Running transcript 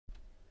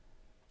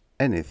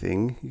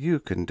Anything You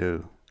Can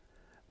Do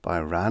by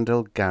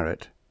Randall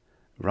Garrett,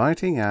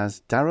 writing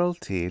as Darrell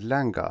T.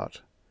 Langard.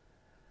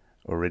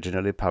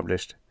 Originally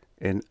published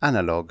in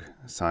Analog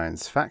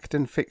Science Fact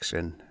and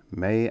Fiction,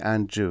 May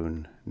and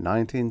June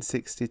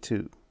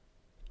 1962.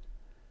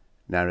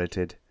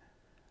 Narrated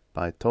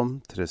by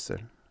Tom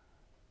Trussell.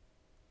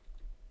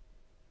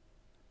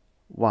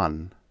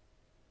 1.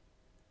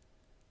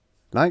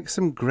 Like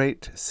some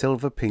great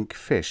silver-pink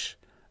fish,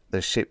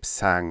 the ship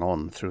sang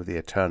on through the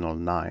eternal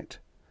night.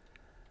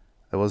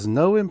 There was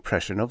no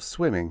impression of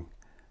swimming.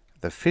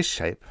 The fish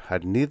shape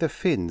had neither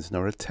fins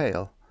nor a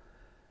tail.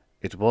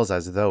 It was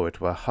as though it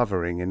were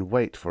hovering in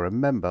wait for a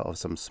member of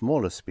some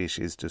smaller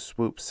species to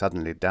swoop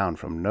suddenly down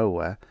from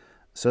nowhere,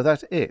 so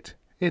that it,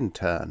 in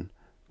turn,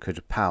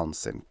 could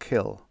pounce and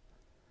kill.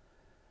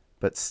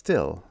 But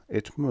still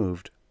it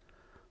moved.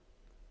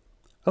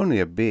 Only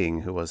a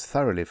being who was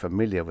thoroughly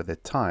familiar with the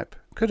type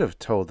could have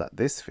told that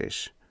this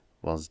fish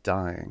was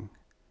dying.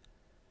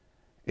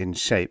 In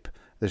shape,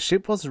 the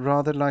ship was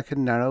rather like a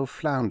narrow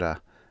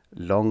flounder,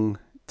 long,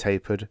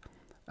 tapered,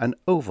 and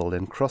oval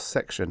in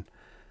cross-section,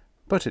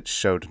 but it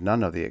showed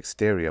none of the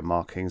exterior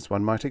markings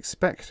one might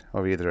expect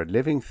of either a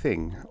living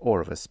thing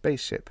or of a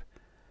spaceship.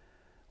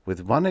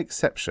 With one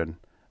exception,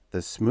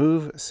 the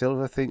smooth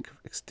silver-pink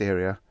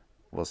exterior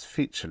was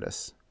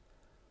featureless.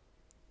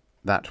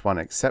 That one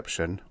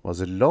exception was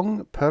a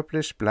long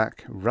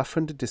purplish-black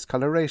roughened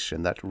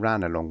discoloration that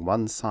ran along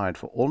one side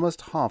for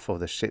almost half of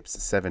the ship's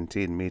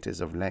 17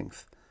 meters of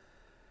length.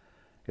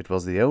 It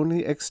was the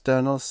only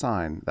external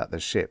sign that the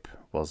ship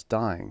was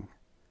dying.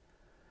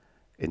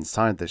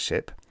 Inside the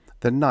ship,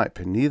 the Knipe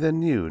neither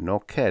knew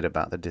nor cared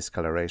about the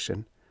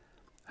discoloration.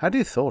 Had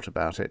he thought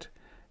about it,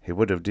 he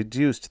would have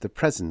deduced the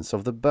presence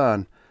of the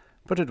burn,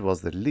 but it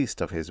was the least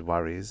of his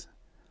worries.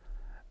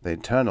 The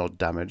internal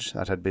damage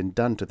that had been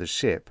done to the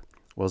ship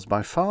was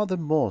by far the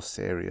more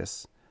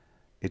serious.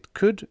 It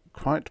could,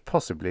 quite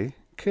possibly,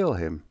 kill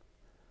him.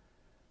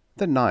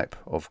 The Knipe,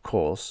 of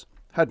course,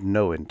 had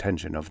no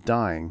intention of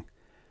dying.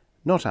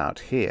 Not out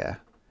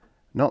here.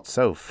 Not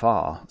so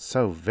far,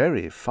 so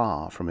very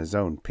far from his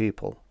own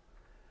people.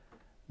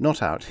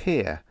 Not out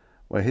here,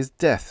 where his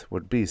death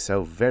would be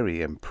so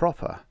very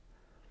improper.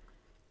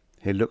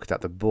 He looked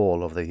at the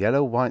ball of the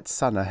yellow-white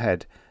sun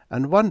ahead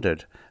and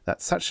wondered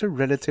that such a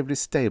relatively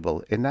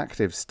stable,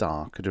 inactive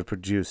star could have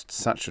produced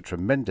such a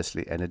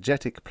tremendously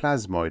energetic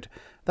plasmoid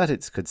that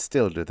it could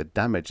still do the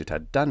damage it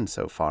had done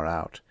so far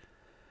out.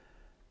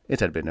 It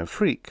had been a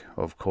freak,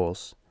 of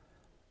course.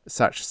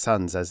 Such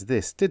suns as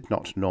this did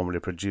not normally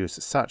produce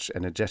such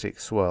energetic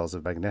swirls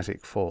of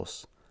magnetic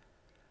force.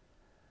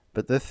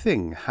 But the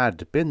thing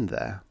had been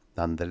there,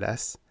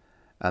 nonetheless,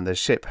 and the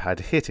ship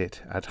had hit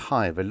it at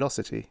high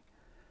velocity.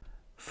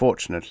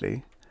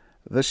 Fortunately,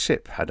 the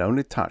ship had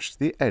only touched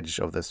the edge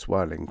of the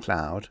swirling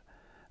cloud.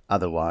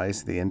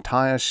 Otherwise, the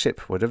entire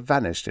ship would have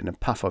vanished in a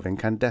puff of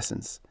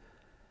incandescence.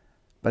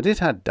 But it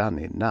had done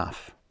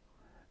enough.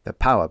 The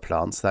power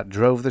plants that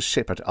drove the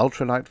ship at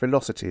ultralight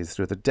velocities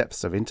through the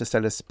depths of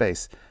interstellar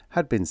space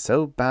had been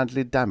so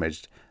badly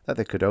damaged that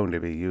they could only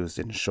be used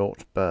in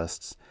short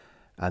bursts,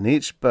 and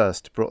each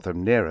burst brought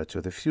them nearer to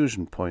the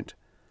fusion point.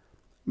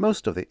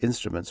 Most of the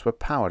instruments were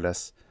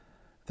powerless.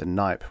 The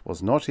Knipe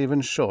was not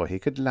even sure he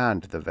could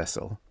land the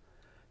vessel.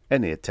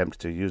 Any attempt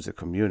to use a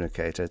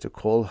communicator to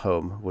call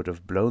home would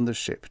have blown the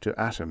ship to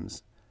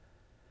atoms.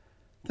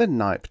 The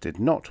Knipe did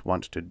not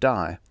want to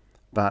die,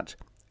 but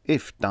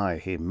if die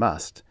he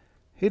must,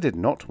 he did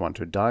not want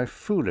to die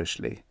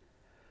foolishly.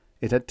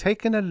 It had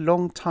taken a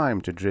long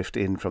time to drift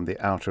in from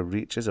the outer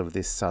reaches of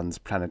this sun's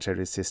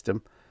planetary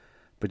system,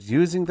 but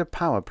using the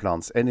power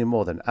plants any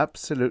more than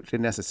absolutely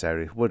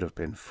necessary would have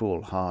been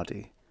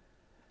foolhardy.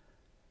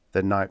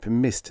 The Knipe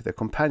missed the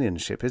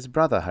companionship his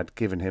brother had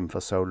given him for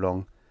so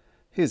long.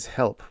 His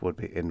help would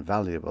be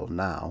invaluable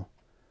now.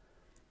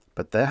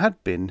 But there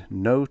had been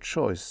no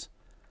choice.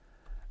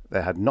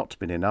 There had not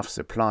been enough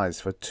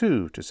supplies for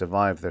two to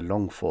survive the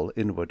long fall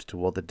inward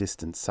toward the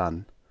distant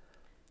sun.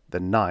 The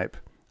Knipe,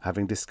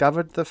 having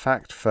discovered the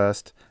fact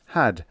first,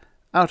 had,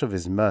 out of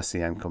his mercy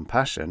and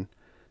compassion,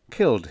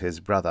 killed his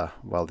brother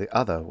while the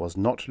other was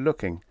not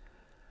looking.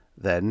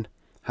 Then,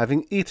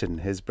 having eaten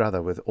his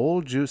brother with all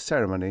due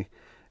ceremony,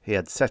 he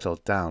had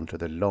settled down to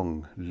the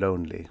long,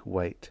 lonely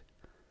wait.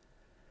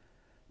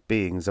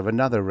 Beings of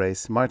another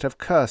race might have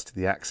cursed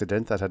the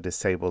accident that had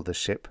disabled the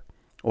ship,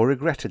 or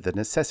regretted the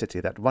necessity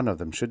that one of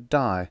them should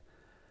die.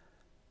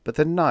 But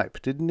the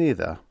Knipe did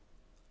neither,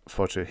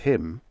 for to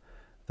him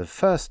the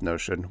first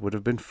notion would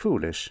have been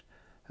foolish,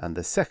 and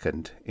the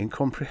second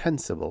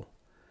incomprehensible.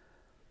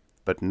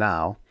 But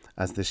now,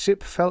 as the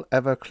ship fell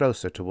ever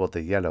closer toward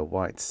the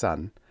yellow-white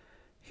sun,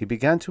 he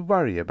began to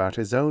worry about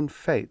his own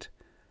fate.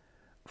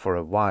 For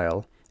a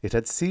while it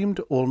had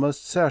seemed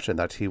almost certain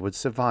that he would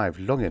survive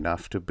long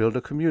enough to build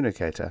a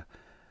communicator,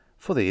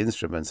 for the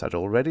instruments had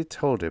already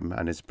told him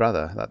and his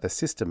brother that the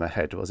system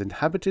ahead was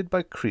inhabited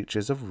by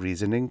creatures of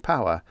reasoning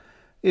power,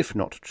 if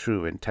not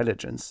true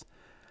intelligence,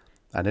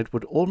 and it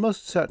would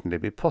almost certainly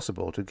be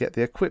possible to get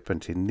the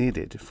equipment he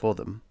needed for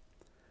them.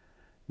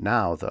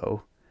 Now,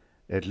 though,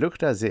 it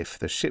looked as if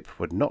the ship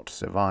would not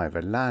survive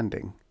a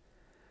landing.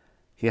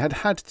 He had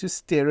had to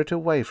steer it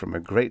away from a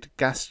great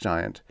gas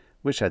giant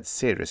which had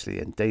seriously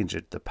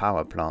endangered the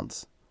power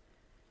plants.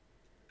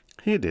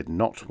 He did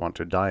not want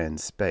to die in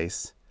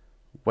space,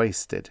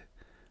 wasted,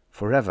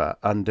 forever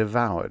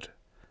undevoured.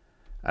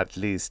 At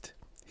least,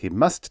 he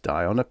must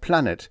die on a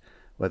planet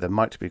where there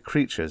might be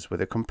creatures with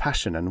the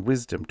compassion and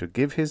wisdom to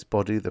give his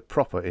body the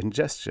proper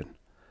ingestion.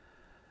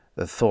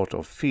 The thought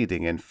of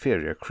feeding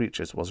inferior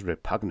creatures was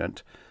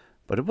repugnant,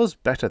 but it was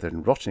better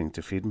than rotting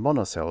to feed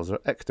monocells or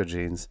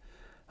ectogenes,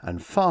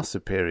 and far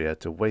superior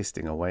to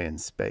wasting away in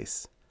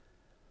space.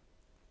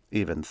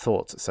 Even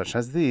thoughts such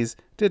as these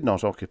did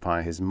not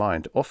occupy his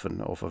mind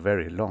often or for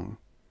very long.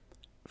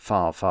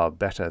 Far, far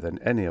better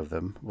than any of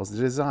them was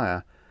the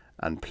desire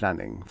and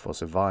planning for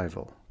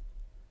survival.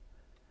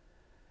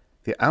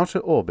 The outer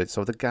orbits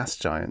of the gas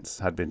giants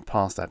had been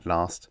passed at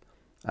last,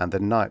 and the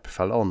Nipe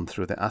fell on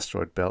through the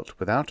asteroid belt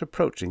without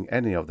approaching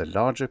any of the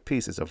larger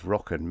pieces of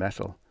rock and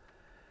metal.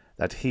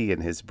 That he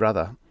and his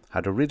brother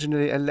had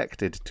originally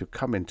elected to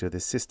come into the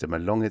system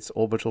along its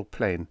orbital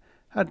plane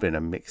had been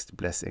a mixed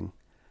blessing.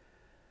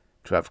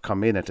 To have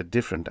come in at a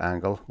different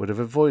angle would have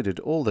avoided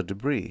all the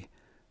debris,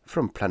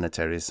 from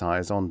planetary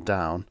size on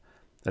down,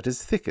 that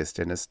is thickest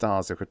in a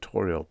star's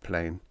equatorial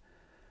plane.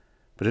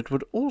 But it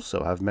would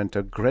also have meant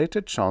a greater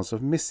chance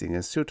of missing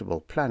a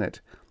suitable planet,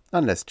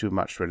 unless too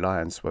much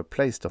reliance were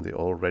placed on the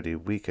already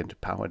weakened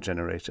power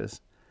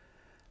generators.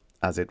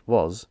 As it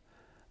was,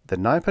 the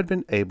Nipe had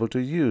been able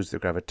to use the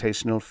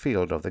gravitational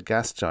field of the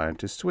gas giant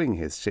to swing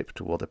his ship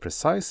toward the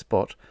precise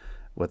spot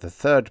where the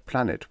third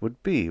planet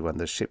would be when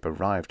the ship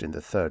arrived in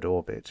the third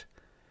orbit.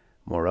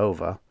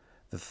 Moreover,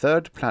 the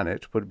third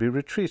planet would be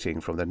retreating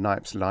from the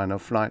Nipe's line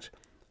of flight,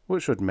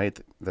 which would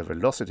make the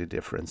velocity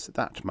difference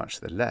that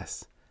much the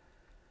less.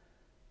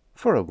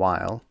 For a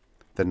while,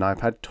 the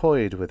Nipe had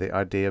toyed with the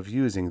idea of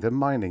using the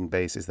mining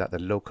bases that the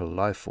local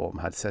life form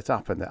had set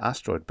up in the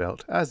asteroid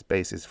belt as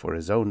bases for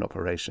his own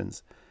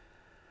operations,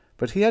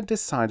 but he had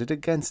decided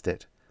against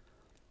it.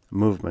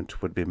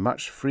 Movement would be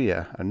much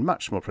freer and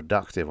much more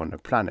productive on a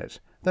planet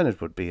than it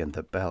would be in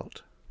the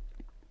belt.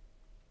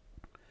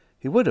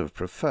 He would have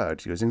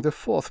preferred using the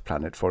fourth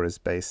planet for his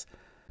base.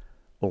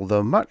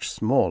 Although much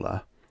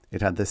smaller,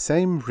 it had the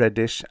same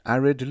reddish,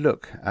 arid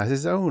look as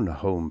his own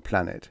home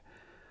planet,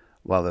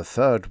 while the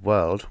third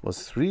world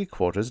was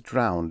 3/4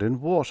 drowned in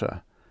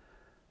water.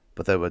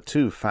 But there were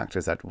two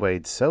factors that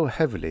weighed so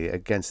heavily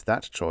against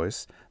that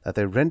choice that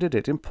they rendered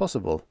it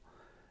impossible.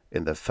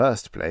 In the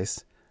first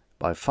place,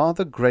 by far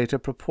the greater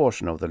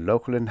proportion of the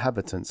local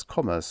inhabitants'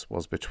 commerce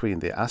was between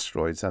the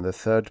asteroids and the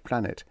third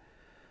planet.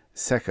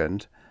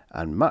 Second,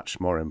 and much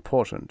more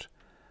important,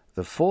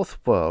 the fourth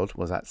world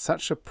was at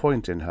such a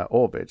point in her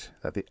orbit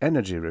that the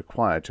energy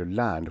required to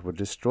land would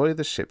destroy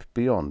the ship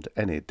beyond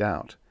any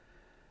doubt.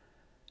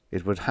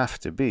 It would have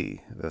to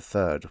be the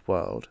third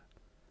world.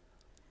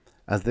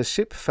 As the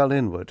ship fell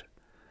inward,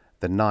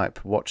 the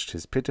Nipe watched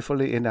his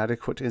pitifully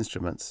inadequate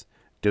instruments,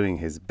 doing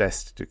his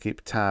best to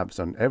keep tabs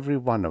on every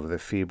one of the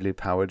feebly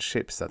powered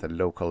ships that the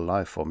local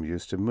life form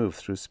used to move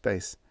through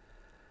space.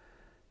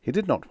 He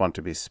did not want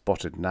to be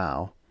spotted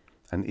now,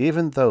 and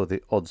even though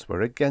the odds were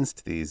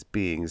against these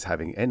beings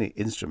having any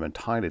instrument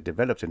highly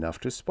developed enough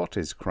to spot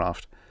his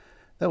craft,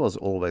 there was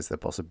always the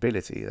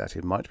possibility that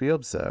he might be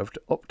observed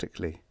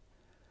optically.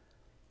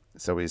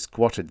 So he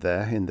squatted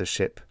there in the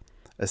ship,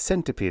 a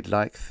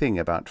centipede-like thing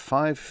about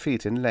 5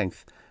 feet in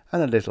length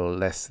and a little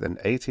less than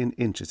 18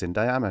 inches in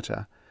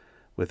diameter,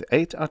 with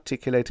 8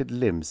 articulated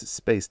limbs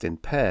spaced in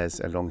pairs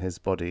along his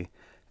body,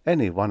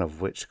 any one of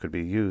which could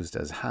be used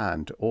as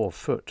hand or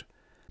foot.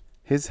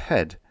 His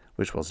head,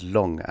 which was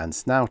long and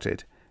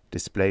snouted,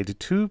 displayed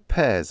 2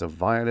 pairs of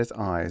violet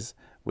eyes,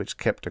 which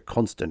kept a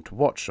constant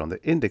watch on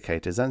the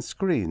indicators and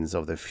screens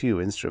of the few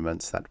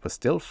instruments that were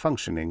still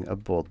functioning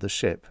aboard the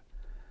ship.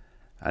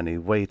 And he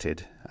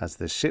waited as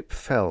the ship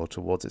fell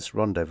towards its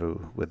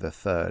rendezvous with the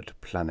third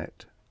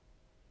planet.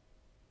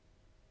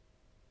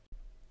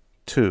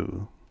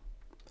 2.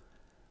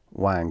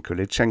 Wang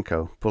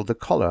Kulichenko pulled the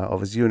collar of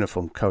his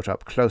uniform coat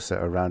up closer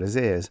around his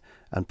ears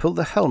and pulled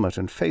the helmet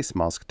and face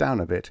mask down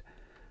a bit.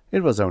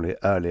 It was only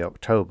early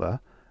October,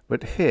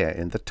 but here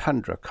in the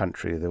tundra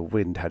country the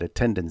wind had a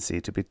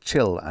tendency to be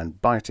chill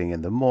and biting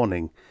in the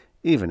morning,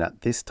 even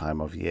at this time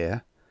of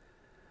year.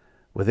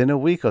 Within a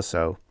week or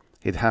so,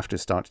 he'd have to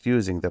start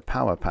using the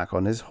power pack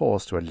on his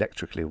horse to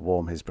electrically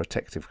warm his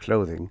protective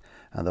clothing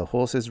and the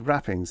horse's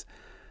wrappings,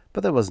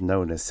 but there was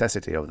no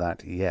necessity of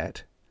that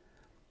yet.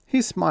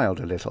 He smiled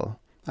a little,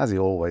 as he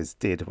always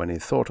did when he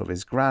thought of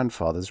his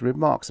grandfather's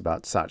remarks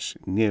about such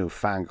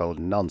new-fangled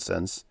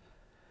nonsense.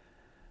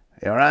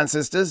 "Your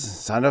ancestors,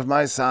 son of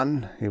my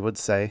son," he would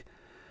say,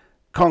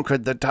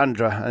 "conquered the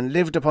tundra and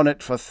lived upon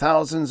it for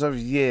thousands of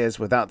years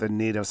without the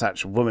need of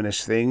such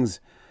womanish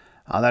things.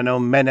 Are there no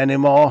men any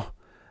more?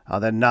 Are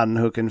there none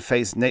who can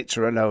face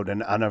nature alone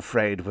and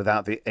unafraid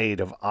without the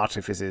aid of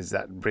artifices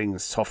that bring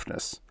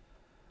softness?"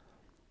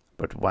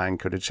 But Wang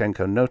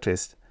Kulichenko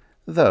noticed,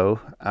 though,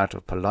 out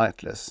of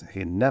politeness,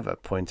 he never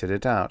pointed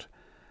it out,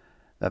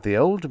 that the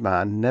old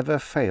man never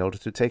failed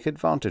to take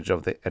advantage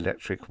of the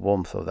electric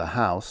warmth of the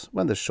house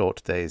when the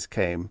short days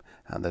came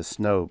and the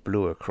snow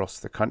blew across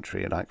the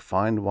country like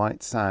fine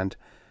white sand,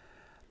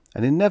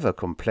 and he never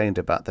complained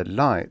about the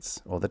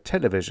lights or the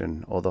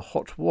television or the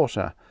hot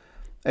water,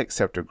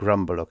 except to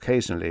grumble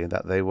occasionally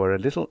that they were a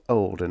little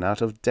old and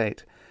out of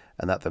date,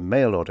 and that the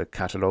mail-order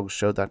catalogue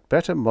showed that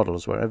better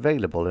models were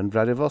available in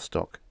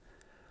Vladivostok.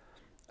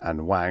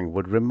 And Wang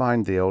would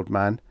remind the old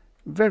man,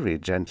 very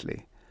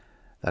gently,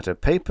 that a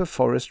paper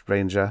forest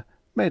ranger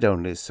made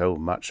only so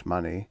much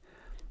money,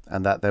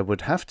 and that there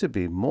would have to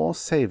be more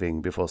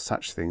saving before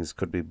such things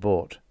could be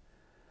bought.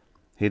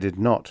 He did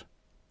not,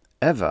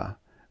 ever,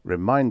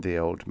 remind the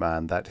old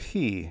man that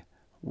he,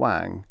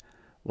 Wang,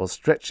 was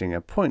stretching a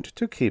point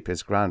to keep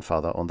his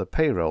grandfather on the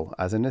payroll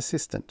as an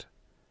assistant.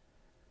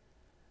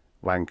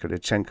 Wang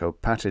Kulichenko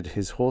patted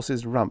his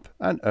horse's rump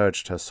and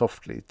urged her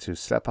softly to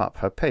step up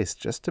her pace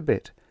just a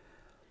bit.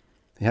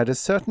 He had a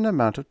certain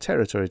amount of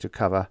territory to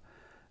cover,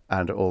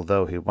 and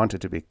although he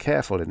wanted to be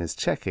careful in his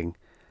checking,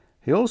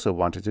 he also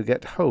wanted to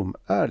get home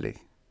early.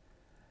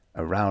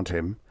 Around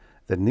him,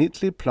 the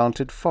neatly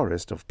planted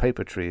forest of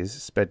paper trees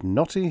spread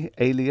knotty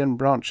alien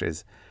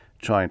branches,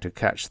 trying to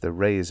catch the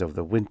rays of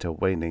the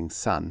winter-waning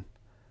sun.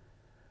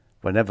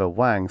 Whenever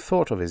Wang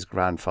thought of his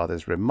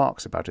grandfather's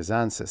remarks about his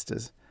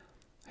ancestors,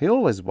 he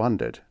always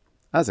wondered,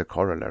 as a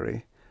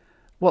corollary,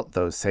 what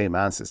those same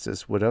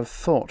ancestors would have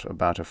thought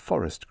about a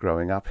forest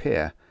growing up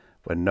here,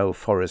 when no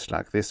forest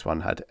like this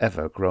one had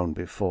ever grown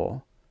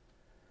before.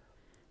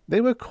 They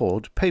were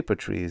called paper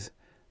trees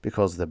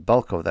because the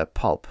bulk of their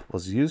pulp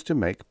was used to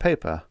make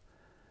paper.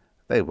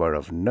 They were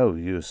of no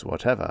use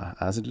whatever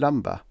as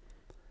lumber.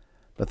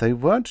 But they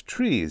weren't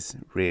trees,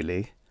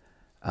 really,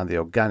 and the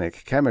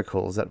organic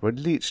chemicals that were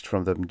leached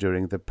from them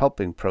during the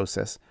pulping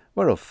process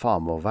were of far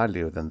more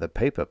value than the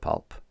paper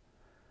pulp.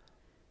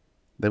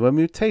 They were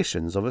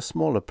mutations of a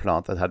smaller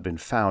plant that had been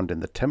found in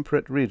the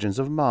temperate regions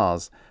of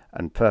Mars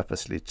and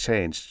purposely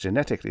changed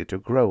genetically to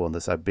grow on the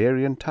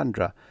Siberian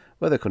tundra,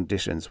 where the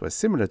conditions were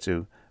similar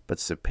to, but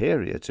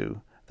superior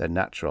to, their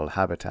natural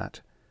habitat.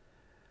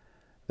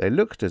 They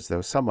looked as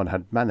though someone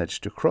had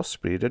managed to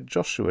crossbreed a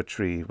Joshua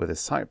tree with a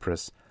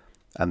cypress,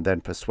 and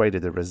then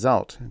persuaded the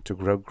result to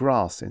grow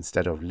grass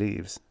instead of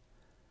leaves.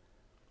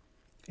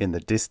 In the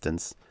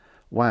distance,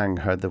 Wang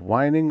heard the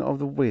whining of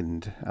the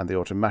wind, and he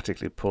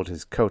automatically pulled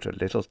his coat a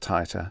little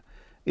tighter,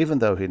 even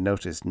though he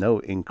noticed no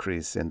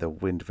increase in the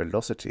wind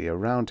velocity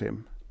around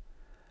him.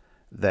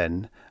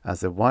 Then, as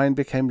the whine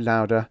became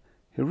louder,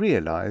 he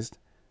realized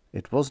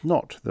it was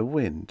not the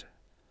wind.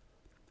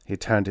 He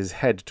turned his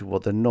head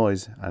toward the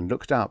noise and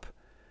looked up.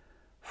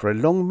 For a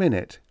long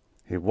minute,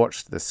 he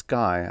watched the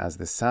sky as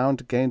the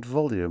sound gained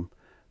volume,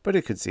 but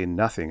he could see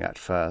nothing at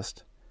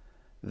first.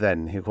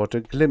 Then he caught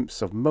a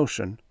glimpse of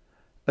motion,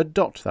 a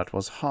dot that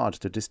was hard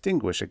to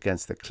distinguish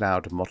against the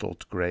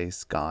cloud-mottled grey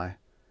sky.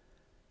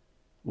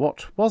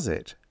 What was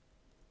it?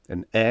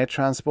 An air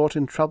transport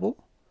in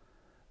trouble?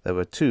 There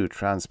were 2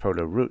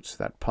 transpolar routes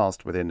that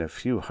passed within a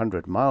few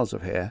hundred miles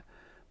of here,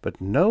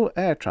 but no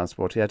air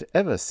transport he had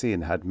ever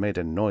seen had made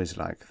a noise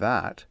like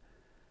that.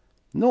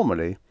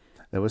 Normally,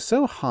 they were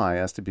so high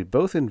as to be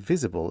both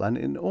invisible and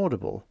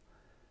inaudible.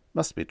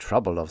 Must be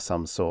trouble of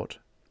some sort.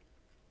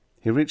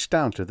 He reached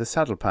down to the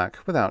saddle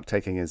pack without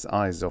taking his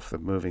eyes off the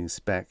moving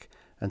speck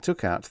and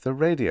took out the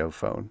radio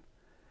phone.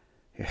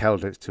 He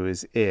held it to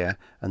his ear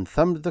and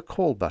thumbed the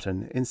call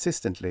button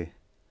insistently.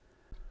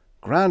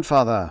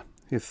 "Grandfather,"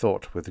 he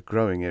thought with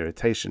growing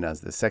irritation as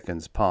the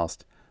seconds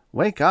passed.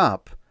 "Wake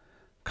up!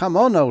 Come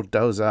on, old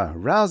dozer,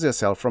 rouse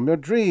yourself from your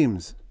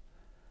dreams!"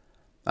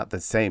 At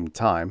the same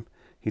time,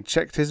 he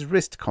checked his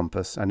wrist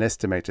compass and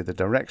estimated the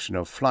direction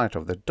of flight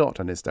of the dot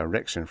and its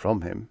direction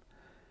from him.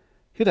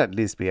 He'd at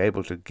least be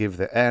able to give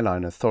the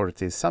airline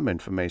authorities some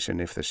information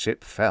if the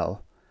ship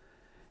fell.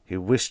 He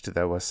wished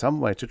there were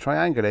some way to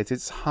triangulate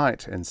its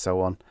height and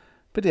so on,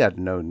 but he had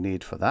no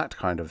need for that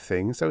kind of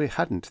thing, so he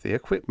hadn't the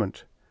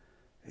equipment.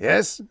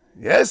 "Yes,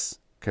 yes,"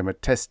 came a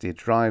testy,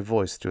 dry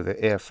voice through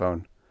the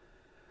earphone.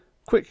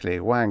 Quickly,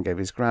 Wang gave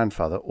his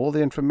grandfather all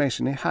the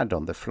information he had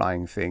on the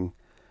flying thing.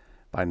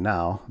 By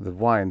now, the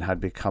whine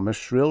had become a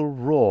shrill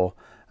roar,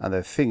 and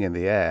the thing in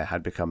the air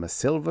had become a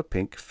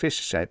silver-pink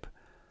fish shape.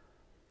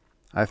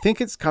 "I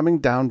think it's coming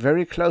down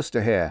very close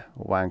to here,"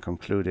 Wang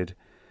concluded.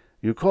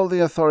 "You call the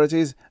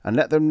authorities and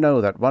let them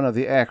know that one of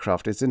the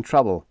aircraft is in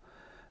trouble.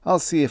 I'll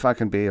see if I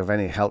can be of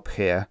any help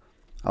here.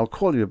 I'll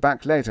call you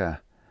back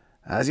later."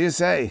 "As you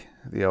say,"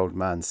 the old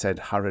man said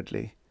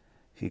hurriedly.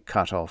 He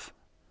cut off.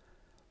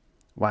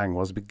 Wang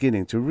was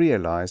beginning to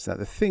realize that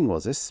the thing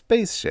was a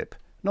spaceship,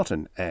 not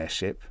an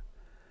airship.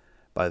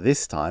 By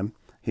this time,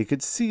 he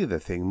could see the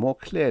thing more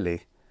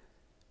clearly.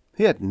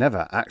 He had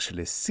never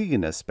actually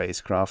seen a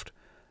spacecraft,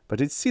 but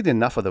he'd seen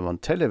enough of them on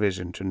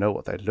television to know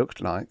what they looked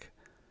like.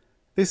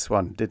 This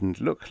one didn't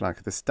look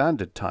like the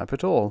standard type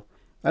at all,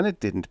 and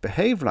it didn't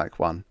behave like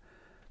one,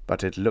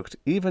 but it looked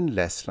even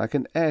less like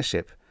an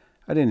airship,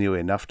 and he knew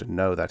enough to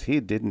know that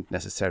he didn't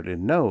necessarily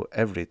know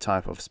every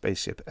type of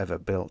spaceship ever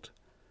built.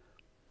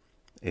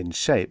 In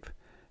shape,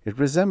 It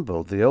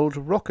resembled the old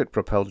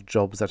rocket-propelled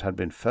jobs that had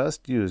been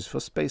first used for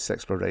space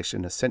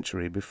exploration a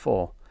century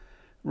before,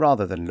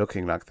 rather than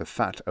looking like the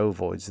fat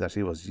ovoids that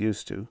he was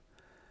used to.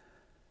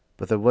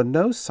 But there were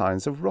no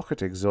signs of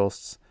rocket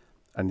exhausts,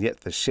 and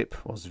yet the ship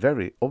was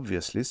very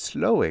obviously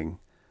slowing,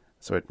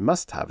 so it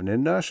must have an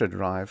inertia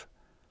drive.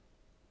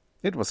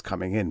 It was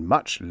coming in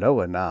much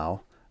lower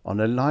now, on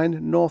a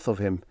line north of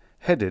him,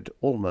 headed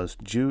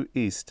almost due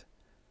east.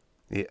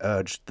 He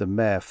urged the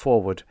mare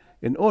forward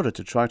in order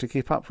to try to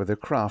keep up with the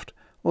craft,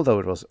 although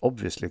it was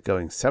obviously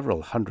going several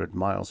 100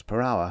 miles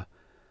per hour,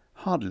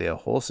 hardly a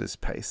horse's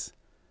pace.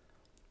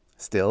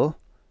 Still,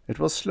 it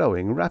was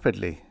slowing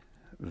rapidly,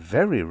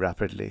 very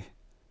rapidly.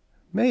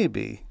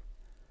 Maybe.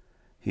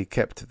 He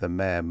kept the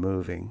mare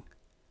moving.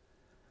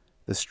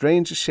 The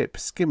strange ship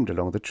skimmed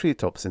along the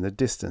treetops in the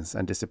distance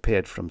and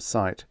disappeared from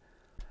sight.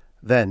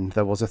 Then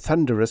there was a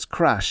thunderous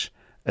crash,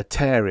 a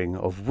tearing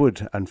of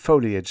wood and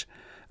foliage,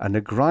 and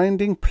a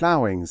grinding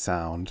ploughing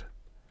sound.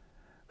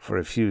 For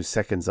a few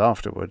seconds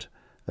afterward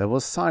there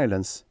was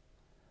silence.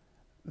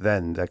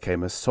 Then there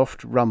came a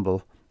soft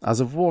rumble, as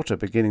of water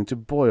beginning to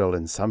boil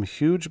in some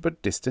huge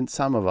but distant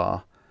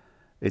samovar.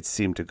 It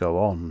seemed to go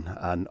on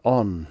and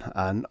on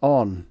and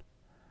on.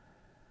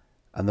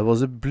 And there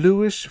was a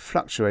bluish,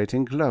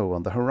 fluctuating glow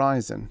on the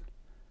horizon.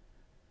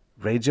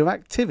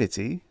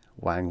 Radioactivity?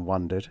 Wang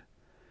wondered.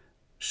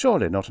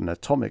 Surely not an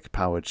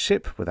atomic-powered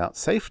ship without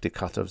safety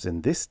cutoffs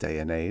in this day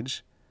and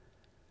age.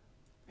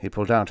 He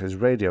pulled out his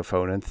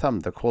radiophone and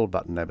thumbed the call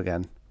button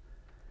again.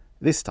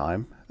 This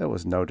time there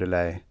was no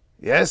delay.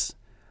 "Yes?"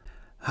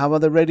 "How are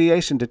the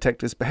radiation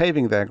detectors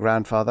behaving there,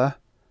 grandfather?"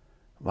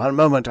 "One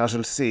moment, I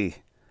shall see."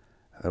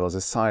 There was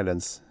a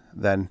silence.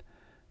 Then,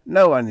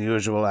 "No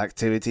unusual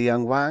activity,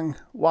 young Wang.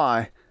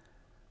 Why?"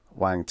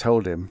 Wang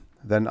told him,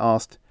 then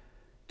asked,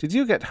 "Did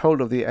you get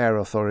hold of the air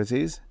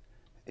authorities?"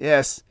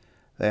 "Yes.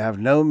 They have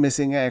no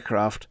missing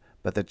aircraft,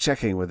 but they're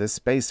checking with the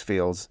space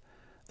fields.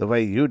 The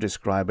way you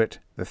describe it,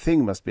 the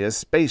thing must be a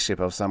spaceship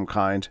of some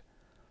kind."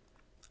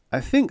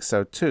 "I think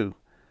so, too.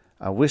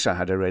 I wish I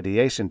had a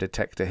radiation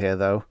detector here,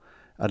 though.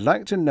 I'd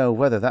like to know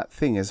whether that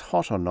thing is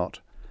hot or not.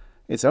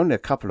 It's only a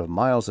couple of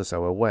miles or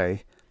so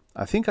away.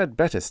 I think I'd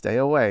better stay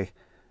away.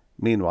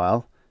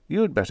 Meanwhile,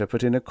 you'd better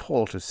put in a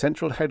call to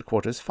Central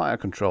Headquarters Fire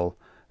Control.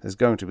 There's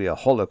going to be a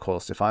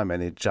holocaust, if I'm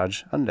any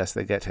judge, unless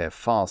they get here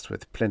fast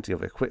with plenty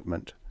of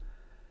equipment."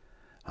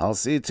 "I'll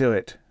see to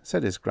it,"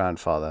 said his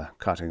grandfather,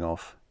 cutting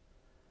off.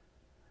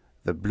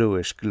 The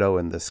bluish glow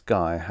in the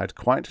sky had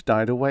quite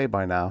died away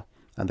by now,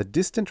 and the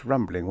distant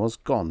rumbling was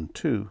gone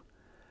too.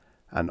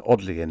 And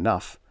oddly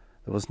enough,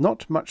 there was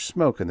not much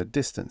smoke in the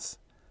distance.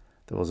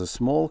 There was a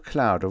small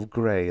cloud of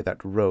grey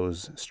that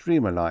rose,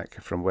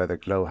 streamer-like, from where the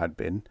glow had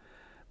been,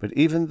 but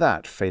even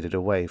that faded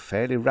away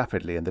fairly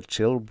rapidly in the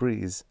chill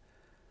breeze.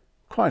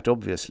 Quite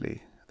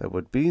obviously, there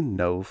would be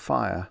no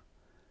fire.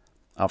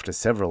 After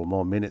several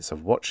more minutes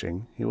of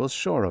watching, he was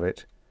sure of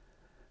it.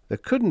 There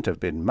couldn't have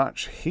been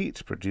much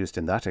heat produced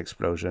in that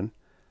explosion,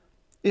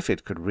 if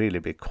it could really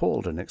be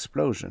called an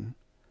explosion.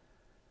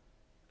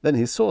 Then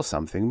he saw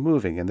something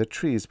moving in the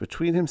trees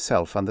between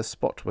himself and the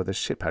spot where the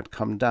ship had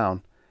come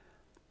down.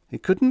 He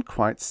couldn't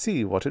quite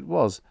see what it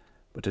was,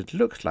 but it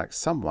looked like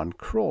someone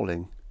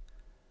crawling.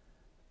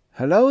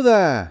 "Hello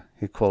there!"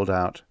 he called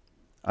out.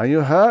 "Are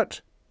you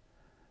hurt?"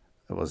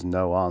 There was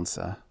no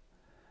answer.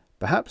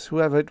 Perhaps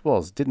whoever it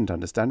was didn't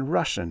understand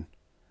Russian.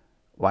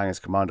 Wang's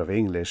command of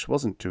English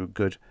wasn't too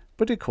good,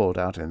 but he called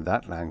out in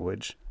that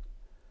language.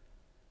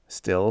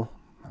 Still,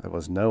 there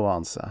was no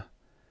answer.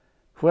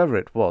 Whoever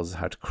it was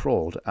had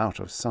crawled out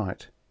of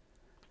sight.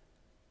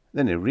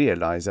 Then he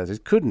realized that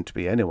it couldn't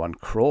be anyone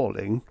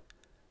crawling.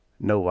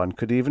 No one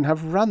could even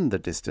have run the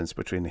distance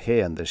between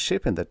here and the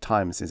ship in the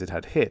time since it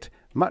had hit,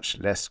 much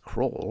less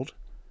crawled.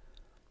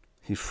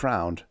 He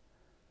frowned.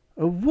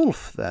 A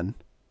wolf, then?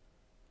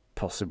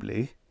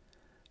 Possibly.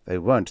 They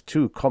weren't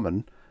too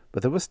common,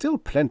 but there were still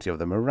plenty of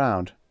them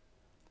around.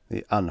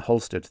 He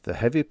unholstered the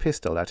heavy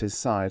pistol at his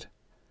side.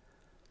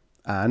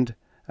 And,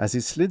 as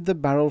he slid the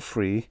barrel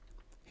free,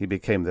 he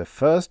became the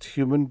first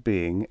human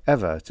being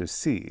ever to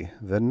see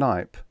the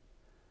Nipe.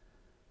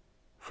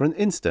 For an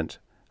instant,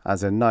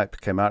 as a Nipe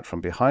came out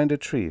from behind a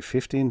tree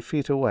 15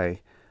 feet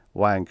away,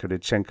 Wang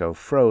Kulichenko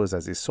froze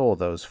as he saw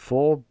those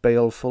 4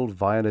 baleful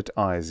violet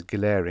eyes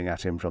glaring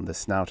at him from the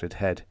snouted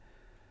head.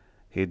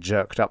 He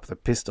jerked up the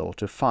pistol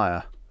to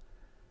fire.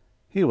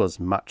 He was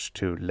much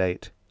too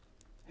late.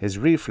 His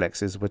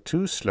reflexes were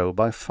too slow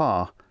by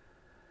far.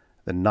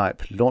 The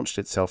Nipe launched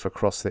itself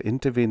across the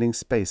intervening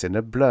space in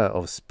a blur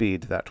of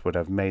speed that would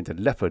have made a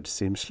leopard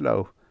seem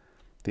slow.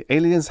 The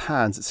alien's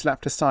hands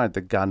slapped aside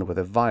the gun with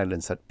a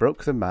violence that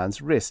broke the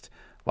man's wrist,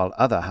 while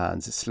other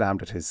hands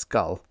slammed at his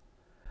skull.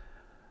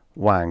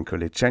 Wang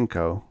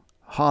Kulichenko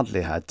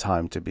hardly had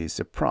time to be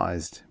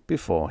surprised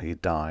before he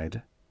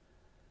died.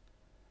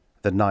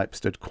 The Nipe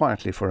stood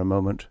quietly for a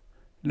moment,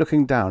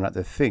 looking down at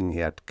the thing he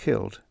had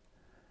killed.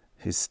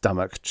 His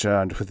stomach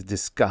churned with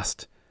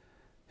disgust.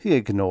 He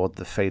ignored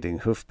the fading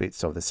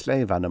hoofbeats of the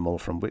slave animal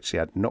from which he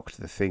had knocked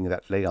the thing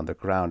that lay on the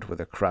ground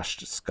with a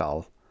crushed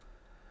skull.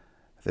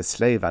 The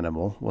slave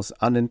animal was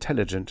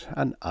unintelligent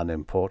and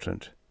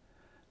unimportant.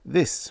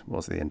 This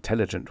was the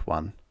intelligent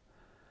one.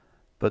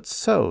 But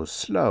so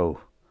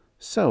slow,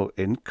 so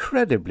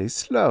incredibly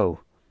slow,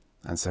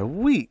 and so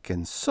weak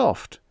and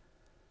soft.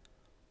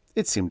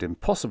 It seemed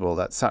impossible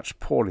that such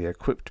poorly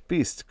equipped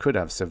beast could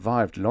have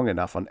survived long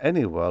enough on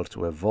any world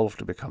to evolve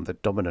to become the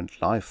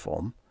dominant life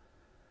form.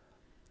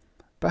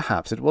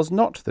 Perhaps it was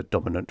not the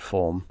dominant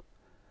form.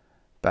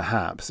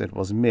 Perhaps it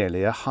was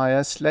merely a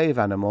higher slave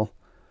animal.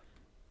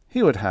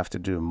 He would have to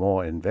do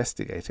more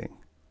investigating.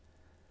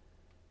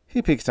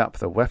 He picked up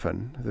the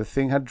weapon the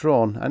thing had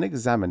drawn and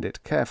examined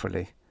it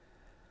carefully.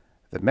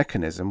 The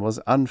mechanism was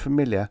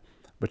unfamiliar,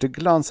 but a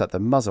glance at the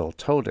muzzle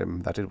told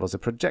him that it was a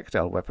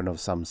projectile weapon of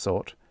some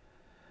sort.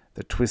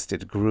 The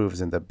twisted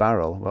grooves in the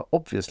barrel were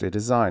obviously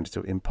designed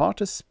to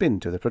impart a spin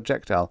to the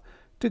projectile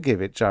to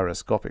give it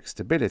gyroscopic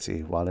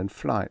stability while in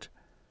flight.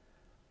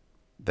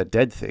 The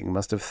dead thing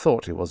must have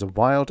thought he was a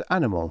wild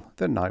animal,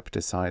 the Knipe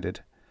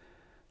decided.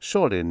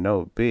 Surely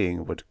no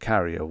being would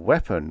carry a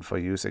weapon for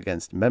use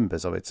against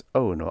members of its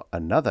own or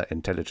another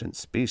intelligent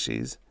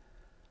species.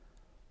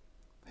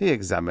 He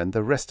examined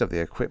the rest of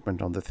the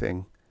equipment on the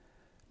thing.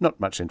 Not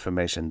much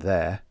information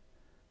there.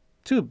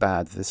 Too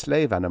bad the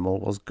slave animal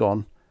was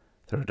gone.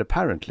 There had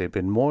apparently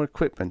been more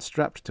equipment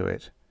strapped to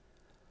it.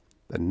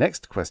 The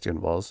next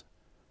question was,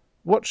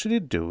 what should he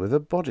do with the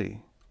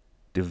body?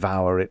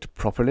 Devour it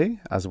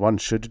properly, as one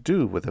should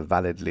do with a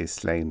validly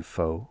slain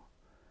foe?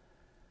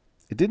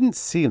 It didn't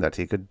seem that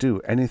he could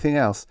do anything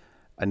else,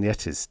 and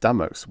yet his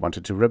stomachs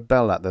wanted to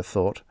rebel at the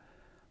thought.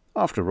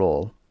 After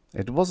all,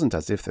 it wasn't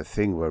as if the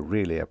thing were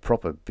really a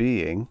proper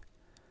being.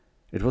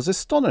 It was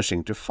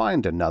astonishing to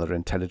find another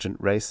intelligent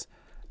race.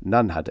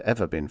 None had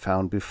ever been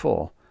found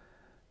before,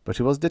 but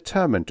he was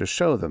determined to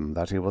show them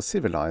that he was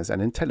civilized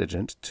and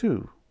intelligent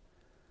too.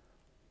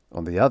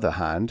 On the other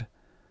hand,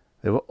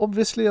 they were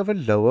obviously of a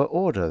lower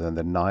order than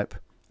the Knipe,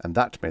 and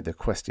that made the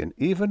question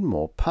even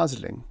more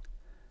puzzling.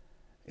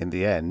 In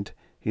the end,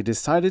 he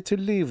decided to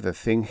leave the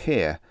thing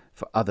here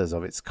for others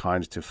of its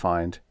kind to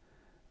find.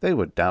 They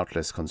would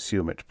doubtless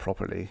consume it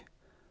properly.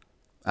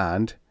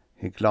 And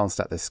he glanced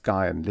at the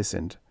sky and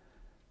listened.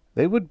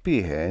 They would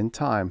be here in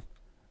time.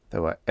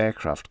 There were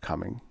aircraft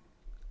coming.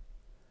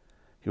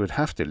 He would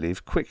have to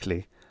leave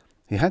quickly.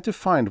 He had to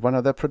find one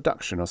of their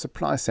production or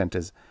supply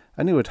centers,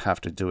 and he would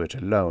have to do it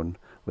alone,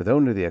 with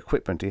only the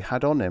equipment he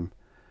had on him.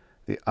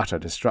 The utter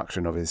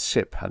destruction of his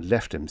ship had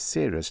left him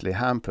seriously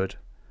hampered.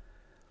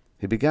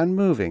 He began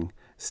moving,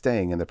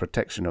 staying in the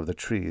protection of the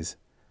trees.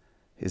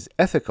 His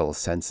ethical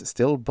sense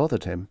still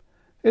bothered him.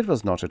 It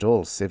was not at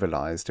all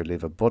civilized to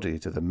leave a body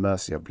to the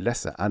mercy of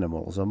lesser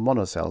animals or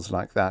monocells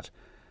like that.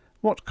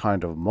 What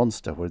kind of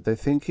monster would they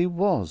think he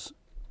was?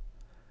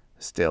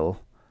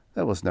 Still,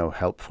 there was no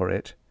help for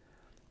it.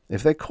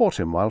 If they caught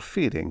him while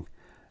feeding,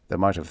 they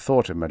might have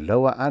thought him a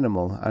lower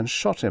animal and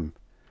shot him.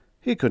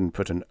 He couldn't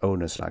put an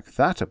onus like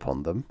that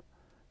upon them.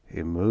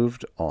 He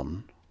moved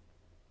on.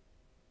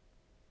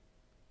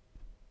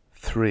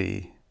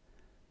 3.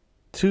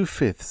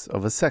 2/5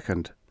 of a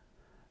second.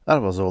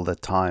 That was all the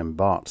time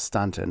Bart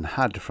Stanton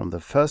had from the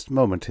first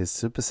moment his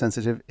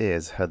supersensitive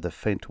ears heard the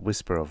faint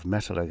whisper of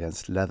metal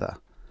against leather.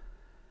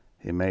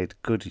 He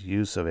made good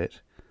use of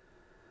it.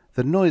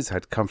 The noise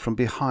had come from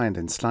behind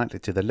and slightly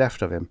to the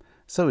left of him,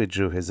 so he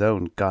drew his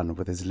own gun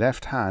with his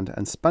left hand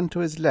and spun to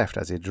his left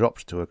as he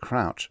dropped to a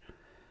crouch.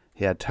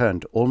 He had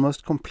turned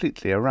almost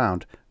completely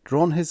around,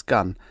 drawn his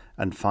gun,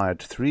 and fired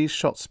 3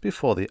 shots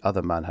before the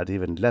other man had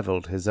even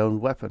leveled his own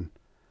weapon.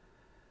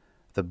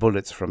 The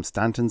bullets from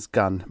Stanton's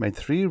gun made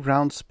 3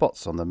 round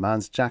spots on the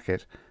man's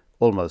jacket,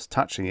 almost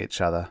touching each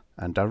other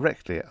and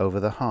directly over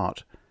the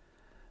heart.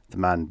 The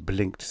man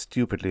blinked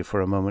stupidly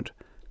for a moment,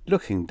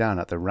 looking down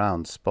at the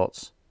round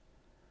spots.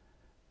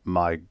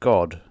 "My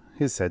God,"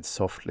 he said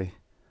softly.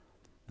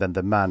 Then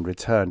the man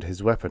returned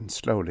his weapon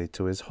slowly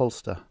to his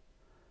holster.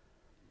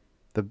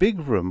 The big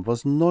room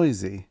was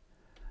noisy.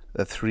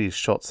 The 3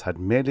 shots had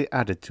merely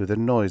added to the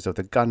noise of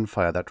the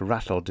gunfire that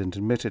rattled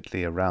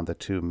intermittently around the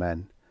 2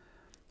 men.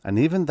 And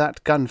even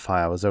that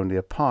gunfire was only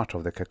a part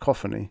of the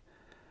cacophony.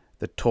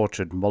 The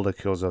tortured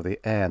molecules of the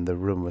air in the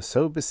room were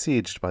so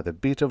besieged by the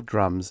beat of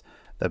drums,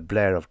 the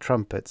blare of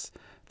trumpets,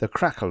 the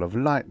crackle of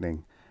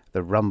lightning,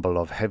 the rumble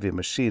of heavy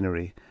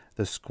machinery,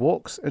 the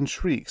squawks and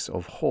shrieks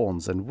of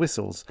horns and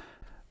whistles,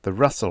 the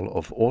rustle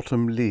of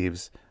autumn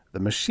leaves, the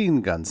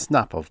machine-gun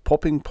snap of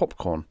popping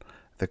popcorn,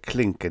 the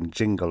clink and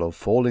jingle of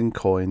falling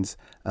coins,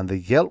 and the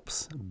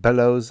yelps,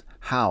 bellows,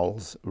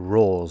 howls,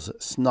 roars,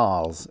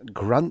 snarls,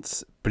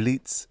 grunts,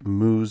 bleats,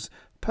 moos,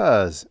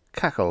 purrs,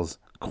 cackles,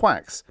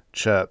 quacks,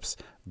 chirps,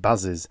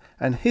 buzzes,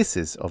 and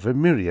hisses of a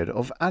myriad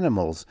of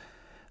animals,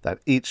 that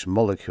each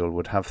molecule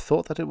would have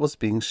thought that it was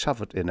being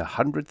shoved in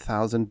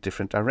 100,000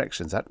 different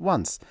directions at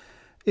once,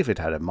 if it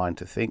had a mind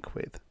to think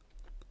with.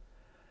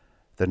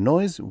 The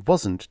noise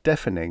wasn't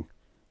deafening,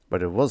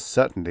 but it was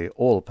certainly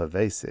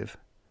all-pervasive.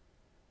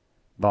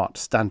 Bart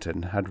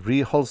Stanton had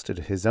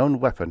reholstered his own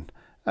weapon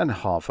and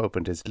half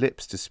opened his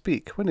lips to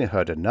speak when he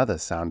heard another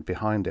sound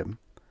behind him.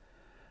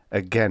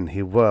 Again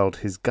he whirled,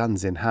 his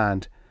guns in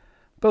hand,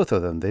 both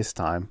of them this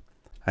time,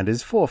 and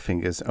his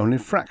forefingers only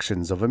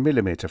fractions of a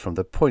millimeter from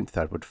the point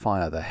that would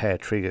fire the hair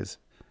triggers.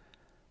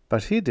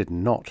 But he did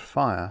not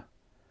fire.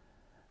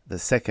 The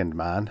second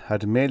man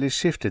had merely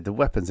shifted the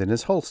weapons in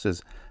his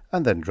holsters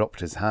and then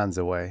dropped his hands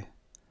away.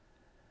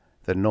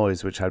 The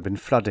noise which had been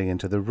flooding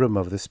into the room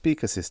of the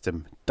speaker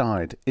system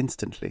died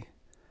instantly.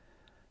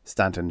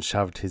 Stanton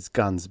shoved his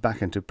guns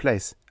back into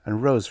place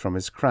and rose from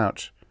his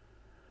crouch.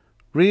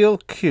 "Real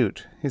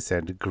cute," he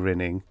said,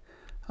 grinning.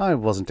 "I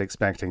wasn't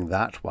expecting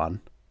that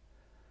one."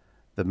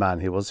 The man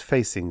he was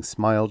facing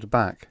smiled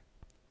back.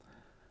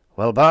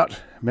 "Well,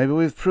 Bart, maybe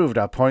we've proved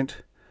our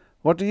point.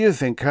 What do you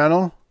think,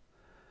 Colonel?"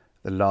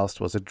 The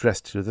last was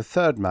addressed to the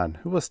third man,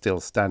 who was still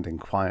standing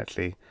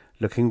quietly,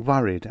 looking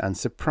worried and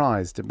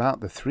surprised about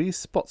the 3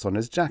 spots on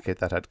his jacket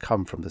that had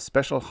come from the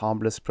special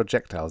harmless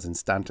projectiles in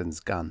Stanton's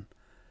gun.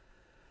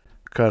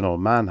 Colonel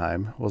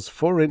Mannheim was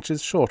 4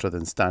 inches shorter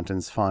than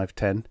Stanton's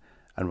 5'10",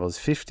 and was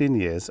 15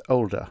 years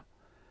older.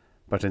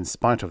 But in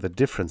spite of the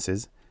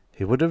differences,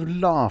 he would have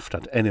laughed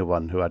at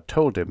anyone who had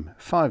told him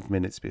 5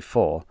 minutes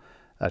before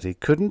that he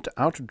couldn't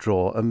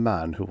outdraw a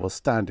man who was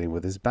standing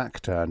with his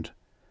back turned.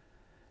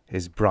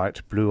 His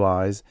bright blue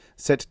eyes,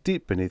 set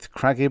deep beneath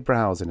craggy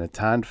brows in a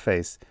tanned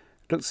face,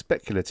 looked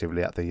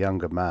speculatively at the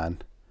younger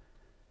man.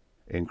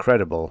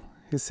 "Incredible,"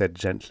 he said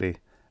gently.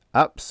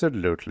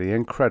 "Absolutely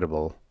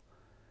incredible."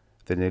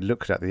 Then he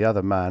looked at the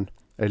other man,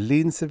 a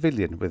lean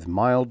civilian with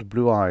mild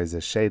blue eyes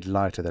a shade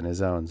lighter than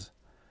his own.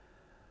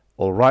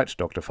 "All right,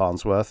 Dr.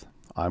 Farnsworth,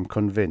 I'm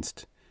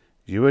convinced.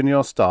 You and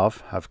your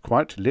staff have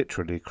quite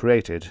literally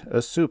created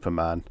a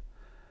Superman.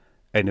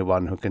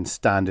 Anyone who can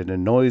stand in a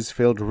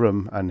noise-filled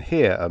room and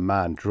hear a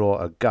man draw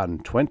a gun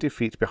 20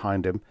 feet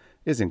behind him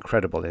is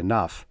incredible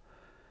enough.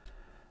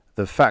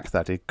 The fact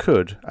that he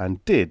could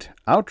and did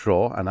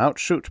outdraw and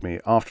outshoot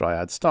me after I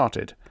had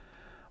started,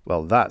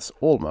 well, that's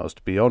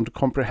almost beyond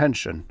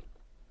comprehension."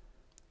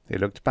 He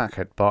looked back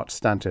at Bart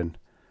Stanton.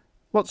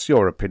 "What's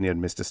your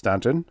opinion, Mr.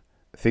 Stanton?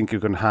 Think you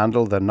can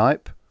handle the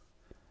knipe?"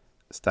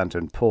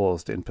 Stanton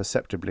paused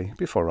imperceptibly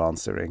before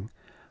answering,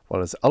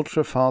 while his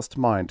ultra-fast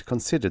mind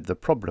considered the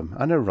problem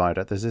and arrived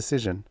at the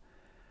decision.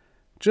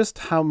 Just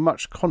how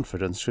much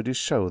confidence should he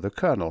show the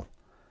colonel?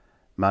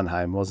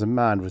 Mannheim was a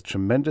man with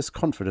tremendous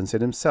confidence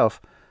in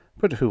himself,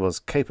 but who was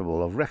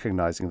capable of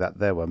recognizing that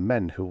there were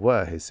men who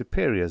were his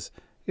superiors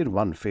in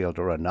one field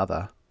or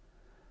another.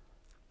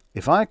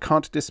 "If I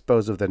can't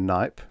dispose of the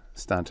knipe,"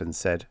 Stanton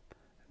said,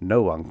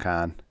 "no one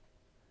can."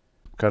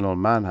 Colonel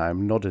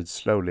Mannheim nodded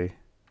slowly.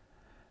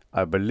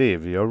 "I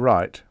believe you're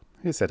right,"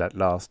 he said at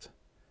last.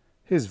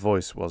 His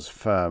voice was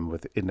firm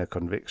with inner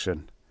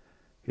conviction.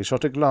 He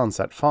shot a glance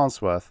at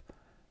Farnsworth.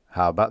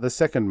 "How about the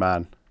second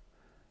man?"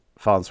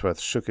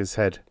 Farnsworth shook his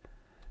head.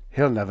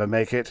 "He'll never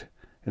make it.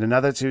 In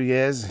another 2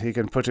 years he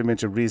can put him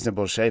into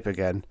reasonable shape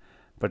again,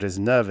 but his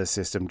nervous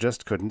system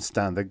just couldn't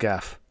stand the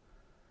gaff."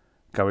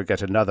 "Can we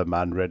get another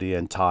man ready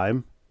in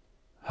time?"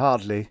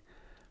 "Hardly.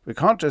 We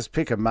can't just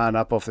pick a man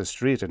up off the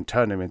street and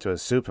turn him into a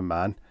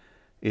Superman.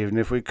 Even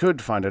if we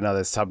could find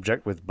another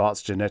subject with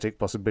Bart's genetic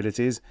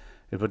possibilities,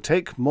 it would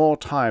take more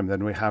time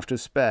than we have to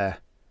spare.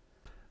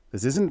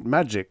 This isn't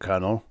magic,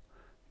 Colonel.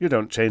 You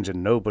don't change a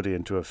nobody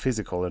into a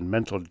physical and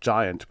mental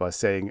giant by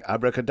saying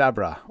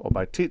abracadabra or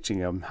by teaching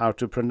him how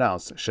to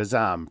pronounce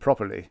Shazam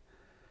properly."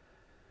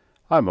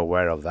 "I'm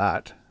aware of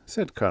that,"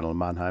 said Colonel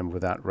Mannheim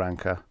without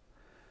rancor.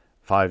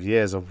 5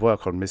 years of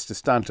work on Mr.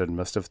 Stanton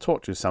must have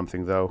taught you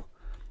something, though.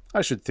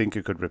 I should think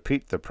you could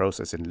repeat the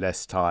process in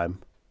less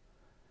time."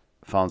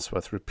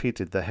 Farnsworth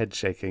repeated the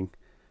head-shaking.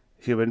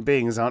 "Human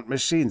beings aren't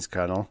machines,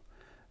 Colonel.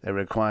 They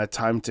require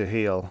time to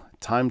heal,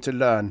 time to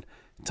learn,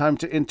 time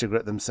to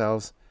integrate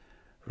themselves.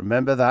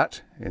 Remember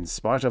that, in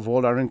spite of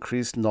all our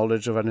increased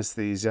knowledge of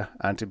anesthesia,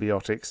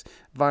 antibiotics,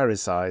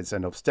 virucides,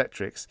 and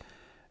obstetrics,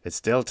 it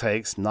still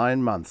takes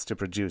 9 months to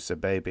produce a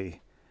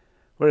baby.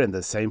 We're in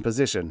the same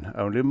position,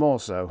 only more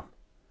so."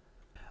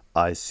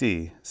 "I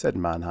see," said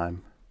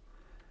Mannheim.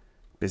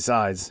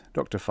 "Besides,"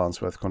 Dr.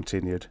 Farnsworth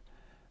continued,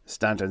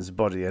 "Stanton's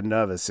body and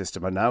nervous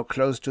system are now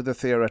close to the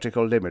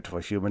theoretical limit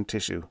for human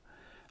tissue.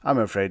 I'm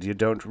afraid you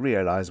don't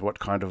realize what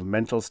kind of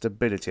mental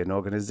stability and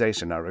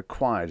organization are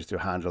required to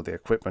handle the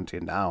equipment he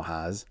now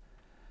has."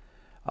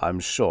 "I'm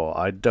sure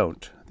I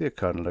don't," the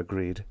colonel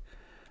agreed.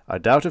 "I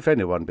doubt if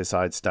anyone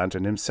besides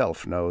Stanton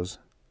himself knows."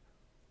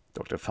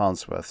 Dr.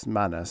 Farnsworth's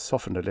manner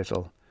softened a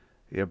little.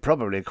 "You're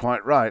probably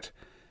quite right.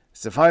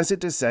 Suffice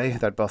it to say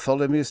that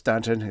Bartholomew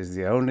Stanton is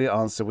the only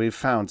answer we've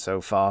found so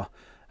far,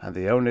 and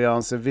the only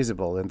answer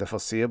visible in the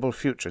foreseeable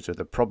future to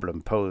the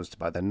problem posed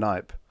by the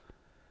knipe."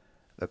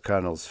 The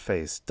colonel's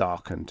face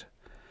darkened.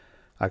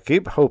 "I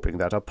keep hoping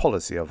that our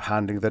policy of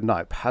handing the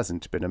knipe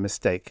hasn't been a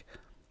mistake.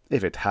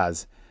 If it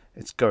has,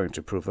 it's going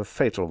to prove a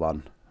fatal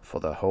one for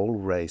the whole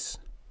race."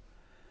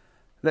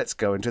 "Let's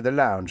go into the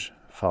lounge,"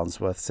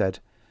 Farnsworth said.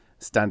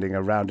 "Standing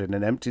around in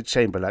an empty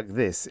chamber like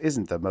this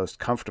isn't the most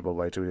comfortable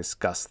way to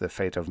discuss the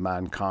fate of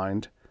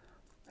mankind."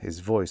 His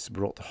voice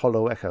brought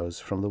hollow echoes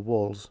from the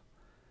walls.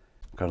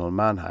 Colonel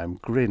Mannheim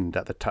grinned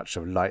at the touch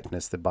of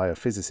lightness the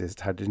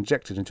biophysicist had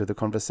injected into the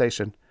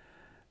conversation.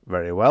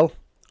 "Very well.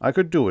 I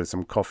could do with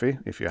some coffee,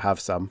 if you have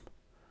some."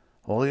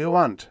 "All you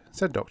want,"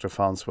 said Dr.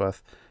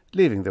 Farnsworth,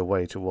 leading the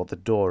way toward the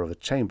door of the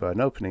chamber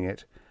and opening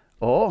it.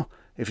 "Or,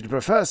 if you'd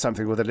prefer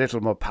something with a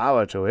little more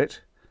power to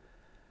it."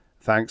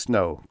 "Thanks,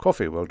 no.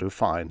 Coffee will do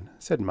fine,"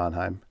 said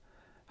Mannheim.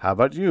 "How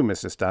about you,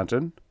 Mr.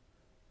 Stanton?"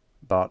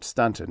 Bart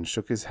Stanton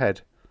shook his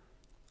head.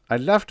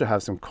 "I'd love to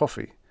have some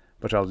coffee,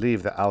 but I'll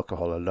leave the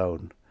alcohol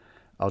alone.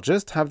 I'll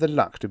just have the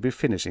luck to be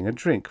finishing a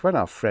drink when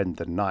our friend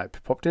the Knipe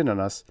popped in on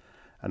us,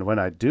 and when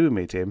I do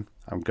meet him,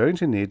 I'm going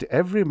to need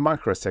every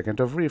microsecond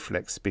of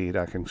reflex speed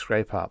I can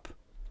scrape up."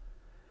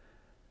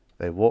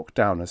 They walked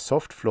down a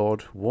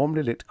soft-floored,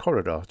 warmly lit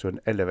corridor to an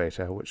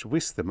elevator which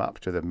whisked them up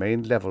to the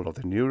main level of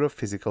the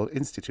Neurophysical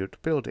Institute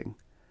building.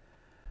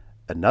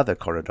 Another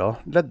corridor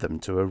led them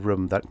to a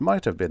room that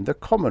might have been the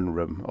common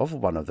room of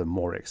one of the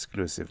more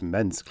exclusive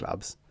men's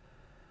clubs.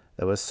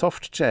 There were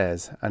soft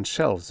chairs and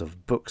shelves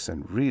of books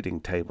and reading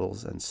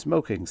tables and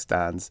smoking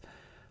stands,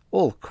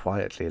 all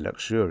quietly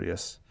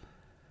luxurious.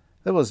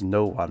 There was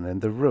no one in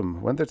the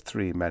room when the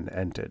three men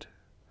entered.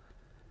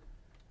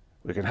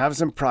 "We can have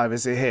some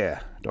privacy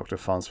here," Dr.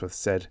 Farnsworth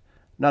said.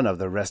 "None of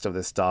the rest of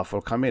the staff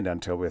will come in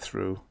until we're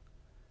through."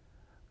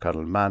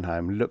 Colonel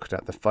Mannheim looked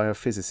at the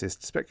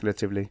biophysicist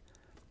speculatively.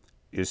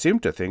 "You seem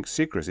to think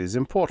secrecy is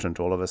important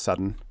all of a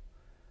sudden."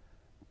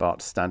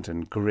 Bart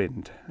Stanton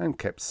grinned and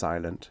kept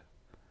silent.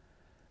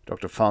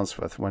 Dr.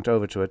 Farnsworth went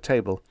over to a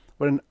table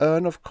where an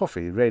urn of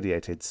coffee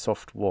radiated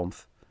soft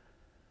warmth.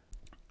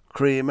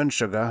 "Cream and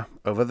sugar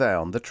over there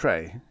on the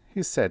tray,"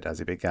 he said as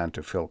he began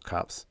to fill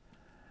cups.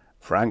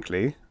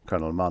 "Frankly,"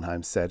 Colonel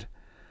Mannheim said,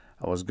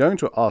 "I was going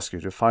to ask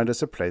you to find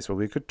us a place where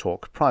we could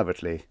talk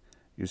privately.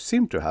 You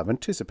seem to have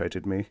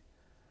anticipated me."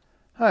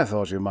 "I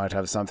thought you might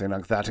have something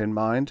like that in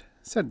mind,"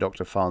 said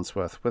Dr.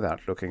 Farnsworth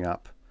without looking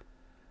up.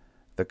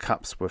 The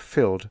cups were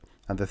filled,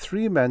 and the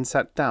three men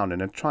sat down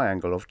in a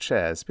triangle of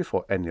chairs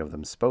before any of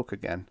them spoke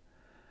again.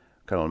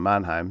 Colonel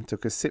Mannheim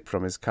took a sip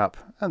from his cup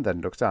and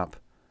then looked up.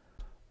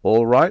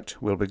 "All right,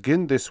 we'll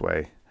begin this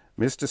way.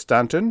 Mr.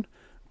 Stanton,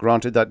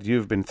 granted that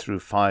you've been through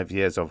 5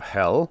 years of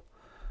hell,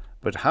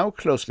 but how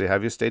closely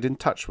have you stayed in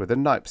touch with the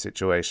Knipe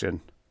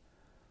situation?"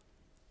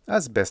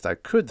 "As best I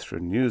could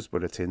through news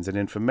bulletins and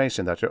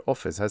information that your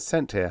office has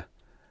sent here."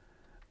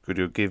 "Could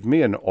you give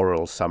me an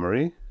oral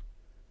summary?"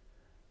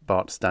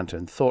 Bart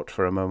Stanton thought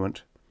for a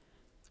moment.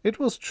 It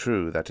was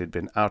true that he'd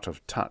been out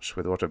of touch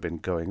with what had been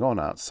going on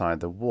outside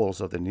the walls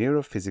of the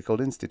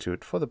Neurophysical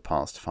Institute for the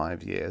past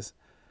 5 years.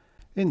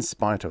 In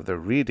spite of the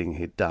reading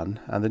he'd done,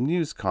 and the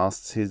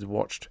newscasts he'd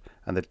watched,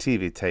 and the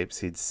TV tapes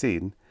he'd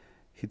seen,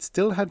 he'd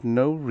still had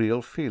no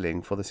real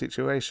feeling for the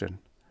situation.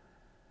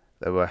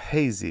 There were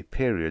hazy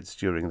periods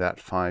during that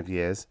 5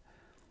 years.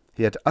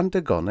 He had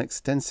undergone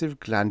extensive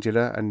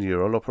glandular and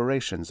neural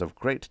operations of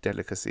great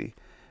delicacy,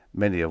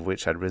 many of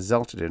which had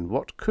resulted in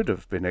what could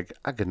have been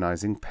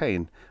agonizing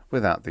pain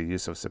without the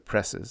use of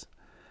suppressors.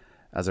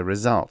 As a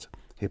result,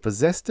 he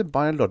possessed a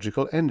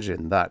biological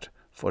engine that,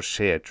 for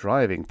sheer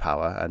driving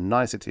power and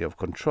nicety of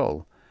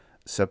control,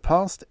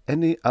 surpassed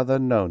any other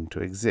known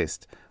to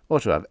exist or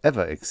to have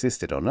ever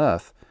existed on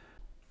Earth,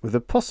 with the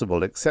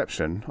possible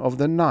exception of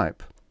the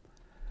Knipe.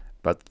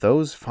 But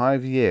those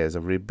 5 years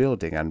of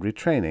rebuilding and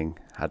retraining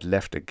had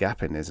left a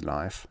gap in his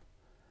life.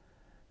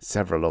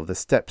 Several of the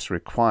steps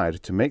required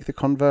to make the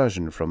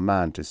conversion from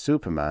man to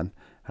Superman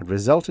had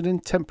resulted in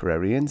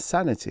temporary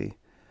insanity.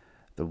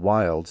 The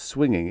wild,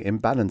 swinging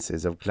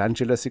imbalances of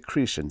glandular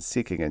secretion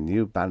seeking a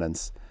new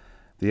balance,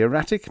 the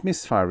erratic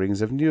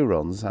misfirings of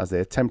neurons as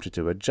they attempted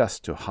to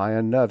adjust to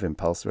higher nerve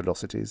impulse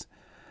velocities,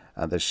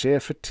 and the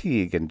sheer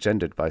fatigue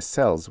engendered by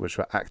cells which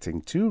were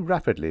acting too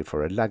rapidly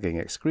for a lagging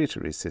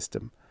excretory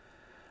system,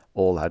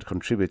 all had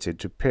contributed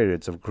to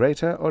periods of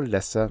greater or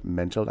lesser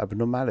mental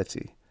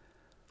abnormality.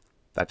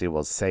 That he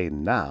was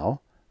sane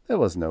now, there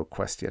was no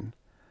question,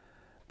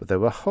 but there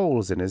were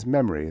holes in his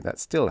memory that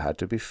still had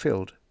to be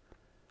filled.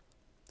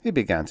 He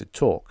began to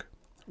talk,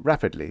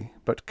 rapidly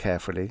but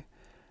carefully,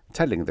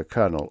 telling the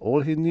colonel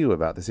all he knew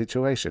about the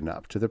situation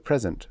up to the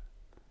present.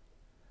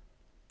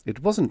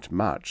 It wasn't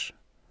much.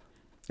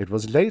 It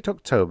was late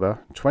October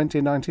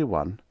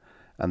 2091,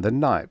 and the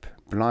Knipe,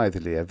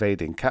 blithely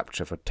evading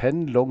capture for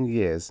 10 long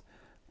years,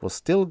 was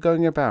still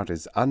going about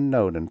his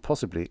unknown and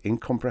possibly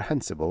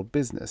incomprehensible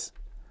business.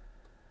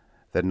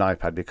 The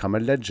Knipe had become a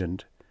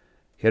legend.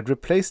 He had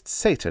replaced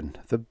Satan,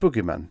 the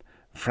boogeyman,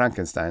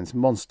 Frankenstein's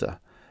monster,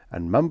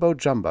 and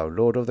Mumbo-Jumbo,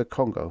 Lord of the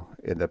Congo,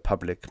 in the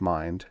public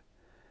mind.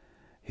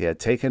 He had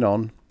taken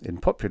on, in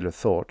popular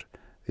thought,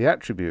 the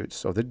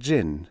attributes of the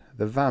djinn,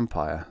 the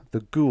vampire,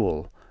 the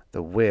ghoul,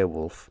 the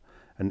werewolf,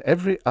 and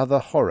every other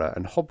horror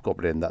and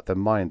hobgoblin that the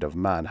mind of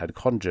man had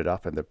conjured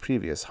up in the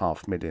previous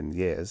 500,000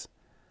 years.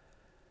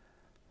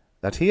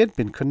 That he had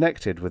been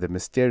connected with a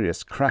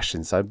mysterious crash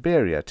in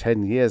Siberia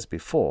 10 years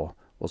before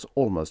was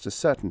almost a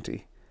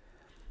certainty.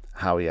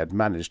 How he had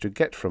managed to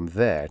get from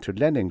there to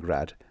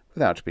Leningrad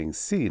without being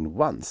seen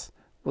once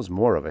was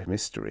more of a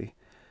mystery,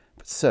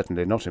 but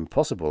certainly not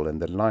impossible in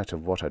the light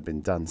of what had been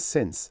done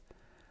since.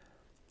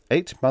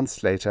 8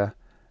 months later,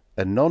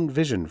 a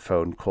non-vision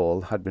phone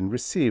call had been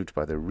received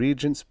by the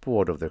Regent's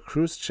Board of the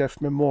Khrushchev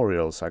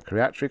Memorial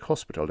Psychiatric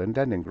Hospital in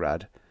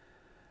Leningrad.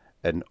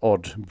 An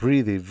odd,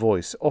 breathy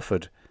voice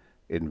offered,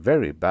 in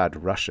very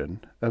bad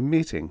Russian, a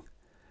meeting.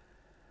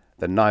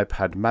 The Knipe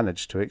had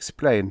managed to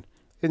explain,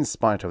 in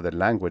spite of the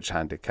language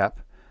handicap,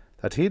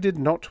 that he did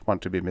not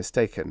want to be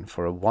mistaken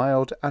for a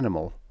wild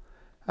animal,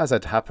 as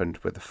had happened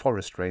with the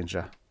forest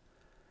ranger.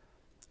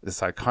 The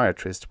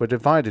psychiatrists were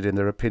divided in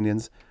their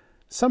opinions.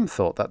 Some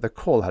thought that the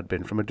call had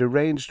been from a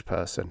deranged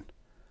person.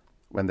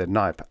 When the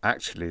Knipe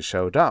actually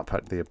showed up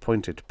at the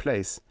appointed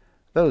place,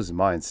 those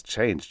minds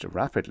changed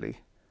rapidly.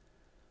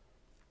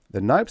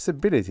 The Knipe's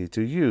ability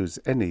to use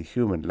any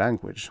human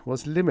language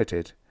was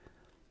limited.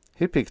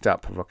 He picked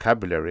up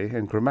vocabulary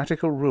and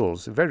grammatical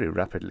rules very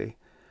rapidly,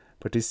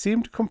 but he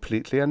seemed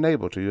completely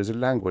unable to use a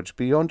language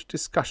beyond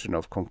discussion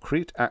of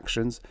concrete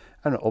actions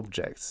and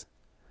objects.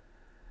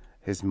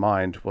 His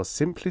mind was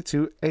simply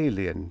too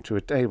alien to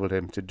enable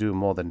him to do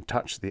more than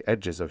touch the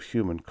edges of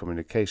human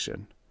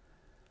communication.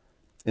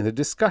 In the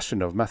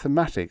discussion of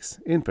mathematics,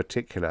 in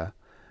particular,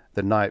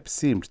 the Knipe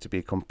seemed to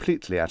be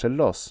completely at a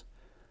loss.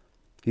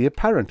 He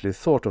apparently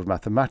thought of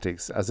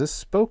mathematics as a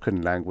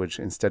spoken language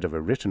instead of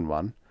a written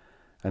one,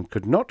 and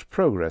could not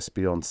progress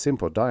beyond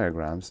simple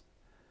diagrams.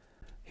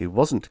 He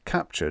wasn't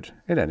captured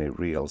in any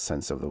real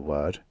sense of the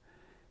word.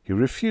 He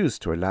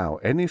refused to allow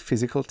any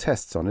physical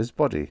tests on his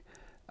body,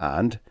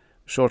 and,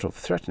 short of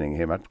threatening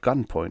him at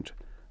gunpoint,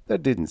 there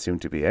didn't seem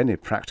to be any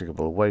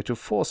practicable way to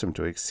force him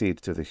to accede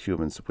to the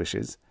human's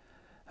wishes,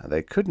 and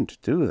they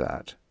couldn't do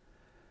that.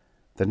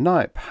 The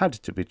Knipe had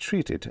to be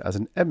treated as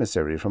an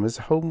emissary from his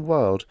home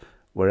world,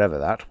 wherever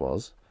that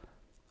was.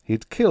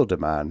 He'd killed a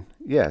man,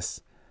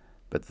 yes,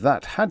 but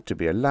that had to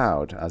be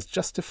allowed as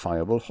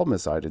justifiable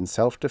homicide in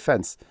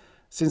self-defense,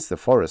 since the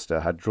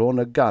forester had drawn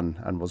a gun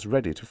and was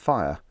ready to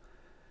fire.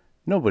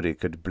 Nobody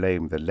could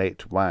blame the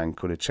late Wang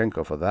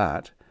Kulichenko for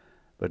that,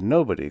 but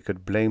nobody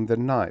could blame the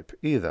Knipe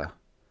either.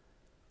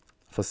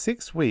 For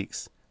 6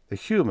 weeks, the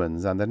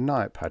humans and the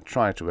Knipe had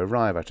tried to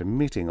arrive at a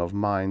meeting of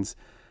minds,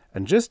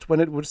 and just when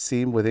it would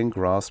seem within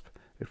grasp,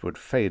 it would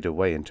fade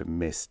away into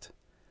mist.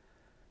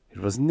 It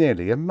was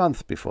nearly a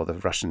month before the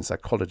Russian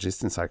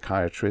psychologists and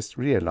psychiatrists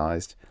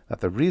realized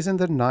that the reason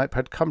the Knipe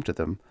had come to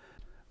them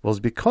was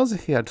because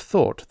he had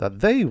thought that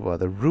they were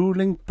the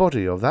ruling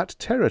body of that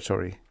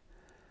territory.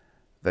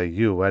 The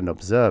UN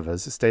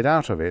observers stayed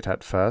out of it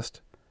at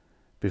first.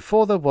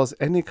 Before there was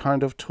any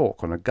kind of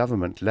talk on a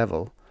government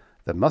level,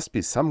 there must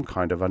be some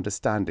kind of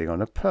understanding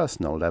on a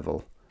personal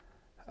level,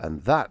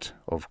 and that,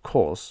 of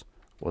course,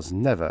 was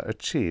never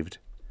achieved.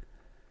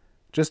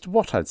 Just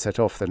what had set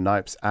off the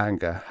Knipe's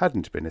anger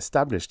hadn't been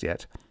established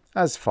yet,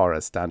 as far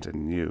as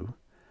Stanton knew.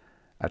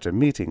 At a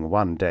meeting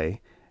one day,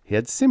 he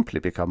had simply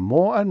become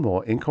more and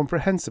more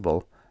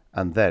incomprehensible,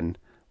 and then,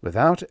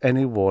 without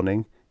any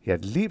warning, he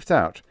had leaped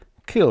out,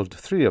 killed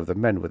 3 of the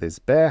men with his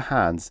bare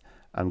hands,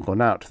 and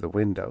gone out the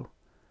window.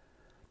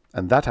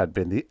 And that had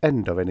been the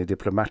end of any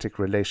diplomatic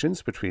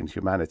relations between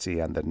humanity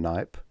and the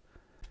Knipe.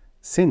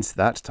 Since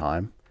that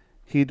time,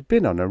 he'd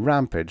been on a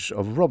rampage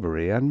of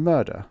robbery and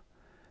murder.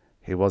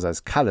 He was as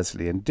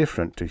callously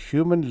indifferent to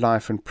human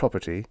life and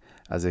property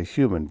as a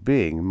human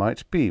being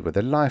might be with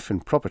the life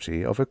and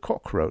property of a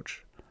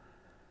cockroach.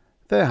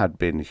 There had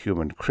been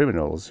human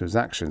criminals whose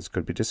actions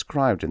could be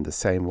described in the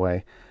same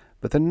way,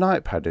 but the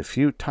Knipe had a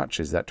few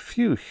touches that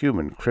few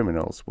human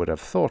criminals would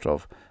have thought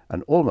of,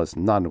 and almost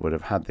none would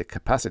have had the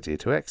capacity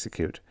to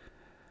execute.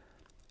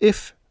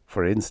 If,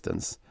 for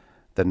instance,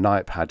 the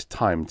Knipe had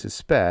time to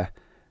spare,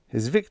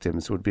 his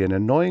victims would be an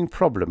annoying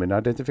problem in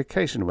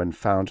identification when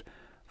found,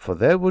 for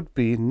there would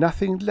be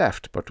nothing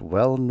left but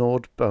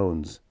well-gnawed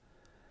bones.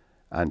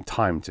 And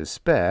time to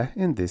spare,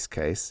 in this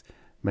case,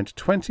 meant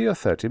 20 or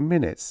 30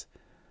 minutes.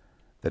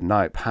 The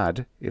Knipe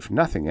had, if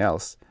nothing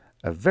else,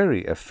 a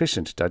very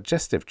efficient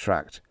digestive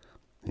tract.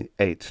 He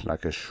ate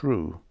like a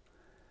shrew.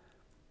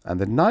 And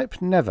the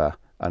Knipe never,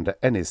 under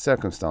any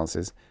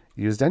circumstances,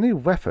 used any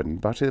weapon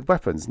but the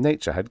weapons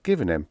nature had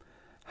given him,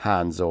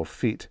 hands or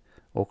feet,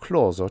 or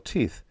claws or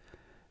teeth.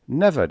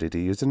 Never did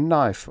he use a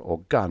knife or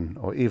gun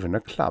or even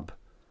a club.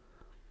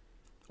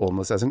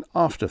 Almost as an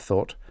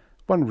afterthought,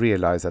 one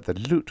realized that the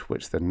loot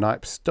which the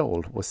Knipe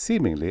stole was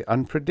seemingly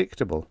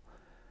unpredictable.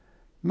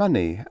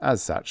 Money,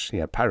 as such, he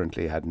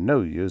apparently had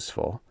no use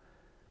for.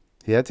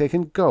 He had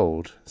taken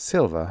gold,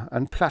 silver,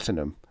 and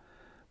platinum,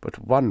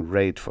 but one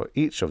raid for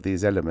each of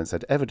these elements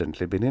had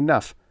evidently been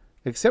enough,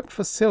 except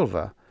for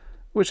silver,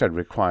 which had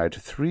required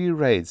 3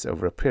 raids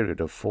over a period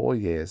of 4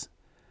 years.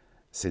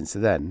 Since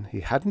then,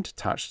 he hadn't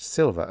touched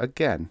silver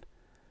again.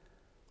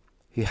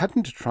 He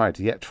hadn't tried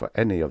yet for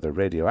any of the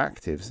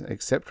radioactives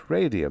except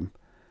radium.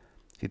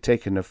 He'd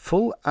taken a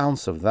full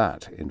ounce of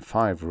that in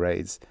 5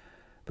 raids,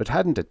 but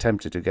hadn't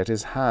attempted to get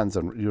his hands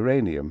on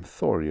uranium,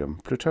 thorium,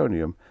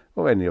 plutonium,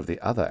 or any of the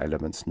other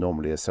elements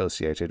normally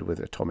associated with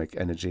atomic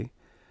energy.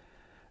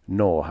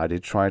 Nor had he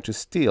tried to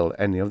steal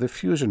any of the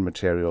fusion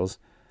materials,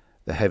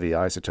 the heavy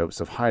isotopes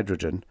of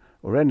hydrogen,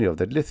 or any of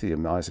the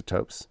lithium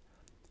isotopes.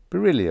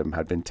 Beryllium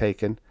had been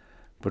taken,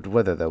 but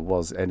whether there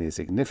was any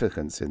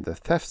significance in the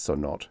thefts or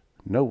not,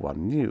 no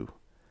one knew.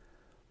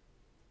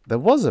 There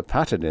was a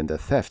pattern in the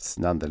thefts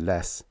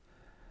nonetheless.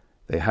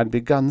 They had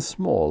begun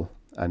small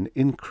and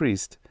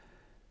increased.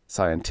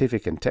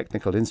 Scientific and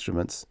technical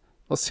instruments,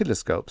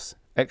 oscilloscopes,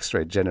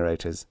 X-ray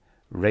generators,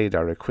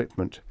 radar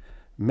equipment,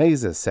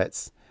 maser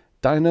sets,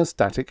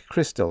 dinostatic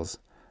crystals,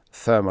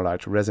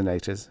 thermalite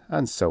resonators,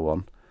 and so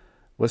on,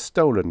 were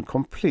stolen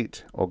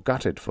complete or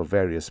gutted for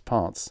various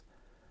parts.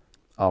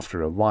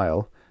 After a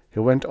while, he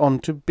went on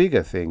to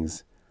bigger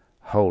things.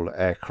 Whole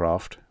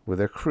aircraft with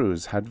their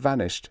crews had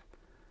vanished.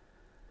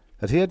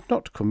 That he had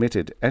not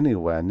committed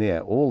anywhere near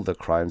all the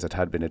crimes that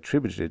had been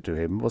attributed to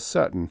him was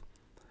certain.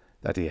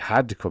 That he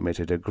had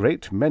committed a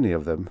great many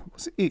of them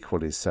was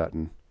equally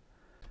certain.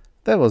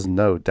 There was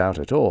no doubt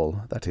at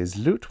all that his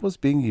loot was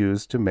being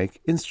used to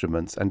make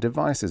instruments and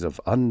devices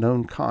of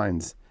unknown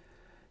kinds.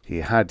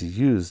 He had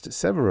used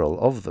several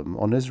of them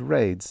on his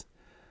raids.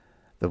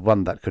 The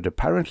one that could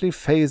apparently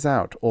phase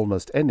out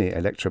almost any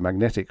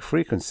electromagnetic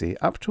frequency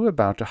up to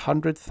about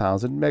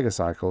 100,000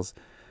 megacycles,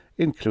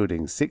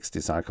 including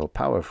 60-cycle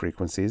power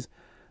frequencies,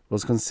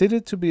 was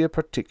considered to be a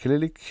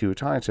particularly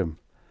cute item.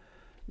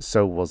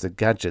 So was a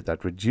gadget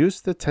that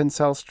reduced the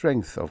tensile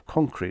strength of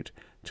concrete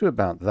to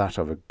about that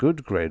of a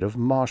good grade of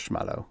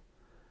marshmallow.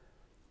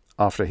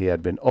 After he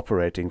had been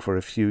operating for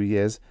a few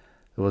years,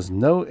 there was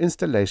no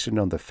installation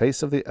on the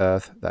face of the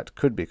earth that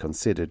could be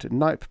considered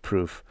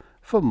knife-proof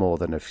for more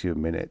than a few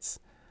minutes.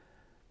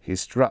 He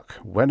struck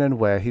when and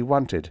where he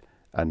wanted,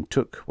 and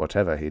took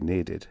whatever he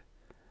needed.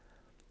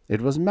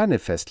 It was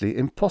manifestly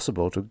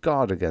impossible to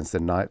guard against the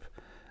knife,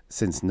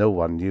 since no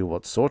one knew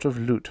what sort of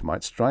loot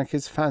might strike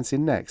his fancy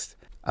next,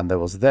 and there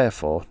was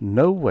therefore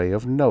no way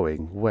of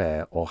knowing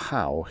where or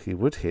how he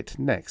would hit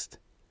next.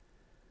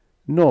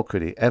 Nor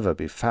could he ever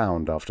be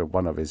found after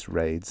one of his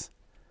raids.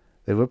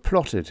 They were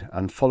plotted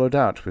and followed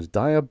out with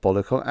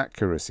diabolical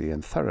accuracy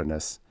and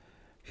thoroughness.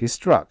 He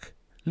struck,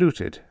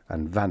 looted,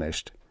 and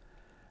vanished,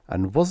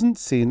 and wasn't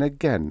seen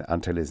again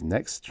until his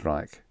next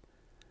strike.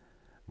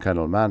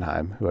 Colonel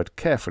Mannheim, who had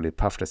carefully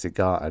puffed a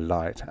cigar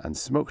alight and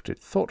smoked it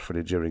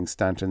thoughtfully during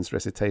Stanton's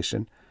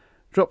recitation,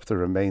 dropped the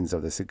remains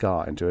of the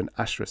cigar into an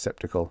ash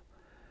receptacle.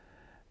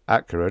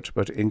 "Accurate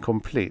but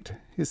incomplete,"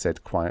 he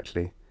said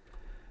quietly.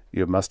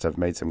 "You must have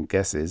made some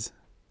guesses."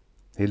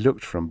 He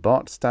looked from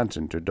Bart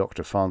Stanton to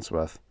Dr.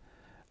 Farnsworth.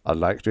 "I'd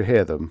like to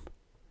hear them."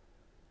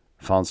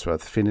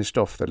 Farnsworth finished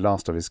off the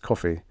last of his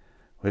coffee.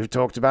 "We've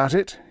talked about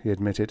it," he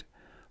admitted,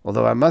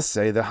 "although I must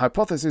say the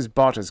hypothesis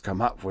Bart has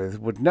come up with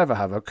would never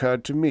have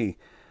occurred to me.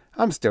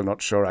 I'm still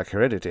not sure I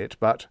credit it,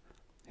 but—"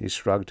 he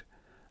shrugged.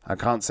 "I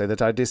can't say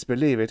that I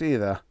disbelieve it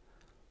either."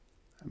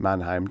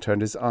 Mannheim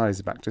turned his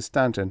eyes back to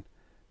Stanton.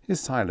 His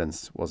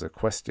silence was a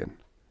question.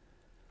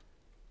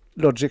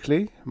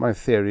 "Logically, my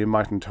theory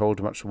mightn't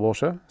hold much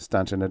water,"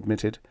 Stanton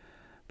admitted,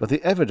 "but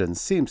the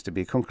evidence seems to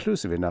be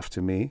conclusive enough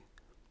to me."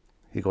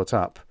 He got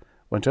up,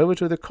 went over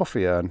to the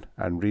coffee urn,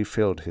 and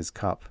refilled his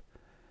cup.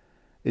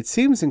 "It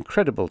seems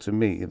incredible to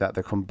me that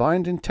the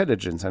combined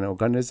intelligence and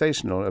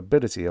organizational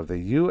ability of the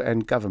UN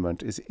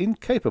government is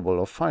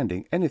incapable of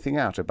finding anything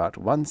out about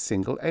one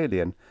single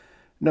alien,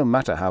 no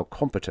matter how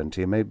competent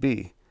he may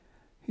be,"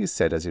 he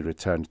said as he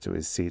returned to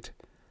his seat.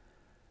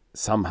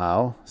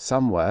 "Somehow,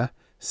 somewhere,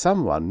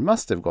 someone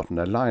must have gotten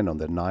a line on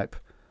the Nipe.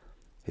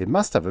 He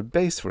must have a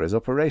base for his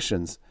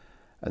operations,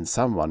 and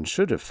someone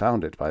should have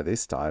found it by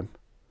this time.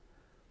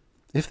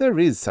 If there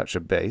is such a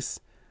base,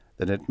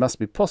 then it must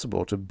be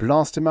possible to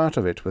blast him out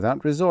of it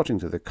without resorting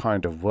to the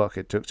kind of work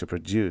it took to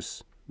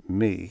produce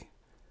me.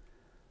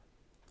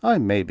 I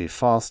may be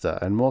faster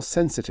and more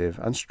sensitive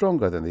and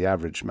stronger than the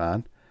average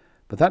man,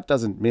 but that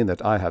doesn't mean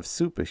that I have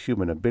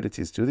superhuman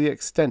abilities to the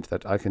extent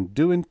that I can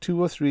do in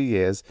 2 or 3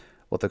 years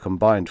what the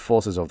combined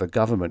forces of the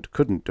government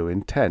couldn't do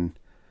in 10.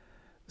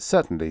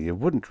 Certainly you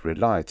wouldn't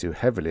rely too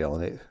heavily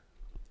on it.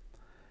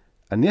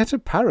 And yet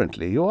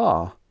apparently you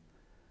are.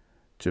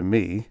 To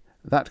me,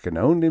 that can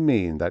only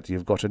mean that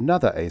you've got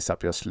another ace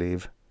up your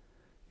sleeve.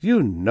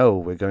 You know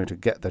we're going to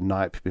get the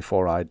Nipe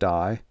before I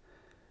die.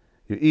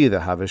 You either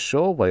have a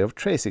sure way of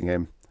tracing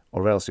him,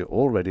 or else you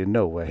already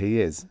know where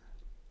he is."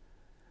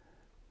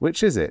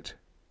 "Which is it?"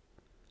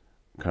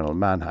 Colonel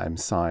Mannheim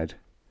sighed.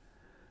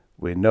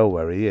 "We know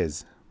where he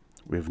is.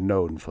 We've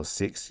known for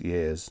 6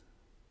 years."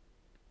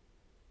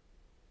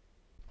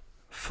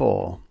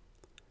 4.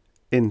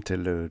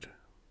 Interlude.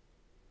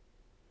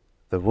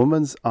 The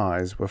woman's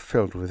eyes were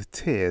filled with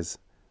tears,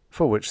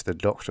 for which the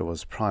doctor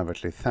was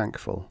privately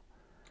thankful.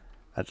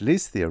 At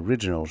least the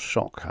original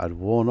shock had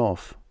worn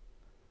off.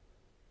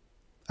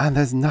 "And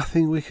there's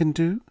nothing we can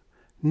do?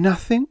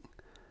 Nothing?"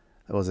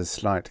 There was a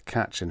slight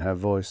catch in her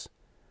voice.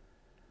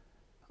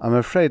 "I'm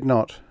afraid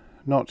not.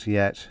 Not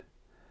yet.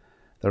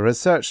 The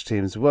research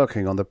team's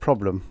working on the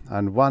problem,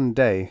 and one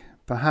day,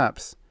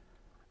 perhaps—"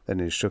 Then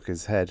he shook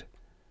his head.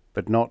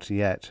 "But not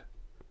yet."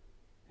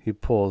 He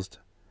paused.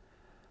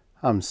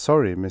 "I'm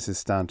sorry, Mrs.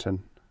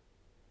 Stanton."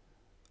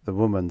 The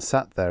woman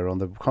sat there on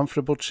the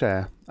comfortable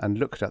chair and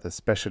looked at the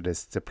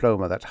specialist's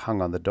diploma that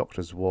hung on the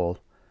doctor's wall.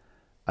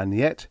 And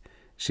yet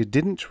she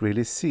didn't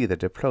really see the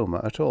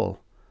diploma at all.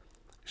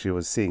 She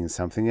was seeing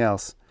something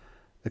else,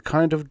 a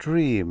kind of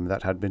dream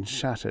that had been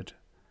shattered.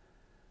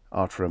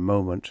 After a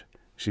moment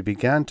she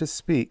began to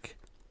speak,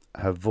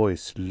 her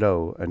voice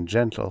low and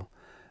gentle,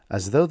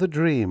 as though the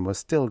dream was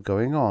still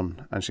going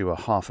on, and she were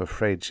half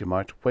afraid she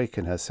might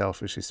waken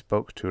herself if she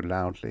spoke too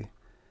loudly.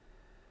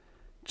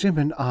 Jim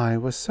and I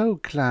were so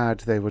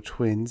glad they were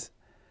twins,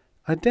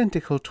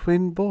 identical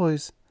twin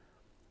boys.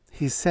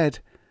 He said,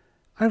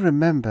 I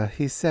remember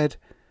he said,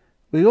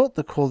 we ought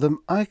to call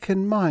them Ike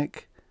and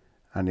Mike,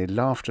 and he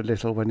laughed a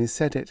little when he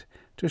said it,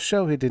 to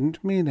show he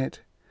didn't mean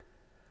it.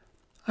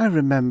 I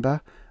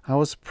remember I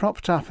was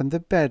propped up in the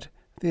bed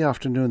the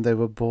afternoon they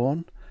were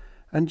born,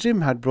 and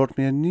Jim had brought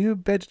me a new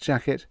bed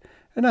jacket,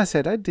 and I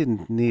said I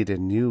didn't need a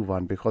new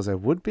one because I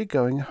would be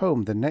going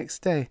home the next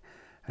day,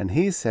 and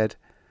he said,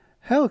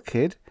 Hell,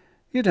 kid,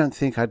 you don't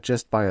think I'd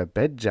just buy a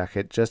bed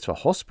jacket just for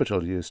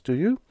hospital use, do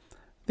you?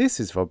 This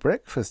is for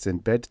breakfast in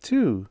bed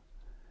too.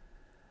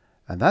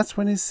 And that's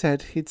when he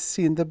said he'd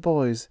seen the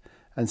boys,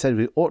 and said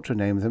we ought to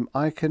name them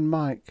Ike and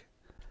Mike.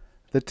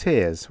 The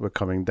tears were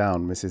coming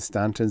down Mrs.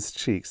 Stanton's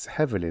cheeks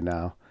heavily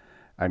now,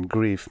 and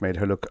grief made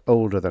her look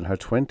older than her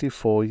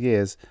 24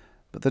 years,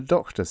 but the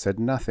doctor said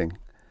nothing,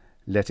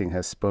 letting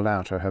her spill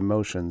out her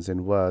emotions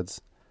in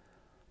words.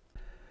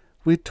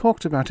 We'd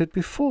talked about it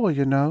before,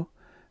 you know,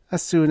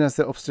 as soon as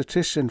the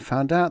obstetrician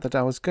found out that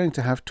I was going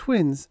to have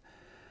twins,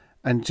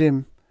 and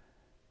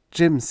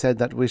Jim said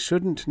that we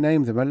shouldn't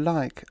name them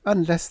alike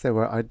unless they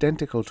were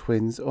identical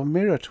twins or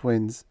mirror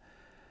twins.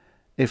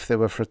 If they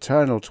were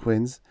fraternal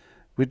twins,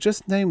 we'd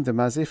just name them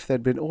as if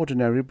they'd been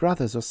ordinary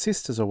brothers or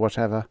sisters or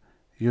whatever,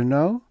 you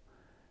know?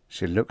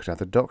 She looked at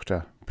the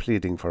doctor,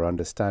 pleading for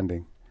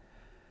understanding.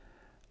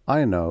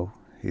 I know,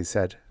 he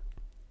said.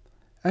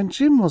 And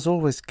Jim was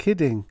always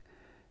kidding.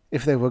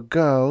 If they were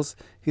girls,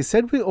 he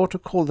said we ought to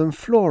call them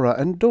Flora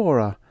and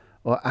Dora,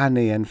 or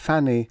Annie and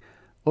Fanny,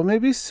 or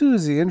maybe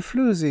Susie and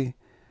Floozy.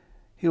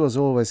 He was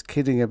always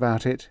kidding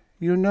about it,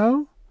 you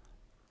know?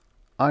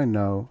 I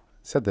know,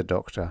 said the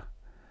doctor.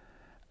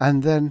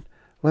 And then,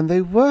 when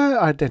they were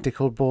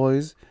identical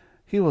boys,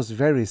 he was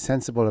very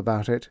sensible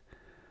about it.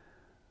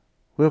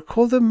 We'll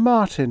call them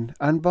Martin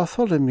and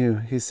Bartholomew,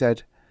 he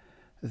said.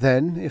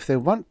 Then, if they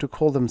want to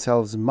call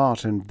themselves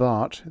Martin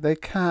Bart, they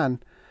can.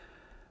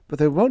 But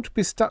they won't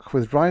be stuck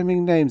with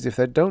rhyming names if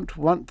they don't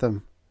want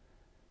them.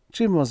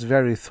 Jim was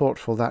very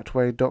thoughtful that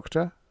way,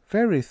 Doctor,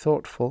 very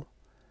thoughtful.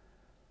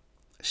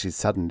 She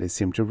suddenly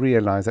seemed to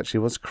realize that she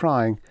was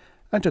crying,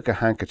 and took a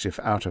handkerchief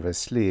out of her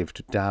sleeve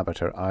to dab at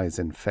her eyes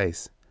and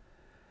face.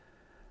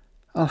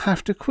 I'll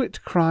have to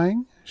quit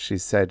crying, she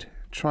said,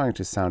 trying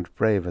to sound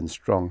brave and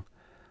strong.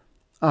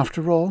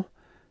 After all,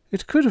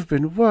 it could have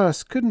been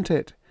worse, couldn't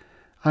it?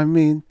 I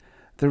mean,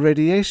 the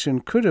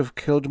radiation could have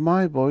killed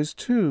my boys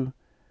too.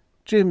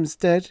 Jim's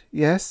dead,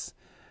 yes,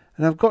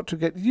 and I've got to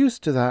get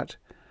used to that,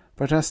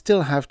 but I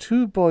still have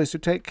 2 boys to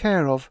take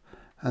care of,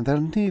 and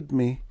they'll need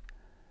me.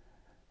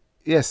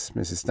 Yes,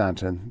 Mrs.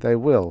 Stanton, they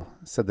will,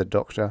 said the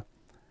doctor.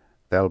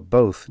 They'll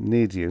both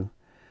need you,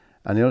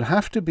 and you'll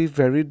have to be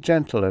very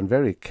gentle and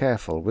very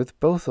careful with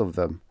both of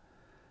them.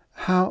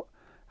 How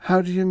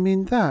do you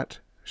mean that?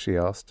 She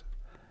asked.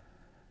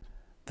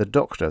 The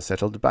doctor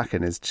settled back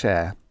in his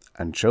chair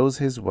and chose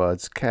his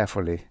words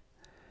carefully.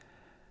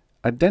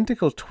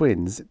 Identical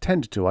twins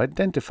tend to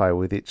identify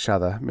with each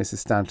other, Mrs.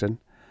 Stanton.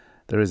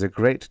 There is a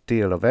great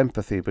deal of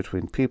empathy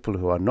between people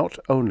who are not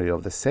only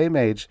of the same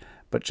age,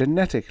 but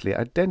genetically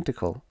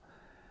identical.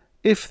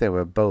 If they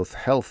were both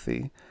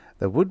healthy,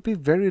 there would be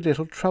very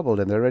little trouble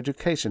in their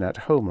education at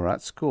home or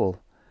at school.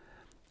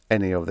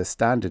 Any of the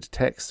standard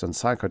texts on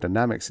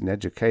psychodynamics in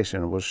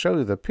education will show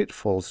you the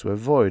pitfalls to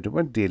avoid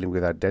when dealing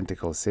with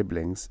identical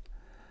siblings.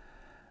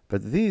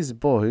 But these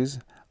boys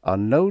are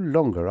no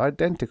longer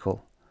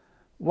identical.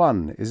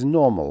 One is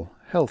normal,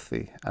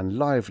 healthy, and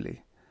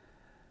lively.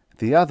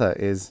 The other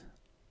is,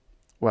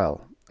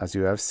 well, as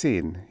you have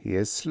seen, he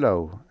is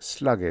slow,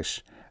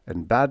 sluggish,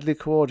 and badly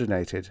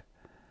coordinated.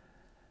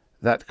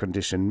 That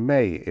condition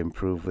may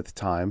improve with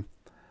time,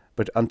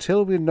 but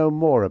until we know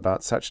more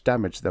about such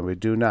damage than we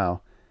do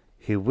now,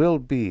 he will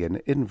be an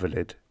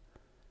invalid.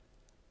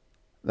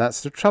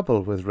 That's the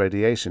trouble with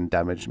radiation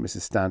damage,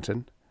 Mrs.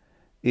 Stanton.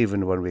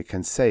 Even when we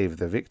can save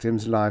the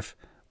victim's life,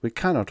 we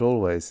cannot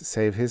always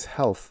save his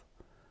health.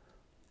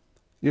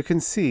 You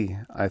can see,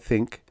 I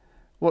think,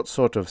 what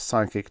sort of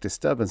psychic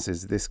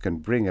disturbances this can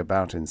bring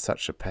about in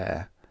such a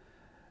pair.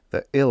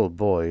 The ill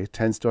boy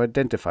tends to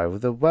identify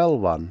with the well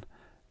one,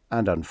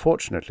 and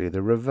unfortunately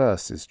the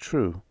reverse is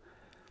true.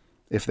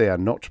 If they are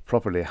not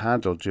properly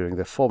handled during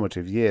the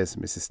formative years,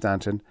 Mrs.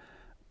 Stanton,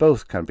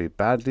 both can be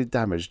badly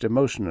damaged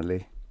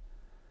emotionally.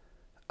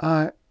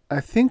 I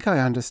think I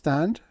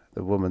understand,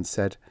 the woman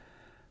said,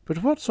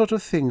 but what sort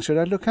of things should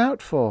I look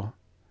out for?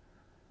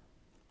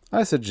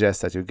 I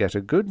suggest that you get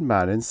a good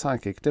man in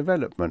psychic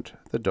development,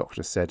 the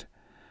doctor said.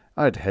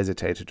 I'd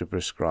hesitated to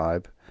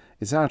prescribe.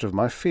 It's out of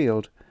my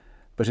field,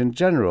 but in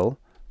general,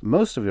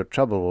 most of your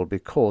trouble will be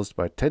caused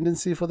by a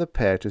tendency for the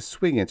pair to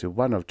swing into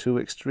one of two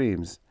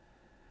extremes.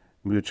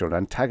 Mutual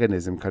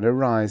antagonism can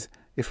arise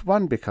if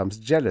one becomes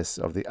jealous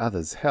of the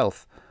other's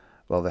health,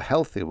 while the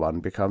healthy one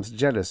becomes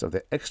jealous of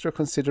the extra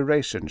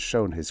consideration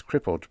shown his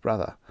crippled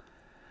brother.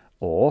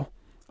 Or,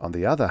 on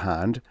the other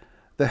hand,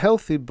 the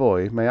healthy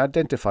boy may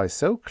identify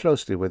so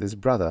closely with his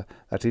brother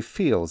that he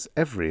feels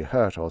every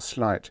hurt or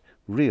slight,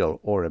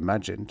 real or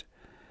imagined.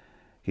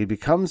 He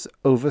becomes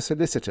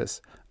over-solicitous,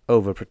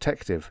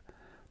 over-protective.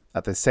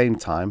 At the same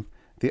time,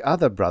 the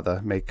other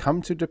brother may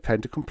come to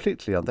depend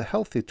completely on the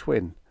healthy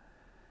twin.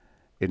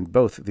 In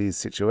both these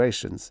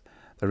situations,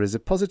 there is a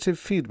positive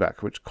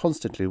feedback which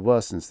constantly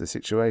worsens the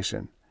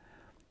situation.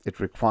 It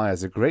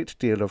requires a great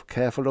deal of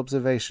careful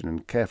observation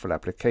and careful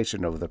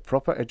application of the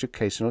proper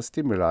educational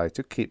stimuli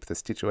to keep the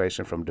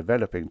situation from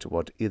developing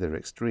toward either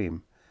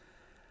extreme.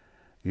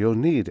 You'll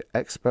need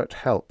expert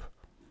help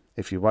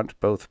if you want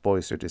both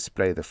boys to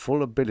display the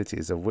full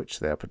abilities of which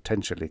they are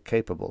potentially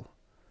capable.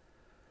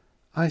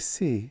 I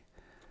see.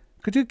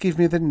 Could you give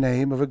me the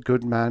name of a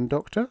good man,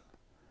 Doctor?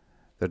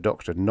 The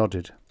doctor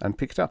nodded and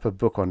picked up a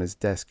book on his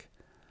desk.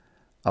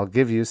 I'll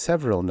give you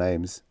several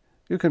names.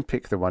 You can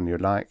pick the one you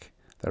like.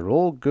 They're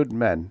all good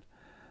men.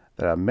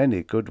 There are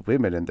many good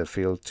women in the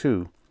field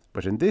too,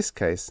 but in this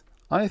case,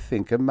 I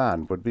think a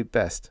man would be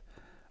best.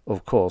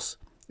 Of course,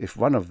 if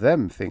one of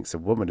them thinks a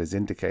woman is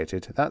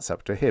indicated, that's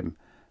up to him.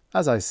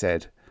 As I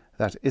said,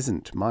 that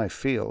isn't my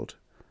field.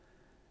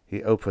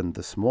 He opened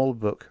the small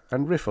book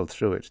and riffled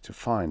through it to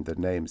find the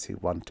names he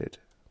wanted.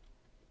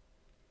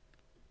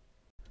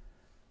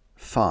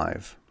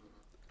 5.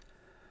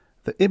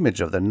 The image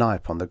of the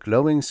Nipe on the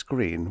glowing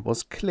screen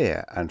was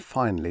clear and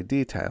finely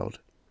detailed.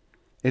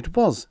 It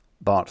was,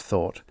 Bart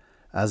thought,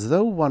 as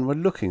though one were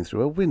looking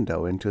through a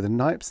window into the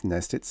Nipe's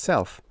nest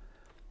itself.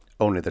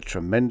 Only the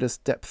tremendous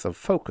depth of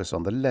focus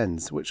on the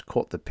lens which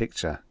caught the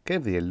picture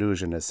gave the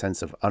illusion a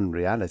sense of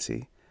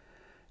unreality.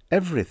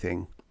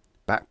 Everything,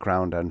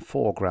 background and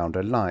foreground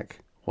alike,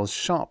 was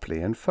sharply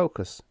in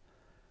focus.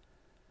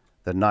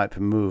 The Nipe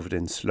moved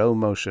in slow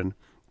motion,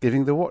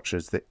 giving the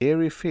watchers the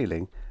eerie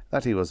feeling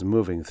that he was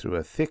moving through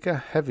a thicker,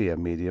 heavier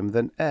medium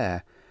than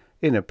air,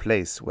 in a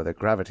place where the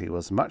gravity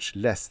was much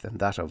less than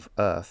that of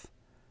Earth.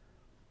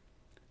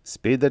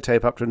 "Speed the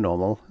tape up to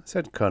normal,"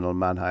 said Colonel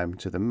Mannheim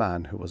to the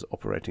man who was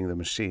operating the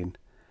machine.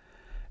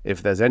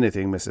 "If there's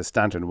anything Mrs.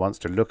 Stanton wants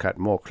to look at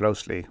more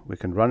closely, we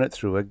can run it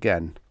through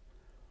again."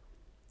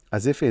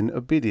 As if in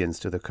obedience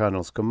to the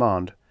colonel's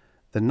command,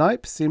 the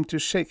Nipe seemed to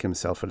shake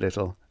himself a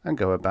little and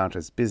go about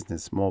his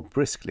business more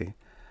briskly,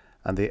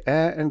 and the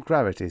air and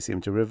gravity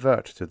seemed to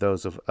revert to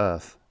those of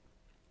Earth.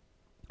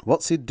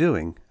 "What's he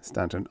doing?"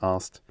 Stanton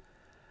asked.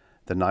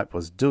 The Nipe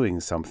was doing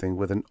something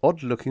with an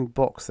odd-looking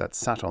box that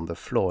sat on the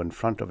floor in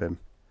front of him.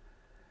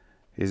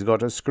 "He's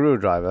got a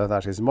screwdriver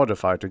that is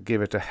modified to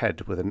give it a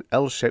head with an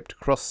L-shaped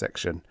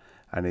cross-section,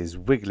 and he's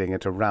wiggling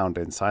it around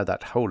inside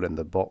that hole in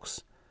the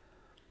box.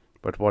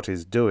 But what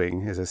he's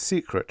doing is a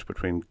secret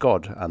between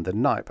God and the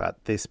Nipe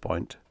at this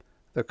point,"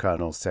 the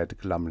colonel said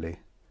glumly.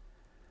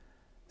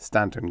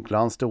 Stanton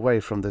glanced away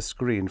from the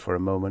screen for a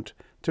moment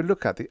to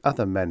look at the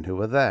other men who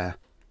were there.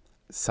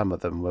 Some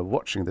of them were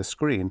watching the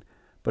screen,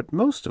 but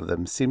most of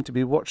them seemed to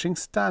be watching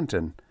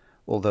Stanton,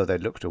 although they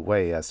looked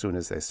away as soon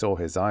as they saw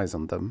his eyes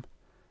on them.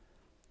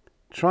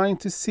 Trying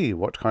to see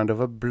what kind of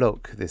a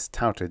bloke this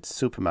touted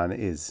Superman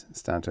is,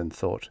 Stanton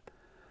thought.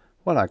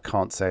 Well, I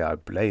can't say I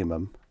blame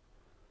him.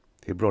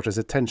 He brought his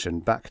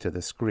attention back to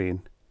the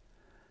screen.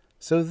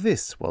 So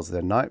this was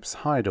the Nipe's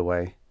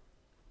hideaway.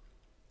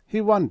 He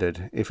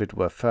wondered if it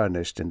were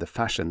furnished in the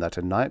fashion that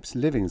a Nipe's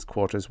living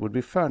quarters would be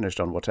furnished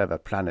on whatever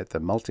planet the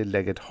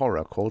multi-legged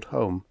horror called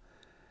home.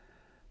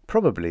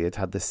 Probably it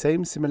had the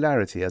same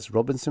similarity as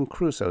Robinson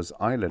Crusoe's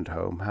island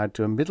home had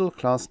to a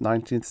middle-class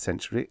 19th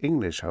century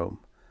English home.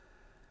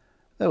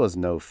 There was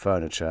no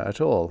furniture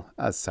at all,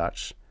 as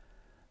such.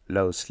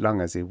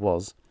 Low-slung as he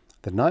was,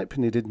 the Nipe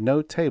needed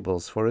no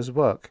tables for his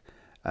work,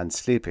 and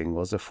sleeping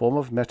was a form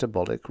of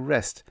metabolic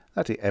rest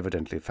that he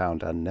evidently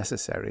found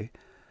unnecessary,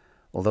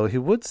 although he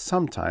would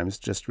sometimes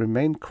just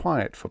remain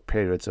quiet for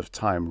periods of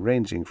time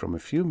ranging from a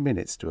few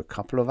minutes to a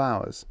couple of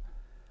hours.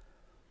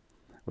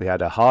 "We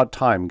had a hard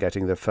time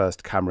getting the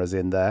first cameras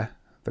in there,"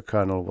 the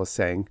colonel was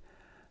saying.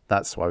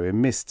 "That's why we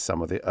missed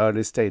some of the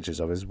early stages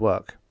of his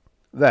work.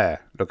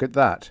 There, look at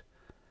that."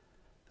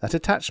 "That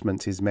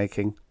attachment he's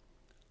making."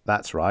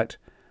 "That's right.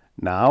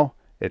 Now,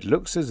 it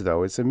looks as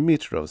though it's a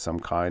meter of some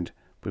kind,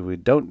 but we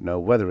don't know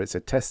whether it's a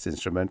test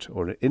instrument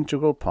or an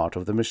integral part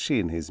of the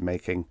machine he's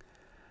making.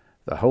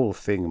 The whole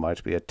thing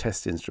might be a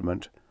test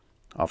instrument.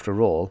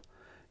 After all,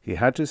 he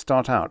had to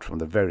start out from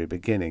the very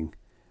beginning,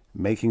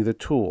 making the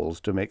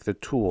tools to make the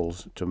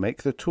tools to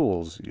make the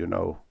tools, you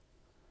know."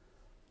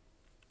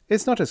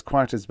 "It's not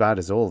quite as bad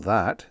as all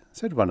that,"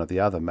 said one of the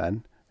other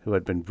men, who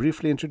had been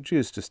briefly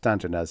introduced to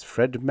Stanton as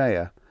Fred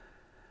Mayer.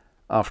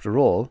 "After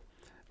all,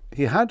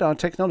 he had our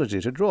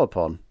technology to draw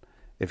upon.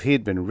 If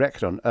he'd been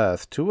wrecked on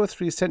Earth 2 or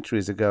 3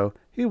 centuries ago,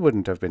 he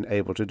wouldn't have been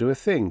able to do a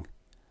thing."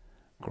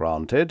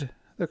 "Granted,"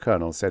 the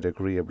Colonel said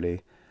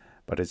agreeably,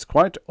 "but it's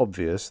quite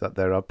obvious that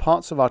there are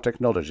parts of our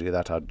technology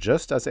that are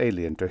just as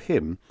alien to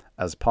him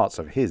as parts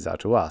of his are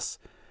to us.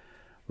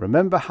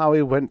 Remember how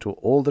he went to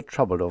all the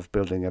trouble of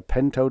building a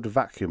pentode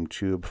vacuum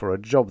tube for a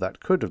job that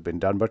could have been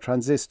done by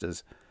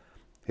transistors?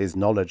 His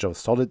knowledge of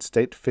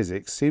solid-state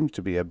physics seems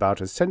to be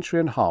about a century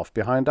and a half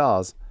behind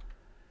ours."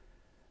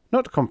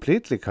 "Not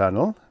completely,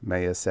 Colonel,"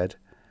 Maya said.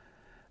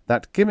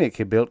 "That gimmick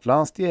he built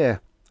last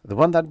year, the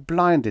one that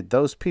blinded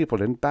those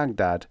people in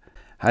Baghdad,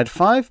 had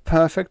 5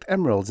 perfect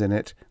emeralds in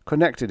it,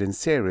 connected in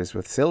series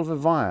with silver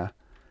wire."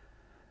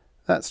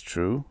 "That's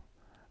true.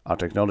 Our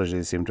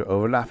technologies seem to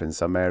overlap in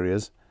some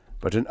areas,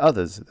 but in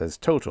others there's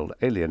total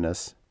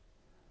alienness."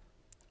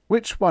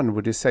 "Which one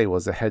would you say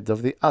was ahead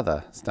of the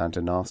other?"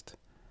 Stanton asked.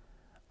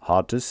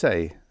 "Hard to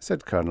say,"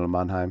 said Colonel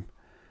Mannheim,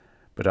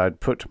 "but I'd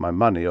put my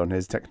money on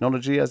his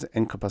technology as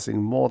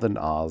encompassing more than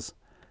ours,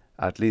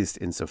 at least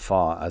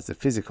insofar as the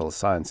physical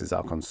sciences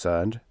are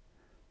concerned."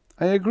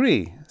 "I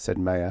agree," said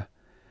Maya.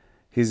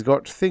 "He's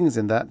got things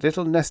in that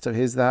little nest of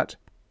his that—"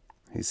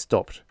 He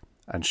stopped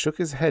and shook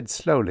his head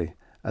slowly,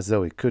 as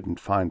though he couldn't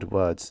find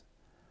words.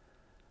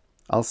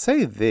 "I'll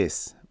say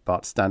this,"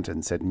 Bart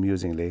Stanton said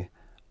musingly.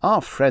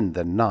 "Our friend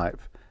the Knipe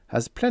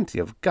has plenty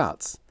of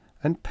guts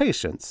and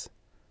patience."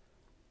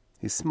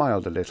 He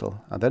smiled a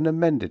little and then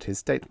amended his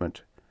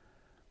statement.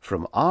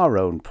 "From our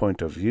own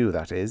point of view,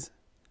 that is."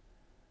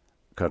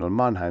 Colonel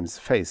Mannheim's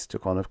face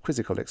took on a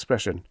quizzical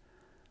expression.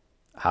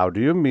 "How do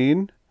you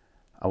mean?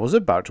 I was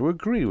about to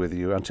agree with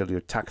you until you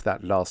tacked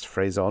that last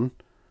phrase on.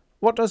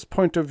 What does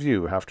point of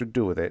view have to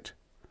do with it?"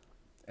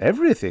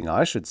 "Everything,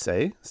 I should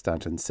say,"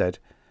 Stanton said.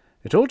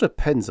 "It all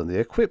depends on the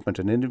equipment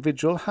an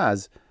individual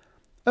has.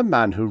 A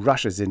man who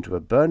rushes into a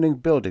burning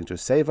building to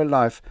save a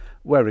life,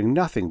 wearing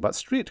nothing but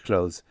street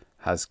clothes,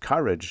 has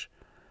courage.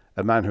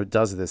 A man who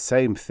does the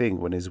same thing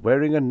when he's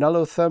wearing a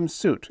nullotherm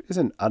suit is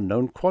an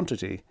unknown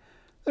quantity.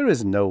 There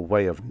is no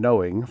way of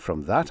knowing,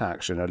 from that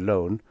action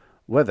alone,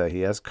 whether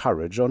he has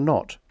courage or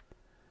not."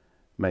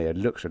 Mayer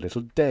looked a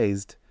little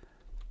dazed.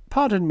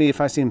 "Pardon me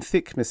if I seem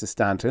thick, Mr.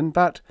 Stanton,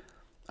 but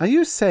are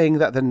you saying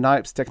that the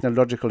Knipe's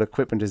technological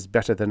equipment is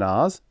better than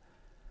ours?"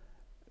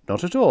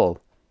 "Not at all.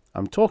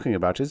 I'm talking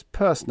about his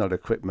personal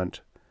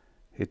equipment."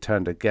 He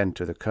turned again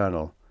to the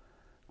Colonel.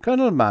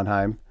 "Colonel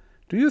Mannheim,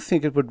 do you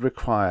think it would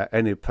require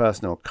any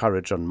personal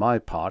courage on my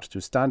part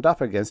to stand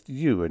up against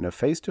you in a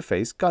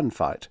face-to-face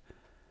gunfight?"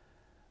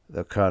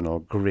 The Colonel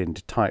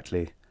grinned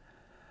tightly.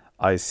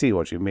 "I see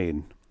what you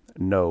mean.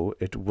 No,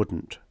 it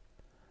wouldn't."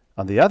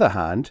 "On the other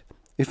hand,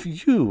 if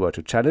you were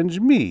to challenge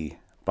me,"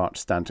 Bart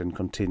Stanton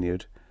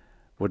continued,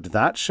 "would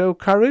that show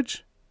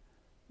courage?"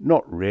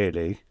 "Not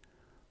really.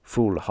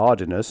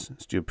 Foolhardiness,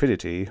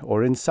 stupidity,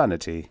 or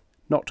insanity,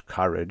 not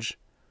courage."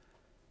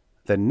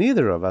 "Then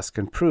neither of us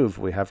can prove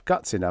we have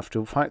guts enough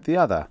to fight the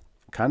other,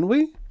 can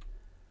we?"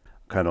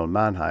 Colonel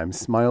Mannheim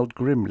smiled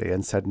grimly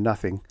and said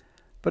nothing,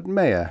 but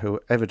Mayer,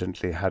 who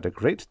evidently had a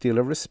great deal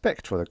of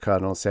respect for the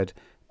Colonel, said,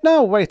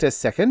 "Now wait a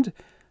second.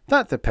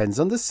 That depends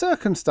on the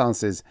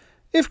circumstances.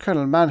 If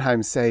Colonel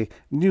Mannheim, say,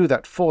 knew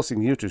that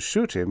forcing you to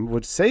shoot him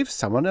would save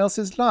someone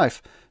else's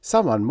life,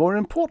 someone more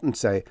important,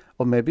 say,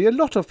 or maybe a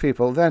lot of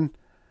people, then—"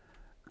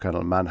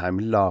 Colonel Mannheim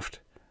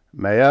laughed.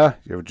 "Mayer,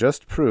 you've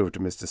just proved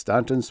Mr.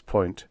 Stanton's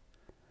point."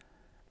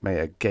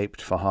 Mayer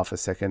gaped for half a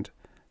second,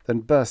 then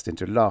burst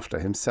into laughter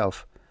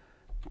himself.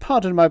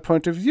 "Pardon my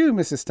point of view,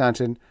 Mrs.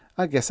 Stanton.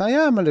 I guess I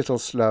am a little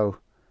slow."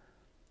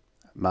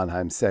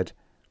 Mannheim said,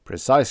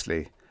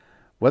 "Precisely.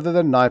 Whether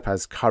the Knipe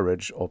has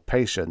courage or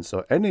patience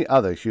or any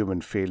other human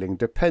feeling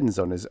depends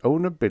on his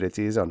own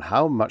abilities, on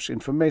how much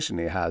information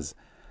he has.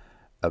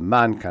 A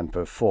man can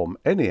perform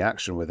any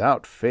action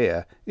without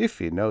fear if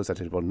he knows that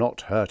it will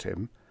not hurt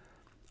him,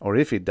 or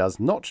if he does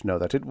not know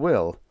that it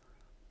will."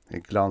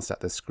 He glanced at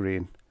the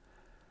screen.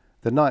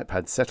 The Knipe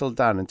had settled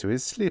down into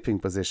his sleeping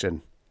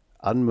position,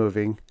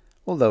 unmoving,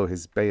 although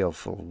his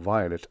baleful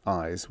violet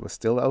eyes were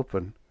still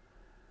open.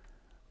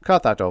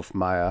 "Cut that off,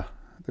 Meyer,"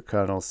 the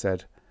Colonel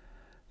said.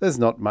 "There's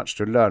not much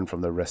to learn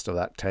from the rest of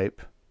that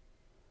tape."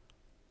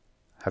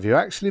 "Have you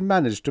actually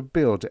managed to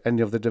build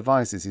any of the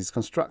devices he's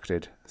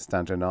constructed?"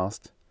 Stanton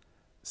asked.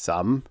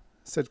 "Some,"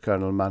 said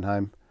Colonel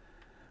Mannheim.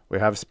 "We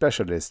have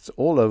specialists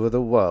all over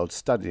the world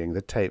studying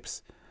the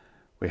tapes.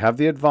 We have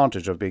the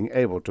advantage of being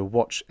able to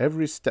watch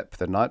every step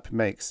the Knipe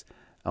makes,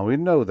 and we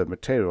know the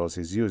materials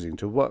he's using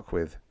to work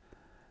with.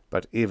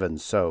 But even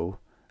so,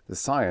 the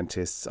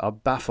scientists are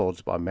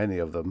baffled by many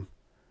of them.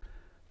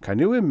 Can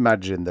you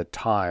imagine the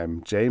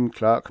time James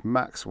Clerk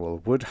Maxwell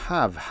would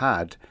have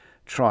had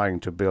trying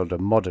to build a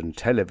modern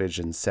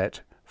television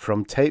set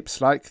from tapes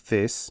like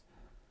this?"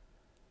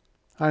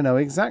 "I know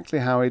exactly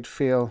how he'd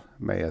feel,"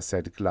 Mayer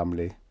said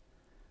glumly.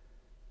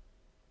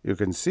 "You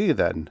can see,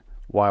 then,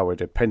 why we're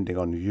depending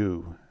on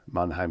you,"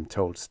 Mannheim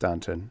told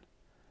Stanton.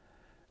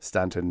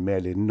 Stanton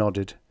merely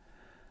nodded.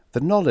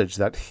 The knowledge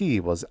that he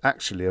was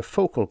actually a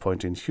focal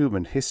point in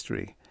human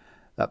history,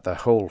 that the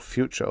whole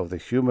future of the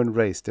human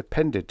race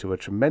depended to a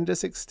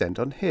tremendous extent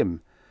on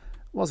him,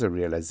 was a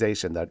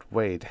realization that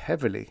weighed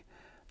heavily,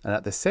 and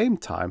at the same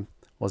time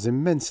was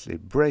immensely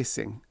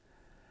bracing.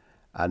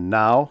 "And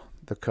now,"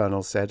 the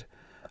colonel said,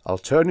 "I'll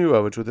turn you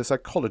over to the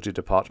psychology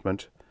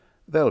department.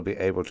 They'll be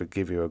able to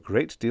give you a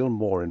great deal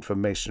more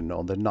information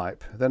on the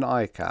Nipe than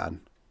I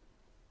can."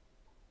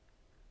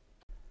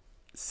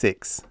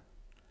 6.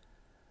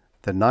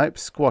 The Nipe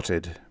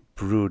squatted,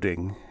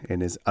 brooding,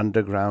 in his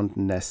underground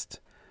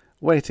nest,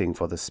 waiting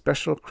for the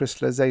special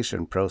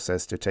crystallization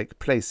process to take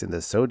place in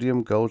the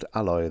sodium-gold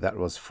alloy that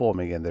was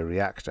forming in the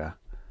reactor.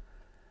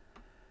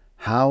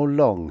 How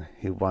long,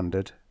 he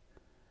wondered.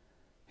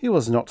 He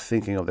was not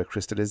thinking of the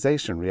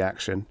crystallization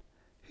reaction.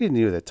 He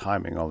knew the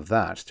timing of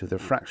that to the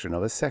fraction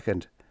of a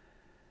second.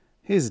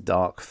 His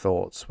dark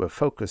thoughts were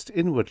focused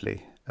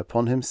inwardly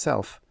upon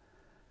himself.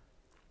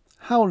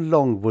 How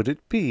long would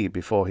it be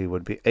before he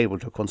would be able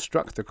to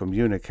construct the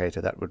communicator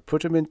that would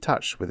put him in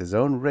touch with his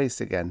own race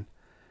again?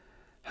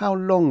 How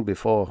long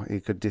before he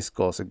could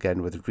discourse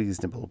again with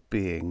reasonable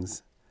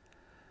beings?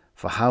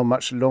 For how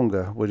much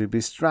longer would he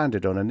be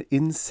stranded on an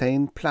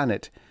insane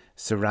planet,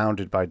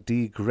 surrounded by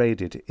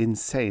degraded,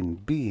 insane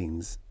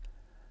beings?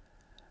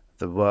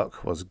 The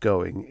work was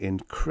going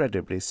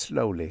incredibly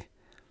slowly.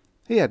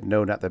 He had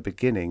known at the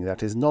beginning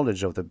that his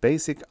knowledge of the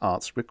basic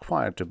arts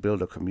required to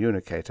build a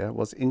communicator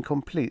was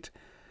incomplete,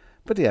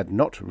 but he had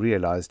not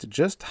realized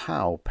just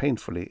how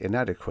painfully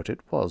inadequate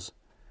it was.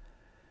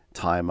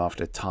 Time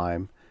after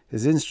time,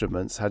 his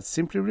instruments had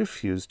simply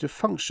refused to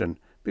function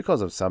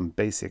because of some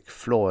basic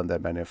flaw in their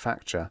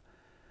manufacture,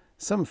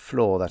 some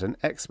flaw that an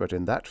expert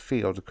in that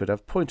field could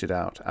have pointed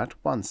out at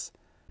once.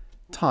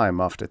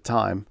 Time after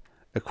time,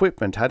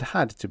 equipment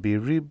had to be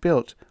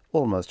rebuilt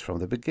almost from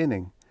the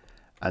beginning,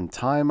 and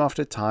time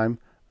after time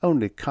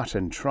only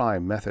cut-and-try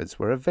methods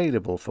were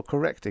available for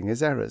correcting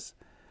his errors.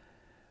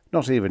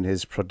 Not even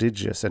his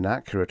prodigious and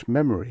accurate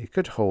memory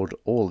could hold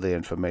all the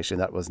information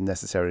that was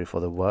necessary for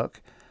the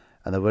work,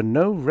 and there were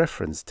no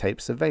reference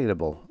tapes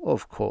available,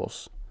 of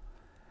course.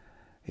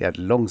 He had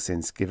long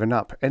since given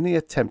up any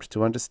attempt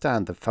to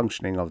understand the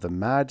functioning of the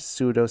mad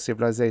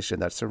pseudo-civilization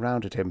that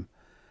surrounded him.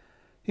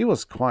 He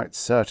was quite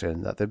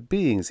certain that the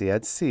beings he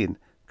had seen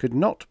could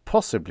not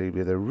possibly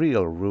be the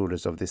real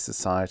rulers of this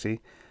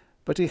society,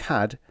 but he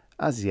had,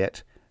 as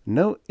yet,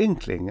 no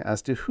inkling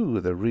as to who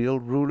the real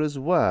rulers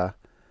were.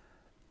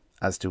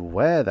 As to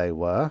where they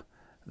were,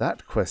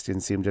 that question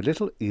seemed a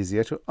little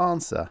easier to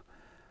answer.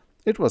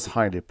 It was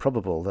highly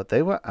probable that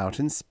they were out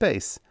in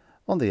space,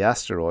 on the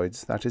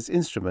asteroids that his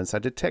instruments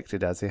had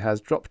detected as he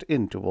had dropped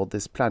in toward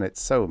this planet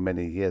so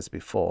many years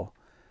before.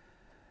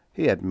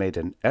 He had made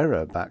an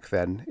error back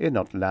then in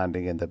not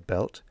landing in the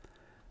belt,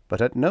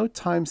 but at no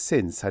time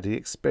since had he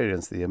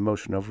experienced the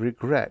emotion of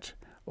regret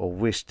or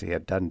wished he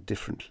had done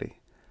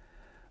differently.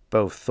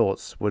 Both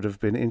thoughts would have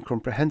been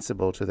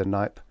incomprehensible to the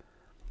Nipe.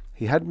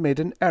 He had made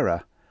an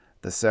error,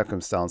 the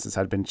circumstances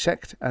had been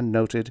checked and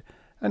noted,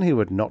 and he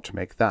would not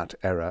make that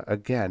error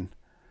again.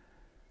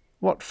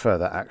 What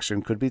further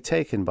action could be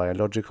taken by a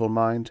logical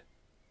mind?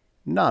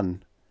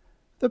 None.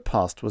 The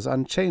past was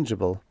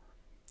unchangeable.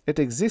 It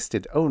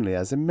existed only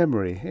as a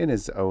memory in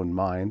his own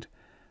mind,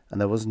 and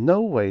there was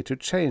no way to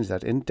change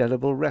that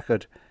indelible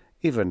record,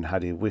 even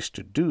had he wished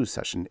to do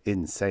such an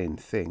insane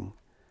thing.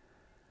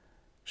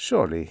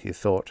 Surely, he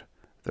thought,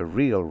 the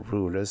real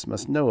rulers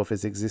must know of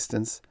his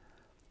existence.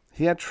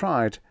 He had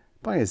tried,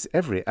 by his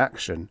every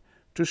action,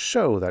 to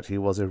show that he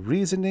was a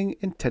reasoning,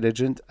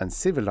 intelligent, and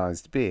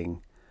civilized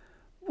being.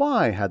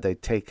 Why had they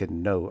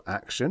taken no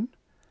action?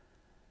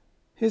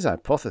 His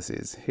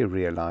hypotheses, he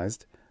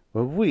realized,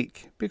 were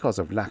weak because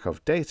of lack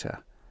of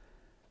data.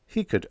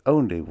 He could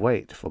only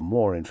wait for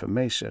more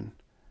information.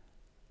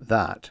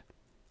 That,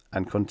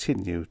 and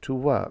continue to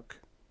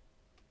work.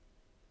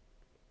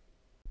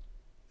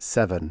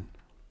 7.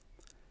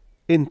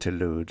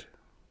 Interlude.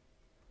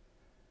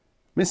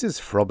 Mrs.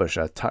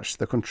 Frobisher touched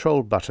the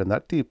control button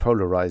that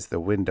depolarized the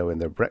window in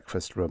the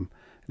breakfast room,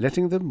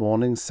 letting the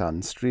morning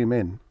sun stream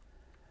in.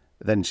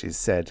 Then she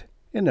said,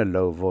 in a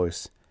low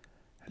voice,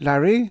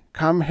 "Larry,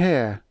 come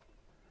here."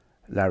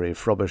 Larry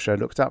Frobisher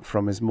looked up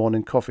from his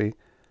morning coffee.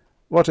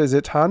 "What is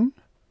it, hun?"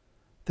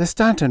 "The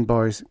Stanton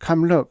boys.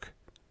 Come look."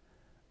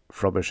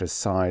 Frobisher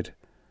sighed.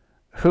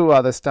 "Who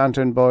are the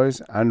Stanton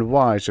boys, and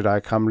why should I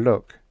come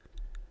look?"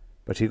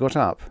 But he got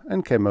up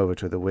and came over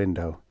to the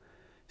window.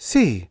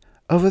 "See,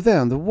 over there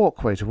on the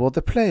walkway toward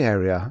the play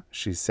area,"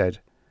 she said.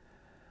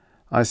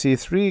 "I see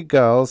 3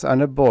 girls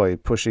and a boy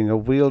pushing a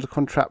wheeled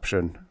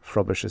contraption,"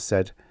 Frobisher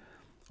said.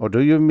 "Or do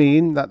you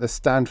mean that the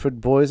Stanford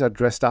boys are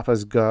dressed up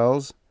as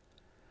girls?"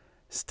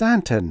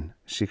 "Stanton,"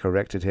 she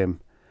corrected him.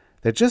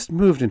 "They just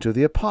moved into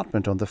the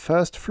apartment on the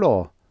 1st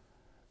floor."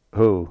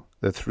 "Who,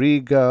 the 3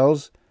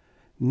 girls?"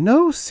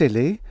 "No,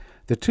 silly.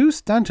 The 2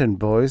 Stanton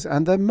boys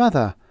and their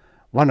mother.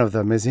 One of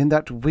them is in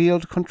that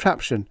wheeled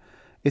contraption.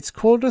 It's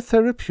called a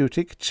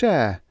therapeutic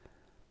chair."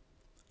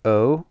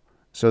 "Oh,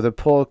 so the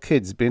poor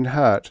kid's been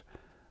hurt.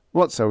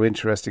 What's so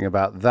interesting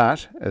about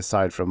that,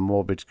 aside from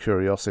morbid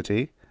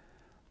curiosity?"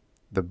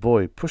 The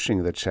boy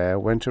pushing the chair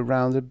went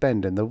around a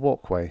bend in the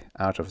walkway,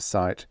 out of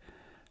sight,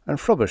 and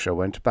Frobisher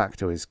went back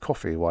to his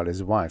coffee while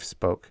his wife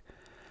spoke.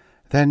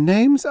 "Their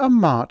names are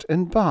Mart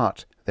and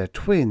Bart. They're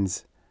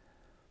twins.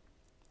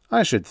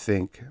 I should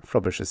think,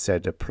 Frobisher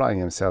said, applying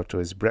himself to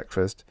his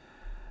breakfast,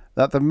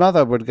 that the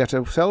mother would get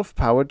a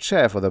self-powered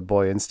chair for the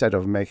boy instead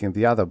of making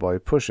the other boy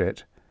push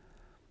it.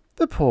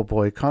 The poor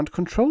boy can't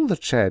control the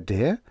chair,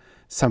 dear.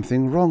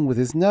 Something wrong with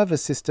his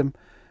nervous system.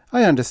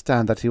 I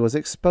understand that he was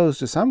exposed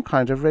to some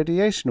kind of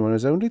radiation when he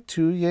was only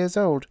 2 years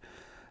old.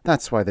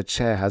 That's why the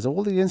chair has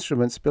all the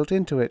instruments built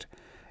into it.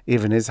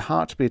 Even his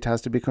heartbeat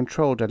has to be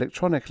controlled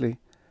electronically.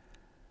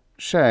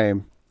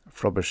 Shame.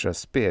 Frobisher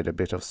speared a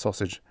bit of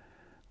sausage.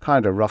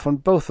 Kind of rough on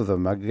both of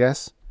them, I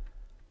guess.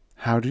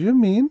 How do you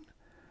mean?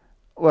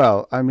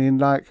 Well, I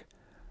mean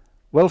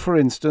well, for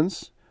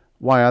instance,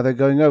 why are they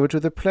going over to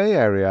the play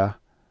area?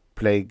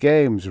 Play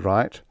games,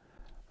 right?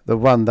 The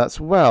one that's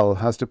well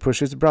has to push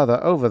his brother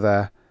over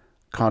there.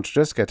 Can't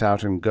just get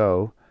out and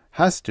go.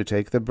 Has to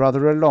take the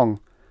brother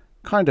along.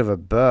 Kind of a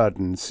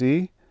burden,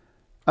 see?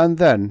 And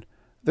then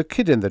the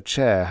kid in the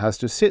chair has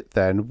to sit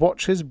there and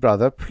watch his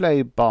brother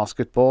play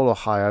basketball or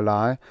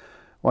high-a-lie,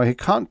 while he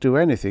can't do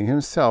anything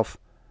himself.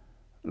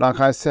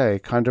 Like I say,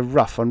 kind of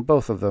rough on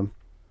both of them.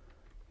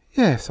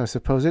 Yes, I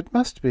suppose it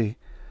must be.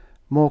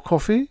 More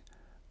coffee?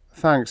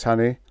 Thanks,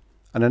 honey.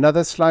 And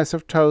another slice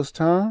of toast,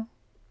 huh?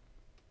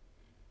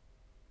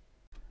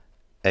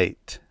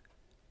 8.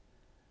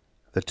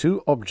 The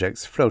two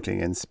objects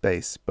floating in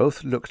space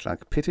both looked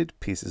like pitted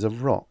pieces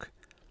of rock.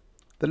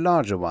 The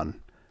larger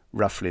one,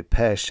 roughly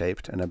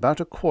pear-shaped and about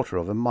 1/4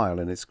 of a mile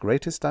in its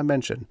greatest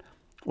dimension,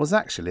 was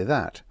actually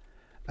that,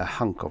 a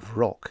hunk of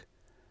rock.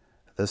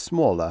 The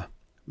smaller,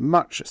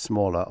 much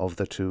smaller of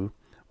the two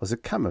was a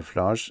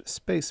camouflaged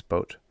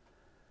space-boat.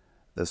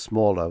 The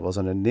smaller was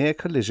on a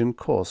near-collision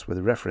course with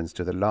reference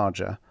to the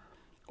larger,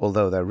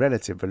 although their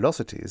relative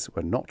velocities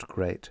were not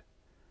great.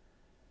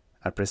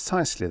 At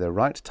precisely the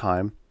right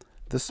time,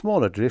 the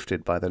smaller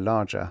drifted by the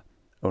larger,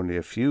 only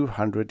a few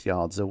hundred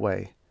yards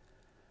away.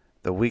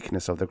 The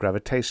weakness of the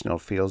gravitational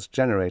fields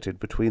generated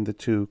between the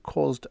two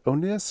caused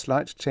only a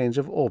slight change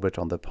of orbit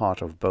on the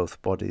part of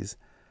both bodies.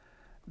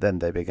 Then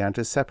they began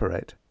to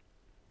separate.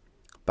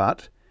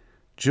 But,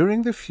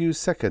 during the few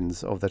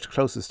seconds of their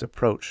closest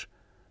approach,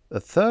 the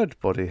third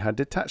body had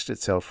detached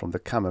itself from the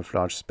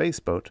camouflaged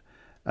spaceboat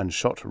and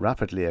shot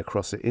rapidly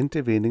across the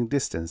intervening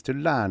distance to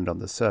land on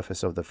the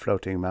surface of the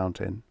floating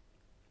mountain.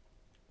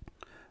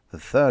 The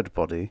third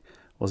body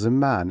was a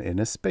man in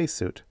a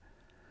spacesuit.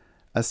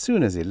 As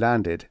soon as he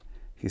landed,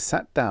 he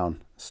sat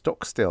down,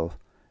 stock still,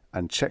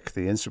 and checked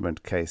the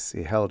instrument case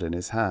he held in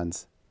his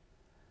hands.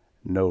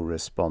 No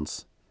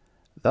response.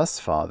 Thus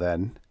far,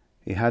 then,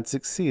 he had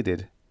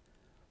succeeded.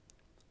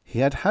 He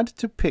had had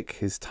to pick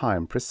his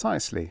time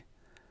precisely.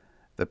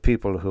 The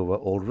people who were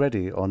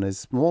already on his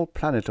small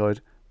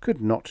planetoid could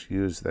not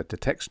use their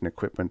detection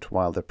equipment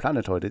while the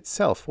planetoid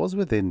itself was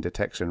within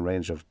detection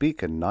range of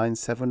beacon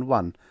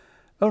 971,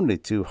 only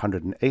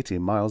 280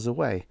 miles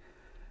away.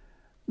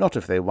 Not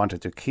if they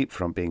wanted to keep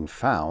from being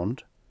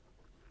found.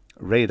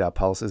 Radar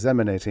pulses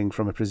emanating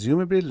from a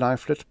presumably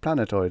lifeless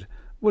planetoid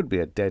would be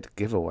a dead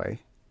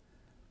giveaway.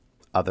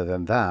 Other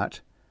than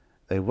that,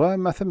 they were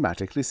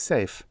mathematically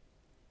safe,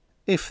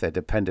 if they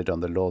depended on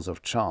the laws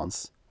of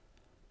chance.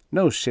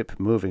 No ship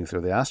moving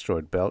through the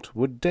asteroid belt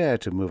would dare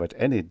to move at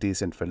any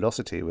decent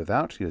velocity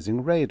without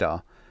using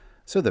radar,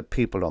 so the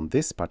people on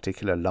this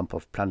particular lump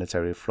of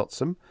planetary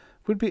flotsam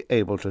would be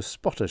able to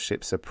spot a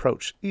ship's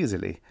approach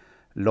easily,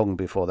 long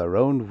before their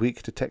own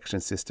weak detection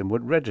system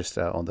would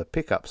register on the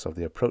pickups of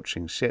the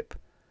approaching ship.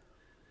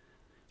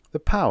 The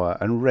power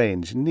and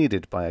range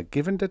needed by a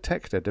given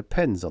detector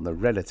depends on the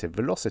relative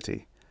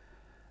velocity.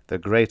 The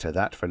greater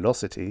that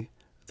velocity,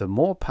 the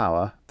more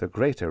power, the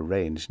greater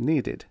range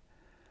needed.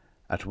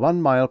 At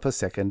 1 mile per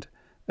second,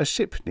 a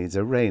ship needs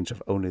a range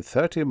of only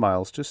 30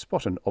 miles to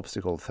spot an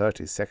obstacle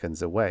 30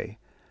 seconds away.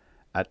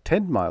 At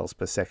 10 miles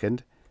per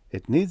second,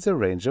 it needs a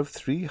range of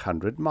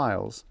 300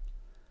 miles.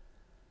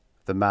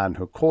 The man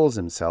who calls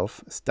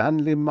himself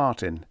Stanley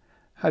Martin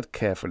had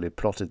carefully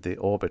plotted the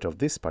orbit of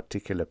this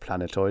particular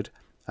planetoid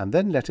and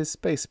then let his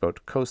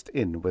spaceboat coast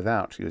in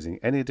without using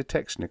any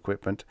detection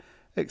equipment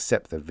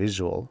except the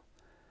visual.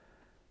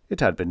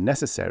 It had been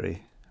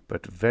necessary,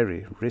 but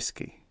very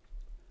risky.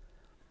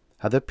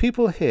 Had the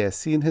people here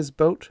seen his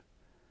boat?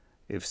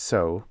 If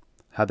so,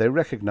 had they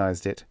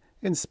recognized it,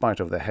 in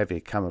spite of the heavy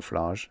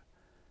camouflage?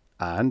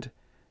 And,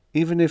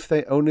 even if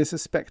they only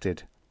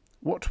suspected,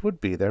 what would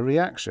be their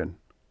reaction?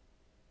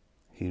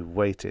 He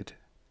waited.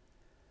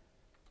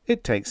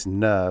 It takes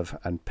nerve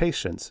and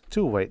patience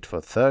to wait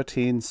for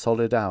 13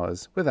 solid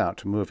hours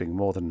without moving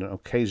more than an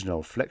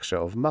occasional flexure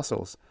of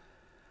muscles.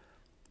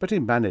 But he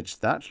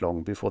managed that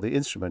long before the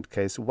instrument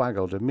case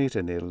waggled a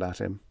meter needle at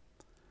him.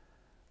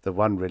 The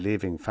one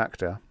relieving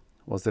factor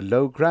was the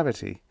low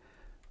gravity.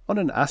 On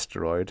an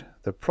asteroid,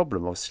 the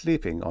problem of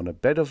sleeping on a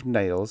bed of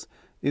nails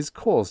is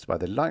caused by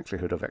the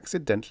likelihood of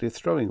accidentally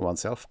throwing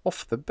oneself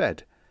off the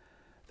bed.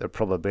 The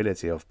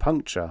probability of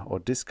puncture or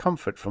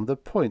discomfort from the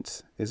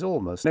points is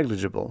almost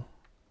negligible.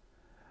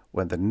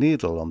 When the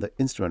needle on the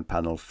instrument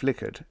panel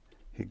flickered,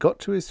 he got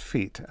to his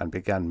feet and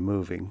began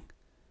moving.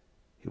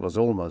 He was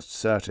almost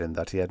certain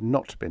that he had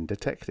not been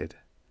detected.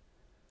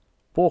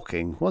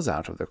 Balking was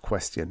out of the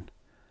question.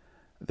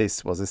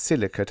 This was a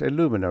silicate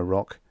alumina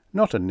rock,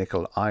 not a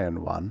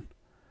nickel-iron one.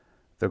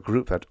 The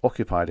group that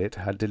occupied it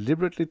had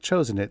deliberately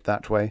chosen it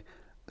that way,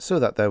 so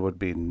that there would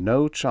be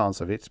no chance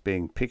of it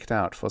being picked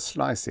out for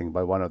slicing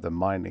by one of the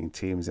mining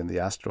teams in the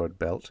asteroid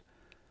belt.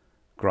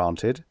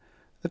 Granted,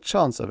 the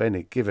chance of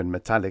any given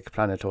metallic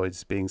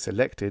planetoids being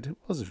selected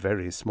was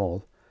very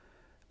small.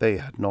 They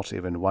had not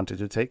even wanted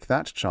to take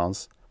that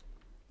chance.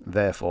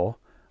 Therefore,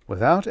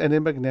 without any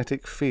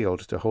magnetic field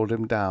to hold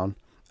him down,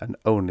 and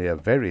only a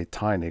very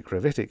tiny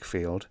gravitic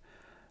field,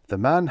 the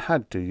man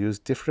had to use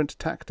different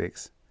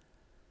tactics.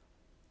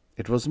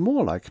 It was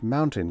more like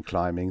mountain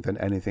climbing than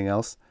anything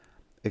else,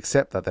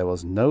 except that there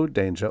was no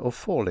danger of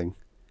falling.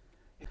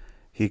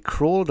 He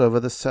crawled over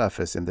the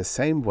surface in the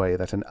same way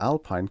that an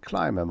alpine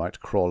climber might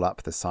crawl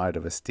up the side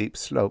of a steep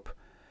slope,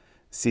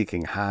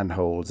 seeking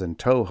handholds and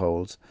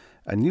toeholds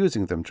and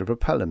using them to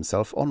propel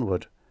himself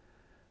onward.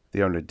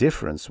 The only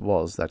difference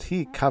was that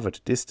he covered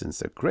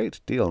distance a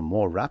great deal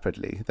more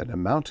rapidly than a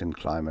mountain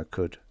climber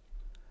could.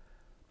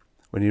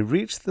 When he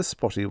reached the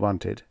spot he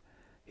wanted,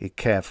 he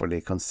carefully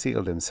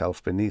concealed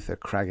himself beneath a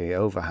craggy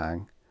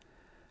overhang.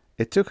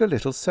 It took a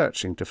little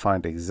searching to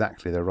find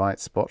exactly the right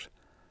spot,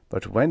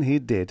 but when he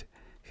did,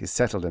 he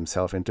settled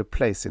himself into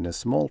place in a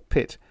small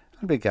pit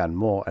and began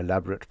more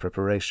elaborate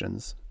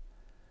preparations.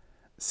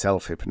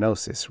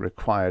 Self-hypnosis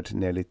required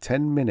nearly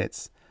 10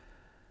 minutes.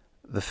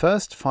 The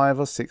first 5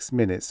 or 6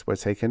 minutes were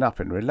taken up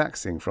in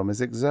relaxing from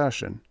his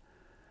exertion.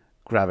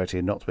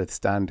 Gravity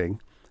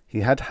notwithstanding,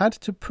 he had had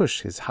to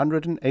push his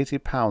 180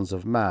 pounds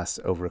of mass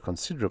over a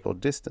considerable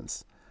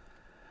distance.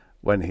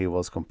 When he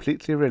was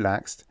completely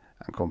relaxed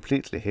and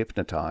completely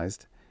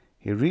hypnotized,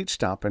 he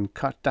reached up and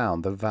cut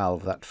down the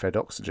valve that fed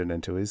oxygen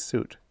into his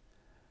suit.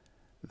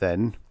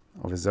 Then,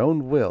 of his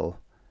own will,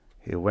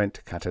 he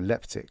went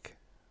cataleptic.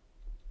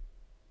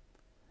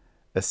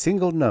 A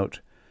single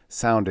note,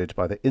 sounded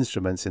by the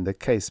instruments in the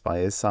case by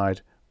his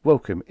side,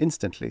 woke him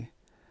instantly.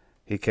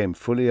 He came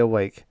fully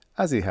awake,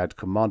 as he had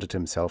commanded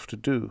himself to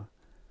do.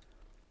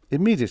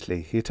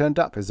 Immediately he turned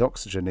up his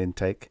oxygen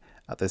intake,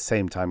 at the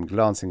same time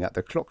glancing at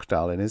the clock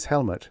dial in his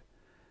helmet.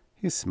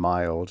 He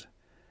smiled.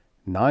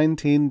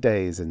 19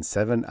 days and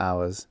 7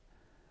 hours.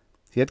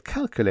 He had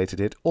calculated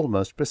it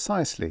almost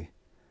precisely.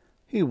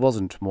 He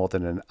wasn't more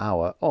than an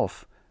hour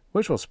off,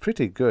 which was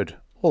pretty good,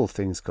 all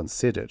things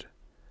considered.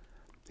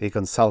 He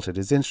consulted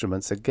his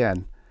instruments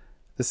again.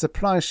 The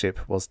supply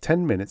ship was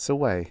 10 minutes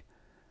away.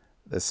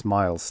 The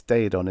smile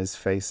stayed on his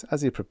face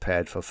as he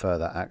prepared for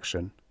further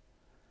action.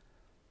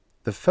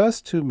 The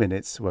first 2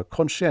 minutes were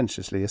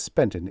conscientiously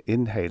spent in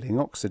inhaling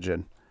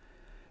oxygen.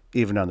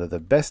 Even under the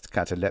best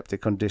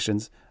cataleptic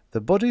conditions,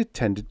 the body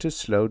tended to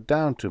slow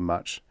down too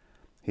much.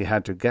 He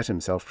had to get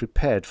himself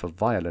prepared for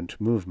violent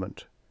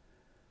movement.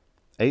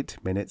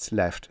 8 minutes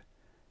left.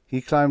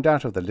 He climbed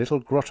out of the little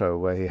grotto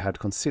where he had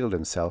concealed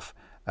himself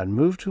and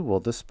moved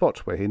toward the spot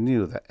where he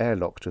knew the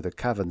airlock to the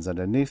caverns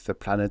underneath the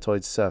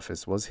planetoid's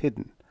surface was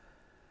hidden.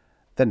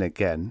 Then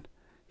again,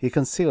 he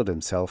concealed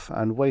himself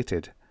and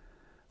waited,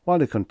 while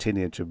he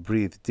continued to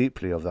breathe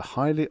deeply of the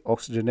highly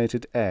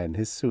oxygenated air in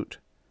his suit.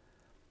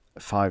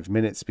 5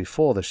 minutes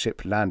before the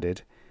ship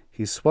landed,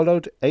 he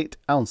swallowed 8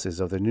 ounces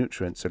of the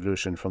nutrient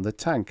solution from the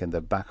tank in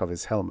the back of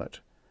his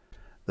helmet.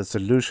 The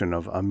solution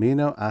of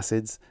amino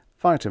acids,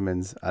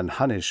 vitamins, and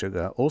honey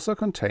sugar also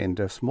contained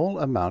a small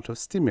amount of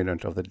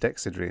stimulant of the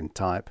dexedrine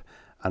type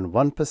and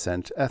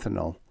 1%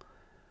 ethanol.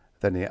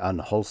 Then he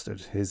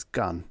unholstered his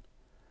gun.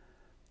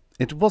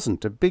 It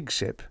wasn't a big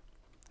ship.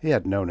 He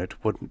had known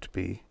it wouldn't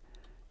be.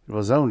 It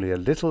was only a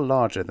little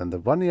larger than the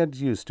one he had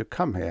used to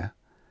come here.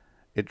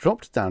 It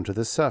dropped down to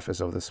the surface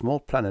of the small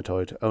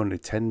planetoid only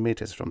 10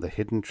 meters from the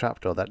hidden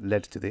trapdoor that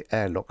led to the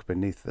airlock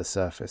beneath the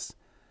surface.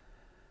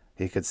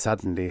 He could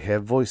suddenly hear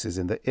voices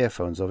in the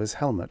earphones of his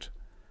helmet.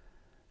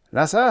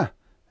 "Lasser,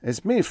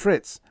 it's me,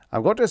 Fritz.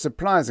 I've got your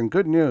supplies and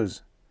good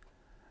news."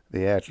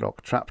 The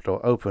airlock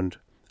trapdoor opened,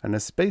 and a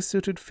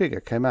spacesuited figure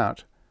came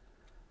out.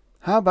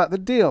 "How about the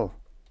deal?"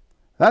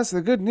 "That's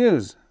the good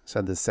news,"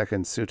 said the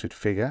second suited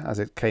figure as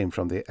it came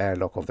from the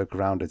airlock of the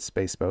grounded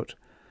spaceboat.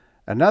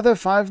 "Another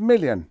 5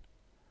 million.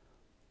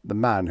 The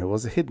man who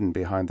was hidden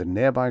behind the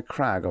nearby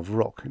crag of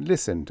rock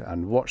listened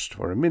and watched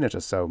for a minute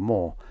or so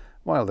more,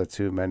 while the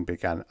two men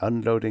began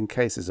unloading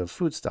cases of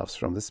foodstuffs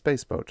from the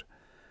spaceboat.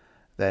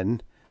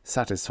 Then,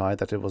 satisfied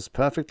that it was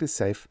perfectly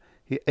safe,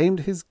 he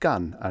aimed his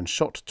gun and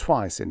shot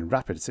twice in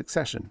rapid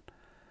succession.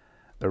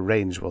 The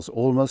range was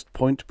almost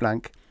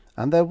point-blank,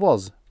 and there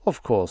was,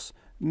 of course,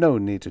 no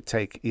need to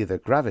take either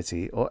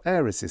gravity or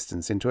air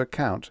resistance into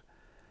account.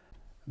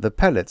 The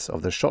pellets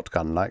of the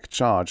shotgun-like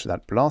charge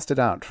that blasted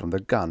out from the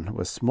gun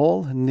were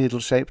small,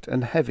 needle-shaped,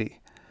 and heavy.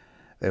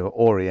 They were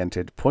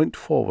oriented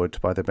point-forward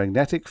by the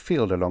magnetic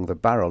field along the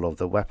barrel of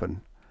the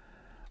weapon.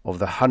 Of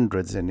the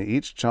hundreds in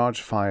each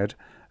charge fired,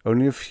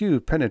 only a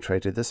few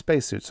penetrated the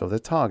spacesuits of the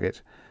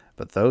target,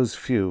 but those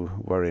few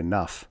were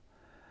enough.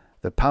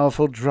 The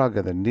powerful drug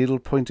in the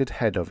needle-pointed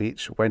head of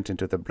each went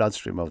into the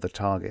bloodstream of the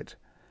target.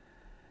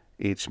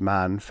 Each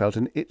man felt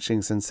an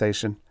itching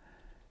sensation.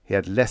 He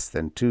had less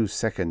than 2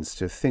 seconds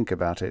to think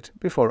about it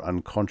before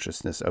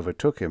unconsciousness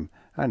overtook him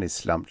and he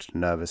slumped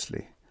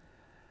nervously.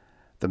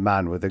 The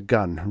man with the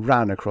gun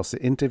ran across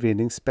the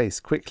intervening space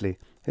quickly,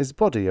 his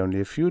body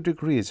only a few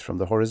degrees from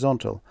the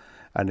horizontal,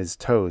 and his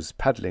toes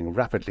paddling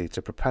rapidly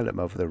to propel him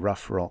over the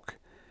rough rock.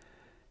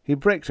 He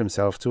braked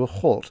himself to a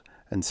halt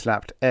and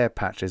slapped air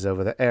patches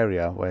over the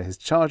area where his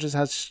charges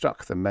had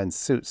struck the men's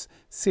suits,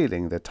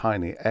 sealing the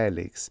tiny air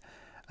leaks,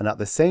 and at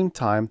the same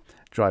time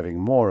driving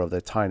more of the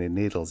tiny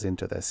needles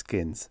into their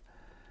skins.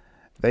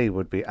 They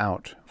would be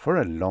out for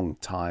a long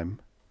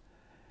time.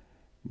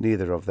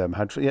 Neither of them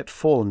had yet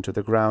fallen to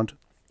the ground.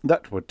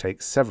 That would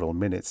take several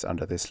minutes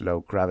under this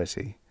low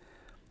gravity.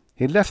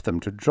 He left them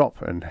to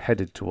drop and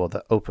headed toward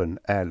the open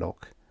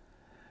airlock.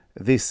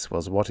 This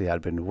was what he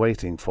had been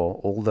waiting for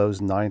all those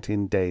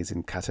 19 days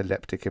in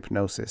cataleptic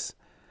hypnosis.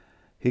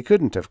 He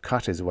couldn't have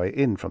cut his way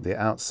in from the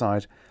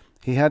outside.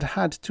 He had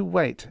had to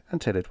wait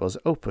until it was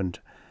opened,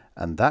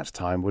 and that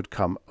time would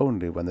come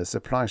only when the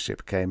supply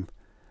ship came.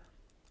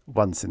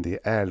 Once in the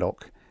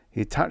airlock,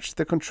 he touched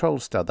the control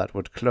stud that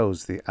would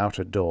close the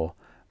outer door,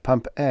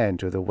 pump air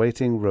into the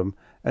waiting room,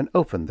 and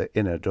open the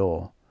inner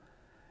door.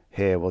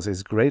 Here was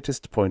his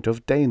greatest point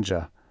of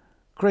danger,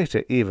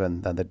 greater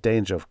even than the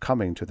danger of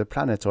coming to the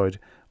planetoid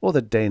or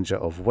the danger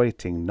of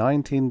waiting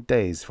 19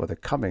 days for the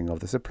coming of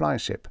the supply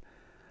ship.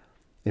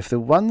 If the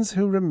ones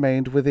who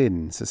remained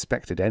within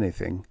suspected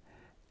anything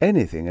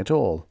at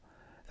all,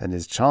 then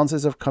his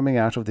chances of coming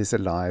out of this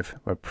alive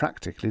were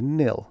practically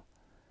nil.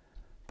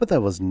 But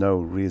there was no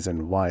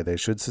reason why they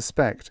should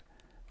suspect.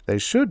 They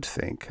should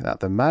think that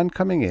the man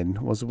coming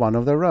in was one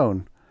of their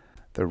own.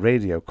 The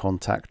radio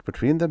contact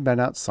between the men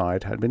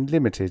outside had been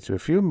limited to a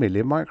few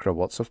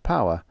millimicrowatts of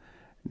power,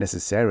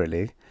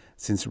 necessarily,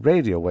 since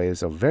radio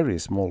waves of very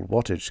small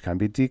wattage can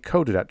be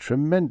decoded at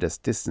tremendous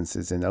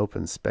distances in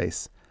open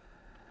space.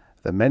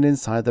 The men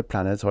inside the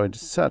planetoid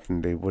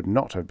certainly would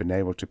not have been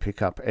able to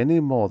pick up any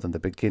more than the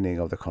beginning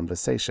of the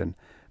conversation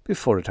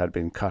before it had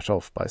been cut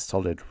off by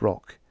solid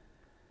rock.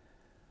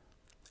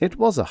 It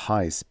was a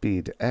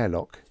high-speed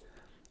airlock.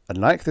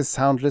 Unlike the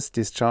soundless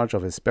discharge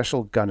of a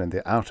special gun in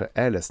the outer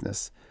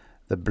airlessness,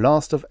 the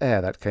blast of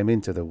air that came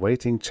into the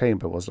waiting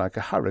chamber was like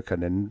a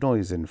hurricane in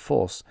noise and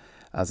force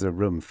as the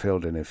room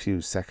filled in a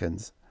few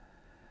seconds.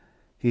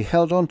 He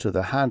held on to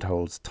the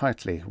handholds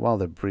tightly while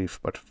the brief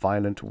but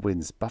violent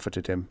winds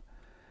buffeted him.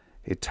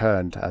 He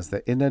turned as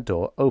the inner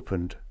door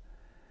opened.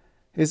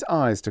 His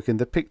eyes took in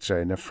the picture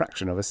in a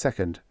fraction of a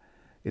second.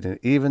 In an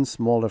even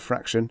smaller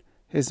fraction,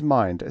 his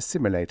mind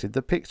assimilated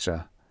the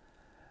picture.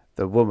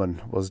 The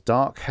woman was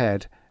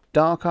dark-haired,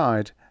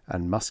 dark-eyed,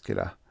 and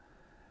muscular.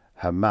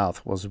 Her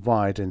mouth was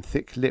wide and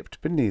thick-lipped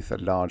beneath a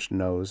large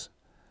nose.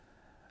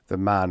 The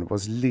man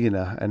was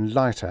leaner and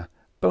lighter,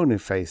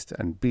 bony-faced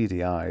and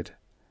beady-eyed.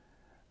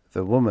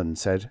 The woman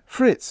said,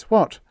 "Fritz,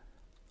 what?"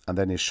 and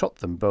then he shot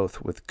them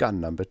both with gun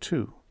number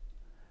 2.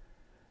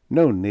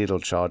 No needle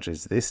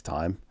charges this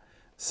time.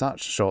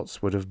 Such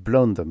shots would have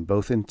blown them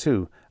both in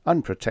two,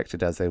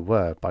 unprotected as they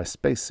were by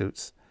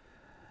spacesuits.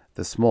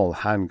 The small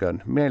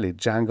handgun merely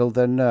jangled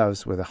their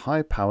nerves with a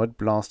high-powered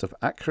blast of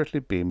accurately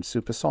beamed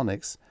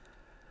supersonics.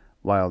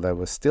 While they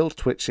were still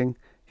twitching,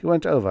 he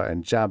went over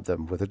and jabbed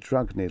them with a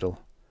drug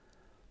needle.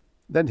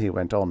 Then he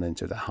went on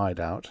into the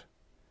hideout.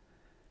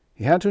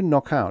 He had to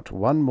knock out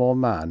one more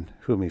man,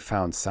 whom he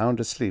found sound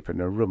asleep in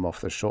a room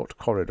off the short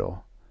corridor.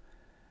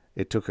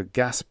 It took a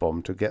gas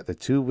bomb to get the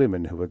 2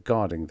 women who were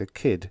guarding the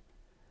kid.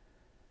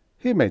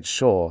 He made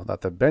sure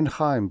that the Ben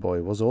Chaim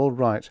boy was all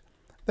right.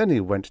 Then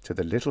he went to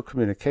the little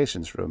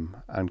communications room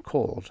and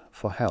called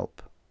for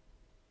help.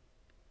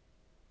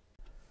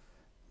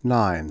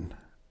 9.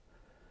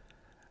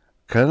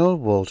 Colonel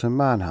Walter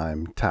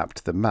Mannheim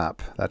tapped the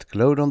map that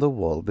glowed on the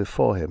wall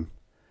before him.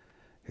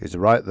 "He's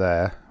right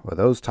there, where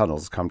those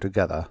tunnels come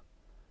together."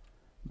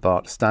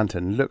 Bart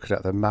Stanton looked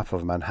at the map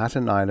of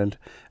Manhattan Island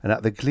and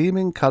at the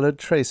gleaming colored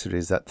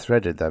traceries that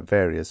threaded their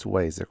various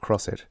ways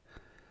across it.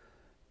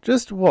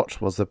 "Just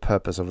what was the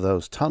purpose of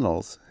those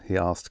tunnels?" he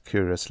asked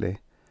curiously.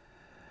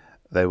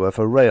 "They were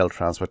for rail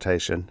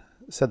transportation,"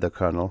 said the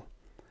colonel.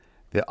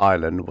 "The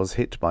island was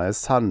hit by a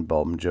sun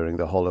bomb during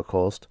the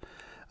Holocaust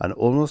and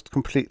almost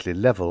completely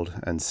leveled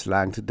and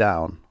slagged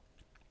down.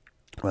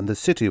 When the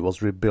city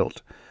was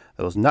rebuilt,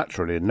 there was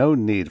naturally no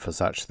need for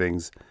such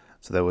things,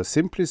 so they were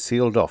simply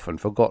sealed off and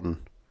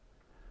forgotten."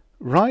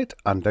 "Right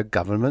under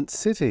Government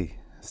City,"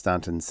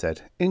 Stanton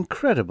said.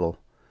 "Incredible."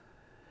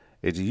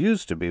 "It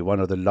used to be one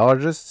of the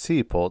largest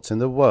seaports in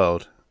the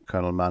world,"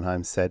 Colonel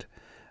Mannheim said,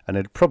 "and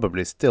it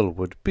probably still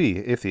would be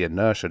if the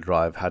inertia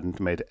drive hadn't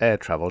made air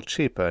travel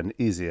cheaper and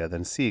easier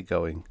than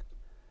sea-going."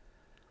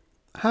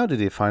 "How did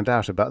he find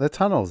out about the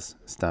tunnels?"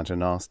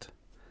 Stanton asked.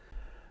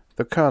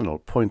 The colonel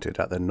pointed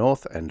at the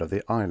north end of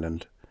the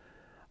island.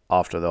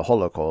 "After the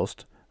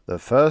Holocaust, the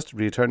first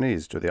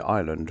returnees to the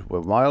island were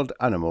wild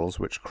animals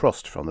which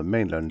crossed from the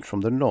mainland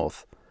from the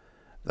north.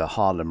 The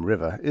Harlem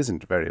River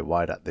isn't very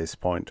wide at this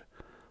point.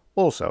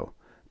 Also,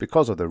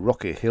 because of the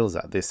rocky hills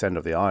at this end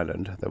of the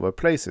island, there were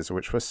places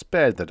which were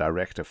spared the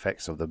direct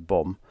effects of the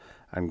bomb,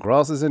 and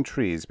grasses and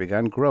trees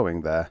began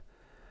growing there.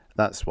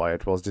 That's why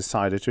it was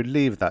decided to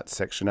leave that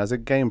section as a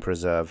game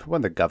preserve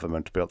when the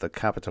government built the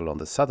capital on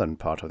the southern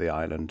part of the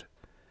island.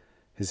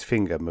 His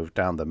finger moved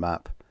down the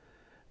map.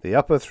 The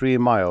upper 3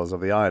 miles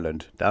of the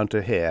island, down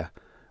to here,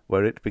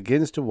 where it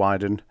begins to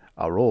widen,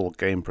 are all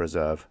game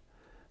preserve.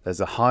 There's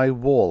a high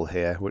wall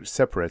here which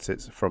separates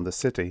it from the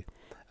city,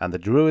 and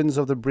the ruins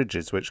of the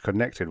bridges which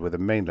connected with the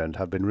mainland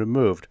have been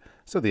removed,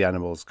 so the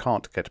animals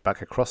can't get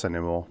back across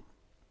anymore.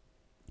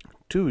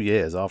 2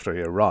 years after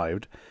he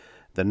arrived,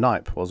 the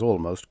Nipe was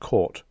almost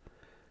caught.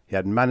 He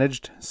had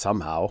managed,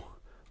 somehow,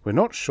 we're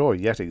not sure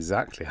yet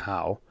exactly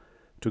how,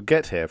 to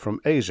get here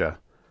from Asia.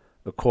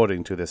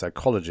 According to the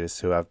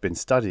psychologists who have been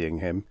studying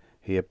him,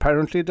 he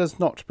apparently does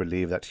not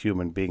believe that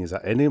human beings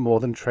are any more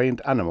than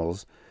trained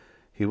animals.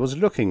 He was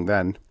looking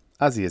then,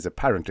 as he is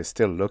apparently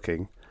still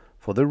looking,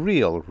 for the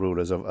real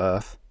rulers of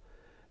Earth.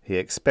 He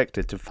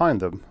expected to find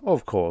them,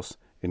 of course,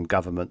 in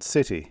Government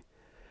City.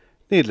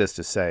 Needless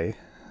to say,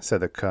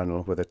 said the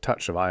Colonel with a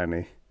touch of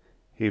irony,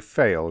 he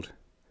failed.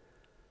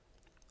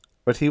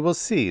 But he was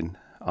seen?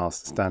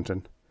 Asked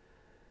Stanton.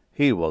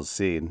 He was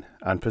seen,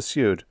 and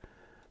pursued,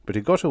 but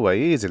he got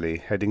away easily,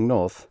 heading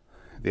north.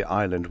 The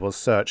island was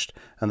searched,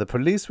 and the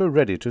police were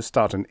ready to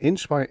start an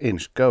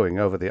inch-by-inch going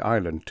over the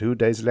island 2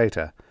 days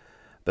later,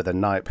 but the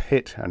Nipe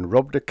hit and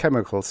robbed a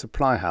chemical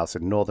supply house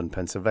in northern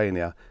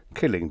Pennsylvania,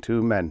 killing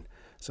 2 men,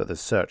 so the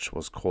search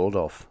was called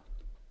off.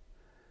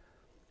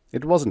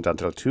 It wasn't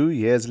until 2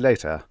 years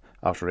later,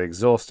 after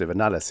exhaustive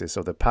analysis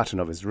of the pattern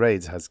of his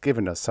raids has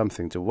given us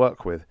something to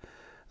work with,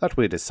 that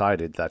we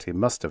decided that he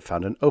must have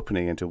found an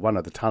opening into one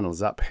of the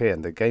tunnels up here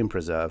in the game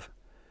preserve.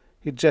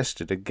 He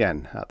gestured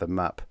again at the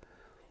map.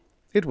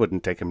 It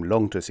wouldn't take him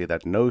long to see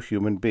that no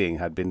human being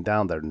had been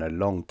down there in a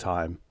long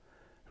time.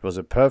 It was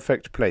a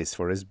perfect place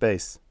for his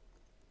base.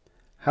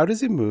 How does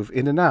he move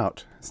in and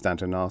out?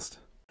 Stanton asked.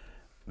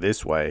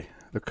 This way.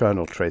 The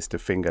Colonel traced a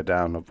finger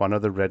down of one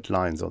of the red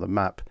lines on the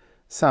map,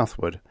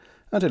 southward,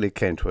 until he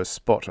came to a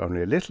spot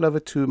only a little over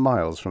 2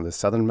 miles from the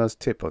southernmost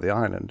tip of the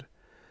island.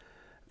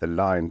 The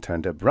line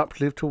turned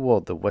abruptly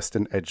toward the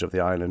western edge of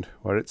the island,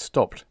 where it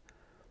stopped.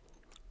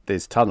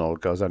 This tunnel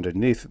goes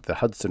underneath the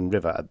Hudson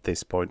River at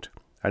this point,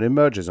 and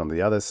emerges on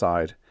the other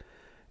side.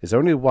 It's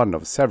only one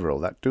of several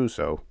that do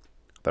so.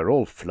 They're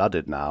all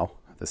flooded now.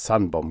 The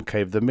sun bomb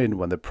caved them in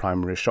when the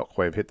primary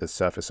shockwave hit the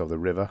surface of the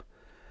river.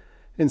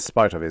 In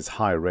spite of his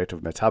high rate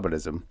of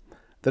metabolism,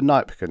 the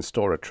Nipe can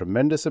store a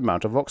tremendous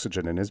amount of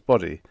oxygen in his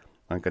body,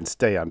 and can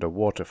stay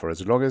underwater for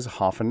as long as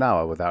half an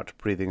hour without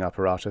breathing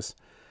apparatus,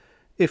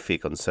 if he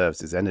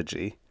conserves his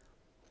energy.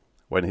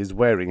 When he's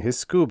wearing his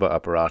scuba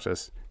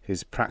apparatus,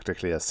 he's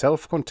practically a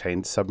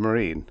self-contained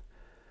submarine.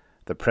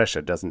 The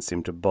pressure doesn't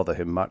seem to bother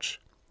him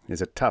much.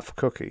 He's a tough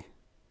cookie.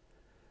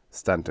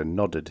 Stanton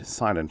nodded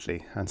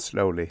silently and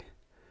slowly.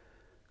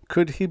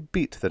 Could he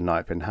beat the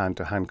Nipe in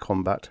hand-to-hand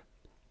combat?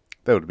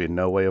 There would be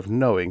no way of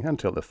knowing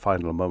until the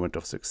final moment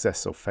of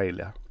success or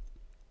failure.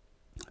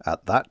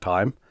 At that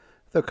time,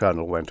 the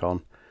Colonel went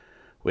on,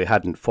 we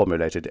hadn't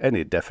formulated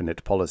any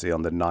definite policy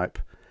on the Nipe.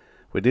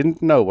 We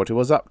didn't know what he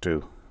was up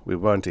to. We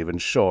weren't even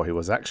sure he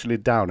was actually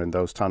down in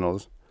those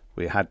tunnels.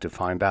 We had to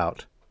find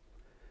out.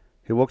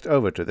 He walked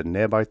over to the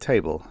nearby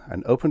table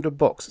and opened a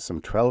box some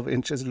 12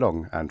 inches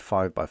long and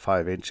 5 by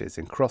 5 inches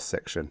in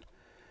cross-section.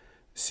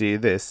 See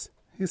this?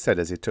 He said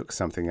as he took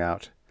something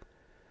out.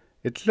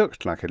 It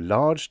looked like a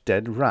large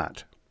dead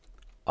rat.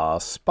 Our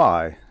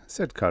spy,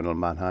 said Colonel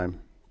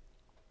Mannheim.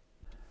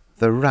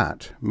 The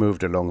rat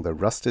moved along the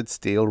rusted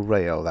steel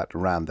rail that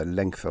ran the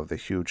length of the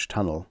huge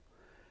tunnel.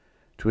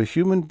 To a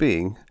human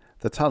being,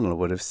 the tunnel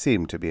would have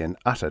seemed to be in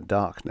utter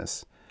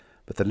darkness,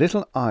 but the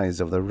little eyes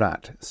of the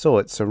rat saw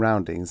its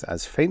surroundings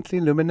as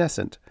faintly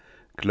luminescent,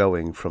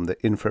 glowing from the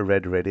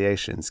infrared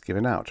radiations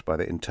given out by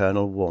the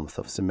internal warmth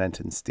of cement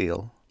and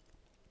steel.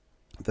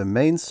 The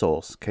main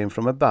source came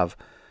from above,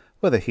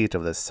 where the heat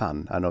of the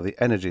sun and of the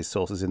energy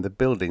sources in the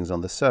buildings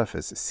on the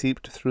surface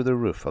seeped through the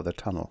roof of the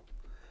tunnel.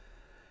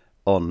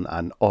 On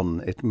and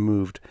on it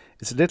moved,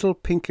 its little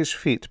pinkish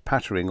feet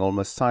pattering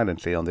almost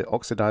silently on the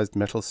oxidized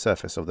metal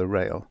surface of the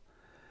rail.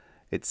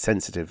 Its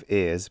sensitive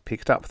ears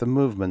picked up the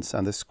movements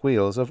and the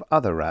squeals of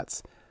other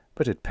rats,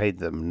 but it paid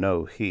them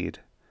no heed.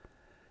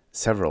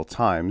 Several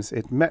times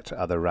it met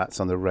other rats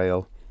on the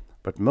rail,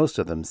 but most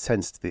of them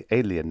sensed the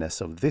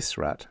alienness of this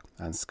rat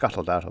and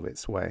scuttled out of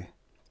its way.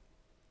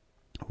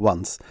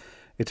 Once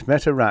it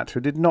met a rat who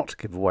did not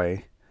give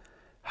way,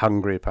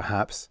 hungry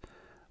perhaps,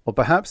 or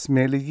perhaps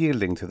merely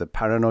yielding to the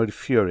paranoid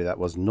fury that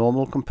was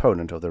normal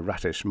component of the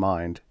rattish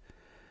mind.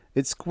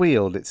 It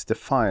squealed its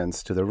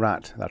defiance to the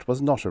rat that was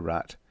not a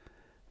rat.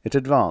 It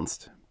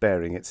advanced,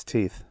 baring its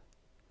teeth.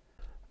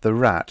 The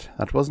rat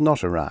that was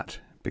not a rat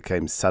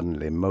became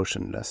suddenly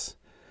motionless.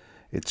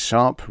 Its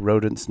sharp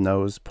rodent's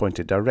nose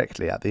pointed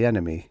directly at the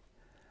enemy.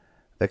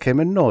 There came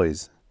a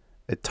noise,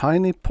 a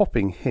tiny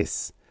popping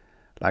hiss,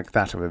 like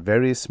that of a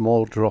very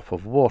small drop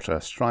of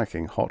water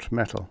striking hot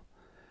metal.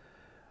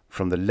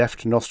 From the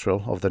left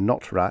nostril of the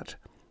not rat,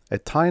 a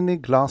tiny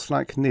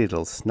glass-like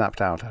needle snapped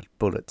out at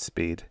bullet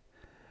speed.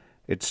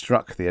 It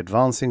struck the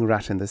advancing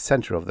rat in the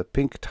center of the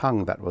pink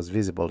tongue that was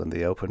visible in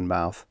the open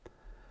mouth.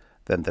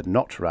 Then the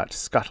not rat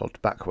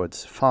scuttled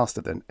backwards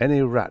faster than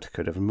any rat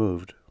could have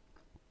moved.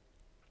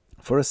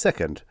 For a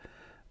second,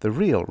 the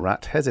real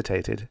rat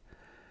hesitated,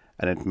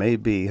 and it may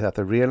be that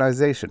the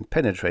realization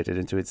penetrated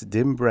into its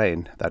dim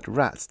brain that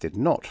rats did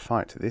not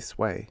fight this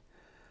way.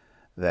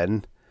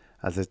 Then,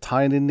 as the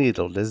tiny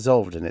needle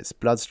dissolved in its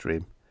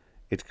bloodstream,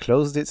 it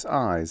closed its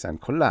eyes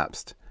and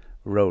collapsed,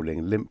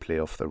 rolling limply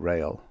off the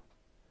rail.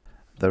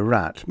 The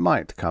rat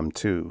might come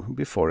to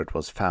before it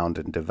was found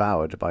and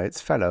devoured by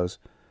its fellows,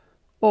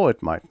 or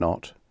it might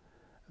not.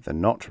 The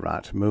not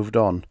rat moved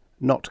on,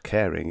 not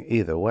caring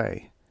either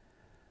way.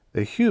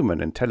 The human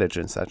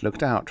intelligence that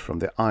looked out from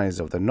the eyes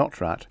of the not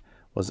rat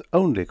was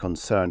only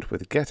concerned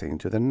with getting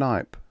to the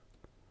knipe.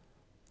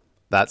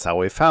 "That's how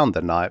we found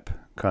the knipe,"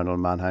 Colonel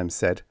Mannheim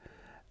said,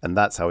 "and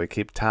that's how we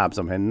keep tabs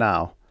on him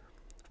now.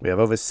 We have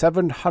over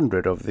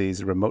 700 of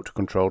these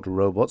remote-controlled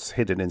robots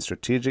hidden in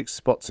strategic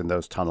spots in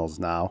those tunnels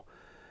now,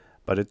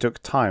 but it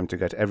took time to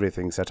get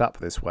everything set up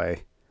this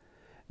way.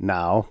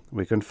 Now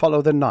we can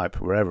follow the knipe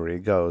wherever he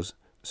goes,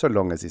 so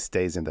long as he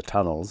stays in the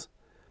tunnels.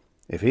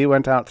 If he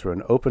went out through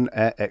an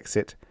open-air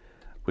exit,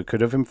 we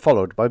could have him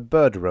followed by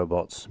bird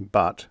robots,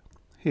 but,"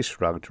 he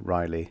shrugged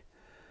wryly,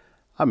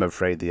 "I'm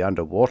afraid the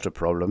underwater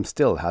problem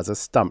still has us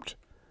stumped.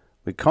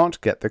 We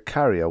can't get the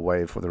carrier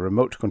wave for the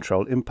remote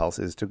control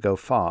impulses to go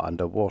far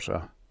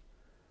underwater."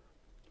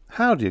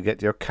 "How do you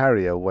get your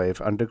carrier wave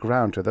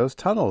underground to those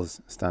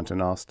tunnels?" Stanton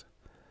asked.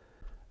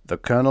 The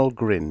colonel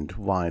grinned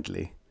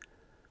widely.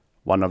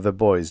 "One of the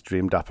boys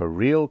dreamed up a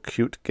real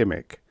cute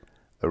gimmick.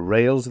 The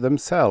rails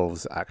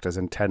themselves act as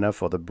antenna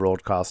for the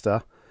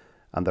broadcaster,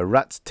 and the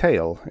rat's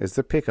tail is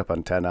the pickup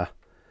antenna.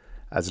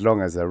 As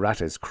long as the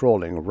rat is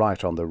crawling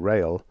right on the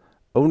rail,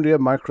 only a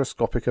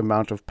microscopic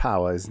amount of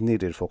power is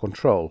needed for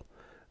control,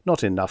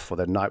 not enough for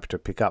the knipe to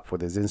pick up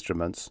with his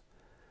instruments.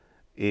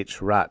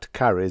 Each rat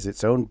carries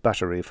its own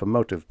battery for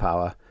motive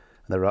power,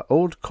 and there are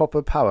old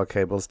copper power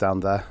cables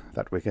down there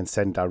that we can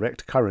send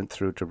direct current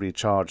through to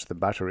recharge the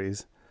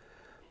batteries.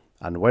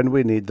 And when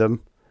we need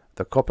them,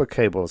 the copper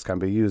cables can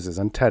be used as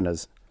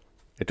antennas.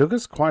 It took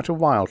us quite a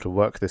while to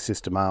work the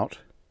system out."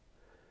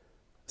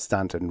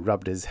 Stanton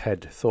rubbed his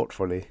head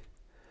thoughtfully.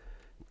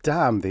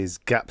 "Damn these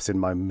gaps in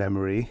my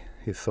memory,"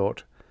 he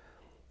thought.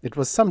 It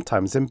was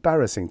sometimes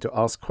embarrassing to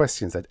ask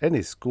questions that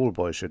any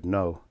schoolboy should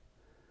know.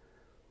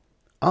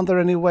 "Aren't there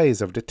any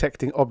ways of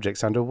detecting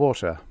objects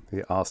underwater?"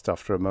 he asked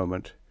after a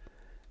moment.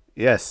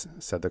 "Yes,"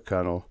 said the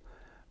colonel,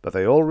 "but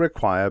they all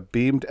require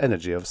beamed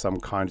energy of some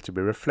kind to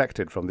be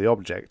reflected from the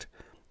object,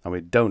 and we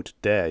don't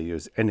dare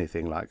use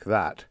anything like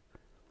that."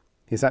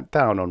 He sat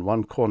down on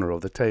one corner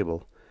of the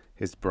table,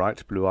 his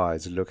bright blue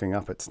eyes looking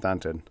up at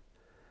Stanton.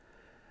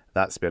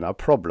 "That's been our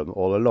problem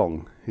all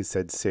along," he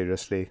said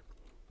seriously,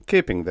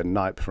 "keeping the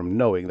knipe from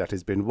knowing that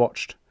he's been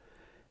watched.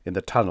 In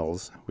the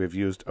tunnels, we've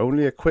used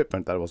only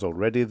equipment that was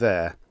already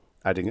there,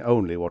 adding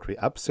only what we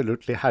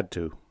absolutely had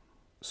to.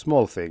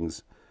 Small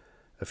things,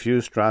 a few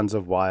strands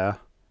of wire,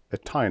 a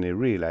tiny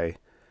relay,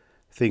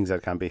 things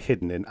that can be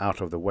hidden in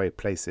out-of-the-way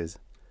places.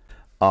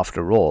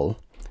 After all,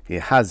 he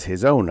has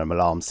his own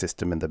alarm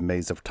system in the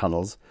maze of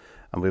tunnels,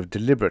 and we've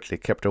deliberately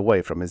kept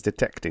away from his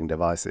detecting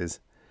devices.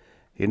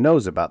 He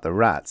knows about the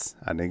rats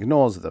and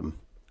ignores them.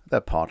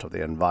 They're part of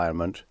the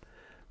environment.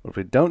 But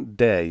we don't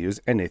dare use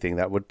anything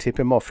that would tip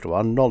him off to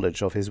our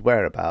knowledge of his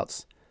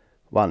whereabouts.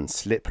 One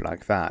slip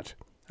like that,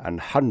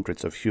 and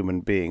hundreds of human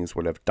beings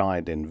will have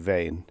died in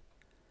vain."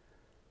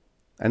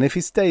 "And if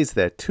he stays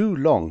there too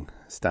long,"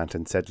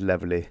 Stanton said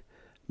levelly,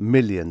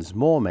 "millions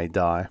more may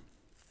die."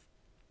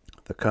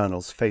 The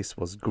colonel's face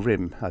was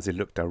grim as he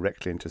looked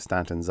directly into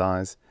Stanton's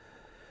eyes.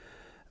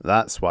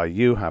 "That's why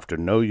you have to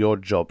know your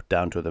job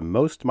down to the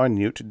most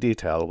minute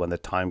detail when the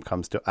time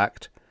comes to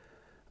act.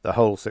 The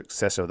whole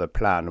success of the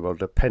plan will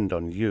depend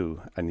on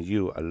you and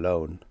you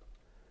alone."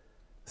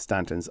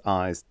 Stanton's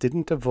eyes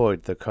didn't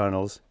avoid the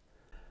colonel's.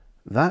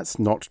 "That's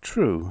not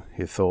true,"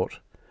 he thought.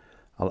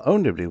 "I'll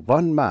only be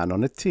one man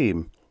on a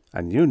team,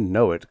 and you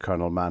know it,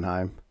 Colonel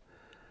Mannheim.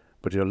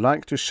 But you'll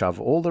like to shove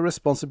all the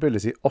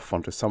responsibility off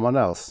onto someone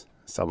else,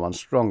 someone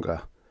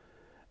stronger.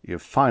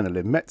 You've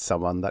finally met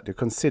someone that you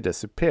consider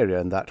superior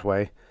in that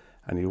way,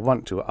 and you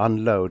want to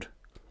unload.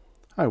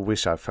 I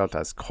wish I felt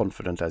as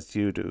confident as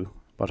you do,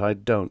 but I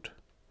don't."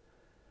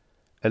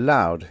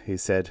 Aloud, he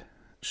said,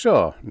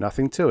 "Sure,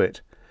 nothing to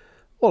it.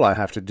 All I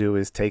have to do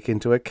is take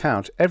into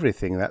account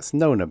everything that's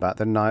known about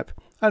the knipe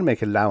and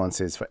make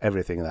allowances for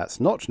everything that's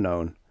not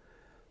known."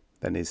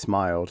 Then he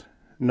smiled.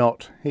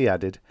 "Not," he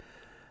added,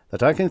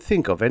 "that I can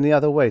think of any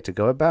other way to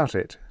go about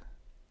it."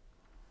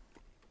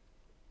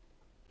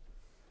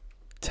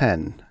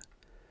 10.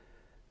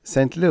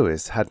 St.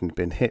 Louis hadn't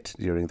been hit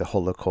during the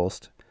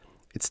Holocaust.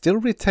 It still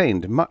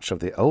retained much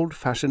of the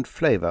old-fashioned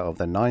flavor of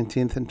the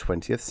 19th and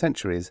 20th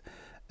centuries,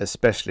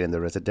 especially in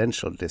the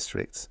residential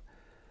districts.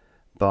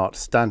 Bart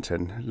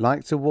Stanton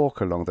liked to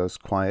walk along those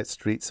quiet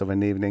streets of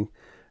an evening,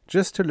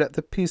 just to let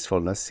the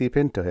peacefulness seep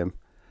into him,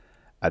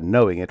 and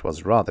knowing it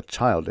was rather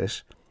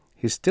childish,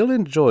 he still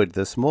enjoyed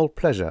the small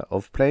pleasure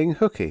of playing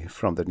hooky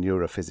from the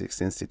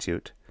Neurophysics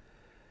Institute.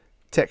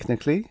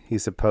 Technically, he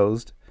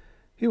supposed,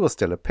 he was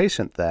still a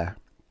patient there.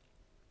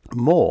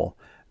 More,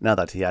 now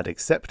that he had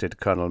accepted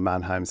Colonel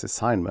Mannheim's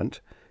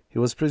assignment, he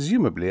was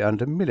presumably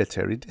under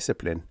military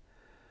discipline.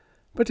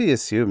 But he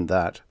assumed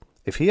that,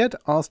 if he had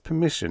asked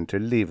permission to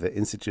leave the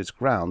Institute's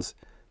grounds,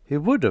 he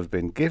would have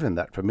been given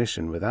that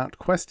permission without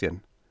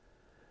question.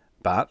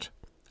 But,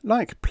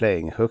 like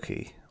playing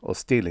hooky or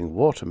stealing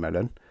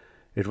watermelon,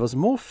 it was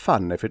more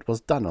fun if it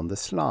was done on the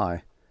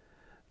sly.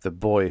 The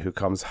boy who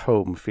comes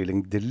home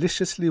feeling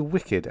deliciously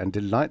wicked and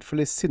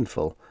delightfully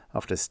sinful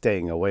after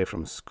staying away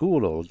from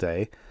school all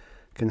day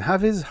can have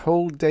his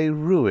whole day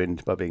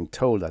ruined by being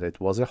told that it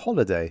was a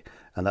holiday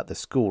and that the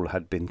school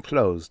had been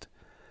closed.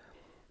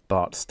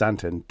 Bart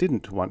Stanton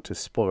didn't want to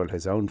spoil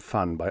his own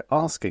fun by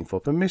asking for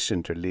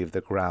permission to leave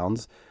the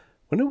grounds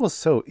when it was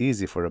so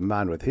easy for a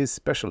man with his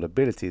special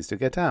abilities to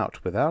get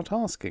out without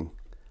asking.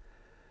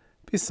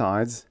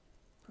 Besides,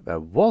 there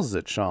was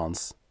a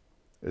chance,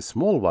 a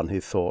small one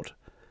he thought,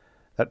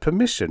 that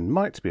permission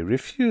might be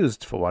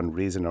refused for one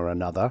reason or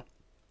another,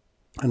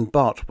 and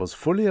Bart was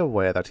fully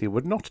aware that he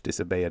would not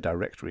disobey a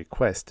direct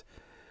request,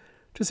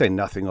 to say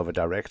nothing of a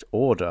direct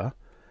order,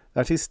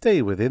 that he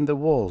stay within the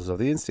walls of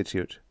the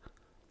Institute.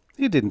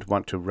 He didn't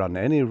want to run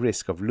any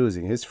risk of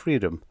losing his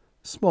freedom,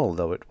 small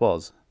though it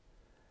was.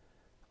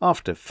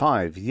 After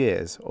 5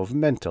 years of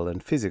mental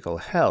and physical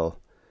hell,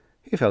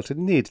 he felt a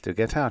need to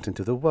get out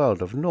into the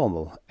world of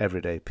normal,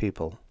 everyday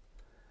people.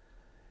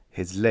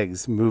 His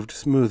legs moved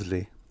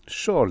smoothly,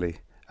 surely,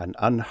 and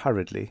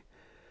unhurriedly,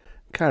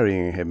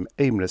 carrying him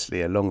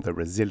aimlessly along the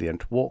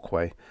resilient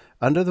walkway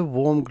under the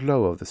warm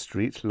glow of the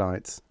street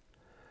lights.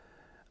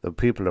 The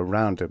people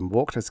around him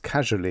walked as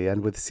casually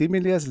and with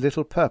seemingly as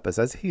little purpose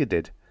as he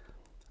did.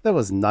 There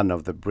was none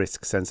of the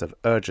brisk sense of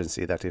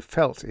urgency that he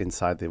felt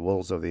inside the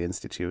walls of the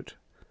Institute.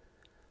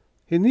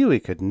 He knew he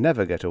could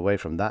never get away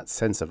from that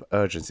sense of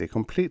urgency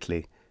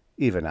completely,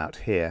 even out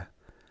here.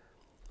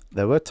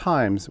 There were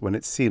times when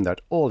it seemed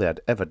that all he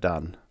had ever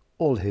done,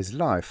 all his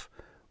life,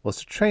 was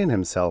to train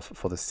himself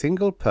for the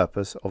single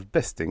purpose of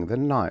besting the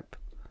Knipe.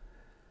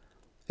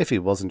 If he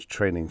wasn't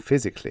training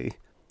physically,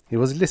 he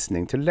was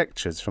listening to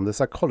lectures from the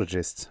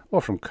psychologists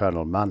or from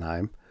Colonel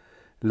Mannheim,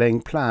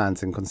 laying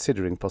plans and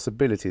considering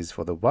possibilities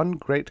for the one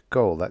great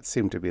goal that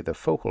seemed to be the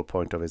focal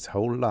point of his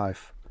whole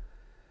life.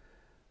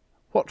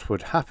 What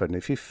would happen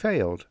if he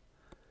failed?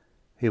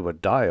 He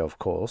would die, of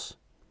course,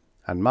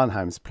 and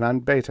Mannheim's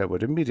Plan Beta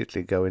would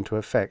immediately go into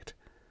effect.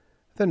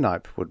 The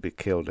Knipe would be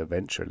killed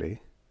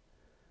eventually.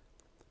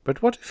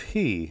 But what if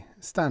he,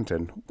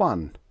 Stanton,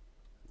 won?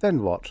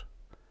 Then what?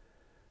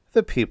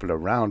 The people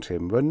around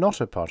him were not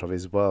a part of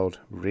his world,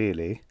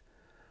 really.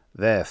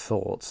 Their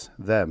thoughts,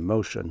 their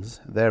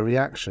motions, their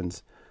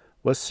reactions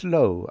were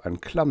slow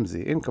and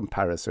clumsy in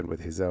comparison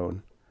with his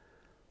own.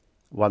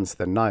 Once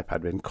the Knipe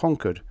had been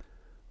conquered,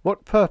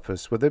 what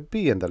purpose would there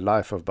be in the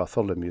life of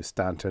Bartholomew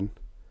Stanton?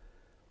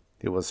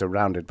 He was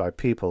surrounded by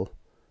people,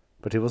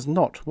 but he was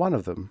not one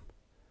of them.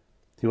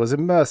 He was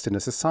immersed in a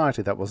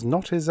society that was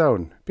not his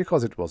own,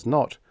 because it was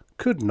not,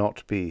 could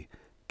not be,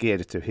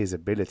 geared to his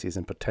abilities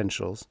and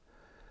potentials.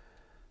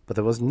 But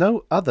there was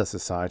no other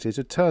society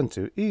to turn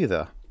to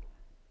either.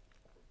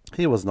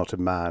 He was not a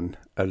man,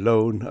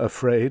 alone,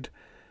 afraid,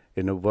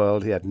 in a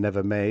world he had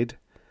never made.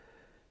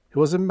 He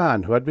was a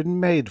man who had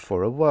been made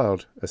for a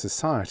world, a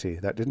society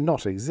that did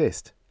not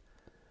exist.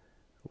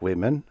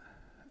 Women,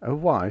 a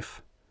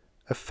wife,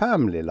 a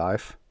family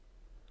life.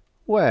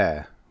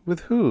 Where?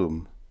 With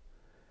whom?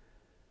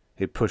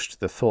 He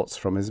pushed the thoughts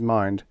from his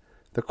mind,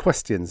 the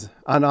questions,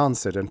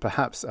 unanswered and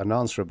perhaps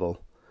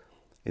unanswerable.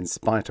 In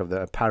spite of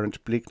the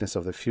apparent bleakness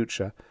of the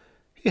future,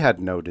 he had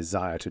no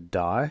desire to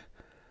die,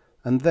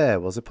 and there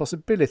was a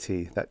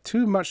possibility that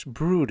too much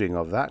brooding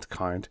of that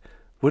kind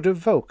would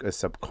evoke a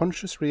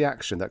subconscious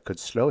reaction that could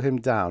slow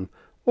him down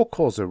or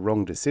cause a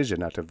wrong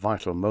decision at a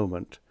vital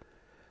moment.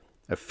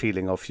 A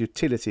feeling of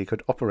futility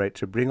could operate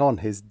to bring on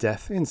his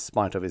death in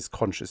spite of his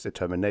conscious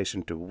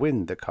determination to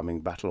win the coming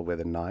battle with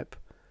the Knipe.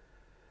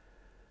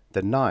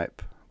 The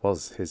Knipe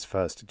was his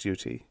first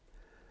duty.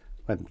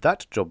 When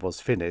that job was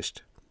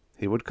finished,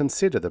 he would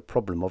consider the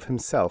problem of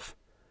himself.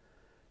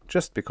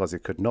 Just because he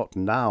could not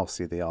now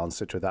see the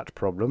answer to that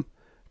problem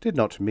did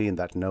not mean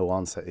that no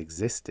answer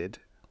existed.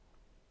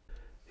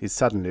 He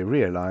suddenly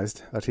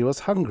realized that he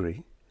was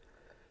hungry.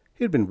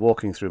 He had been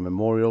walking through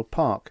Memorial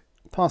Park,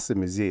 past the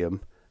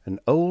museum, an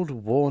old,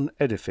 worn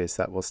edifice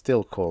that was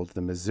still called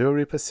the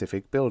Missouri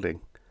Pacific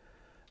Building.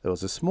 There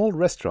was a small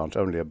restaurant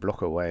only a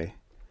block away.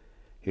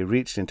 He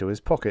reached into his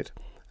pocket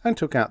and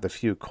took out the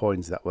few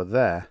coins that were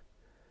there.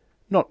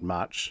 Not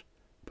much,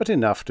 but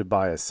enough to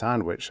buy a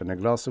sandwich and a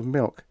glass of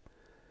milk.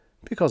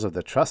 Because of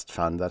the trust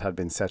fund that had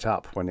been set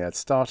up when he had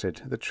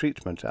started the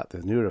treatment at the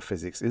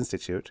Neurophysics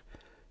Institute,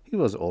 he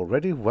was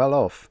already well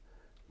off,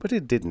 but he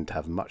didn't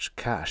have much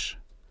cash.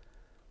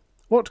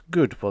 What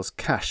good was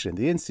cash in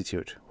the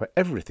Institute, where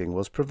everything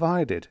was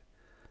provided?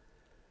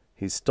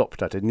 He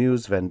stopped at a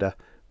news vendor,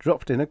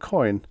 dropped in a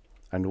coin,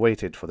 and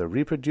waited for the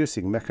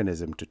reproducing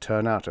mechanism to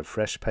turn out a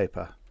fresh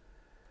paper.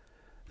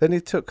 Then he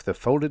took the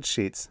folded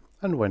sheets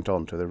and went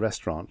on to the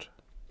restaurant.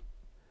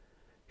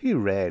 He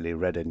rarely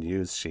read a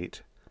news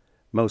sheet.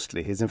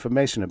 Mostly his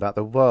information about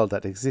the world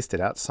that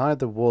existed outside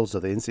the walls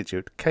of the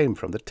Institute came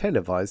from the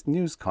televised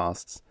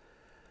newscasts,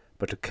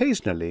 but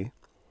occasionally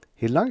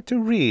he liked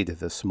to read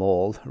the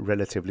small,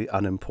 relatively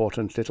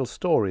unimportant little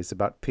stories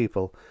about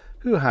people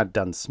who had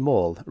done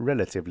small,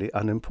 relatively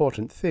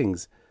unimportant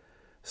things,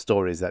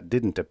 stories that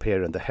didn't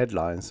appear in the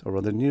headlines or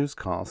on the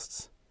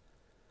newscasts.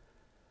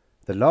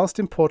 The last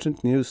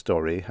important news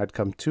story had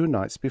come 2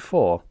 nights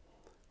before,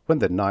 when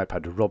the Knipe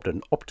had robbed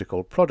an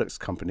optical products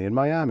company in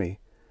Miami.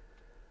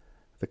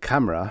 The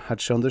camera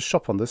had shown the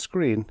shop on the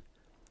screen.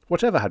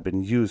 Whatever had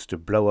been used to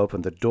blow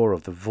open the door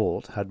of the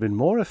vault had been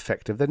more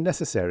effective than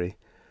necessary.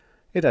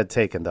 It had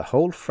taken the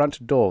whole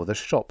front door of the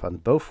shop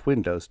and both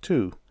windows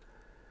too.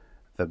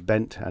 The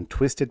bent and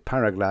twisted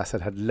paraglass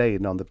that had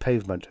lain on the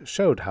pavement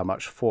showed how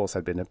much force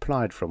had been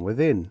applied from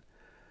within.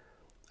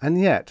 And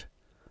yet,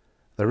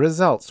 the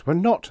results were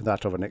not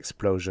that of an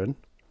explosion.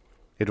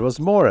 It was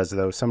more as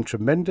though some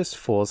tremendous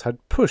force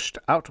had pushed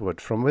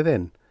outward from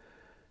within.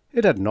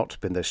 It had not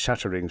been the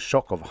shattering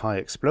shock of high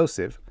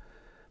explosive,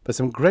 but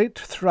some great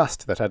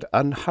thrust that had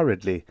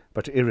unhurriedly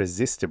but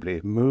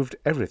irresistibly moved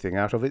everything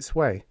out of its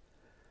way.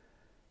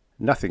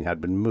 Nothing had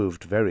been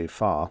moved very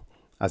far,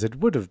 as it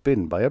would have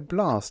been by a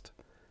blast.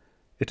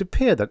 It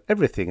appeared that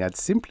everything had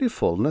simply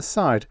fallen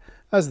aside,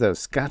 as though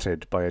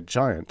scattered by a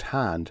giant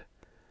hand.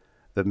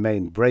 The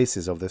main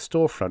braces of the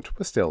storefront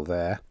were still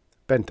there,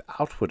 bent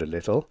outward a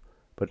little,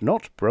 but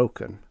not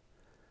broken.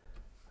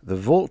 The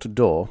vault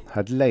door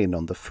had lain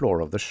on the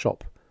floor of the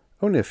shop,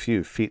 only a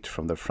few feet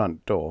from the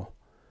front door.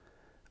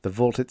 The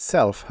vault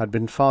itself had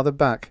been farther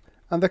back,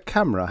 and the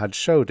camera had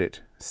showed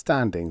it,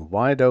 standing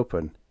wide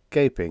open,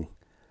 gaping.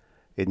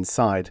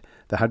 Inside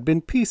there had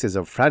been pieces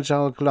of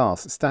fragile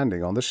glass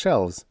standing on the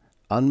shelves,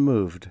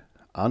 unmoved,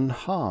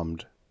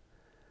 unharmed.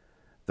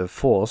 The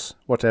force,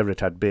 whatever it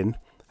had been,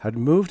 had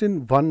moved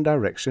in one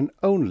direction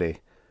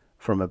only,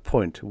 from a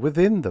point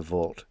within the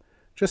vault,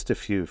 just a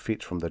few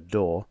feet from the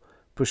door,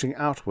 pushing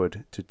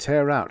outward to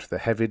tear out the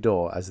heavy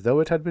door as though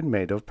it had been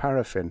made of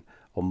paraffin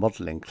or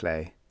modelling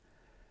clay.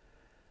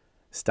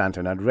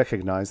 Stanton had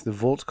recognized the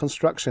vault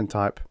construction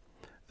type,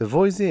 the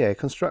Voisier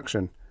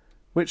construction,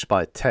 which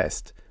by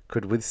test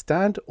could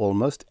withstand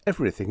almost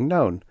everything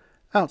known,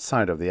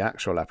 outside of the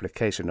actual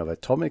application of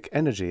atomic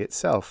energy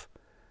itself.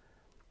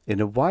 In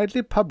a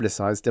widely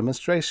publicized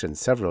demonstration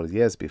several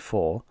years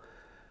before,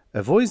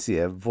 a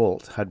Voisier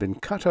vault had been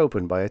cut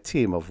open by a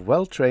team of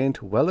well-trained,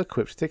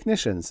 well-equipped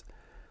technicians.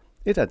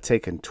 It had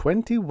taken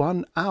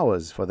 21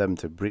 hours for them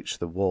to breach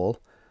the wall,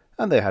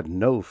 and they had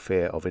no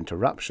fear of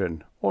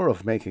interruption, or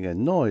of making a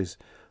noise,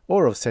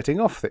 or of setting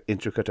off the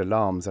intricate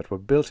alarms that were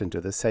built into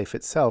the safe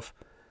itself.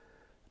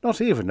 Not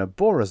even a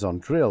borazon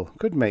drill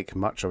could make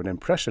much of an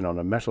impression on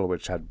a metal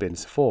which had been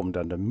formed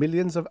under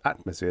millions of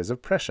atmospheres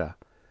of pressure.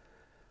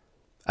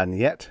 And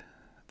yet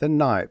the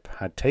Knipe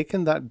had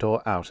taken that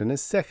door out in a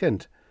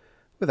second,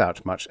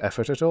 without much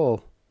effort at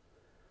all.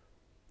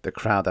 The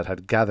crowd that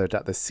had gathered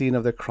at the scene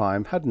of the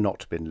crime had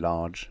not been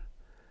large.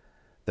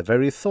 The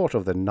very thought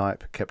of the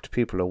Knipe kept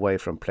people away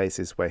from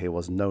places where he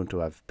was known to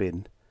have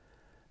been.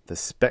 The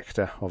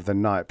spectre of the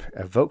Knipe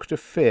evoked a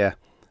fear,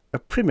 a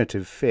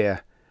primitive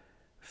fear,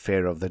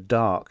 fear of the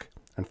dark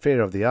and fear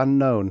of the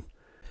unknown,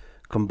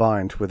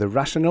 combined with a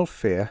rational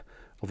fear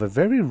of a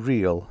very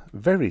real,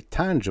 very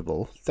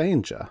tangible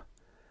danger.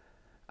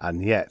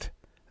 And yet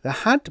there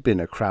had been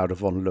a crowd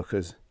of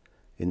onlookers.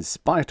 In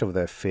spite of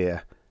their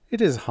fear,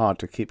 it is hard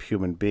to keep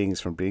human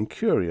beings from being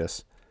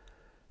curious.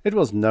 It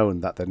was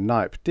known that the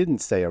Knipe didn't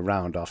stay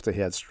around after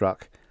he had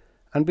struck,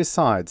 and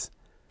besides,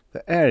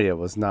 the area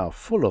was now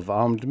full of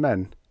armed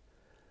men.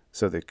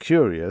 So the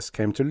curious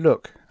came to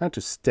look and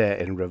to stare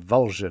in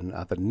revulsion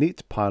at the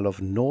neat pile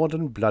of gnawed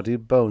and bloody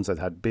bones that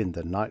had been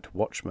the night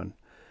watchman,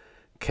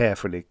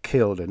 carefully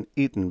killed and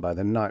eaten by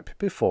the Knipe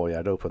before he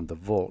had opened the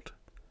vault.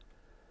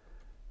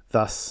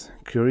 Thus,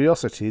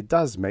 curiosity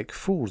does make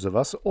fools of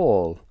us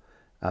all,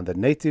 and the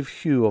native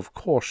hue of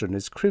caution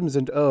is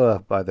crimsoned o'er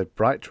by the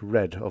bright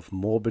red of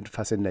morbid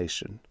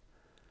fascination.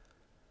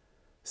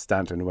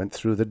 Stanton went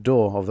through the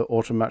door of the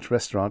Automat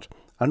restaurant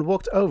and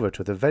walked over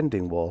to the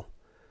vending wall.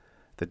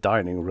 The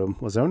dining room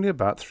was only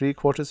about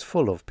 3/4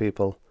 full of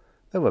people.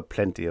 There were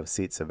plenty of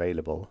seats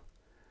available.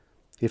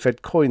 He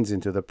fed coins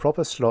into the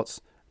proper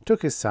slots,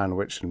 took his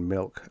sandwich and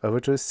milk over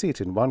to a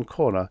seat in one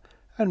corner,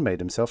 and made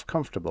himself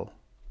comfortable.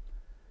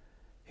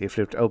 He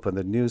flipped open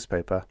the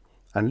newspaper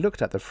and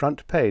looked at the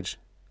front page,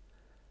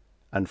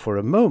 and for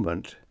a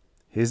moment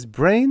his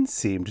brain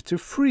seemed to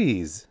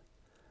freeze.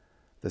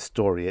 The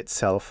story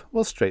itself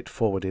was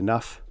straightforward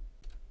enough.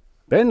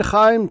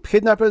 "Benheim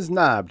kidnappers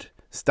nabbed.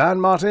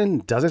 Stan Martin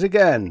does it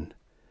again."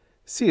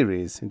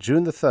 Series,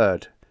 June the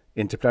 3rd,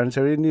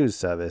 Interplanetary News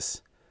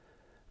Service.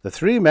 The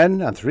 3 men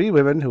and 3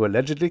 women who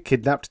allegedly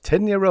kidnapped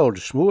 10-year-old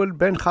Shmuel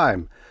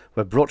Benheim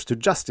were brought to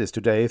justice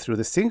today through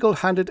the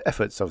single-handed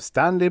efforts of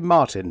Stanley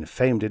Martin,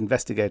 famed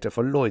investigator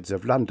for Lloyd's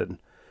of London.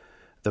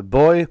 The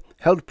boy,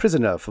 held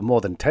prisoner for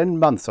more than 10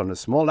 months on a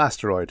small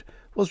asteroid,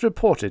 was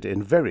reported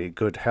in very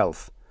good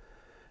health.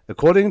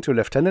 According to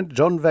Lieutenant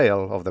John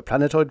Vale of the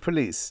Planetoid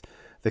Police,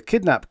 the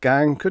kidnap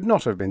gang could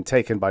not have been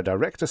taken by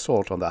direct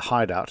assault on the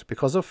hideout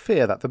because of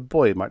fear that the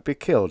boy might be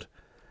killed.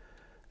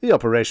 The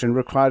operation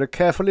required a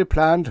carefully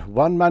planned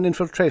one-man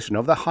infiltration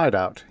of the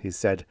hideout, he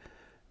said.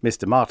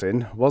 Mr.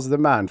 Martin was the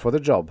man for the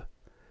job.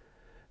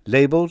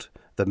 Labelled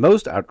the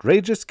most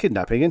outrageous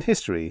kidnapping in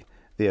history,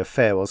 the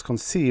affair was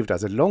conceived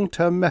as a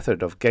long-term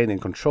method of gaining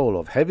control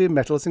of Heavy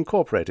Metals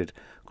Incorporated,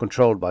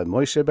 controlled by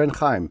Moshe Ben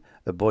Chaim,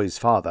 the boy's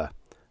father.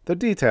 The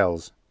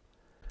details.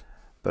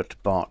 But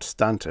Bart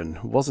Stanton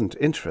wasn't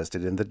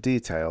interested in the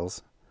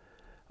details.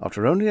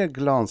 After only a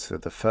glance through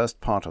the first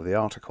part of the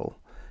article,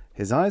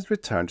 his eyes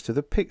returned to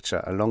the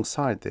picture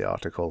alongside the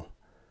article.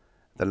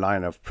 The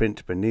line of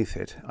print beneath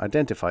it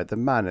identified the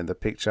man in the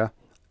picture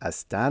as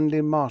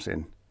Stanley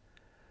Martin.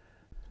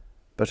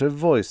 But a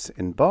voice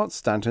in Bart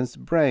Stanton's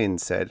brain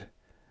said,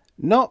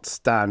 "Not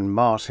Stan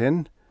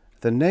Martin.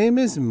 The name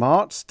is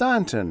Mart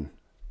Stanton."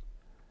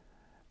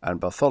 And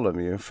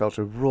Bartholomew felt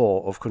a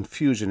roar of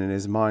confusion in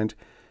his mind,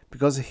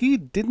 because he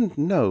didn't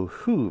know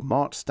who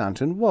Mart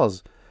Stanton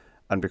was,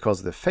 and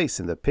because the face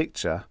in the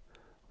picture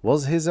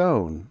was his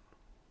own.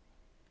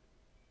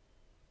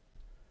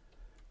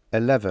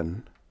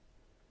 11.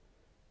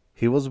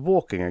 He was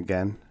walking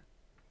again.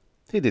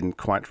 He didn't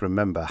quite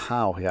remember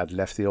how he had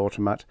left the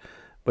automat,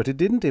 but he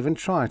didn't even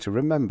try to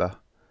remember.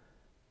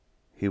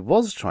 He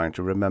was trying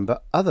to remember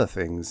other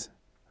things,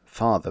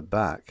 farther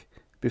back,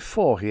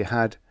 before he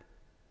had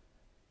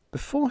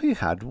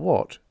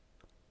what?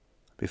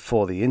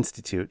 Before the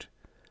Institute,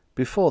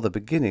 before the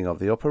beginning of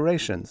the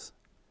operations.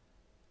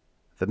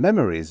 The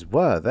memories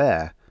were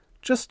there,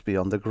 just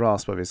beyond the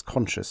grasp of his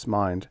conscious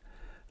mind,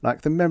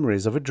 like the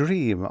memories of a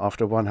dream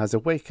after one has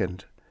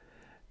awakened.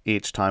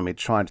 Each time he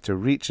tried to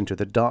reach into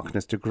the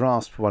darkness to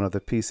grasp one of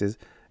the pieces,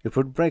 it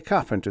would break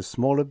up into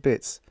smaller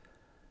bits.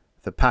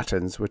 The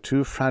patterns were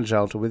too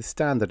fragile to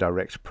withstand the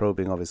direct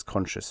probing of his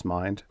conscious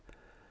mind.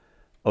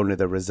 Only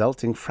the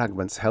resulting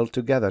fragments held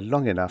together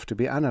long enough to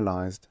be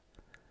analyzed.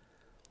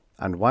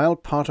 And while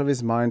part of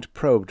his mind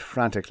probed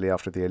frantically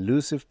after the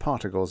elusive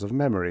particles of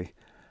memory,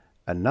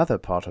 another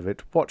part of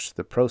it watched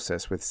the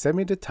process with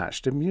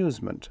semi-detached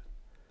amusement.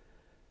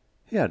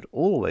 He had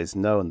always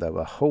known there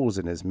were holes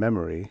in his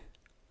memory.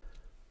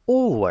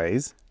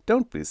 Always?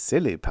 Don't be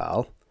silly,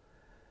 pal.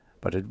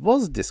 But it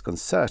was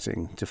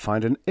disconcerting to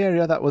find an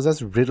area that was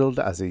as riddled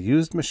as a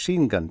used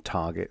machine gun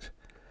target.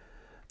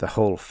 The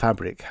whole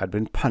fabric had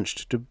been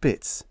punched to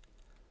bits.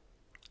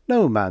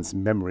 No man's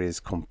memory is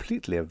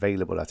completely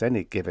available at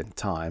any given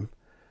time.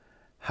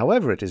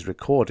 However it is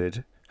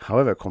recorded,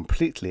 however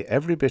completely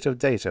every bit of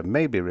data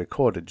may be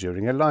recorded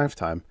during a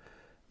lifetime,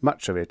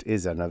 much of it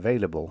is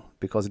unavailable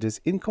because it is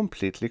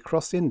incompletely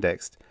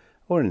cross-indexed,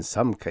 or in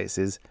some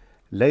cases,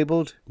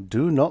 labeled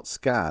 "Do Not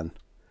Scan."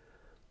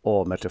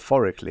 Or,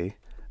 metaphorically,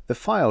 the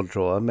file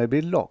drawer may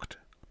be locked.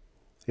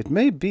 It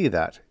may be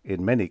that,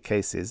 in many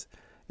cases,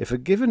 if a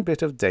given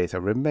bit of data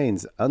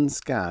remains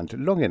unscanned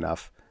long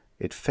enough,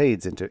 it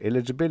fades into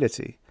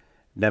illegibility,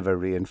 never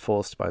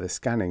reinforced by the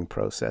scanning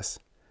process.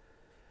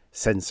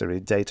 Sensory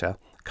data,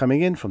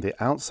 coming in from the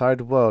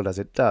outside world as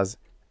it does,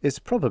 is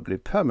probably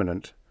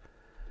permanent.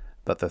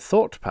 But the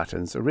thought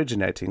patterns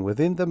originating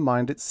within the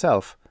mind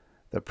itself,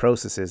 the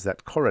processes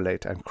that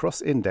correlate and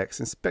cross-index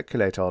and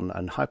speculate on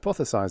and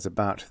hypothesize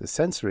about the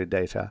sensory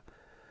data,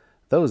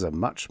 those are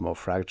much more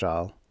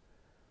fragile.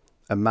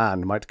 A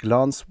man might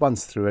glance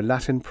once through a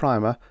Latin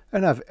primer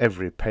and have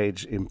every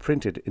page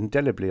imprinted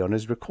indelibly on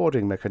his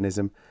recording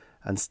mechanism,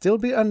 and still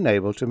be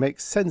unable to make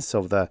sense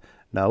of the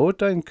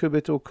nauta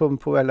incubitu cum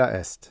puella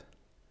est.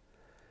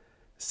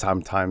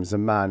 Sometimes a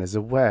man is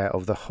aware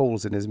of the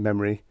holes in his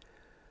memory.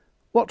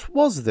 What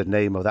was the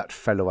name of that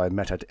fellow I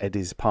met at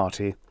Eddie's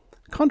party?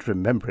 Can't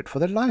remember it for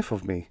the life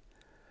of me.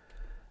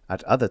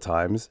 At other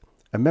times,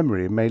 a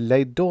memory may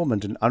lay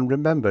dormant and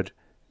unremembered,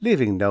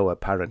 leaving no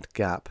apparent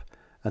gap,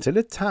 until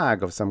a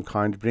tag of some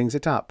kind brings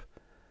it up.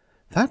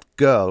 That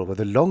girl with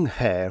the long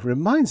hair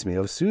reminds me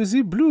of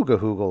Susie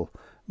Blugerhugel.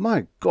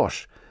 My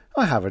gosh,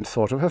 I haven't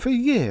thought of her for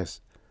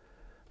years.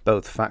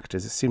 Both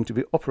factors seem to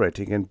be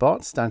operating in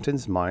Bart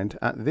Stanton's mind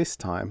at this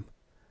time.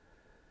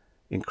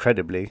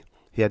 Incredibly,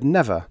 he had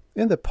never,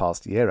 in the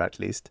past year at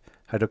least,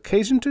 had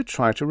occasion to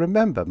try to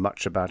remember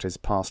much about his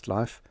past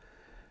life.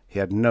 He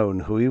had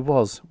known who he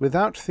was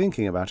without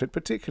thinking about it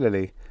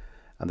particularly,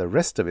 and the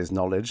rest of his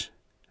knowledge,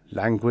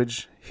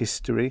 language,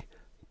 history,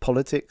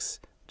 politics,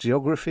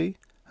 geography,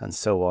 and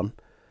so on,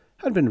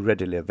 had been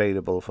readily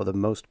available for the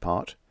most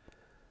part.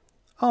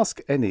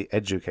 Ask any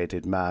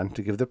educated man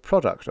to give the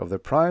product of the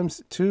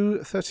primes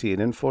 2,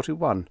 13, and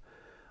 41,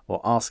 or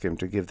ask him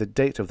to give the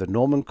date of the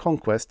Norman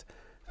Conquest,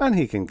 and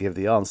he can give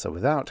the answer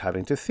without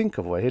having to think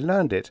of where he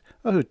learned it,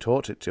 or who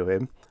taught it to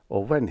him,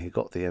 or when he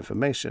got the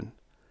information.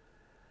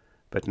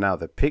 But now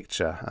the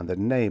picture and the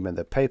name in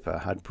the paper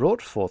had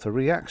brought forth a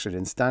reaction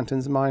in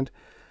Stanton's mind,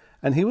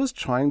 and he was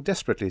trying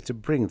desperately to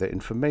bring the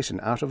information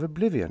out of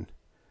oblivion.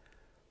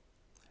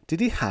 Did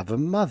he have a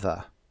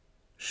mother?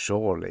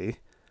 Surely.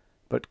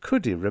 But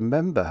could he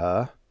remember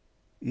her?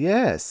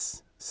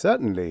 Yes,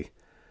 certainly.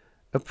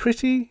 A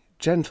pretty,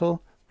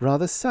 gentle,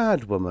 rather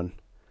sad woman.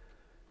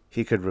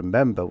 He could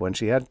remember when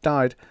she had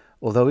died,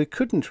 although he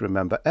couldn't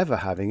remember ever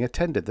having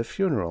attended the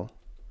funeral.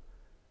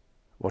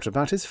 What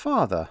about his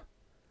father?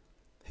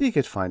 He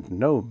could find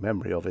no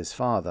memory of his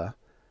father,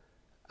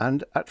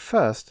 and at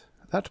first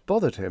that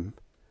bothered him.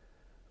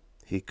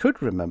 He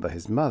could remember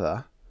his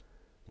mother,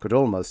 could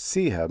almost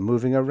see her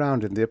moving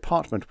around in the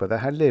apartment where they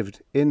had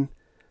lived in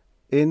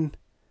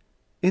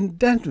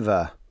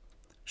Denver.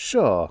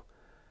 Sure.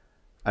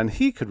 And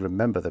he could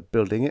remember the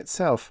building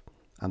itself,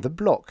 and the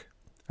block,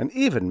 and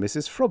even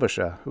Mrs.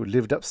 Frobisher, who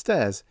lived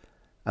upstairs,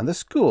 and the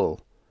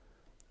school.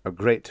 A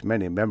great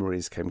many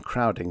memories came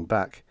crowding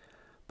back,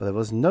 but there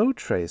was no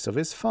trace of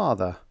his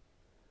father.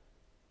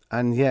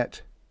 And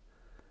yet...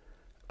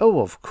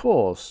 Oh, of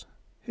course,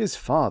 his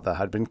father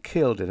had been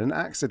killed in an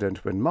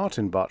accident when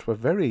Martin Bart were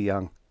very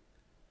young.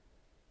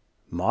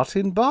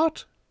 Martin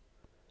Bart?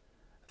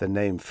 The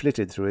name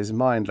flitted through his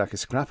mind like a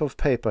scrap of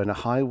paper in a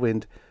high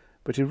wind,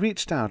 but he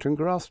reached out and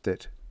grasped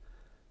it.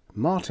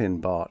 Martin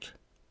Bart.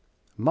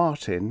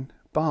 Martin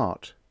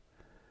Bart.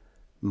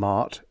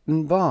 Mart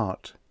and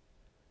Bart.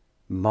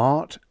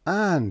 Mart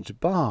and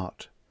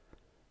Bart.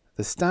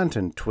 The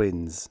Stanton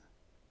twins.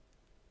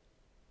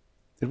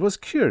 It was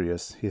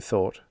curious, he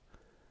thought,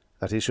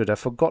 that he should have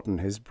forgotten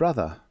his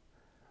brother,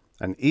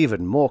 and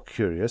even more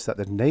curious that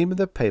the name in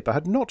the paper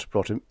had not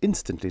brought him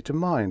instantly to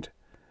mind.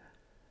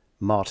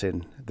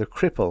 Martin, the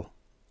cripple.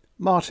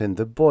 Martin,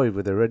 the boy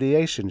with the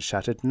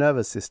radiation-shattered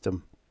nervous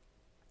system.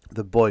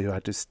 The boy who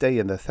had to stay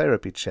in the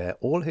therapy chair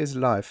all his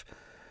life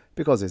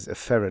because his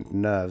efferent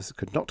nerves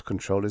could not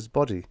control his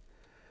body.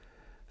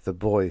 The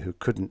boy who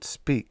couldn't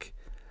speak,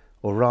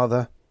 or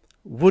rather,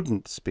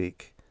 wouldn't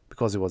speak,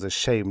 because he was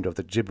ashamed of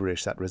the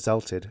gibberish that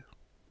resulted.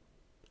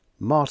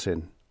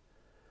 Martin,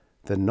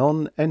 the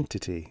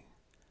non-entity,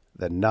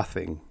 the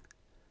nothing,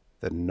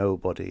 the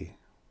nobody.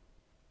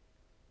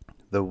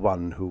 The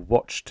one who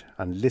watched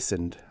and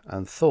listened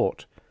and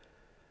thought,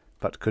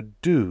 but could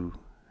do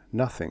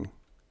nothing.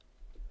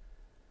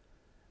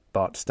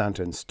 Bart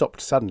Stanton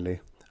stopped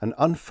suddenly and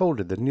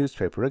unfolded the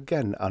newspaper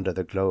again under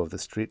the glow of the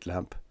street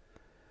lamp.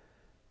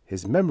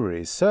 His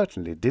memories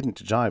certainly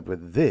didn't jibe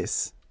with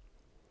this.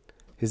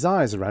 His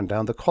eyes ran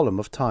down the column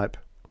of type.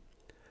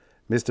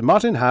 Mr.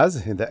 Martin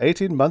has, in the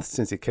 18 months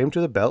since he came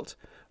to the belt,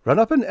 run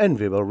up an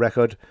enviable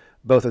record,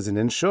 both as an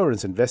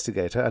insurance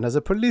investigator and as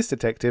a police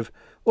detective,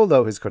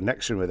 although his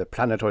connection with the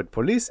planetoid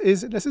police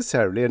is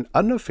necessarily an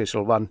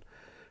unofficial one.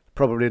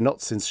 Probably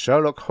not since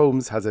Sherlock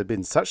Holmes has there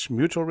been such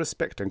mutual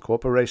respect and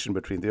cooperation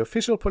between the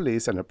official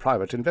police and a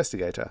private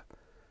investigator.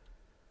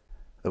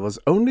 There was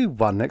only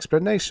one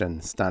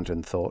explanation,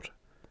 Stanton thought.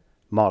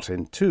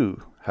 Martin,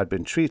 too, had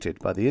been treated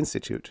by the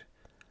Institute.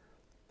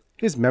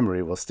 His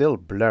memory was still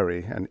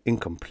blurry and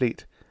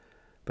incomplete,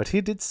 but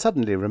he did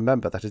suddenly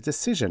remember that a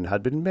decision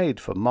had been made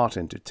for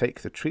Martin to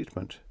take the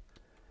treatment.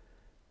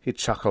 He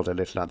chuckled a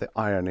little at the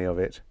irony of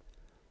it.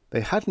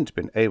 They hadn't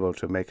been able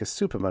to make a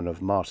Superman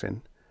of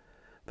Martin,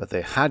 but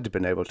they had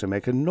been able to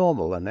make a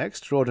normal and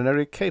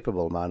extraordinarily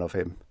capable man of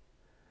him.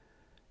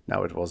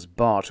 Now it was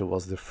Bart who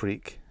was the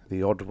freak,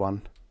 the odd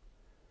one.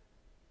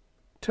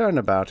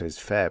 Turnabout is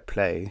fair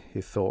play,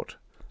 he thought,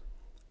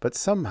 but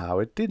somehow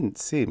it didn't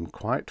seem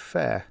quite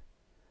fair.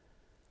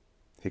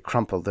 He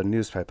crumpled the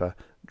newspaper,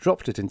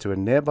 dropped it into a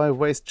nearby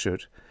waste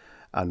chute,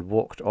 and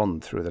walked on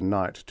through the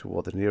night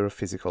toward the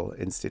Neurophysical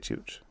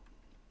Institute.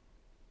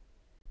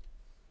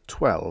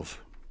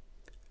 12.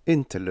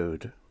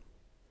 Interlude.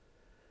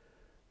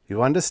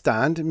 "You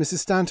understand, Mrs.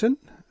 Stanton,"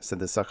 said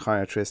the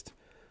psychiatrist,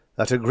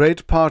 "that a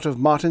great part of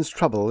Martin's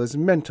trouble is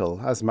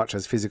mental as much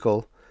as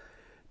physical.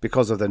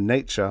 Because of the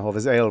nature of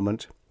his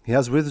ailment, he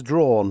has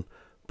withdrawn,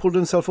 pulled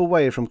himself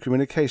away from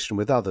communication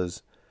with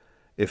others.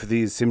 If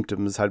these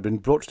symptoms had been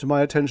brought to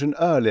my attention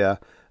earlier,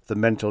 the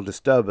mental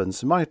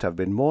disturbance might have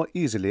been more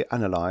easily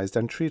analyzed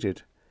and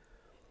treated."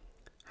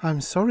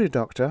 "I'm sorry,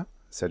 Doctor,"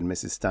 said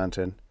Mrs.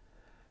 Stanton.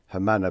 Her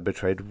manner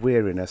betrayed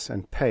weariness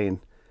and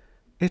pain.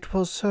 "It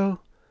was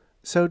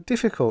so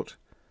difficult.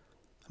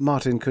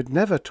 Martin could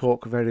never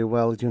talk very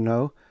well, you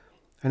know,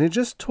 and he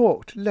just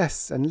talked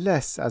less and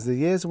less as the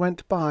years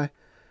went by.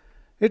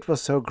 It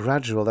was so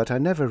gradual that I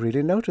never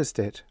really noticed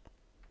it."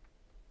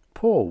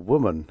 Poor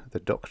woman, the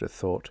doctor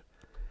thought.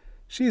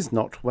 She's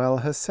not well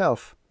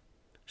herself.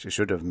 She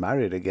should have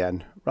married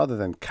again, rather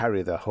than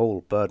carry the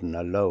whole burden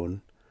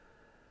alone.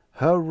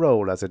 Her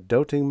role as a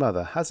doting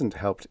mother hasn't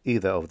helped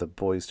either of the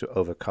boys to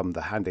overcome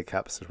the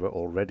handicaps that were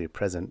already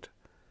present.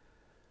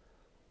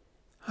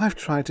 "I've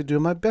tried to do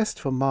my best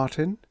for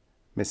Martin,"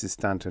 Mrs.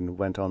 Stanton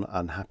went on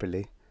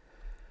unhappily.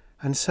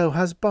 "And so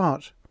has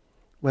Bart.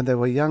 When they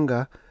were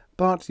younger,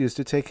 Bart used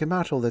to take him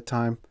out all the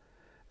time.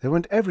 They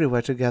went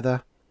everywhere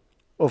together.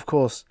 Of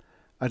course,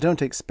 I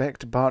don't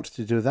expect Bart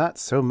to do that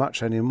so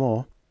much any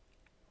more.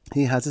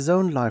 He has his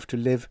own life to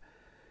live.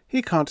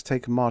 He can't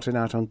take Martin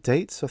out on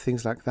dates or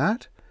things like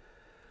that.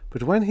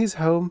 But when he's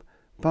home,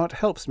 Bart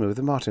helps me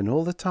with Martin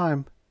all the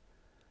time."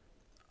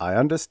 "I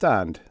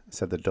understand,"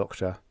 said the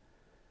doctor.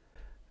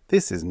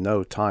 This is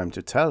no time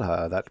to tell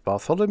her that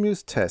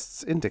Bartholomew's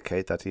tests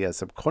indicate that he has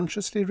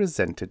subconsciously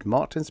resented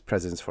Martin's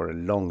presence for a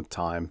long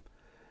time.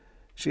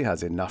 She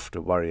has enough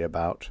to worry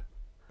about.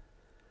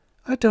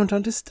 "I don't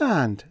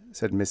understand,"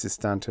 said Mrs.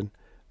 Stanton,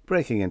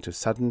 breaking into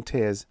sudden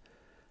tears.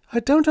 "I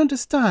don't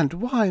understand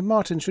why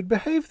Martin should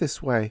behave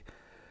this way.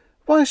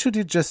 Why should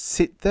he just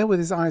sit there with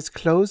his eyes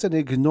closed and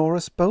ignore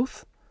us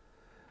both?"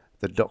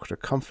 The doctor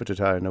comforted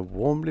her in a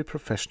warmly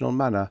professional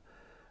manner.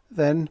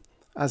 Then,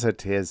 as her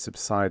tears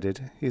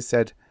subsided, he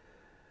said,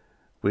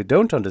 "We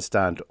don't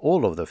understand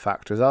all of the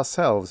factors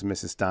ourselves,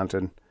 Mrs.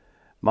 Stanton.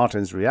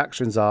 Martin's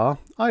reactions are,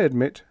 I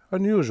admit,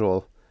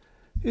 unusual.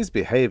 His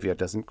behavior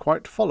doesn't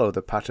quite follow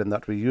the pattern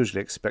that we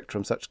usually expect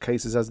from such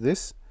cases as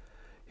this.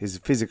 His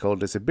physical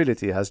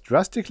disability has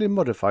drastically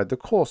modified the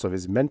course of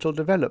his mental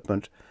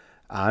development,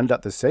 and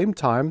at the same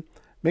time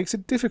makes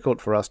it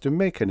difficult for us to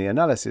make any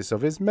analysis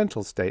of his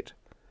mental state."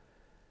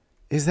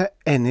 "Is there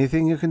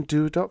anything you can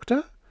do,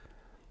 Doctor?"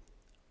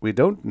 "We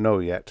don't know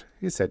yet,"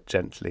 he said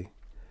gently.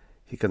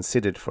 He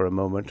considered for a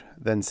moment,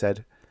 then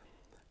said,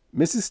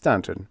 "Mrs.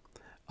 Stanton,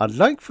 I'd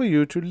like for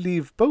you to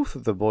leave both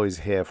of the boys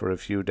here for a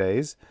few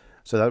days,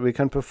 so that we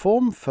can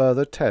perform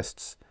further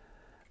tests.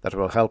 That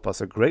will help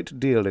us a great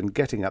deal in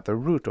getting at the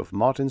root of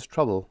Martin's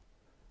trouble."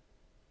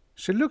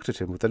 She looked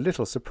at him with a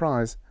little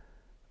surprise.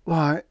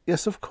 "Why,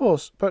 yes, of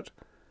course, but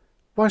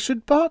why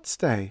should Bart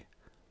stay?"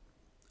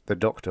 The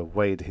doctor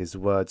weighed his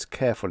words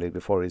carefully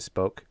before he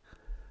spoke.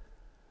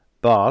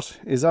 "Bart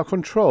is our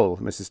control,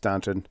 Mrs.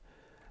 Stanton.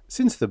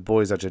 Since the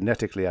boys are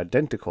genetically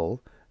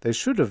identical, they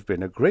should have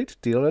been a great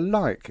deal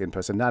alike in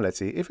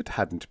personality if it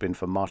hadn't been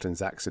for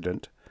Martin's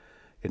accident.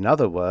 In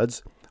other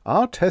words,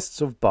 our tests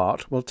of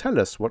Bart will tell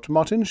us what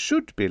Martin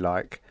should be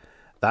like.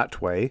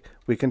 That way,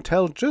 we can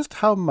tell just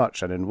how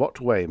much and in what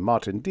way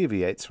Martin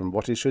deviates from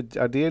what he should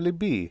ideally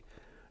be.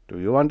 Do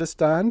you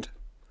understand?"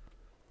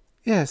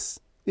 Yes,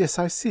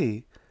 I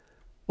see.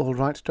 All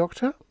right,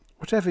 Doctor.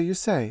 Whatever you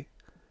say."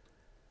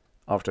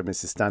 After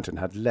Mrs. Stanton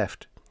had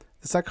left,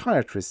 the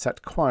psychiatrist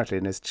sat quietly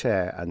in his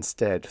chair and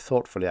stared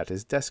thoughtfully at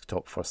his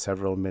desktop for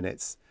several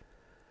minutes.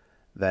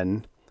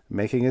 Then,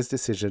 making his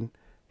decision,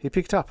 he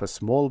picked up a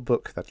small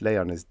book that lay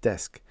on his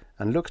desk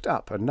and looked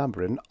up a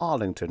number in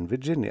Arlington,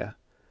 Virginia.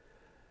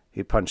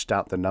 He punched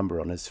out the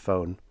number on his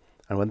phone,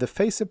 and when the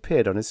face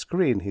appeared on his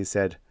screen, he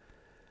said,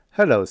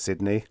 "Hello,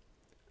 Sydney.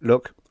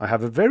 Look, I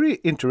have a very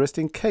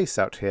interesting case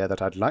out here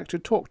that I'd like to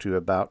talk to you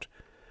about.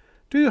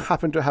 Do you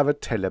happen to have a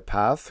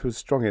telepath who's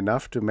strong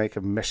enough to make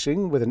a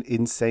meshing with an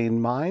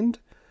insane mind?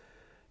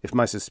 If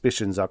my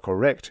suspicions are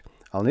correct,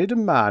 I'll need a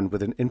man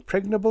with an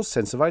impregnable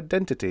sense of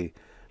identity,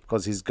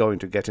 because he's going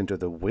to get into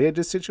the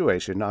weirdest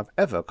situation I've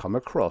ever come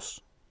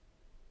across."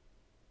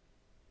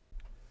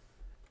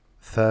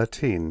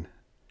 13.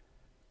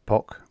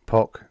 Pock,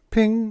 pock,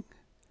 ping.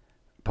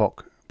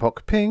 Pock,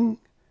 pock, ping.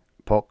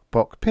 Pock,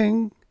 pock,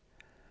 ping.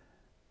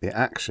 The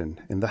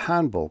action in the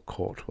handball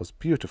court was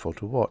beautiful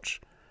to watch.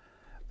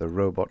 The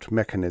robot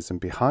mechanism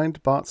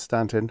behind Bart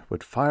Stanton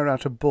would fire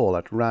out a ball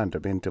at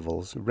random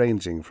intervals,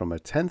 ranging from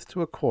 1/10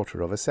 to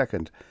 1/4 of a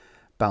second,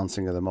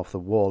 bouncing them off the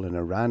wall in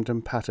a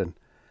random pattern.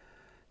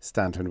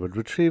 Stanton would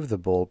retrieve the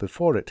ball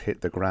before it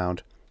hit the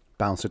ground,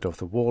 bounce it off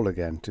the wall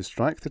again to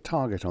strike the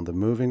target on the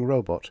moving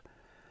robot.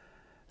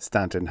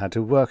 Stanton had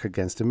to work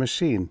against a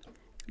machine.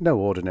 No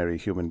ordinary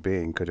human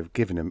being could have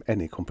given him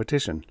any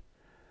competition.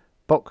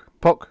 Pock,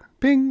 pock,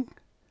 ping.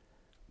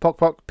 Pock,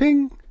 pock,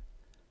 ping.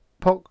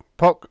 Pock,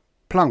 pock,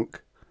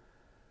 plunk.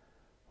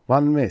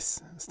 One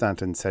miss,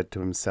 Stanton said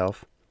to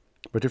himself,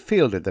 but he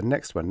fielded the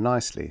next one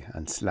nicely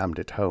and slammed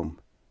it home.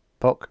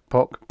 Pock,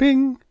 pock,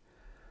 ping.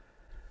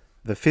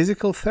 The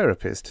physical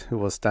therapist, who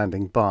was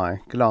standing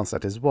by, glanced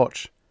at his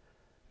watch.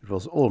 It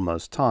was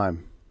almost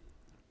time.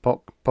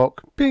 Pock,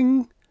 pock,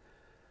 ping.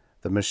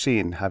 The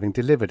machine, having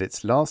delivered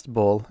its last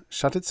ball,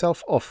 shut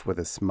itself off with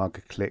a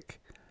smug click.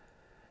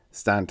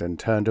 Stanton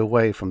turned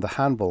away from the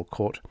handball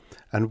court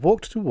and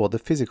walked toward the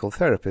physical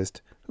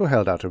therapist, who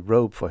held out a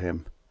robe for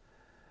him.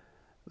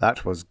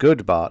 "That was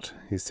good, Bart,"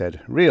 he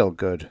said. "Real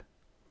good."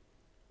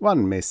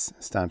 "One miss,"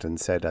 Stanton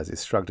said as he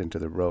shrugged into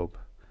the robe.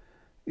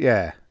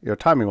 "Yeah, your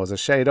timing was a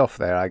shade off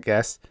there, I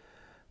guess.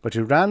 But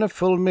you ran a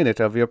full minute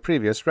over your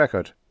previous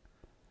record."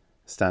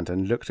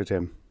 Stanton looked at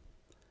him.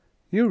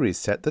 "You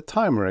reset the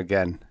timer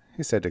again,"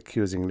 he said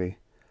accusingly.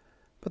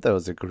 But there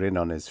was a grin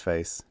on his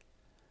face.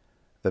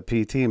 The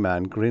PT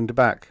man grinned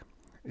back.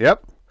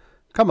 "Yep.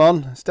 Come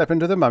on, step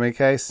into the mummy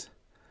case."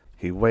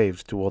 He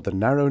waved toward the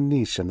narrow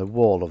niche in the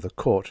wall of the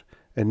court,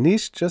 a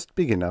niche just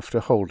big enough to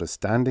hold a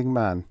standing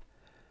man.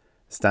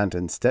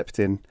 Stanton stepped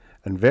in,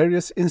 and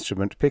various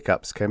instrument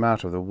pickups came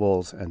out of the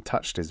walls and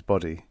touched his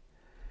body.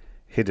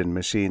 Hidden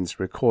machines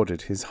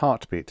recorded his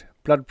heartbeat,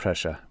 blood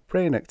pressure,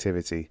 brain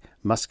activity,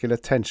 muscular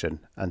tension,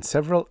 and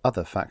several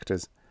other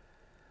factors.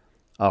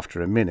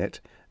 After a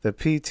minute, the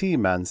PT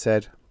man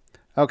said,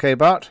 "Okay,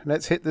 Bart,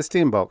 let's hit the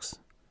steam box."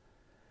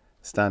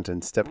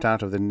 Stanton stepped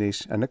out of the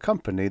niche and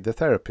accompanied the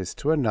therapist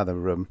to another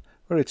room,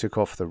 where he took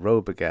off the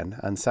robe again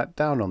and sat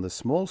down on the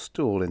small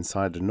stool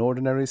inside an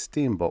ordinary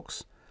steam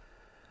box.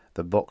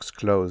 The box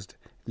closed,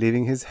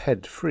 leaving his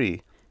head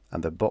free,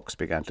 and the box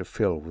began to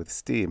fill with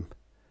steam.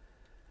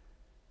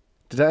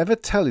 "Did I ever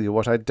tell you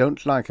what I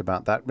don't like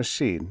about that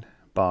machine?"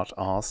 Bart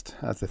asked,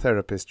 as the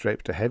therapist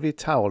draped a heavy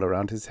towel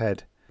around his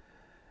head.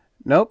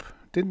 "Nope,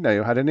 didn't know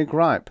you had any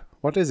gripe.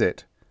 What is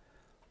it?"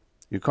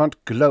 "You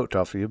can't gloat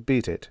after you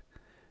beat it.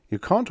 You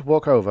can't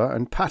walk over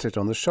and pat it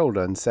on the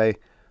shoulder and say,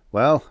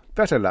 'Well,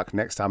 better luck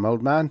next time,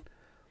 old man.'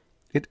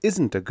 It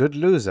isn't a good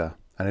loser,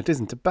 and it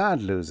isn't a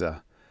bad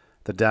loser.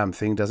 The damn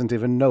thing doesn't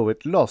even know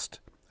it lost,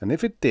 and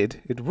if it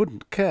did, it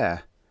wouldn't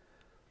care."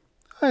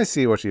 "I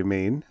see what you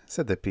mean,"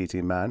 said the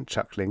PT man,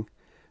 chuckling.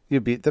 "You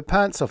beat the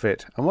pants off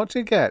it, and what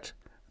you get?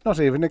 Not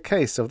even a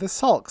case of the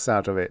sulks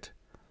out of it."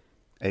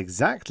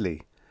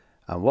 "Exactly.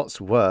 And what's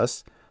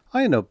worse,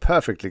 I know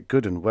perfectly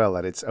good and well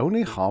that it's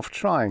only half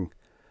trying.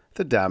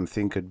 The damn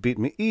thing could beat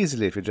me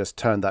easily if you just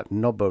turned that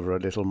knob over a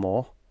little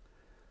more."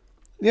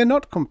 "You're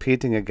not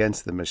competing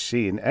against the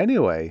machine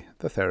anyway,"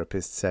 the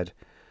therapist said.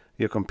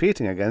 "You're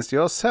competing against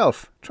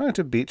yourself, trying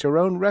to beat your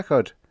own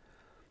record."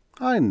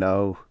 "I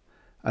know.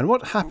 And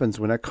what happens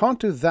when I can't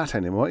do that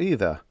anymore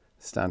either?"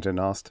 Stanton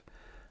asked.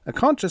 "I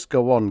can't just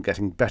go on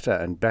getting better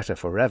and better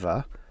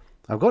forever.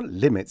 I've got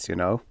limits, you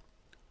know."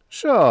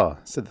 "Sure,"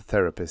 said the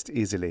therapist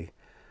easily.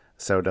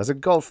 "So does a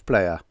golf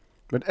player.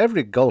 But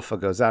every golfer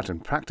goes out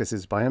and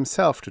practices by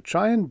himself to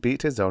try and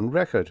beat his own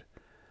record."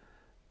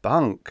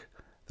 "Bunk.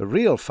 The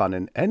real fun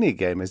in any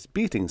game is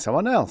beating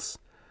someone else.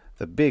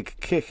 The big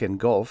kick in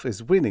golf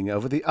is winning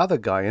over the other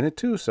guy in a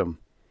twosome."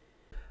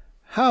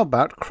 "How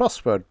about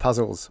crossword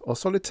puzzles or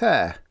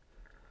solitaire?"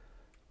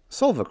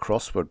 "Solve a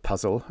crossword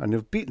puzzle and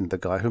you've beaten the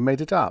guy who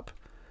made it up.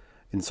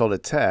 In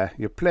solitaire,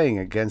 you're playing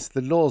against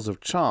the laws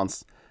of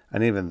chance,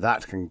 and even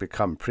that can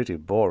become pretty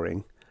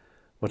boring.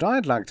 What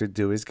I'd like to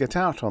do is get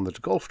out on the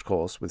golf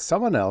course with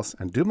someone else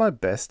and do my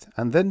best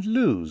and then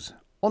lose,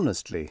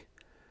 honestly."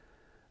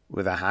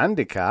 "With a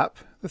handicap,"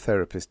 the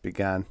therapist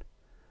began.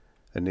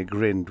 Then he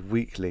grinned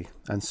weakly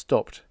and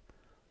stopped.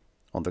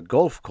 On the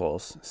golf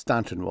course,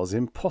 Stanton was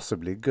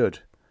impossibly good.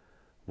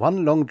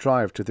 One long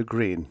drive to the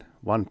green,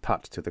 one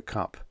putt to the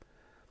cup.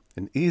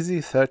 An easy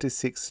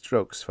 36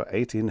 strokes for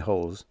 18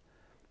 holes.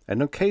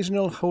 An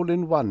occasional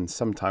hole-in-one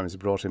sometimes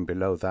brought him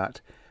below that.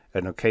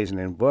 An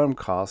occasional worm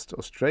cast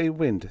or stray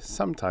wind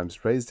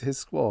sometimes raised his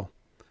score.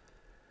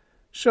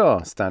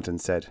 "Sure," Stanton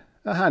said.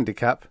 "A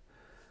handicap.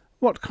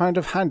 What kind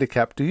of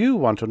handicap do you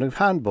want on a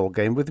handball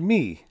game with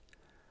me?"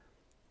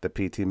 The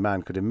PT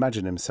man could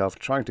imagine himself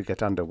trying to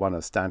get under one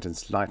of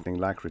Stanton's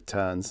lightning-like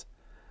returns.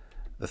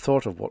 The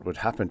thought of what would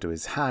happen to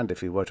his hand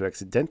if he were to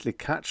accidentally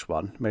catch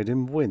one made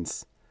him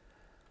wince.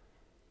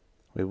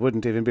 "We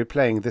wouldn't even be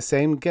playing the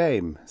same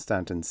game,"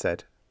 Stanton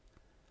said.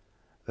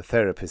 The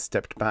therapist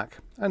stepped back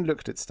and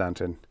looked at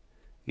Stanton.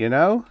 "You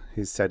know,"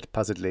 he said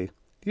puzzledly,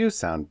 "you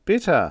sound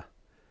bitter."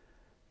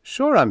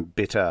 "Sure I'm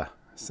bitter,"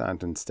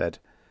 Stanton said.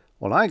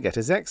 "All I get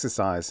is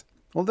exercise.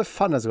 All the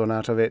fun has gone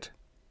out of it."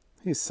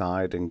 He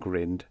sighed and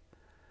grinned.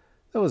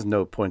 There was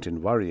no point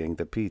in worrying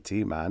the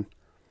PT man.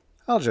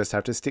 "I'll just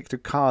have to stick to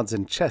cards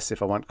and chess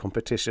if I want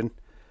competition.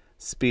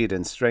 Speed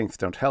and strength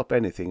don't help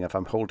anything if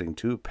I'm holding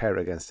 2 pair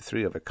against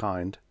 3 of a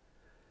kind."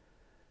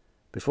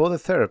 Before the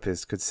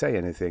therapist could say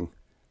anything,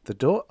 the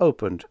door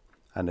opened,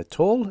 and a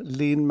tall,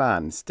 lean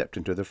man stepped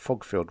into the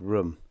fog-filled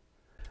room.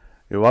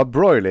 "You are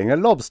broiling a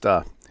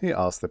lobster?" he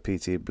asked the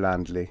PT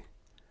blandly.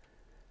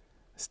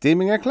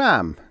 "Steaming a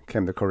clam,"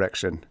 came the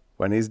correction.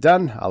 "When he's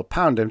done, I'll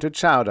pound him to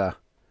chowder."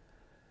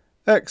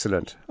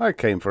 "Excellent. I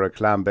came for a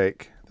clam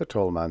bake," the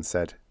tall man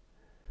said.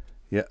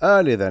 "You're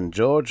early then,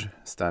 George,"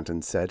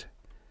 Stanton said.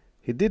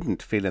 He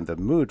didn't feel in the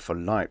mood for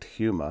light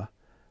humor,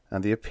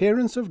 and the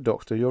appearance of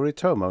Dr.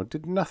 Yoritomo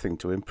did nothing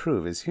to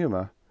improve his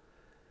humor.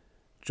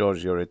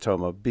 George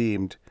Yoritomo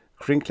beamed,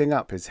 crinkling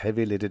up his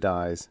heavy-lidded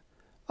eyes.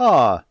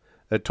 "Ah,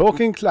 a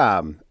talking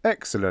clam.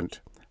 Excellent.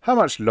 How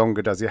much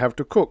longer does he have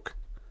to cook?"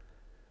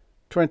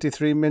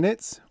 23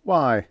 minutes.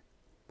 Why?"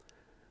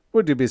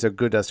 "Would you be so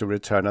good as to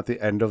return at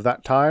the end of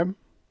that time?"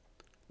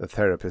 The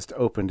therapist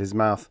opened his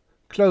mouth,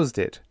 closed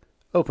it,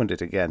 opened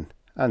it again,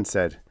 and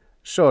said,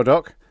 "Sure,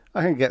 Doc.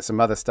 I can get some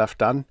other stuff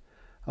done.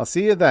 I'll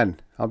see you then.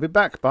 I'll be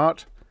back,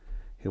 Bart."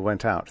 He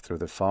went out through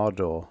the far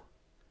door.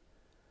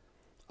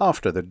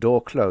 After the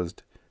door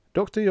closed,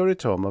 Dr.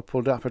 Yoritomo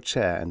pulled up a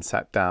chair and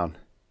sat down.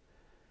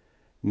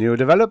 "New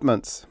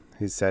developments,"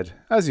 he said,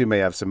 "as you may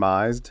have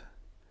surmised."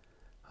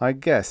 "I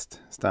guessed,"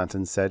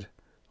 Stanton said.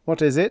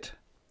 "What is it?"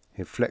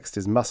 He flexed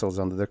his muscles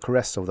under the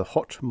caress of the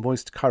hot,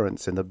 moist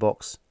currents in the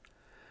box.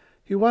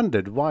 He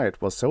wondered why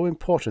it was so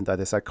important that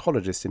the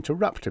psychologist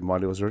interrupt him while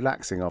he was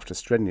relaxing after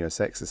strenuous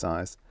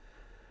exercise.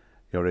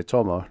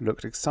 Yoritomo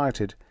looked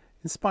excited,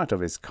 in spite of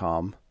his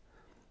calm.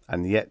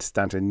 And yet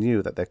Stanton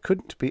knew that there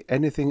couldn't be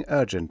anything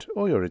urgent,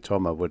 or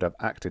Yoritomo would have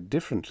acted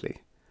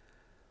differently.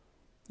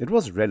 It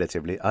was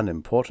relatively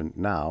unimportant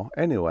now,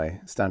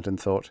 anyway, Stanton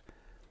thought.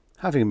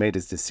 Having made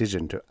his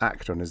decision to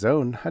act on his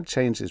own had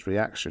changed his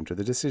reaction to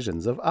the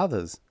decisions of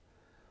others.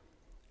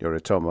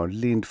 Yoritomo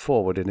leaned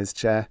forward in his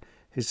chair,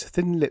 his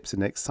thin lips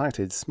an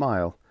excited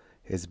smile,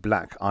 his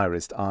black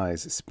irised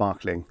eyes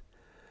sparkling.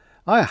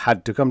 "I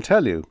had to come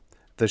tell you.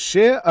 The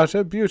sheer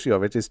utter beauty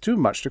of it is too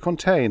much to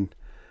contain.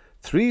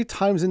 3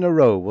 times in a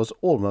row was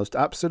almost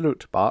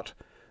absolute, but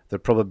the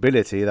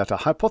probability that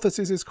a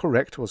hypothesis is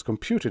correct was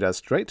computed as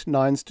straight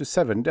 9s to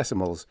 7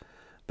 decimals.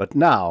 But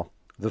now,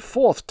 the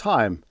 4th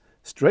time,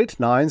 straight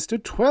 9s to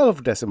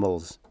 12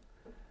 decimals.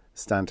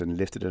 Stanton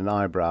lifted an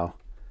eyebrow.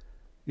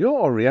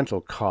 "Your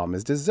Oriental calm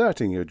is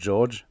deserting you,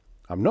 George.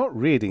 I'm not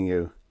reading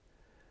you."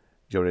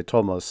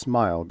 Yoritomo's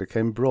smile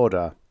became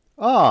broader.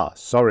 "Ah,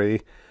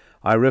 sorry.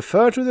 I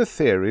refer to the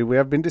theory we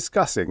have been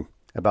discussing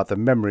about the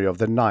memory of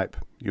the Nipe.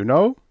 You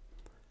know?"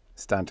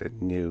 Stanton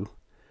knew.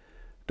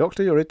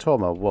 Dr.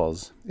 Yoritomo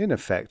was, in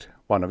effect,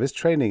 one of his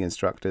training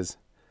instructors.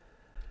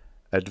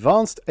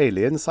 Advanced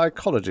Alien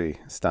Psychology,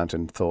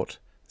 Stanton thought.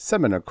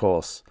 Seminar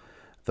course.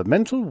 The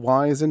Mental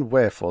Whys and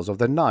Wherefores of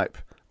the Nipe,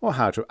 or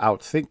How to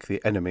Outthink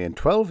the Enemy in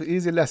 12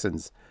 Easy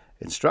Lessons.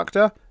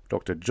 Instructor,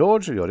 Dr.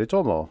 George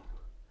Yoritomo.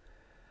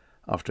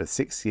 After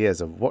 6 years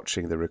of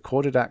watching the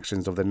recorded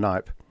actions of the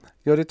Nipe,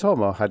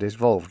 Yoritomo had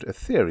evolved a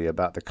theory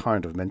about the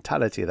kind of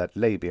mentality that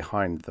lay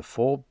behind the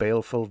 4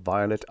 baleful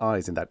violet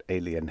eyes in that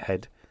alien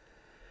head.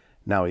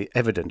 Now he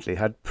evidently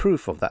had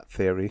proof of that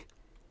theory.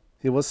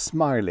 He was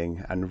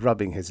smiling and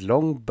rubbing his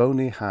long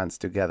bony hands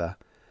together.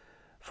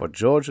 For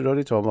George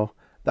Yoritomo,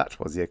 that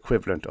was the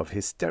equivalent of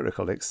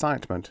hysterical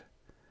excitement.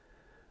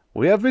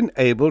 "We have been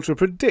able to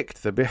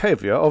predict the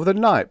behavior of the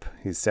Nipe,"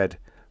 he said,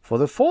 "for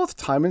the 4th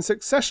time in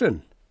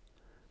succession."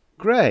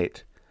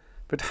 "Great.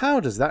 But how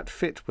does that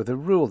fit with the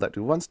rule that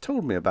you once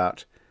told me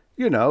about?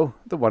 You know,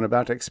 the one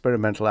about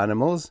experimental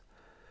animals."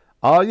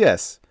 "Ah,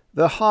 yes,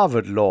 the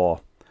Harvard law.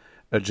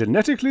 A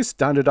genetically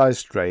standardized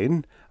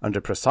strain,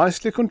 under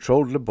precisely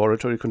controlled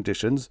laboratory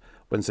conditions,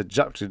 when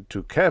subjected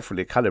to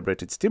carefully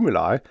calibrated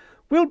stimuli,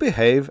 will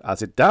behave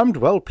as it damned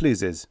well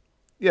pleases.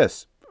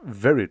 Yes,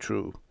 very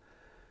true."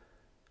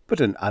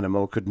 "But an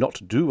animal could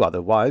not do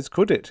otherwise,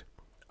 could it?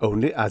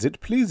 Only as it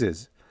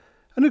pleases.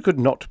 And it could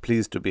not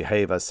please to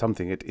behave as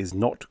something it is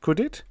not, could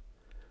it?"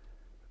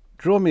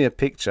 "Draw me a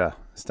picture,"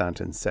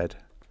 Stanton said.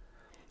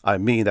 "I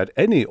mean that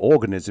any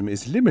organism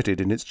is limited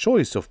in its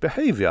choice of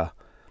behavior.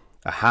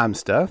 A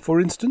hamster, for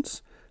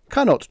instance,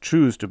 cannot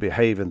choose to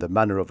behave in the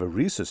manner of a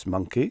rhesus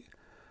monkey.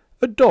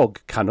 A dog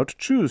cannot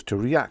choose to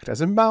react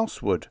as a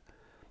mouse would.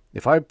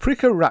 If I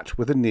prick a rat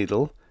with a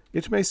needle,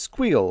 it may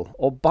squeal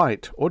or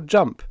bite or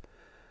jump,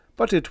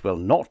 but it will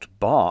not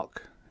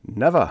bark.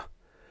 Never.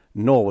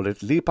 Nor will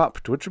it leap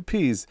up to a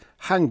trapeze,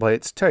 hang by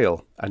its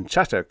tail, and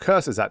chatter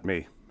curses at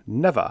me.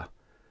 Never.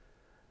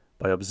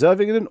 By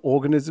observing an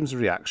organism's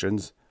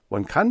reactions,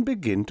 one can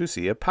begin to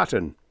see a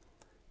pattern.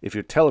 If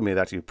you tell me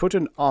that you put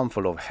an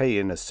armful of hay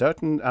in a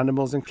certain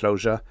animal's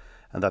enclosure,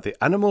 and that the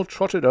animal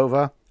trotted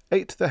over,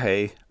 ate the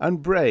hay,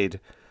 and brayed,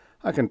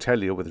 I can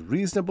tell you with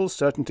reasonable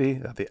certainty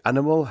that the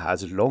animal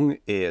has long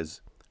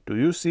ears. Do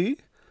you see?"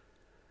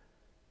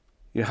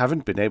 "You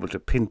haven't been able to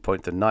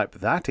pinpoint the Nipe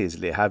that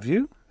easily, have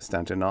you?"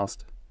 Stanton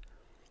asked.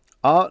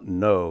 "Ah,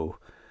 no.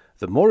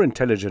 The more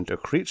intelligent a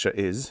creature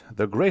is,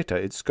 the greater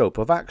its scope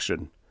of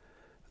action.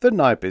 The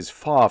Nipe is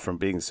far from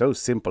being so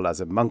simple as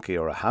a monkey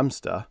or a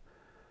hamster.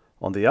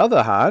 On the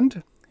other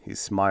hand," he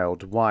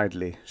smiled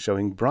widely,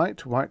 showing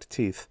bright white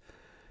teeth,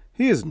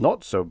 "he is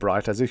not so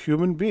bright as a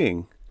human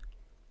being."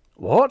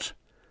 "What?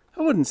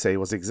 I wouldn't say he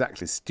was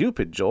exactly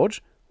stupid,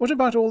 George. What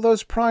about all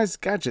those prize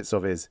gadgets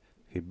of his?"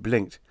 He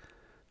blinked.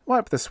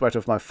 "Wipe the sweat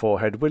off my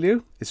forehead, will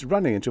you? It's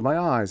running into my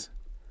eyes."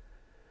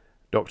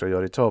 Dr.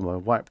 Yoritomo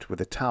wiped with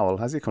a towel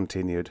as he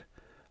continued.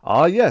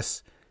 "Ah,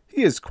 yes,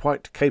 he is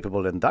quite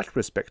capable in that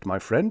respect, my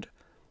friend.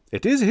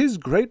 It is his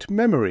great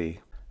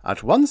memory,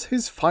 at once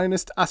his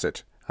finest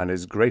asset and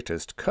his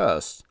greatest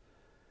curse."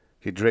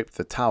 He draped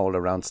the towel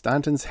around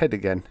Stanton's head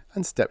again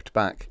and stepped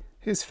back,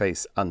 his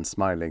face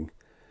unsmiling.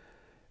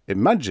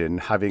 "Imagine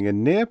having a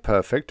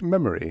near-perfect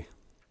memory."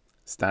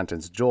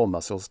 Stanton's jaw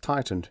muscles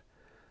tightened.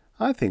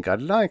 "I think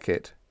I'd like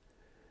it."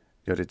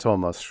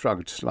 Yoritomo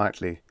shrugged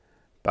slightly.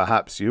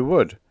 "Perhaps you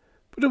would,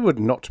 but it would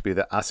not be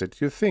the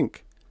asset you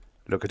think.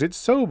 Look at it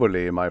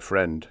soberly, my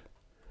friend.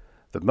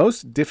 The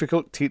most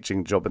difficult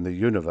teaching job in the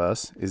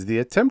universe is the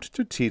attempt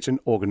to teach an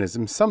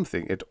organism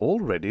something it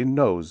already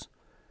knows.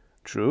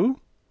 True?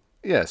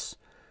 Yes.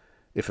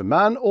 If a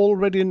man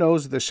already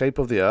knows the shape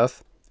of the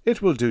earth,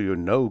 it will do you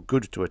no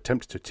good to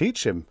attempt to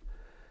teach him.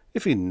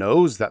 If he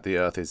knows that the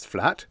earth is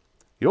flat,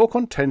 your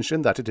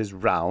contention that it is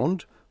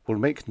round will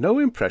make no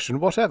impression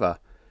whatever.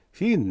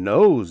 He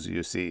knows,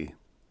 you see.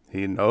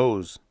 He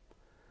knows.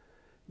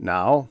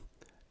 Now,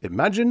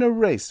 imagine a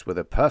race with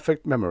a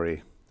perfect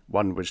memory,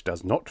 one which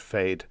does not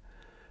fade,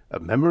 a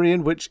memory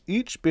in which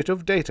each bit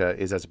of data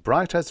is as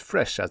bright as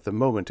fresh as the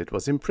moment it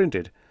was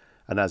imprinted,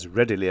 and as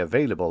readily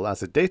available as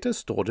the data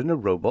stored in a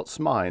robot's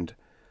mind.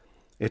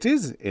 It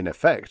is, in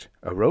effect,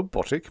 a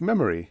robotic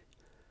memory."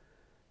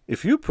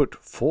 If you put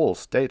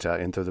false data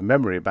into the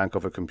memory bank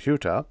of a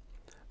computer,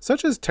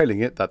 such as telling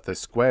it that the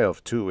square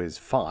of 2 is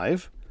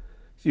 5,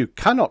 you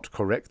cannot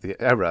correct the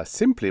error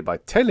simply by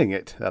telling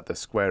it that the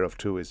square of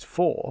 2 is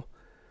 4.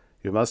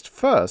 You must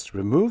first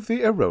remove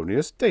the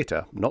erroneous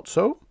data, not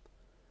so?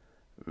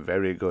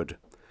 Very good.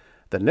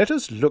 Then let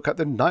us look at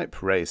the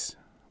Knipe race,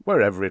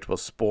 wherever it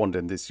was spawned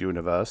in this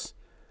universe.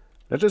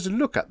 Let us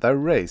look at their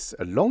race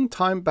a long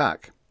time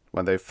back,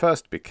 when they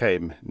first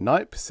became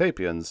Knipe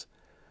sapiens,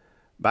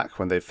 back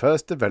when they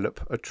first develop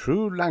a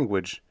true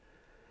language.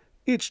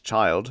 Each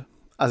child,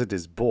 as it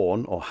is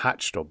born or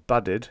hatched or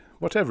budded,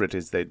 whatever it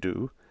is they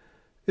do,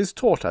 is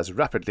taught as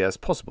rapidly as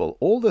possible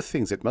all the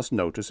things it must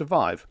know to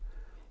survive.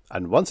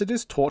 And once it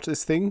is taught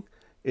this thing,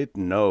 it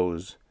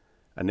knows.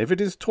 And if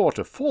it is taught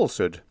a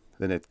falsehood,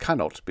 then it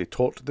cannot be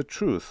taught the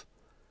truth.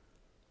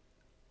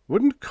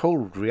 Wouldn't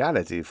cold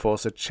reality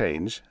force a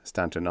change?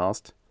 Stanton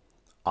asked.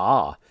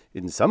 Ah,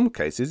 in some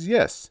cases,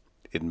 yes.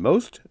 In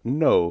most,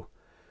 no.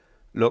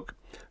 Look,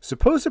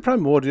 suppose a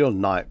primordial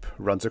Knipe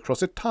runs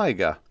across a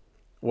tiger,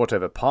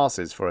 whatever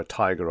passes for a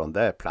tiger on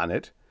their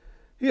planet.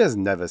 He has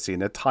never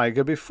seen a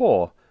tiger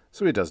before,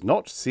 so he does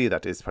not see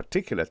that his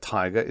particular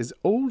tiger is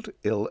old,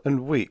 ill,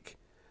 and weak.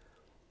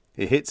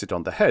 He hits it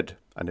on the head,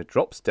 and it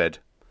drops dead.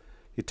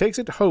 He takes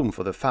it home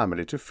for the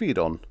family to feed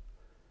on.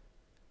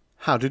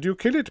 How did you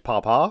kill it,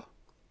 Papa?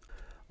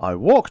 I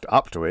walked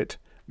up to it,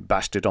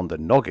 bashed it on the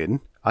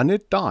noggin, and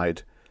it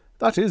died.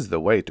 That is the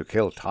way to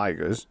kill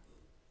tigers.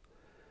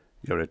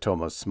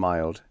 Yoritomo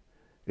smiled.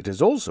 It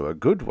is also a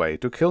good way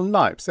to kill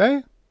Knipes,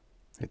 eh?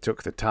 He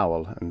took the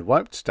towel and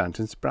wiped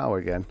Stanton's brow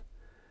again.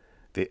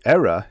 The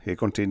error, he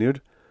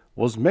continued,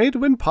 was made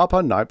when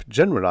Papa Knipe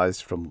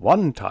generalized from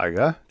one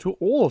tiger to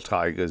all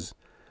tigers.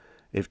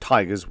 If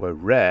tigers were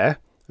rare,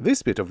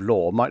 this bit of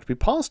lore might be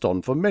passed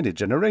on for many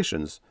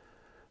generations.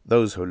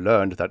 Those who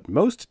learned that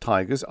most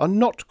tigers are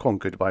not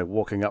conquered by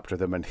walking up to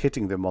them and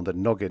hitting them on the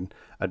noggin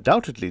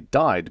undoubtedly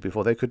died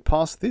before they could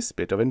pass this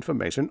bit of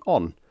information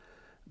on.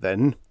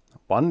 Then,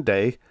 one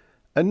day,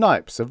 a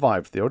Knipe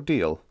survived the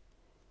ordeal.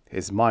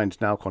 His mind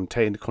now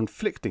contained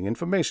conflicting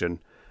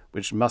information,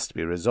 which must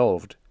be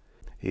resolved.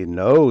 He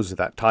knows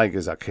that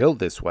tigers are killed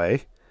this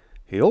way.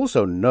 He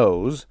also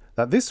knows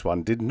that this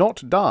one did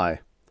not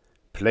die.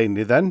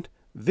 Plainly then,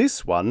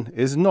 this one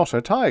is not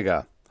a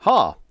tiger.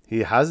 Ha! He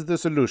has the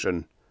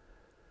solution.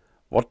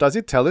 What does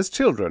he tell his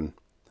children?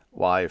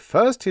 Why,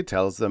 first he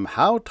tells them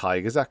how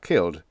tigers are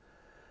killed.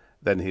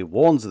 Then he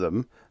warns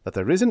them that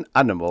there is an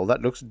animal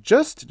that looks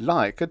just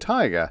like a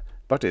tiger,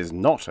 but is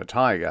not a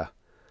tiger.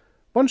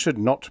 One should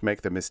not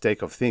make the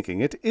mistake of thinking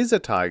it is a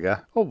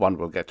tiger, or one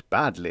will get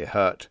badly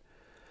hurt.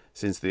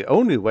 Since the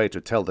only way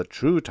to tell the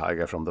true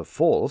tiger from the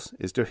false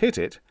is to hit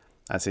it,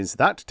 and since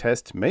that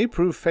test may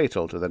prove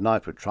fatal to the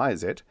Knipe who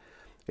tries it,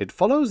 it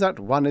follows that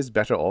one is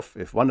better off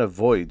if one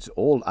avoids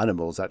all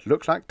animals that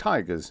look like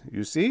tigers,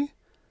 you see?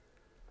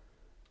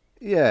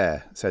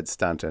 Yeah, said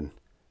Stanton.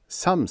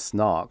 Some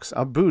snarks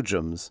are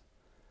boojums.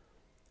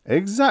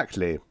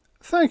 Exactly.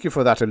 Thank you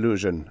for that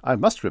allusion. I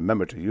must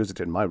remember to use it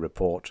in my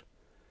report.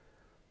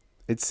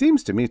 It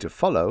seems to me to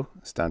follow,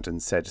 Stanton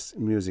said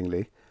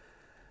musingly,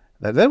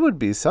 that there would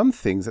be some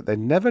things that they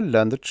never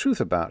learn the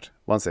truth about,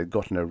 once they'd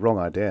gotten a wrong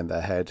idea in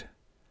their head.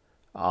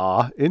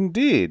 Ah,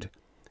 indeed.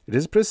 It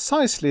is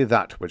precisely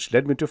that which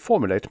led me to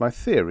formulate my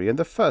theory in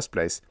the first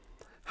place.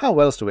 How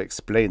else to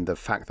explain the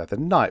fact that the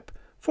Knipe,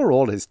 for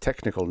all his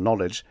technical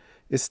knowledge,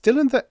 is still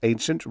in the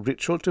ancient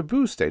ritual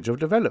taboo stage of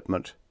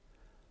development?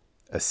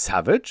 A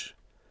savage?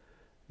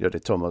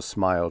 Yoritomo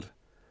smiled.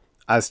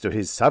 As to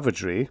his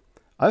savagery,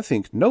 I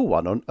think no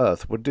one on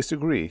earth would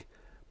disagree,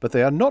 but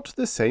they are not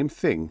the same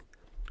thing.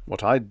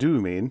 What I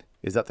do mean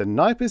is that the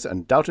Knipe is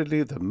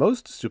undoubtedly the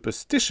most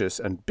superstitious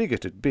and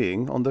bigoted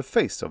being on the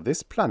face of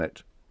this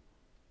planet.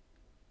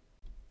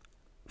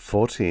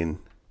 14.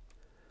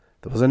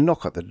 There was a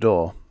knock at the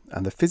door,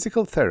 and the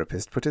physical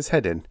therapist put his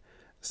head in.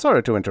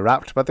 Sorry to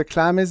interrupt, but the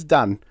clam is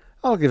done.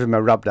 I'll give him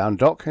a rub-down,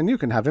 Doc, and you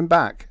can have him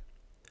back.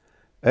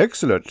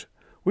 Excellent.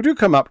 Would you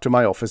come up to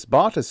my office,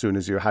 Bart, as soon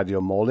as you had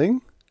your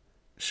mauling?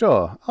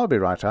 Sure, I'll be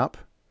right up.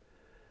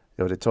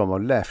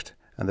 Yoritomo left,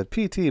 and the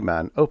PT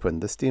man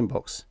opened the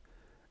steambox.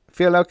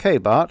 Feel okay,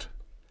 Bart?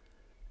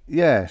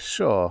 Yeah,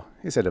 sure,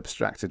 he said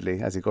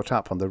abstractedly as he got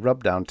up on the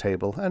rub-down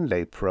table and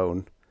lay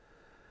prone.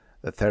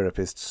 The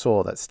therapist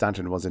saw that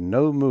Stanton was in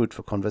no mood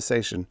for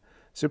conversation,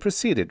 so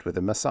proceeded with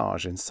the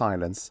massage in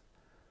silence.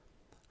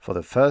 For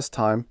the first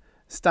time,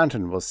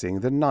 Stanton was seeing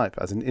the Knipe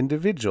as an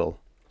individual,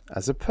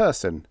 as a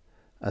person,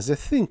 as a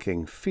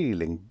thinking,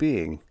 feeling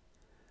being.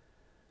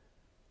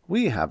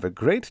 We have a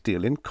great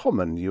deal in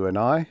common, you and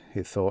I,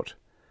 he thought,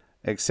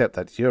 except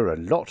that you're a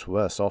lot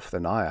worse off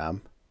than I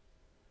am.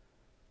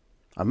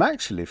 I'm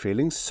actually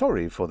feeling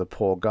sorry for the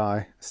poor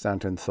guy,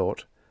 Stanton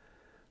thought,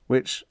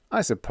 which,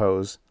 I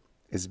suppose,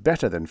 is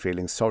better than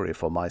feeling sorry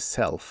for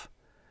myself.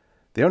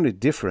 The only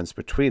difference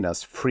between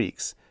us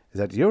freaks is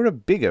that you're a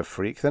bigger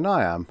freak than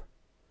I am.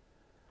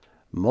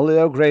 Molly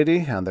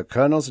O'Grady and the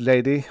Colonel's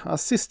lady are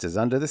sisters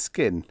under the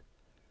skin.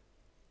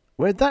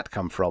 Where'd that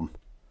come from?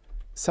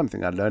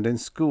 Something I learned in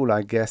school,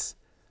 I guess,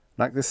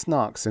 like the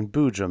snarks and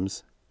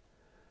boojums.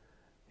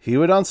 He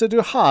would answer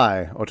to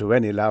hi, or to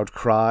any loud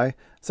cry,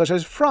 such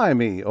as fry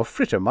me or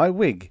fritter my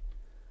wig.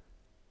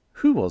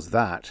 Who was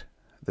that?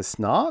 The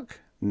snark?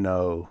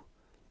 No.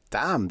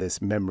 Damn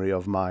this memory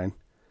of mine.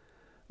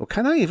 Or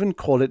can I even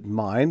call it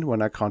mine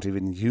when I can't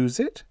even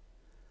use it?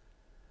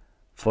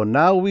 For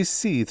now we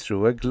see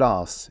through a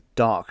glass,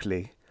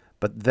 darkly,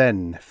 but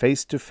then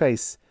face to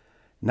face.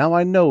 Now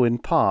I know in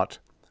part,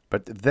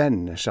 but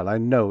then shall I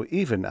know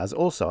even as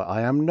also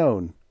I am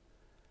known.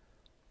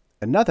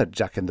 Another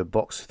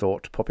jack-in-the-box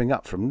thought popping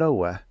up from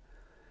nowhere.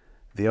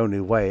 The only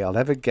way I'll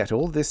ever get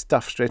all this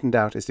stuff straightened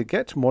out is to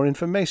get more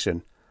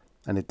information,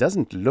 and it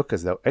doesn't look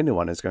as though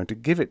anyone is going to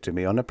give it to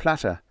me on a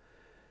platter.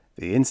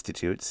 The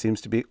Institute seems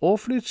to be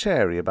awfully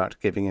chary about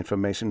giving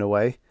information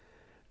away.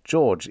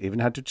 George even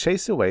had to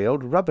chase away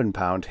old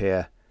Rubbenpound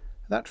here.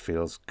 That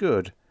feels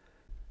good.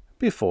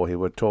 Before he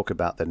would talk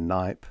about the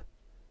Nipe.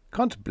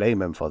 Can't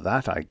blame him for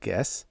that, I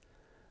guess.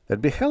 They'd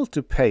be hell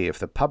to pay if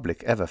the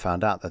public ever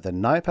found out that the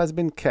Nipe has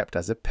been kept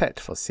as a pet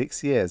for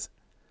 6 years.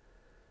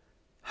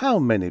 How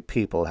many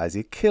people has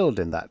he killed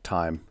in that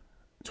time?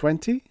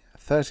 20?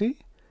 30?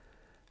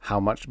 How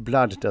much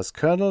blood does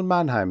Colonel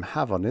Mannheim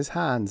have on his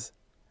hands?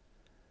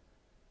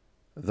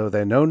 Though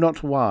they know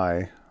not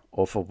why,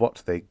 or for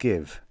what they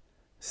give,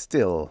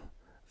 still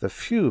the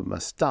few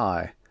must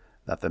die,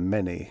 that the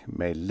many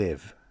may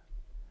live.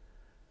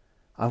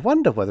 I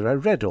wonder whether I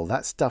read all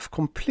that stuff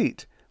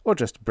complete, or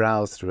just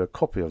browsed through a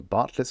copy of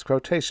Bartlett's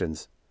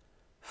quotations.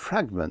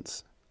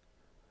 Fragments.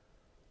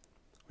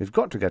 We've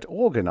got to get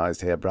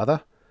organized here,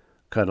 brother.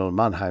 Colonel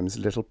Mannheim's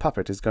little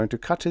puppet is going to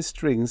cut his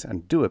strings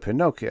and do a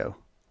Pinocchio.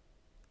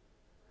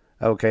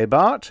 Okay,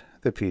 Bart,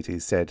 the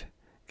PT said,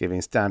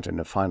 giving Stanton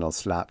a final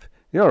slap.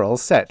 You're all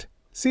set.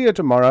 See you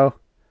tomorrow.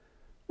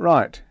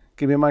 Right,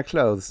 give me my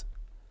clothes.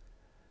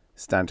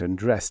 Stanton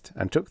dressed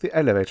and took the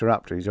elevator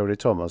up to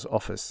Yoritomo's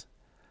office.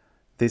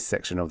 This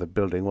section of the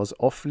building was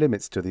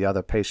off-limits to the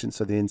other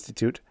patients of the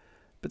Institute,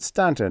 but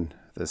Stanton,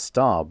 the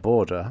star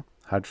boarder,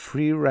 had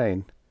free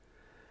rein.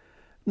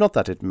 Not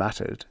that it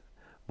mattered,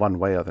 one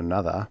way or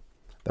another.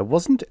 There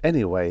wasn't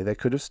any way they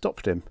could have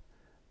stopped him,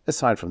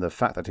 aside from the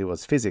fact that he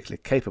was physically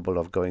capable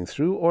of going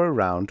through or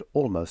around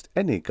almost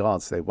any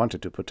guards they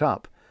wanted to put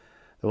up.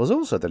 There was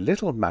also the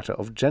little matter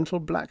of gentle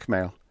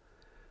blackmail.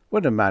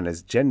 When a man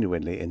is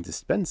genuinely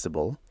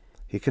indispensable,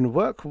 he can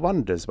work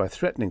wonders by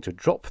threatening to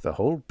drop the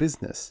whole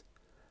business.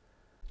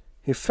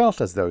 He felt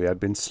as though he had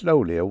been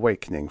slowly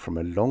awakening from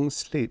a long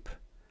sleep.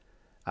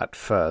 At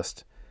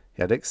first,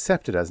 he had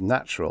accepted as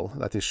natural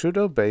that he should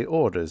obey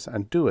orders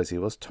and do as he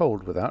was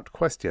told without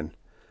question,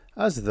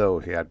 as though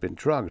he had been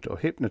drugged or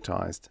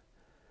hypnotized.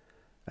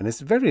 And it's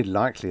very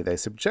likely they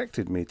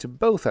subjected me to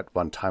both at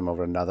one time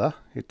or another,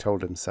 he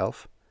told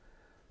himself.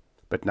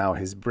 But now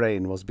his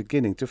brain was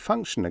beginning to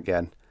function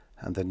again,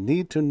 and the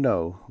need to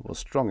know was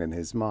strong in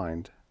his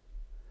mind.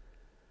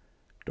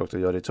 Dr.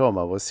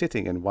 Yoritomo was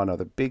sitting in one of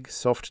the big,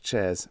 soft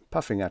chairs,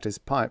 puffing at his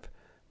pipe,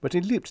 but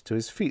he leaped to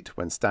his feet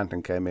when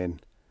Stanton came in.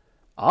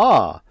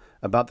 Ah,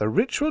 about the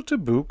ritual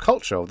taboo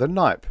culture of the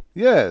Nipe.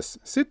 Yes,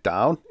 sit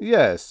down.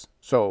 Yes.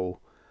 So,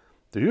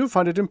 do you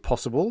find it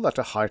impossible that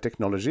a high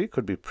technology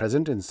could be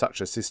present in such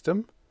a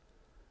system?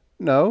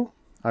 No,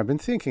 I've been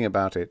thinking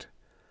about it.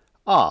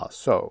 Ah,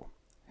 so.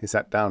 He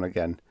sat down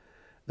again.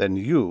 Then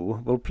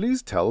you will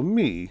please tell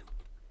me.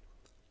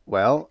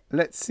 Well,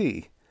 let's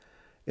see.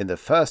 In the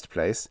first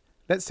place,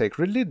 let's take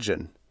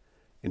religion.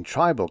 In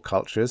tribal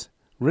cultures,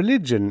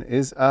 religion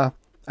is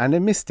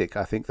animistic,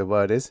 I think the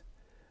word is.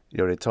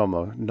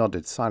 Yoritomo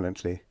nodded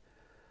silently.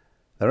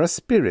 There are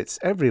spirits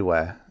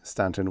everywhere,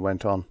 Stanton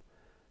went on.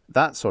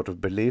 That sort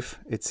of belief,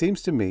 it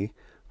seems to me,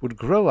 would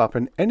grow up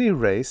in any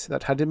race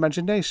that had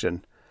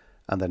imagination,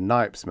 and the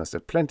Nipes must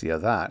have plenty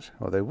of that,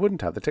 or they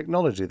wouldn't have the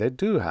technology they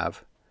do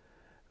have.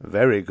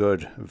 Very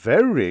good,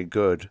 very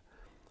good.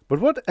 But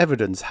what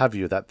evidence have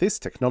you that this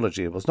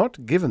technology was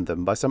not given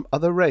them by some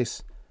other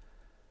race?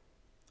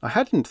 I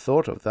hadn't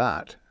thought of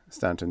that.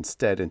 Stanton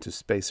stared into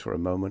space for a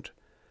moment,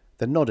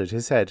 then nodded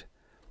his head.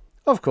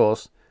 Of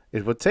course,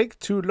 it would take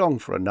too long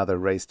for another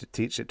race to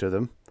teach it to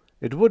them.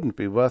 It wouldn't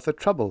be worth the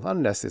trouble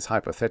unless this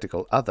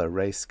hypothetical other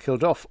race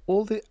killed off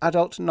all the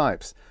adult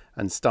Nipes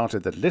and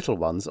started the little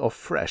ones off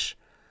fresh.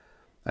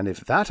 And if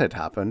that had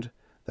happened,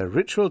 the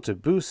ritual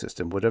taboo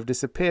system would have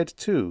disappeared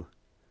too.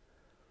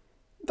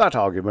 That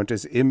argument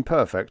is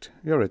imperfect,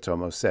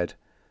 Yoritomo said,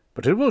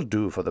 but it will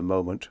do for the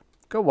moment.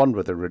 Go on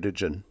with the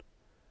religion.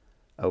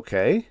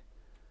 Okay.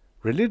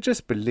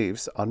 Religious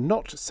beliefs are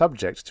not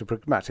subject to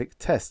pragmatic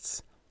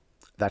tests.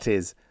 That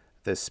is,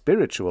 the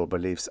spiritual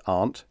beliefs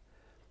aren't.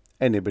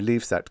 Any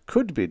beliefs that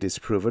could be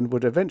disproven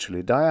would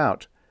eventually die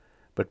out.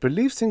 But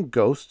beliefs in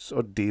ghosts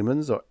or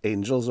demons or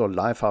angels or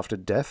life after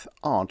death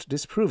aren't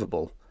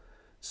disprovable.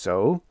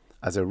 So,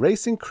 as a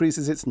race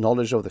increases its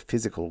knowledge of the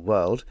physical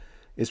world,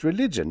 its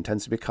religion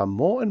tends to become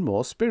more and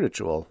more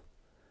spiritual.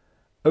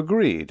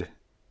 Agreed.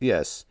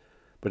 Yes.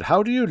 But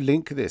how do you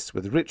link this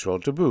with ritual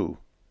taboo?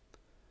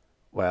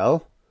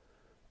 Well,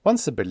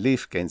 once a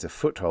belief gains a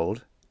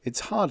foothold,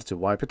 It's hard to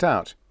wipe it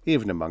out,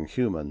 even among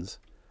humans.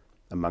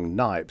 Among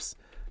Nipes,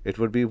 it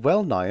would be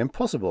well nigh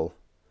impossible.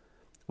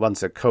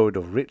 Once a code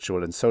of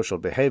ritual and social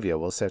behavior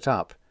was set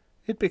up,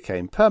 it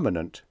became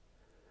permanent.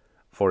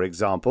 For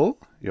example,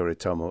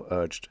 Yoritomo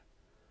urged.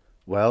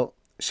 Well,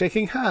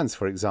 shaking hands,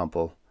 for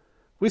example.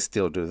 We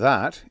still do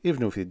that,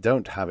 even if we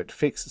don't have it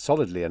fixed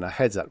solidly in our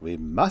heads that we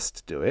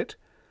must do it.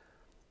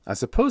 I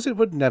suppose it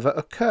would never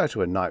occur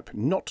to a Nipe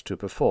not to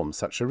perform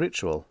such a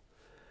ritual.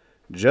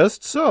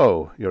 Just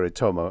so,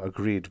 Yoritomo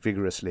agreed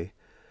vigorously.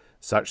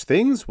 Such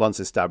things, once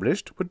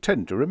established, would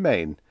tend to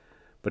remain,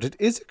 but it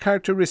is a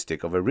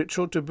characteristic of a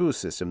ritual taboo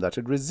system that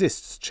it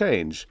resists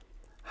change.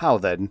 How,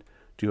 then,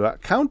 do you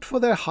account for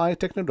their high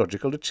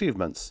technological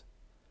achievements?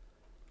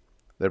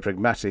 The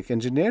pragmatic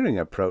engineering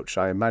approach,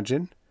 I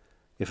imagine.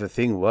 If a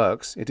thing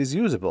works, it is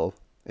usable.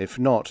 If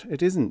not,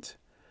 it isn't.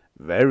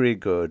 Very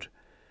good.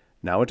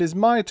 Now it is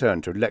my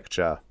turn to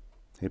lecture.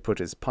 He put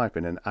his pipe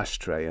in an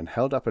ashtray and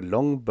held up a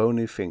long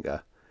bony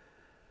finger.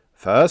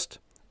 First,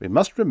 we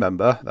must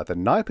remember that the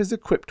Nipe is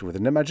equipped with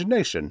an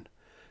imagination.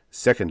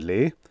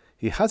 Secondly,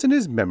 he has in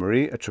his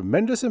memory a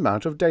tremendous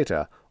amount of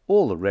data,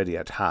 all ready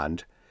at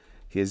hand.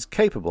 He is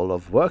capable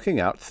of working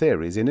out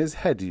theories in his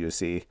head, you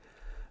see.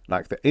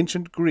 Like the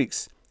ancient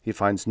Greeks, he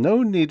finds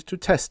no need to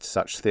test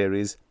such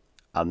theories,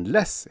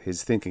 unless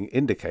his thinking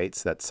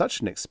indicates that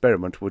such an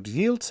experiment would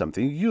yield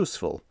something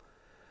useful.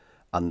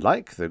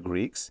 Unlike the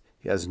Greeks,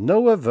 he has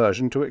no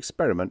aversion to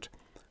experiment,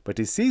 but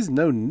he sees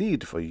no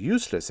need for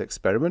useless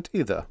experiment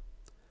either.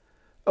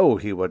 Oh,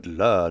 he would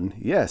learn,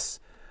 yes,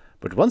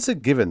 but once a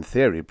given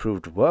theory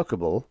proved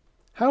workable,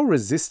 how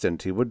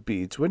resistant he would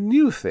be to a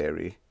new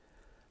theory.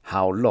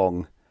 How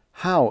long,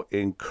 how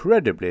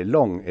incredibly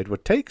long it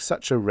would take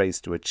such a race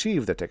to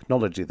achieve the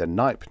technology the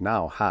Nipe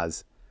now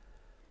has.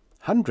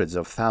 Hundreds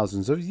of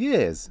thousands of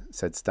years,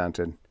 said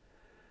Stanton.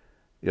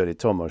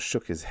 Yoritomo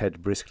shook his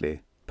head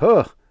briskly.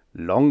 Puh!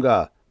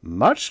 Longer!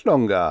 Much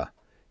longer!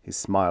 He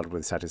smiled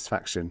with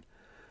satisfaction.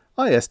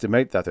 I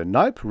estimate that the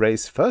Nipe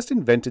race first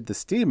invented the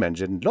steam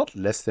engine not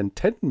less than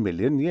 10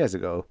 million years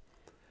ago.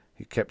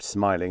 He kept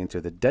smiling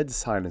into the dead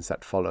silence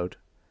that followed.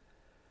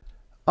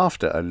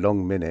 After a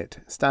long minute,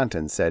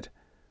 Stanton said,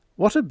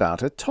 What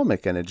about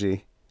atomic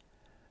energy?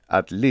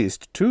 At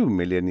least 2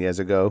 million years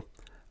ago.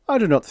 I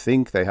do not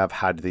think they have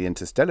had the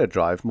interstellar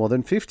drive more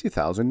than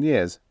 50,000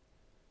 years.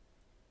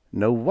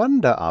 No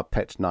wonder our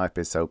pet Nipe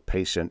is so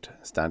patient,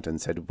 Stanton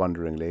said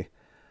wonderingly.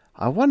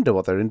 I wonder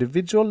what their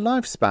individual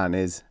lifespan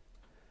is.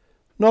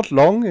 Not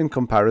long in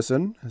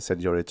comparison,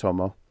 said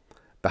Yoritomo.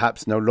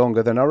 Perhaps no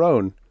longer than our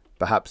own,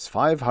 perhaps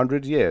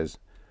 500 years.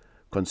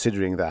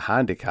 Considering their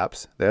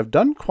handicaps, they have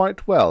done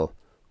quite well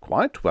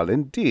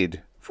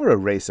indeed, for a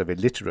race of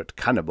illiterate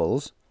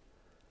cannibals.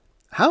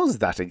 How's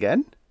that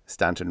again?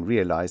 Stanton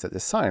realized that the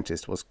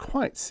scientist was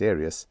quite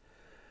serious.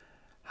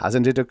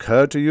 Hasn't it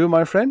occurred to you,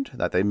 my friend,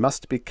 that they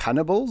must be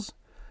cannibals,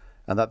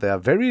 and that they are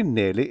very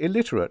nearly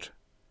illiterate?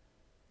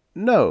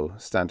 No,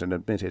 Stanton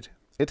admitted,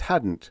 it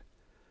hadn't.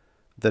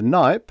 The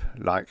Nipe,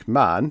 like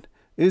man,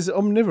 is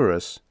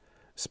omnivorous.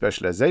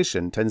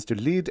 Specialization tends to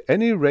lead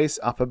any race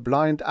up a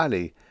blind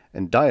alley,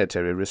 and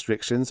dietary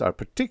restrictions are a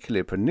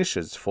particularly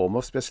pernicious form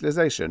of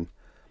specialization.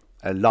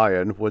 A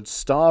lion would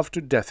starve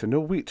to death in a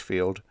wheat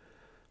field.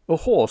 A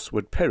horse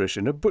would perish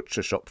in a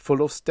butcher shop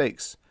full of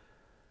steaks.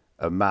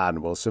 A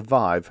man will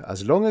survive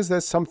as long as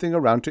there's something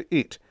around to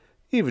eat,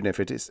 even if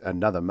it is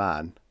another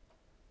man.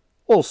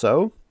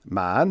 Also,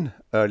 man,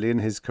 early in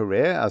his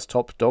career as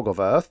top dog of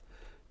Earth,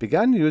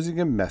 began using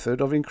a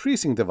method of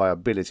increasing the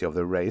viability of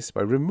the race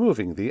by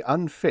removing the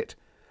unfit.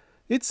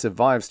 It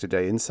survives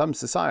today in some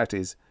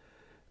societies.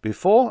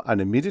 Before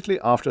and immediately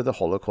after the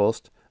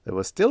Holocaust, there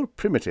were still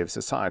primitive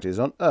societies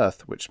on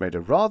Earth which made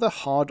a rather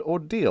hard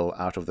ordeal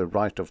out of the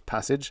rite of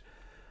passage,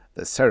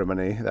 the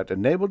ceremony that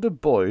enabled a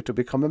boy to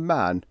become a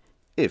man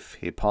if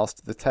he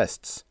passed the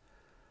tests.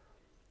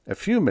 A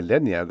few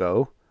millennia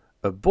ago,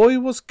 a boy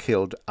was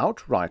killed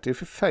outright if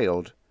he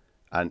failed,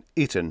 and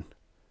eaten.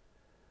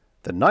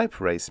 The Nipe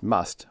race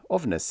must,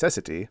 of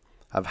necessity,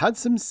 have had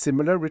some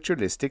similar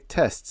ritualistic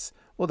tests,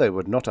 or they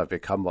would not have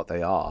become what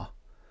they are.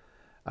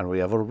 And we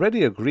have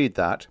already agreed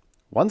that,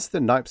 once the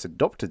Nipes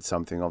adopted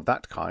something of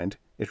that kind,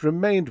 it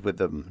remained with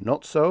them,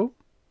 not so?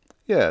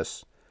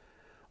 Yes.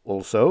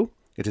 Also,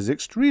 it is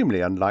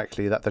extremely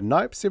unlikely that the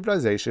Nipe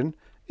civilization,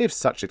 if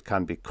such it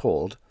can be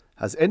called,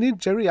 has any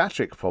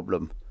geriatric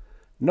problem.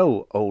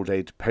 No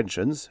old-age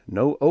pensions,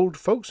 no old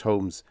folks'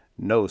 homes,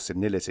 no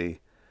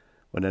senility.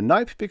 When a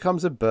Nipe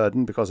becomes a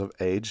burden because of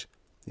age,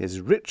 he is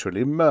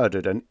ritually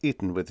murdered and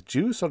eaten with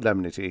due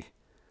solemnity.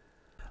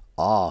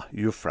 Ah,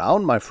 you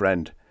frown, my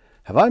friend.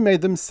 Have I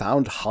made them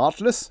sound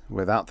heartless,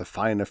 without the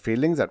finer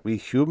feelings that we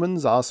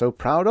humans are so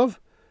proud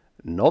of?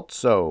 Not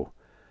so.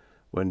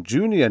 When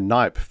Junior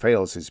Nipe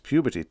fails his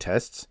puberty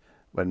tests,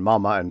 when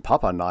Mama and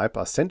Papa Nipe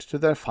are sent to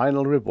their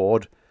final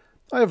reward,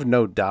 I have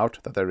no doubt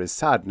that there is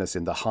sadness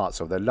in the hearts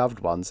of their loved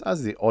ones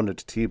as the honoured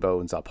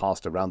T-bones are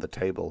passed around the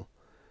table.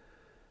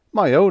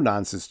 My own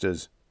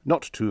ancestors,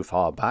 not too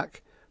far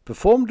back,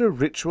 performed a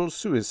ritual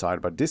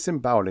suicide by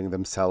disemboweling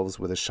themselves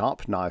with a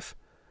sharp knife,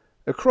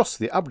 across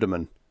the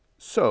abdomen,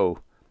 so,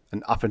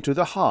 and up into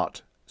the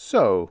heart,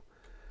 so.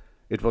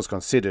 It was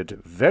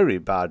considered very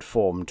bad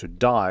form to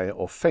die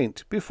or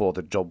faint before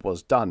the job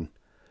was done.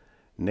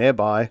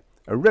 Nearby,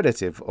 a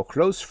relative or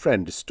close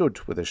friend stood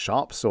with a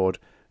sharp sword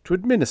to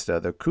administer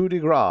the coup de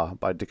grace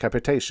by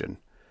decapitation.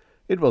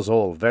 It was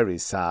all very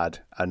sad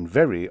and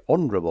very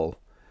honourable.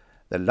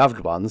 The loved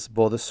ones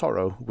bore the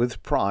sorrow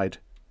with pride.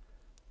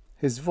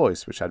 His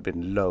voice, which had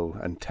been low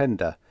and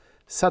tender,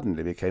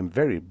 suddenly became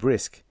very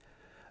brisk.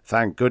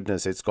 "Thank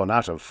goodness it's gone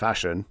out of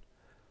fashion."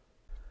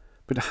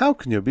 "But how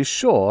can you be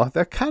sure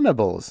they're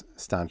cannibals?"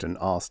 Stanton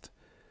asked.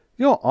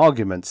 "Your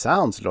argument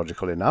sounds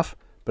logical enough,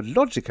 but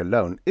logic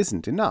alone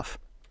isn't enough."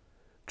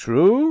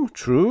 "True,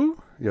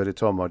 true,"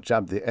 Yoritomo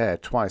jabbed the air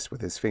twice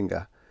with his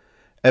finger.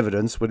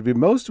 "Evidence would be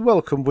most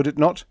welcome, would it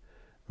not?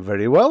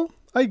 Very well,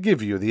 I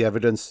give you the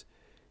evidence.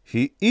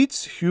 He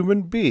eats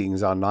human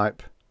beings, our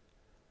Knipe."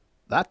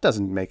 "That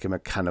doesn't make him a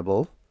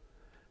cannibal."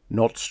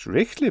 "Not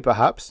strictly,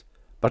 perhaps,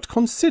 but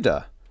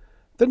consider.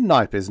 The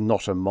Knipe is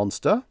not a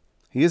monster.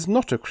 He is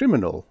not a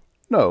criminal.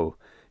 No,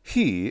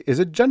 he is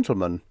a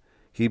gentleman.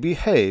 He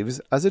behaves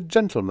as a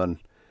gentleman.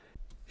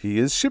 He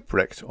is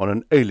shipwrecked on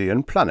an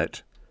alien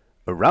planet.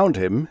 Around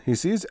him he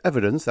sees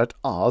evidence that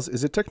ours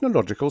is a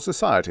technological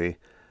society,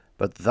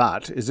 but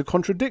that is a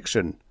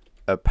contradiction,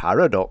 a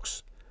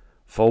paradox.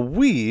 For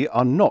we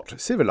are not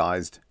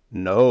civilized.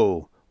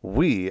 No,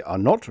 we are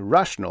not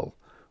rational.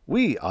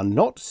 We are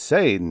not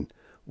sane.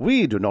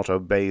 We do not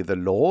obey the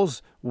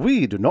laws.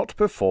 We do not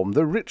perform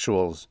the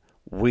rituals.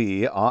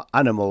 We are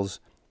animals,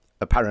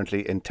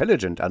 apparently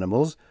intelligent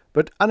animals,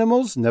 but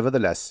animals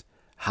nevertheless.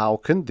 How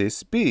can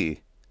this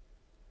be?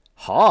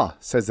 "Ha,"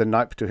 says the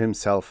Knipe to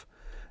himself,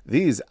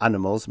 "these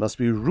animals must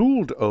be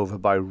ruled over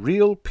by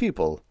real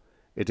people.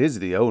 It is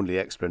the only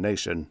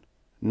explanation.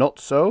 Not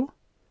so?"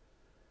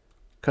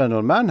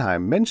 "Colonel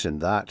Mannheim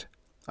mentioned that.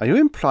 Are you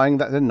implying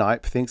that the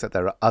Knipe thinks that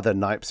there are other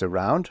Knipes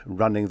around,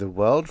 running the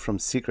world from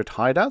secret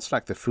hideouts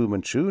like the Fu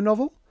Manchu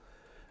novel?"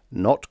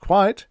 "Not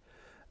quite.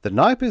 The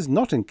Knipe is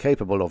not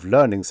incapable of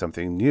learning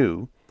something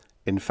new.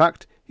 In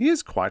fact, he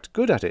is quite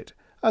good at it,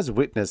 as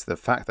witness the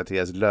fact that he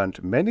has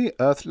learnt many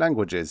Earth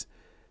languages.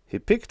 He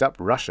picked up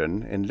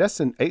Russian in less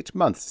than 8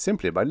 months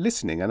simply by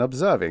listening and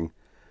observing.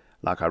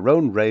 Like our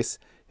own race,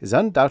 he's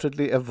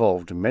undoubtedly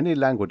evolved many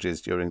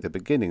languages during the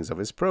beginnings of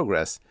his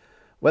progress,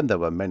 when there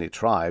were many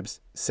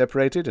tribes,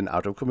 separated and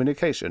out of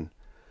communication.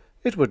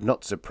 It would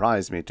not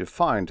surprise me to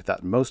find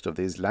that most of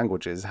these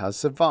languages has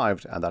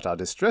survived and that our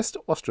distressed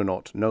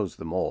astronaut knows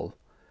them all.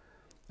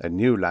 A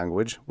new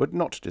language would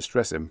not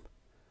distress him.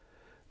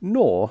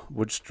 Nor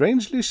would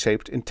strangely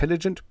shaped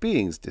intelligent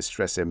beings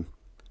distress him.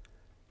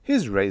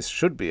 His race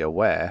should be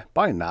aware,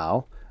 by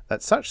now,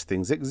 that such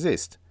things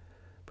exist,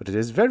 but it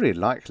is very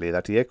likely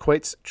that he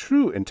equates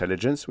true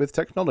intelligence with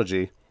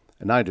technology,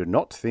 and I do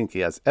not think he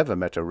has ever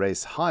met a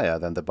race higher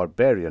than the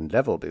barbarian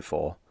level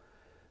before.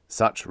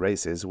 Such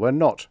races were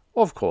not,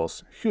 of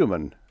course,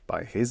 human,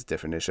 by his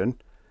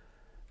definition.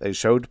 They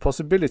showed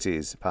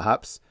possibilities,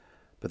 perhaps,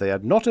 but they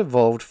had not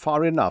evolved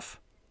far enough.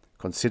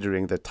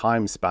 Considering the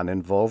time span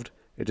involved,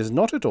 it is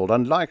not at all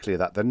unlikely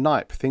that the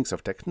Knipe thinks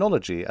of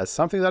technology as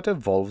something that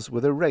evolves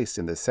with a race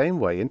in the same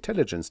way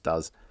intelligence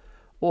does,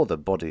 or the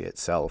body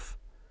itself.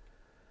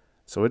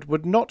 So it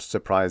would not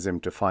surprise him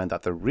to find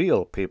that the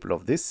real people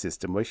of this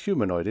system were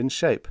humanoid in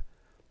shape.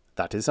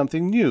 That is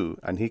something new,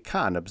 and he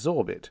can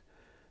absorb it.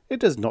 It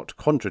does not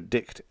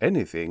contradict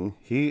anything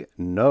he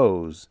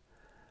knows.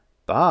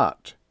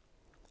 But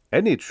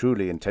any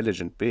truly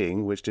intelligent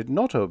being which did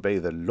not obey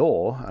the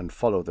law and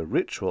follow the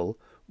ritual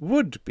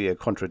would be a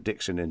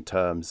contradiction in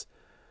terms,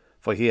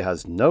 for he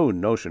has no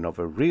notion of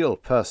a real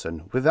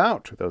person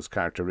without those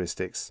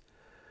characteristics.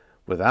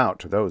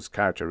 Without those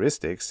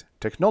characteristics,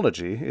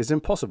 technology is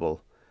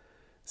impossible.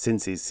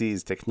 Since he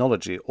sees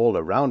technology all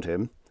around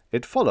him,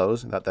 it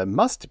follows that there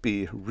must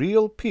be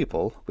real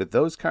people with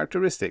those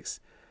characteristics.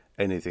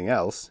 Anything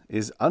else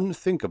is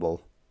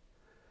unthinkable.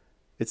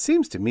 "It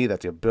seems to me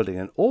that you're building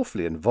an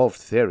awfully involved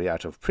theory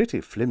out of pretty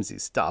flimsy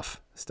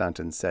stuff,"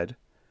 Stanton said.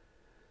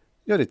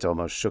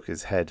 Yoritomo shook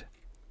his head.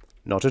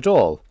 "Not at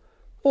all.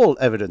 All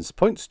evidence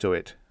points to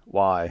it.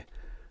 Why,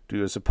 do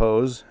you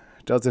suppose,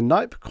 does the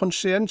Knipe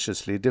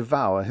conscientiously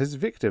devour his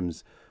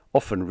victims,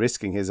 often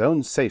risking his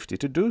own safety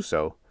to do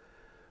so?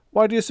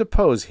 Why do you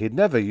suppose he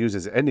never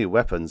uses any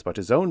weapons but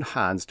his own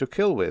hands to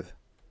kill with?"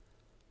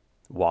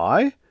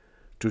 "Why?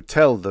 To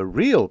tell the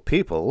real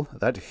people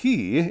that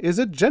he is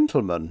a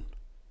gentleman."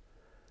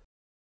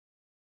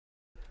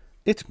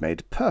 It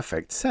made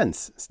perfect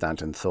sense,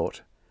 Stanton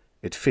thought.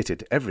 It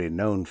fitted every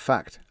known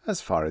fact,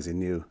 as far as he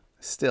knew.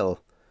 Still,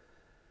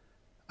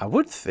 "I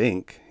would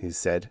think," he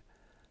said,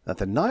 "that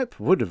the Knipe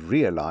would have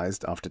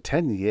realized after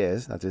 10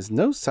 years that there is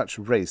no such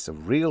race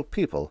of real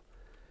people.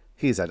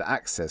 He's had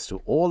access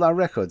to all our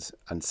records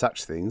and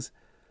such things,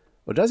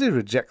 or does he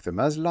reject them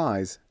as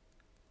lies?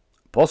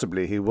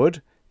 Possibly he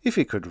would, if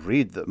he could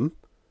read them.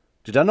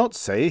 Did I not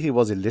say he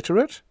was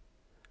illiterate?"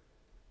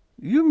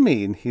 You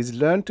mean he's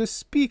learned to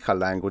speak our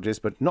languages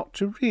but not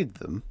to read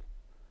them?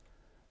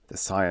 The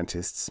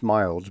scientist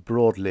smiled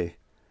broadly.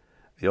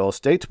 Your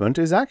statement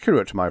is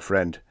accurate, my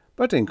friend,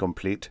 but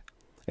incomplete.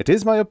 It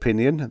is my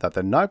opinion that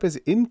the Nipe is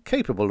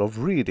incapable of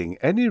reading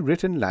any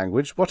written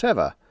language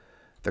whatever.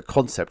 The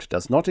concept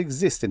does not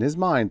exist in his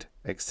mind,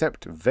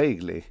 except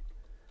vaguely.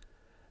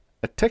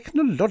 A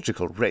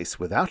technological race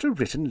without a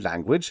written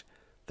language?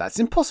 That's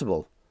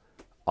impossible.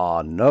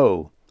 Ah,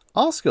 no.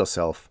 Ask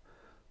yourself,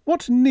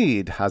 what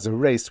need has a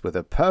race with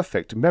a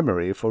perfect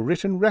memory for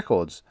written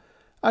records,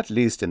 at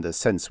least in the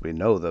sense we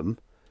know them?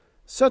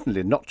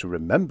 Certainly not to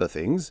remember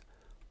things.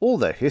 All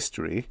their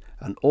history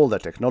and all their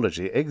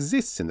technology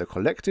exists in the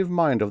collective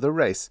mind of the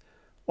race,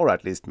 or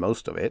at least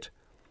most of it.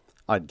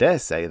 I dare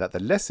say that the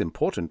less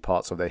important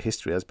parts of their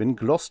history has been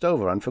glossed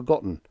over and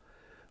forgotten.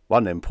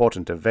 One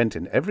important event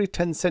in every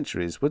 10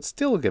 centuries would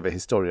still give a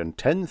historian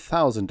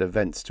 10,000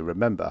 events to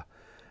remember,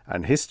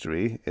 and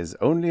history is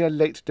only a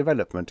late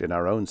development in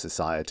our own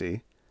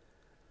society.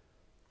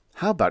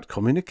 How about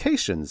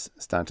communications?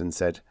 Stanton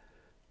said.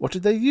 What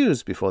did they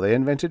use before they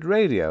invented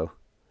radio?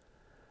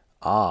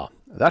 Ah,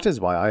 that is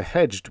why I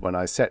hedged when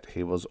I said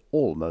he was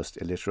almost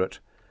illiterate.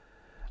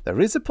 There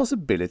is a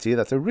possibility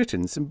that a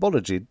written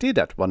symbology did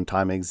at one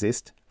time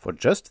exist for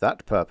just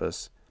that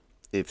purpose.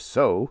 If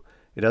so,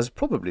 it has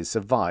probably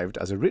survived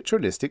as a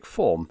ritualistic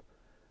form.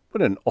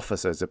 When an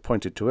officer is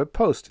appointed to a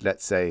post,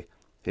 let's say,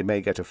 he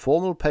may get a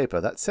formal paper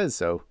that says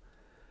so.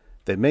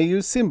 They may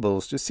use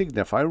symbols to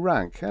signify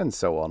rank, and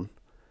so on.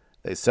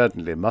 They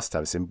certainly must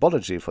have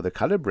symbology for the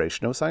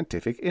calibration of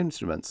scientific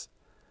instruments.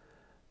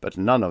 But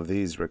none of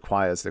these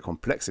requires the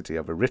complexity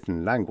of a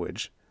written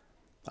language.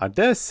 I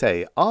dare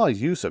say our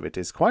use of it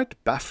is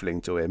quite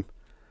baffling to him,